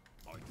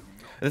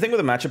 The thing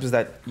with the matchup is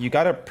that you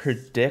gotta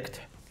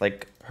predict,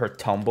 like, her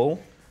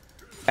tumble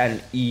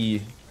and E,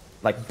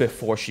 like,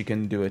 before she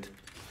can do it.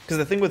 Because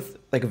the thing with,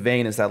 like,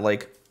 Vayne is that,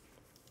 like,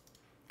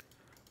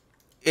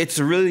 it's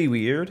really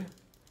weird,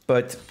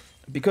 but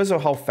because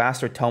of how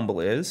fast her tumble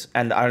is,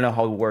 and I don't know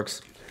how it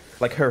works,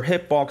 like, her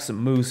hitbox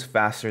moves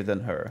faster than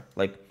her.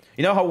 Like,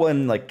 you know how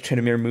when, like,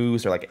 Trinity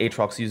moves, or, like,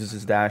 Aatrox uses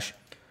his dash,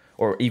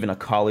 or even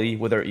Akali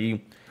with her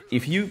E,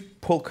 if you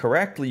pull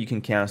correctly, you can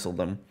cancel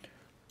them.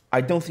 I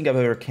don't think I've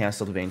ever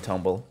cancelled Vayne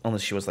tumble,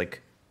 unless she was,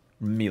 like,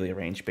 melee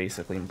range,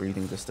 basically, in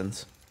breathing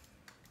distance.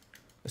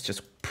 It's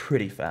just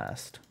pretty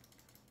fast.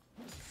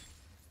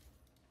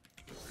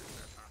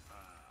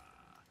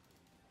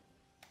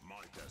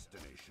 My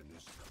destination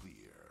is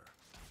clear.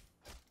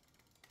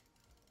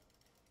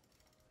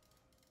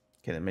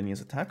 Okay, the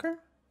minions attack her?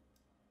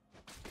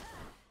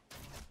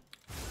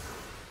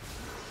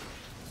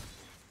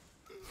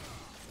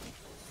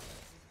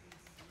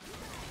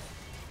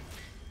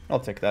 I'll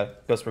take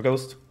that. Ghost for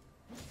ghost.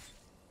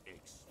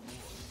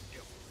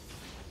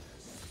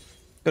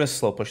 Gonna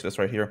slow push this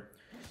right here.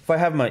 If I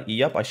have my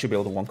E up, I should be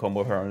able to one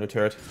combo her on the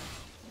turret.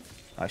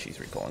 Ah, she's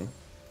recalling.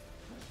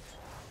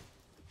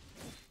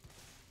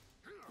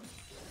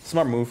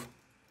 Smart move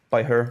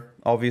by her,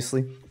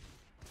 obviously.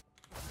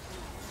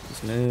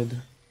 This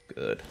mid.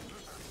 Good.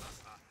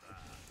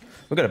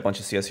 We got a bunch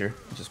of CS here,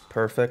 which is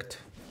perfect.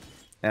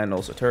 And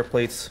also turret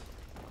plates.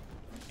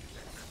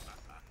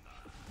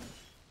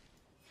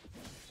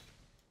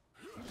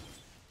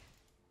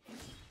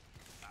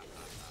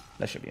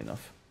 That should be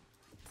enough.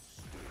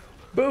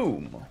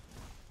 Boom!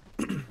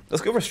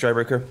 Let's go for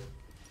Strikebreaker.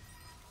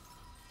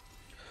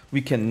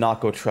 We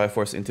cannot go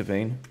Triforce into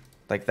Vayne.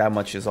 Like, that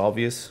much is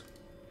obvious.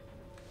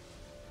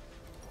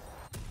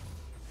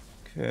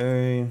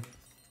 Okay.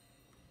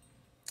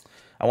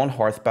 I want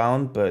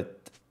Hearthbound, but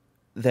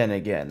then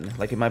again,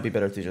 like, it might be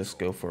better to just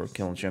go for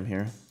Killing Gem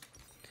here.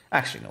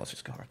 Actually, no, let's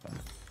just go Hearthbound.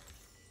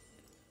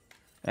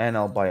 And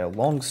I'll buy a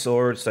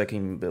longsword so I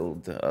can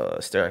build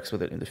Sterax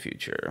with it in the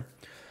future.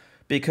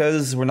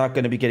 Because we're not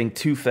going to be getting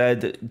too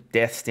fed,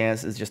 Death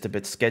Stance is just a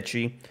bit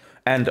sketchy.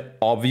 And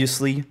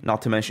obviously,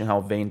 not to mention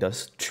how Vayne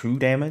does true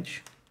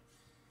damage.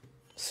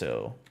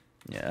 So,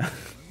 yeah.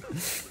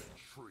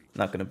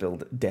 Not going to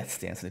build Death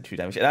Stance into true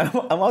damage. And I'm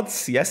out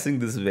CSing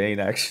this Vayne,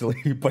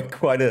 actually, by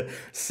quite a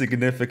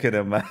significant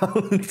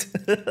amount.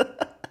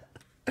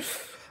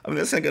 I mean,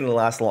 this isn't going to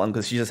last long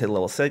because she just hit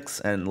level 6.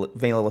 And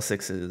Vayne level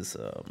 6 is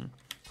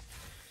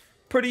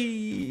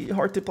pretty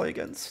hard to play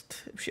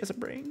against if she has a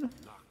brain.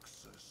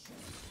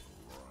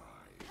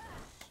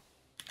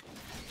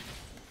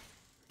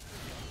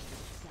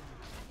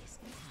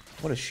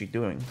 What is she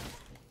doing?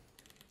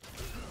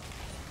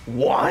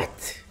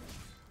 What?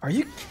 Are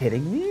you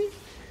kidding me?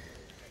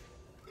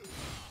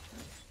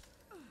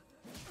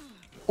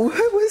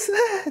 What was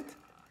that?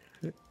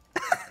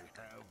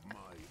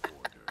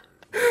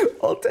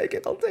 I'll take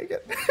it, I'll take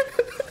it.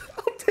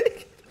 I'll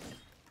take it.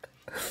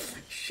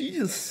 She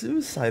just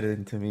suicided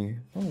into me.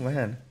 Oh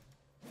man.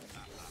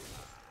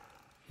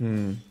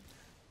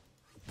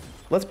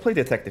 Let's play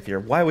detective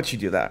here. Why would she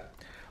do that?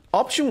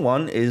 Option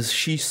 1 is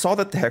she saw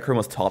that the Hecarim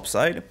was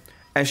topside,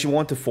 and she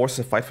wanted to force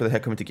a fight for the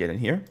Hecarim to get in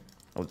here.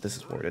 Oh, this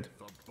is worded.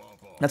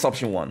 That's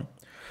option 1.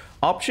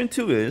 Option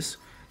 2 is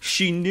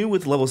she knew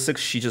with level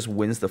 6 she just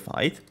wins the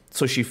fight,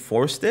 so she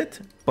forced it,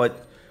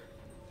 but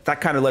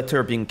that kind of led to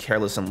her being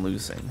careless and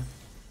losing.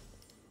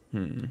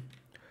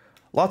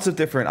 Lots of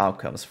different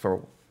outcomes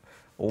for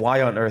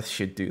why on earth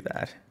she'd do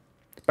that.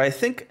 But I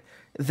think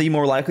the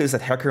more likely is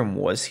that Hecarim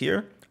was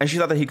here, and she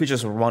thought that he could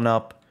just run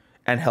up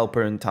and help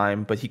her in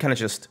time, but he kind of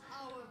just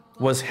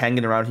was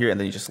hanging around here and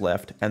then he just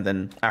left, and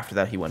then after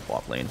that he went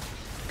bot lane,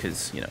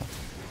 because, you know,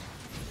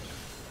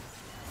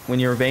 when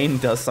your Vayne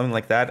does something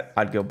like that,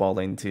 I'd go bot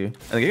lane too. And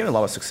they're getting a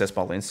lot of success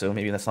bot lane, so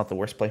maybe that's not the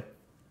worst play.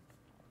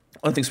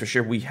 One thing's for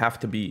sure, we have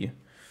to be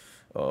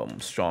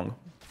strong,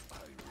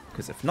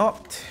 because if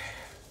not,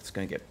 it's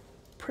gonna get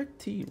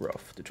pretty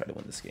rough to try to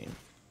win this game.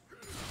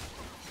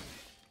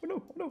 Oh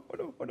no, oh no, oh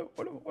no, oh no,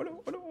 oh no, oh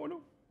no, oh no, oh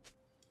no.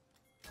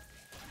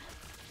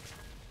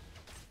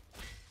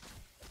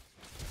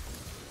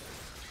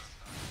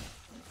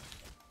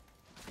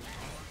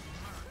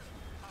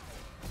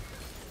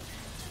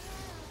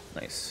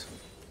 Nice.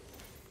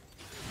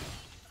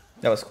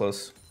 That was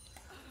close.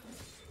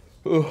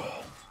 Ugh.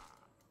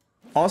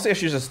 Honestly, I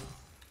should just,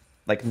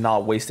 like,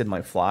 not wasted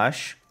my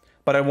flash.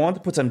 But I wanted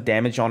to put some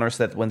damage on her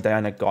so that when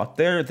Diana got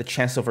there, the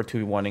chance of her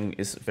 2v1ing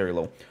is very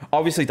low.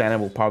 Obviously, Diana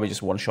will probably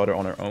just one-shot her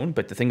on her own.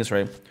 But the thing is,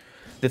 right,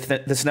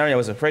 The scenario I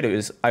was afraid of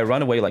is I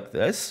run away like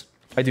this.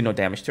 I do no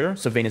damage to her,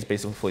 so Vayne is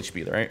basically full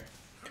HP, right?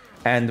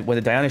 And when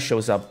the Diana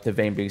shows up, the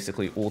Vayne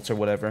basically ults or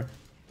whatever.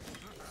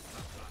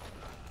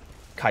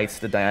 Kites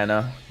the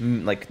Diana,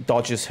 like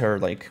dodges her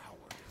like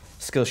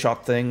skill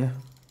shot thing,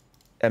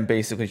 and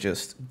basically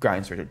just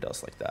grinds her to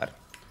dust like that.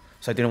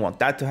 So I didn't want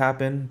that to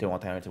happen. Didn't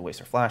want Diana to waste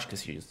her flash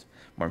because she's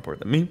more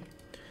important than me.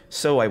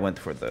 So I went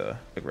for the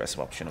aggressive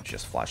option of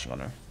just flashing on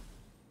her.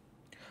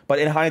 But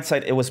in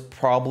hindsight, it was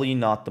probably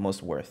not the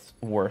most worth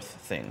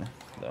thing,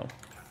 though.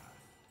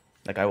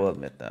 Like, I will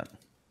admit that.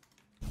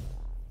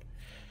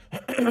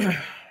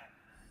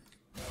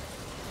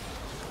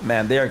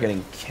 Man, they are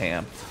getting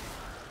camped.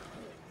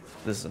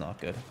 This is not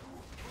good.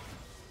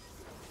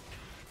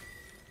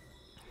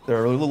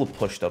 They're a little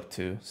pushed up,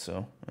 too,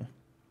 so...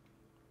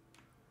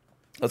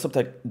 Let's hope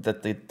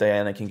that the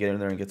Diana can get in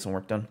there and get some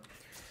work done.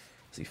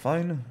 Is he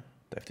fine? Do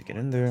I have to get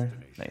in there?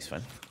 Nice,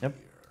 fine. Yep.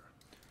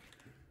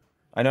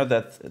 I know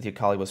that the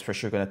Akali was for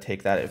sure going to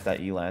take that if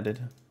that E landed.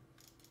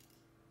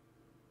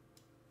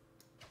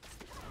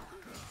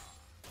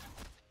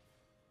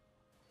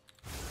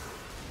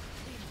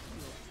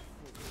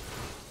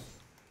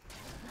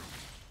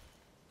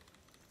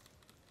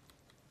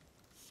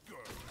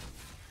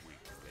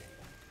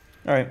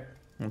 Alright,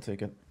 I'll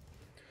take it.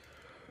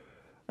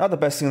 Not the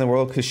best thing in the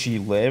world because she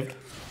lived.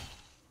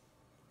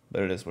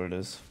 But it is what it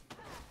is.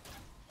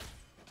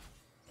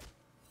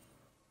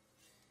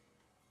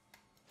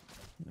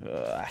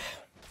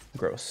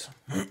 Gross.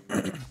 Stay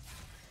alert.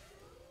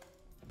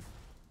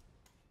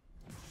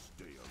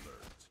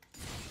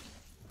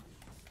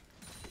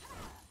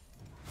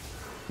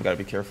 We gotta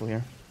be careful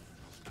here.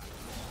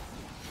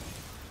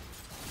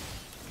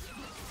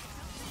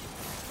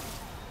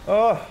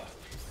 Oh!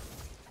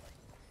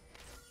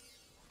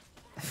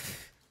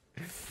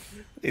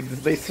 Did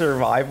they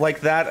survive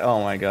like that?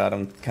 Oh my god,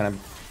 I'm kind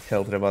of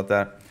tilted about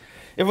that.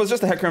 If it was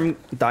just the Hecarim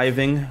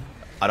diving,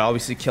 I'd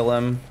obviously kill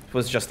him. If it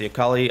was just the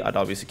Akali, I'd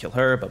obviously kill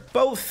her, but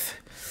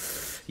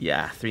both,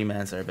 yeah,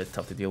 3-mans are a bit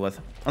tough to deal with.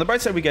 On the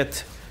bright side, we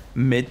get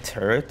mid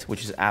turret,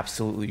 which is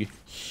absolutely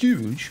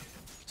huge,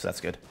 so that's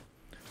good.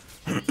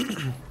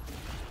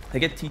 They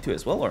get T2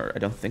 as well, or I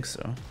don't think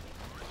so.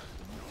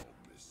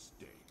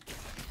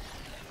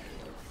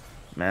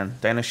 Man,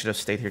 Diana should have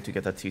stayed here to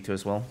get that T2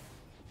 as well.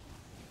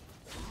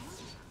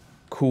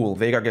 Cool,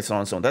 Veigar gets it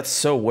on its own. That's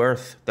so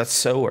worth. That's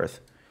so worth.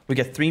 We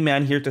get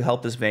 3-man here to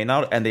help this Vayne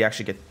out, and they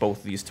actually get both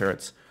of these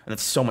turrets. And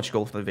that's so much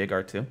gold for the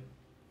Veigar too.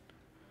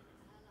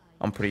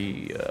 I'm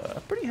pretty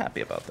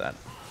happy about that.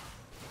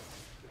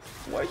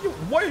 Why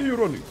are you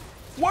running?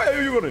 Why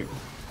are you running?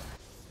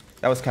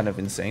 That was kind of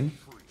insane.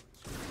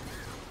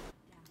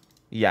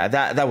 Yeah,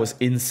 that was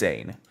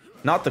insane.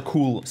 Not the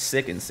cool,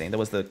 sick insane. That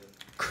was the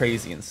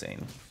crazy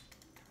insane.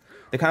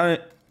 They kind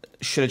of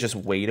should have just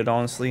waited,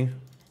 honestly.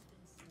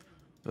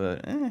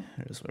 But, it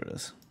is what it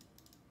is.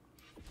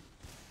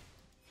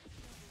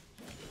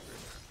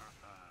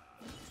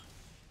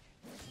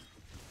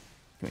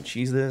 Can we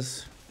cheese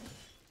this?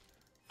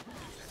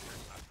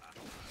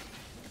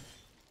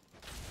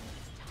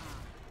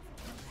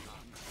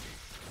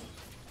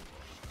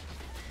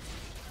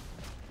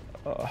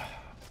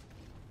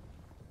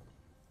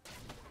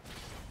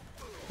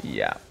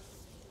 Yeah.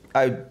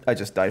 I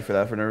just died for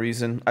that for no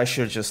reason. I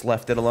should have just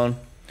left it alone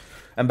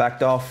and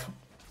backed off.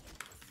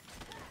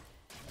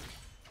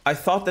 I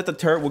thought that the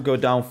turret would go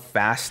down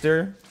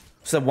faster,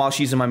 so that while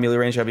she's in my melee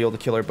range, I'd be able to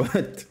kill her,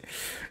 but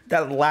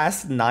that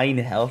last 9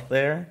 health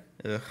there,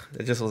 ugh,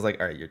 it just was like,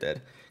 alright, you're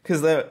dead.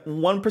 Because the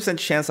 1%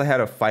 chance I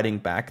had of fighting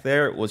back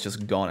there was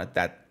just gone at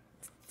that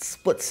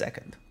split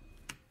second.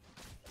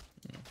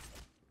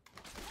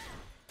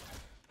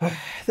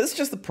 This is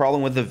just the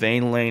problem with the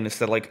Vayne lane, is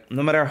that, like,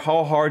 no matter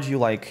how hard you,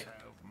 like,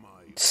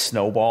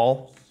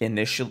 snowball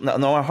initially, no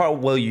matter how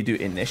well you do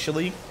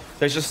initially,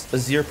 there's just a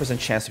 0%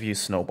 chance of you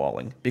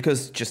snowballing,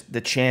 because just the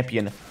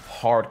champion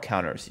hard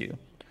counters you.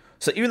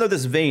 So even though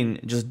this Vayne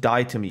just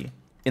died to me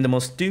in the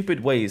most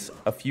stupid ways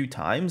a few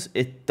times,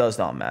 it does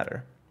not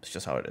matter. It's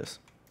just how it is.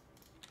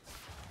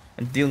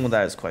 And dealing with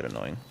that is quite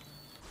annoying.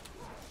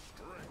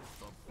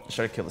 Let's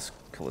try to kill this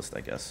Kalista,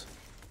 I guess.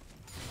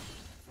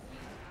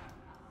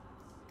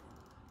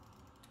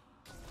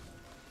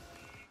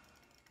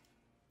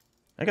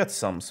 I got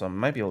some, so I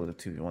might be able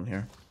to 2v1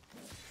 here.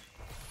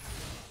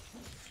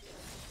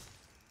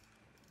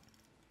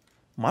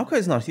 Maokai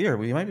is not here.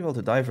 We might be able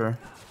to dive her.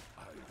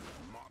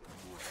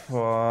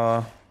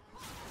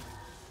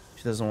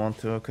 She doesn't want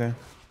to, okay.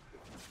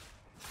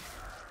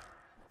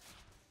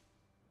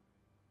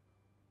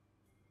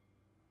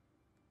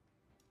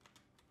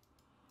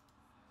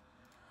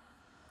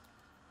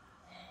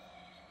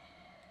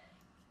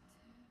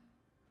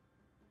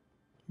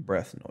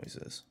 Breath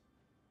noises.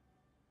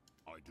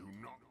 I do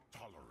not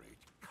tolerate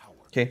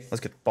cowardice. Okay, let's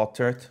get bot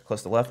turret,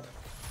 close to the left.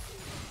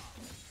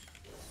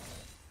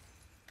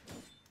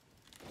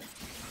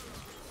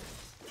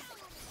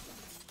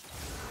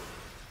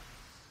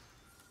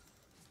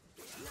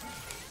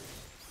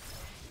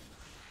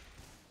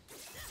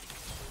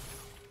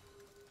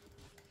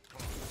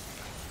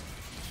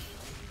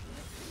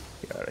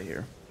 Get out of guy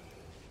here.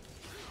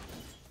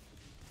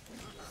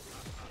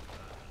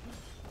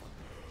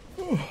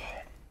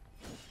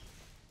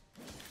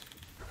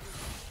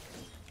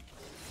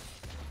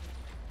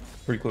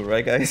 Pretty cool,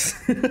 right, guys?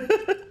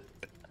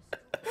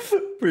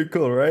 Pretty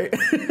cool, right?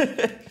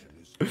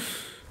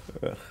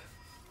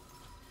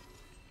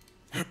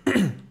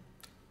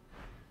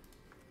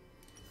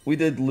 We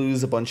did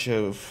lose a bunch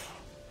of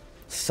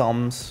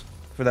sums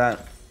for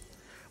that.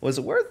 Was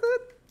it worth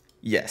it?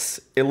 Yes,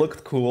 it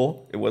looked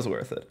cool. It was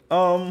worth it.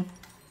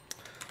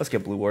 Let's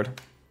get blue ward.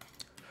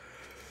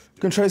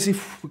 Gonna try to see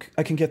if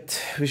I can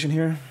get vision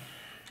here.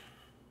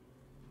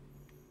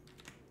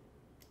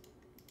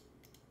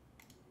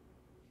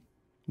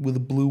 With a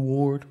blue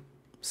ward.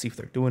 See if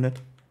they're doing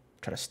it.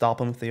 Try to stop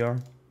them if they are.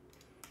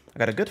 I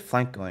got a good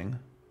flank going.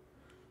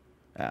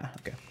 Ah,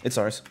 okay. It's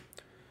ours.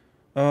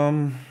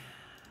 We're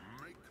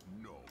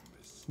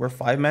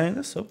 5-manning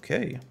this?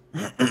 Okay.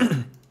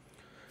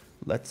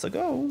 Let's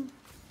go.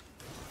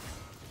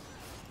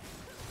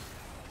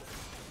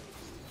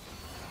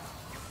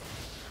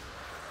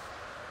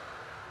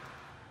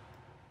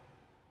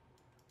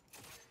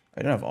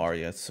 I don't have R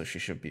yet, so she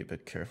should be a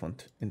bit careful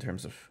in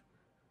terms of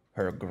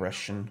her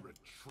aggression.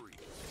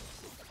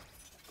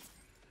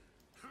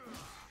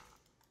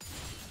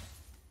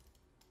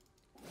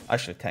 I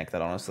should tank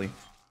that, honestly.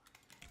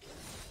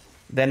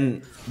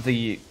 Then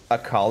the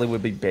Akali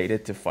would be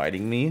baited to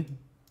fighting me,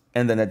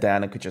 and then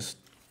Adana could just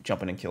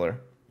jump in and kill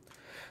her.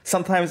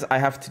 Sometimes I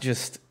have to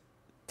just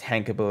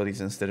tank abilities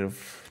instead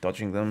of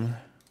dodging them.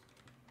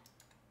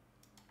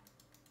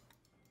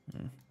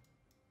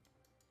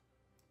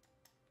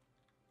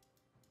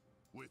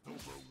 With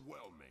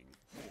overwhelming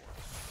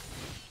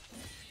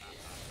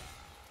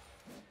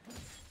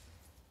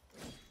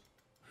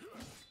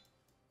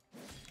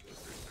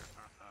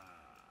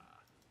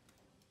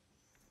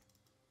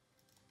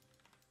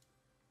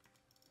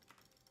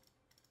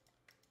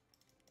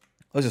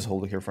Let's just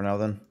hold it here for now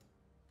then.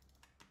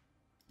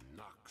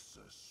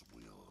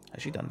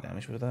 Has she done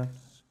damage with that?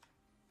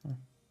 Huh.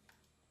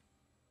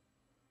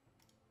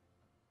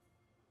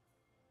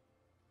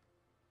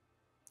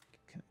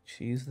 Can I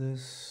cheese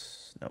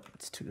this? Nope,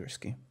 it's too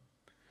risky.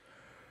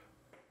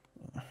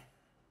 I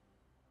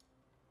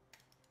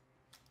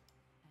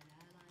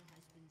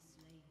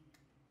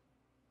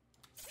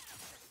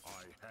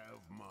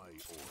have my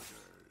orders.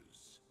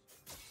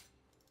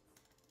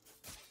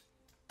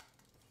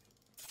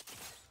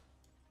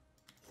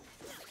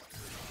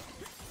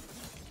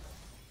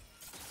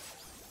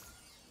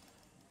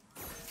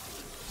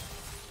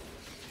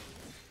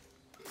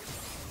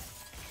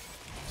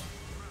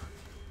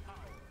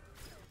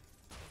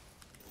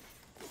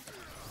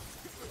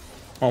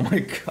 Oh my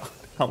god,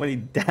 how many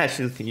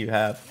dashes can you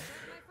have?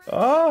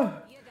 Oh,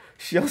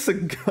 she also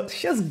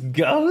she has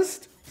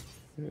ghost?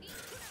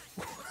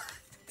 What?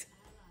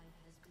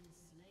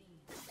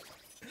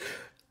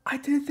 I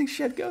didn't think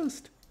she had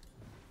ghost.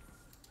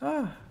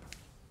 Ah.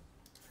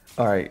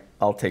 Alright,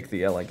 I'll take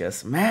the L, I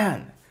guess.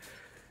 Man,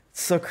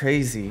 it's so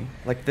crazy.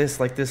 Like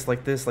this, like this,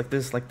 like this, like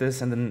this, like this,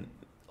 and then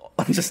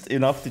just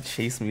enough to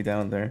chase me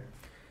down there.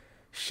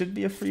 Should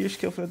be a free-ish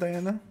kill for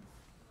Diana.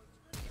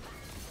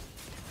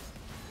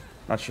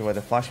 Not sure why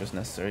the flash was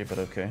necessary, but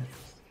okay.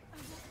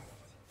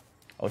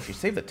 Oh, she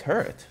saved the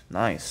turret.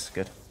 Nice,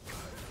 good.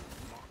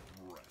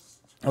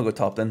 I'll go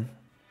top then.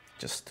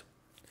 Just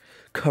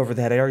cover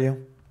that area.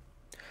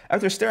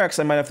 After Styrax,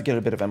 I might have to get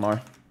a bit of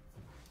MR.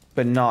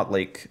 But not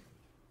like...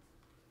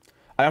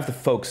 I have to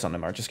focus on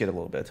MR, just get a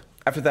little bit.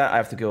 After that, I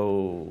have to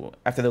go...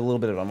 After the little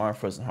bit of MR,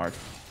 Frozen Heart.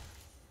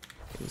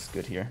 It was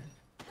good here.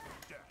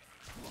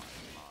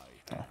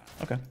 Oh,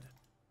 okay.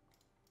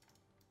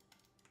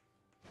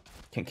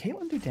 Can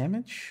Caitlyn do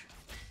damage?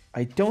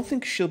 I don't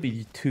think she'll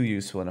be too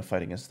useful in a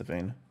fight against the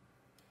Vayne.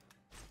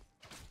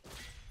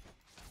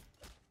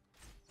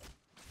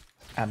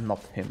 I'm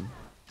not him.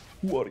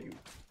 Who are you?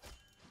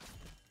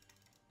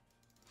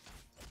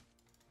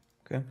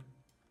 Okay.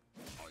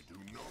 I do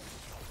not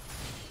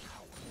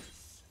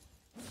cowardice.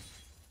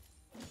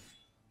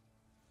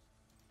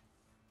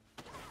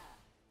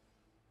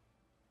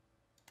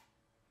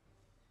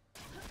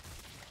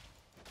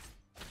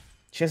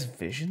 She has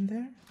vision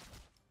there?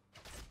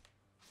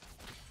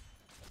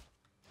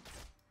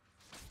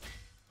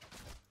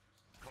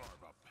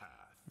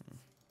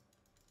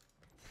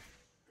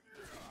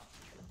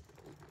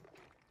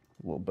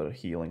 A little bit of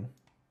healing.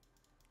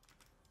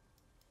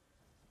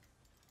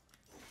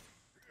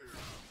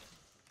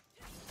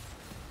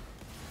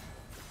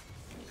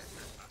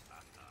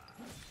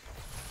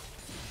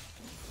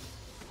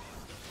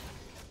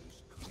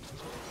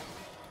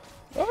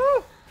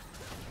 Oh!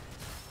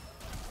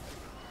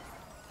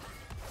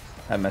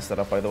 I messed that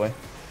up, by the way.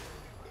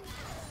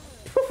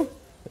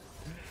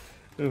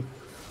 Ooh.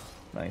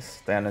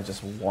 Nice. Diana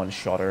just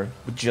one-shot her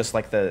with just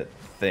like the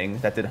thing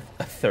that did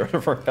a third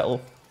of her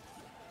health.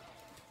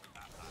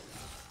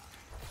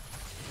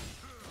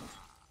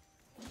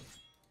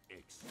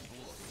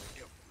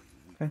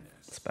 Okay,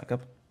 let's back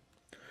up.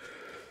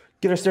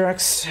 Get our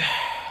Styrax.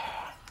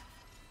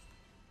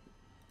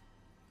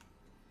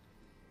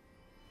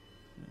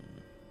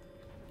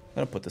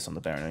 gonna put this on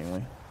the Baron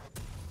anyway.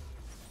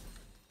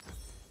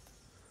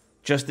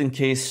 Just in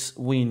case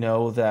we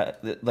know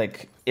that,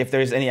 like, if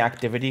there's any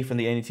activity from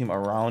the enemy team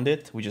around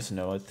it, we just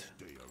know it.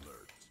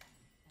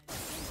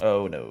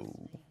 Oh no.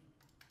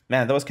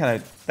 Man, that was kind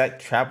of... That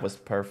trap was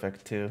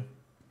perfect too.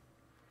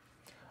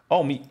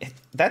 Oh,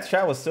 that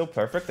trap was so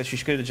perfect that she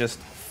could have just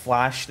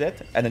flashed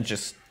it and then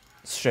just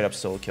straight up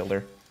solo killed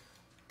her.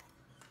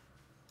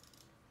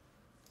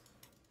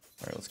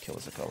 Alright, let's kill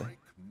this Akali.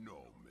 No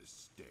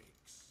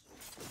mistakes.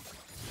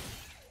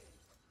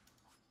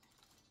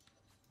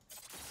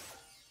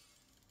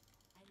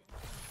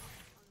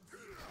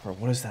 Bro,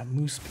 what is that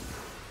moose speed?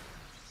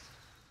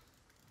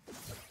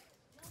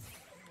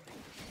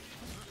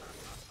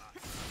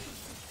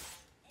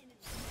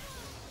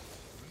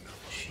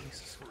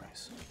 Jesus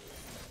Christ.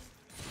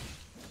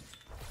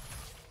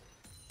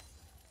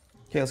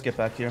 Okay, let's get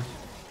back here.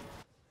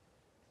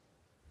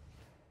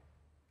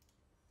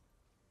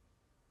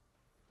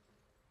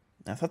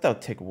 I thought that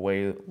would take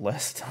way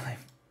less time.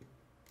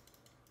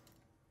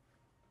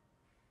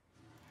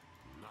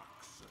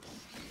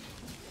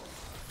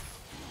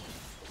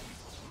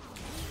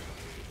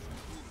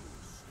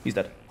 He's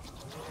dead.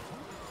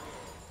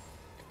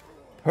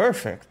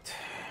 Perfect.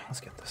 Let's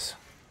get this.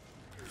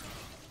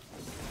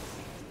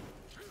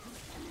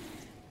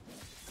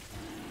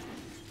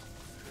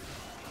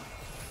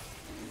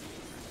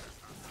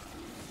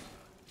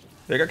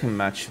 I think I can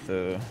match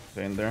the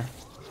Vayne there.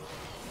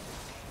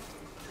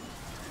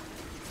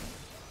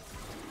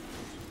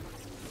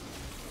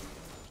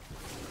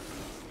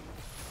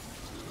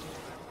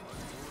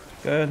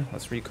 Good.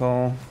 Let's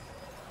recall.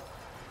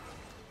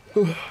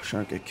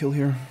 Trying to get a kill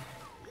here.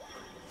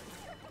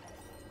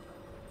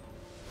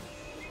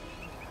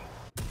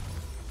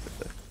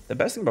 The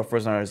best thing about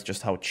Frozen Heart is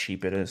just how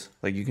cheap it is.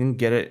 Like, you can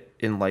get it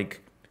in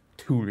like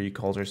 2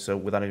 recalls or so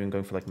without even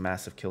going for like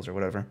massive kills or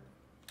whatever.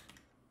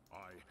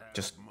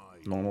 Just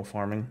normal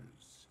farming.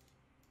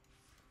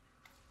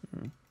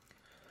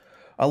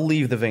 I'll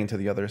leave the Vayne to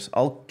the others.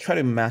 I'll try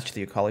to match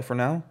the Akali for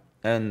now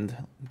and,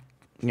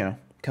 you know,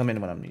 come in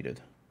when I'm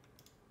needed.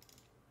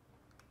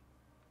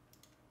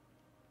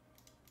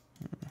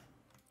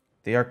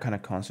 They are kind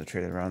of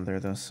concentrated around there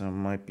though, so it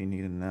might be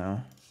needed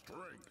now.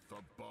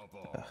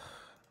 Ugh.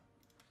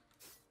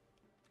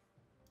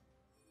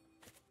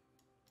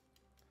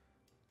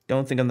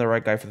 Don't think I'm the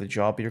right guy for the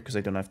job here because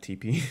I don't have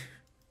TP.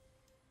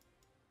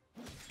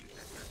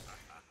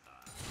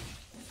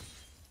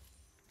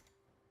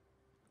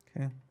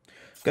 Okay.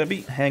 Gonna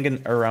be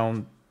hanging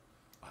around.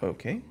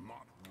 Okay.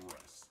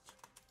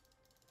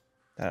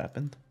 That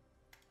happened.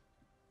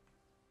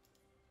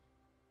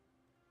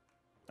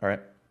 Alright.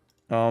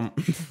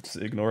 Just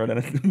ignore it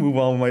and move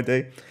on with my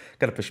day.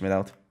 Gotta push mid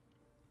out.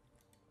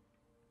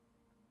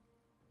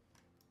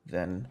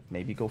 Then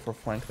maybe go for a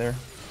flank there.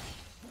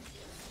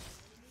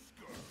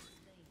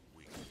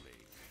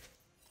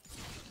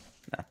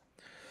 Nah.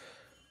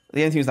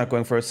 The enemy team's not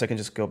going for it, so I can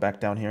just go back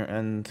down here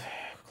and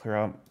clear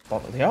out. Oh,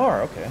 they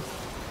are, okay.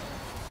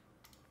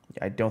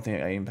 Yeah, I don't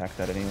think I impact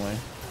that anyway.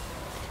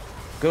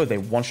 Good, they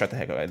one-shot the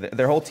heck out of it.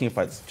 Their whole team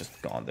fight's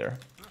just gone there.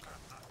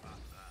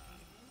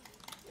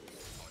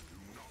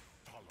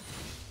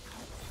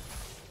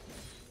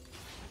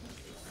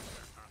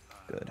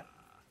 Good.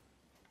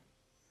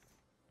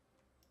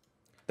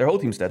 Their whole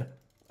team's dead.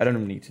 I don't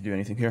even need to do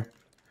anything here.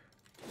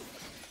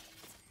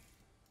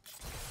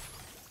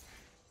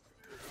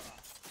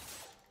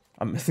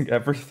 I'm missing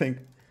everything.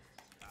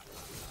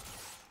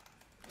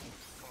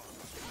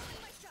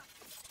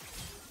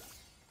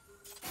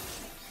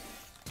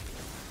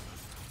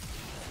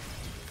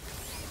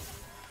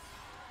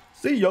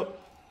 See ya.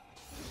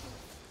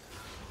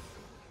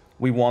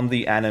 We won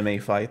the anime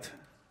fight.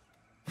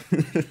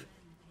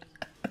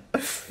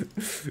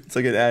 It's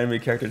like an anime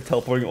character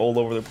teleporting all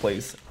over the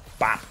place.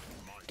 Bop!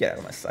 Get out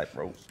of my sight,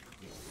 bro.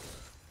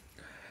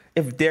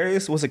 If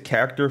Darius was a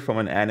character from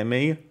an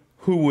anime,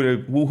 who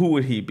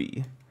would he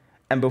be?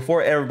 And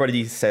before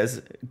everybody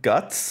says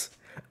Guts,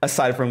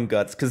 aside from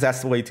Guts, because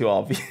that's way too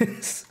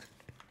obvious.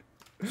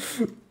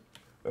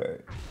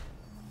 Alright.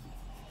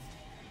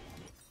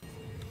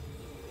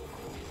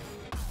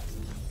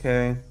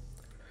 Okay.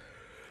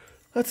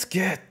 Let's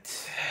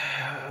get...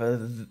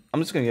 I'm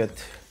just gonna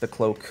get the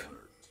cloak.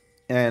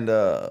 And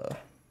that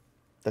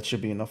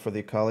should be enough for the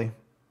Akali.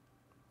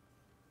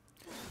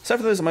 So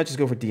after this, I might just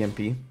go for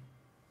DMP.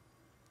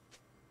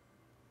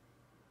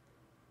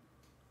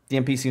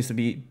 DMP seems to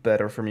be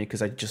better for me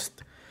because I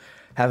just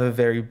have a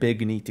very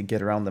big need to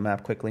get around the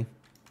map quickly.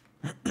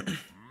 Make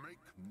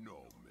no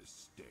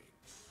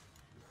mistakes.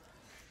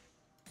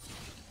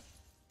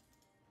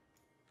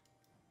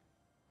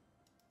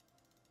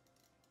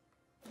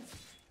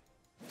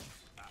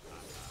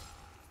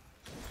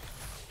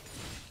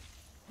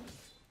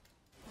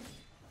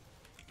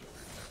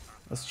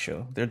 Let's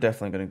chill. They're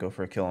definitely going to go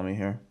for a kill on me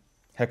here.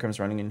 Hecarim's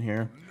running in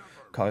here.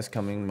 Kali's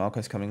coming.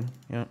 Maokai's coming.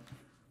 Yeah.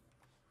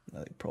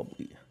 They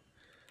probably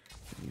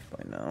leave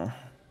by now.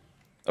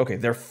 Okay,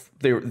 they're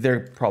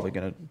probably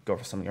going to go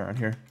for something around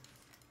here.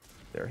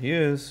 There he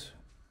is.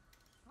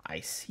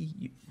 I see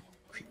you,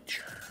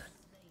 creature.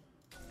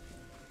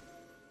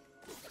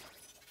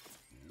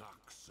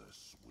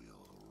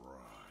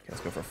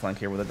 Let's go for a flank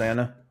here with a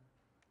Diana.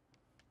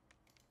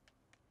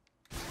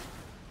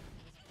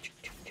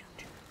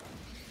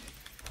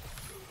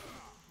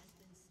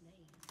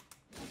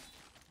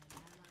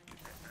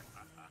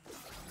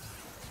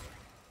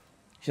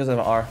 She doesn't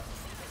have an R.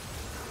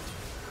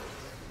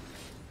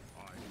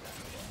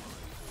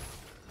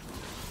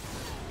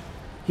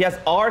 He has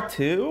R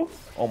too?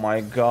 Oh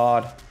my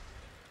god.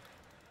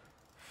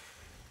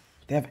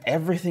 They have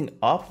everything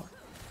up?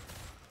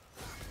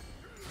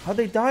 How'd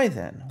they die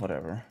then?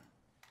 Whatever.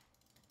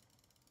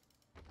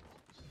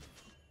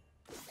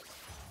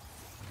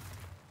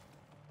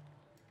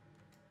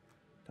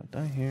 Don't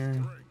die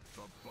here.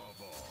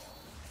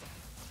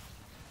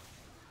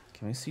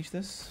 Can we siege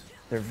this?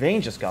 Their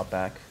Vayne just got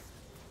back.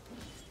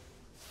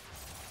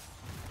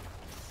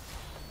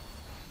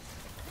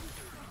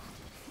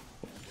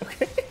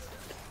 Okay.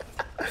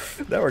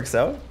 That works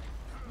out.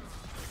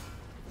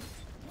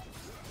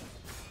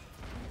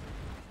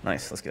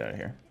 Nice, let's get out of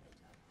here.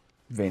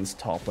 Vayne's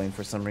top lane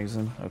for some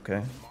reason.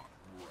 Okay.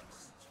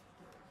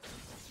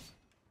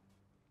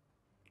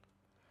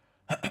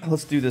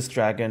 Let's do this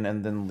dragon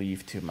and then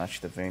leave to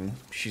match the Vayne.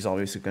 She's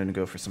obviously going to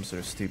go for some sort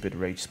of stupid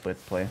rage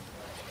split play.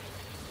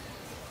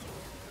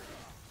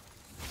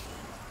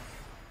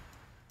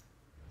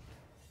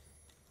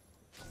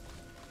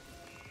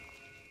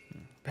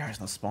 Baron's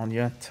not spawned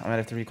yet. I might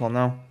have to recall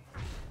now.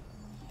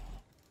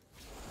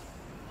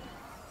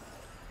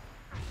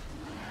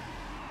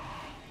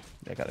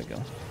 I gotta go.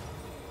 I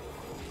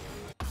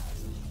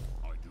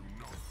do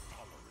not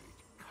tolerate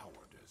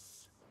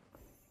cowardice.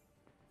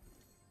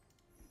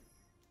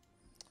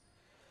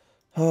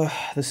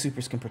 The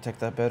supers can protect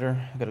that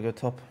better. I gotta go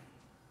top.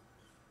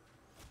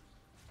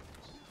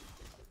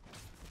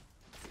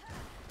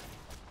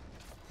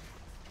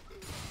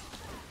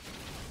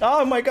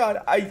 Oh my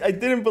god, I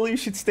didn't believe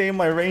she'd stay in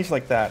my range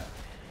like that.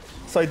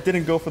 So I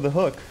didn't go for the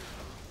hook.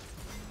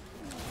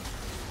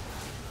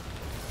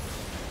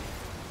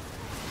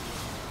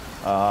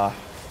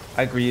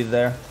 I agree with you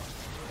there.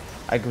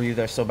 I agree with you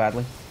there so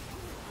badly.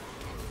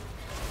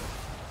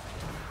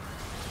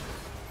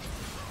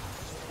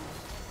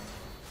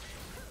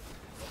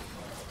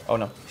 Oh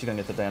no, she's gonna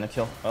get the Diana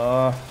kill.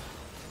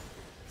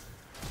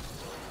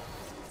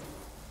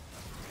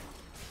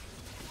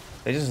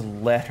 They just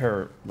let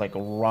her like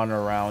run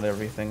around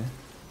everything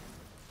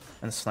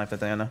and snipe the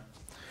Diana.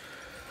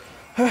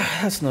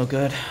 That's no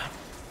good.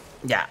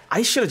 Yeah,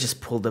 I should have just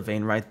pulled the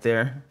Vayne right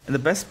there. And the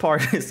best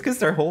part is because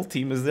their whole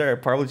team is there,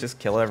 I'd probably just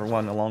kill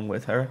everyone along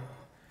with her.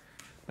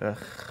 Ugh.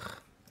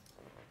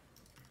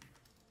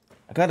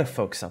 I gotta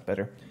focus up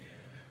better.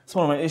 It's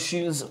one of my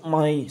issues.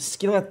 My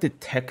skill at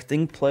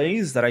detecting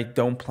plays that I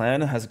don't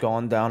plan has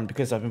gone down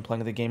because I've been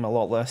playing the game a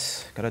lot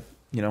less. Gotta,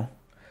 you know,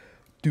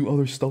 do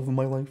other stuff in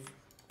my life.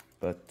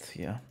 But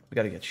yeah, we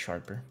gotta get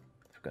sharper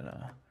if we're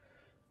gonna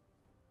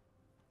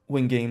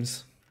win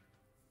games.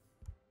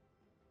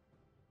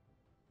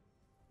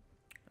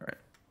 Alright.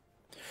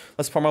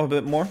 Let's farm up a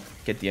bit more,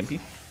 get the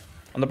MP.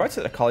 On the bright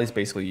side, Akali's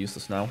basically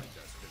useless now.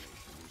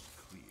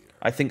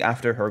 I think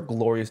after her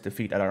glorious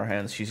defeat at our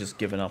hands, she's just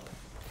given up.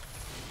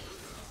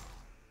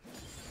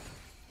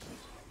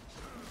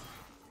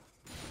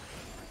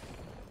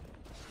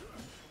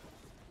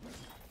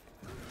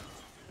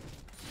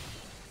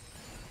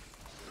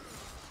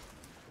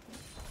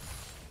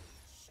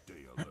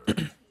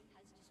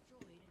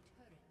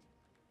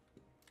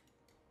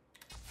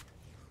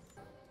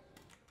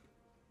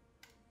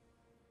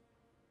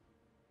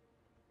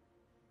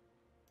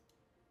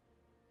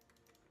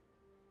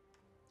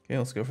 Okay,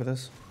 let's go for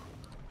this.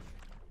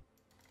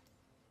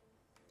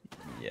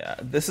 Yeah,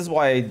 this is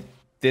why I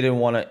didn't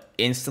want to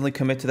instantly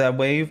commit to that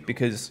wave,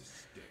 because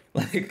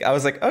like I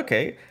was like,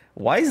 okay,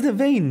 why is the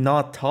Vayne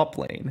not top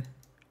lane?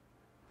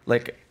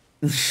 Like,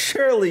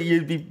 surely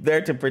you'd be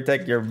there to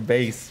protect your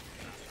base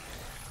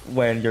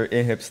when your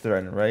inhibs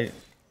threaten, right?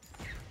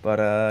 But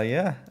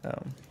yeah,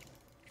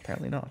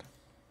 apparently not.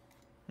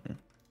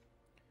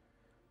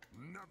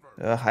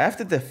 I have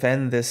to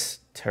defend this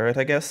turret,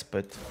 I guess,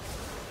 but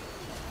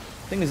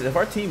thing is, if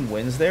our team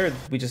wins there,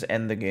 we just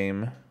end the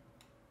game.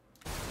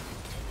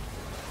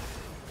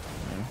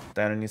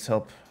 Diana needs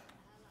help.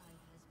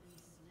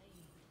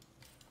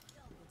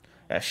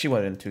 Yeah, she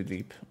went in too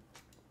deep.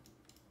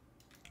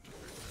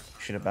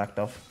 Should have backed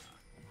off.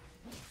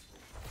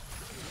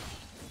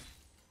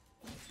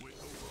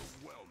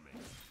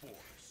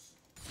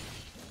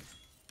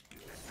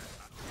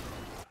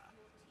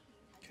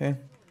 Okay.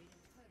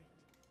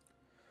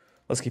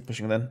 Let's keep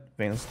pushing then.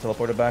 Vayne's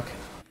teleported back.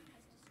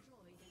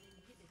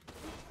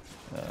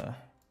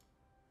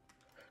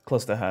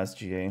 Close to has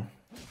GA.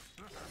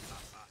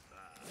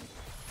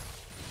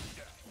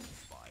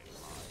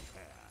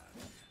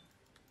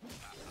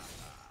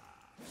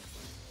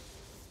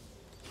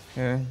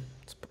 Okay,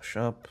 let's push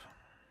up.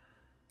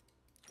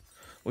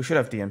 We should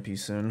have DMP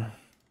soon.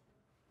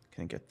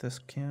 Can I get this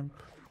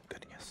camp?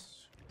 Good,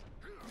 yes.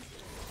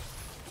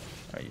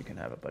 Alright, you can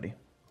have it, buddy.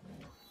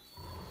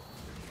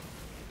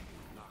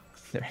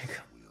 There you go.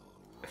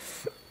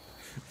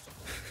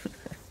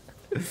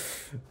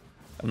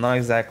 I'm not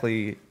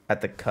exactly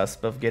at the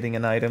cusp of getting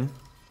an item,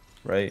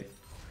 right?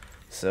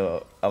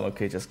 So I'm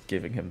okay just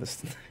giving him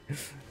this.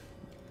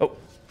 Oh.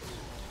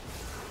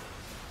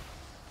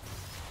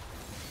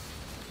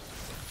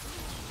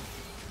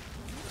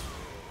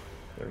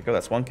 There we go,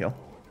 that's 1 kill.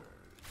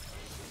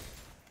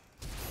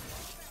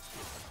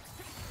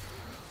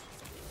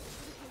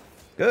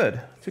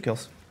 Good, 2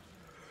 kills.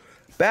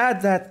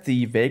 Bad that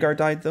the Veigar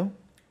died though.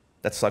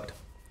 That sucked.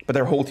 But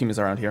their whole team is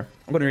around here.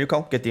 I'm going to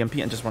recall, get the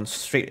MP, and just run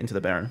straight into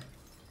the Baron.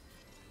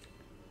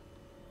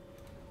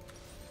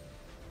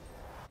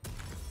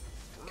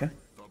 Okay.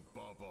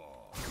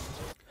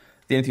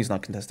 The NT's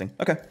not contesting.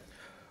 Okay.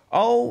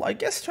 I'll, I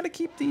guess, try to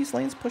keep these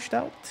lanes pushed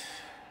out.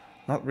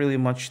 Not really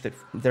much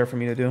there for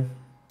me to do.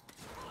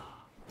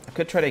 I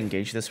could try to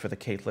engage this for the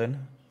Caitlyn.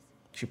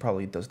 She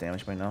probably does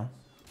damage by now.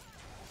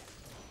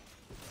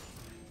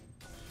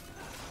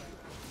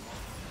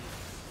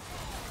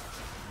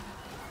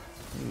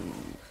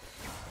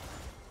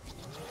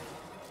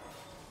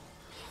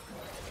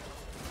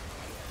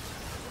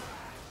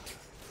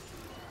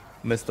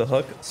 Missed the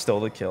hook, stole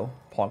the kill.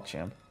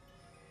 PogChamp.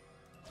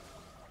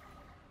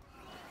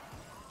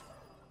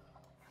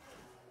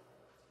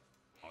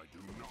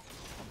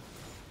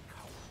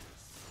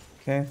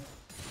 Okay.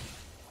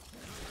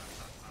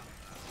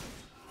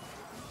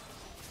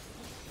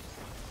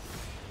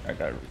 I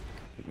gotta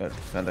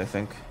defend, I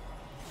think.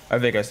 I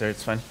have Vegas there,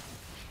 it's fine.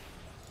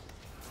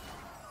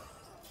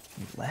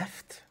 He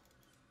left?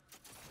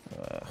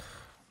 Ugh.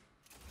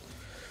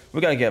 We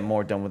gotta get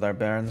more done with our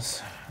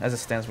Barons. As it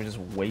stands, we're just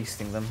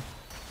wasting them.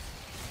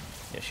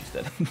 Yeah, she's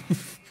dead.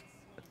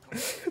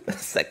 The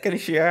second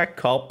she got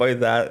caught by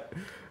that,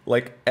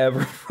 like,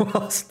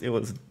 Everfrost, it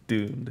was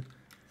doomed.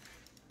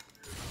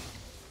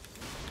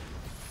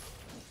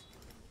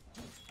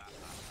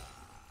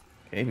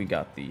 Okay, we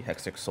got the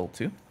Hextech Soul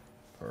too.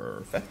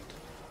 Perfect.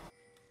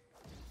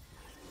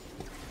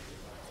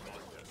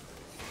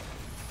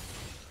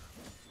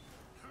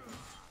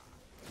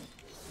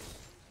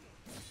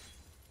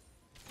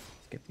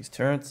 Let's get these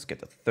turrets, get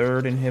the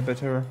 3rd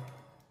inhibitor.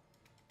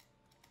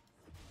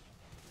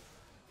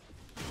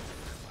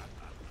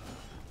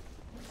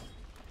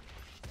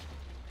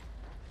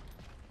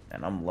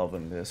 And I'm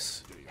loving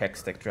this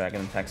Hextech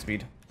Dragon attack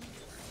speed.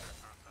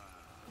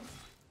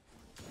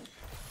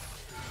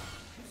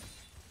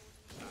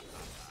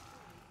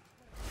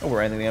 Oh,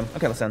 we're ending the game.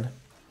 Okay, let's end.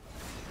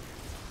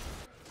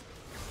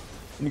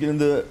 Let me get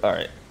into...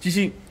 Alright.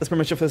 GG. That's pretty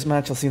much it for this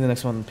match. I'll see you in the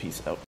next one. Peace out.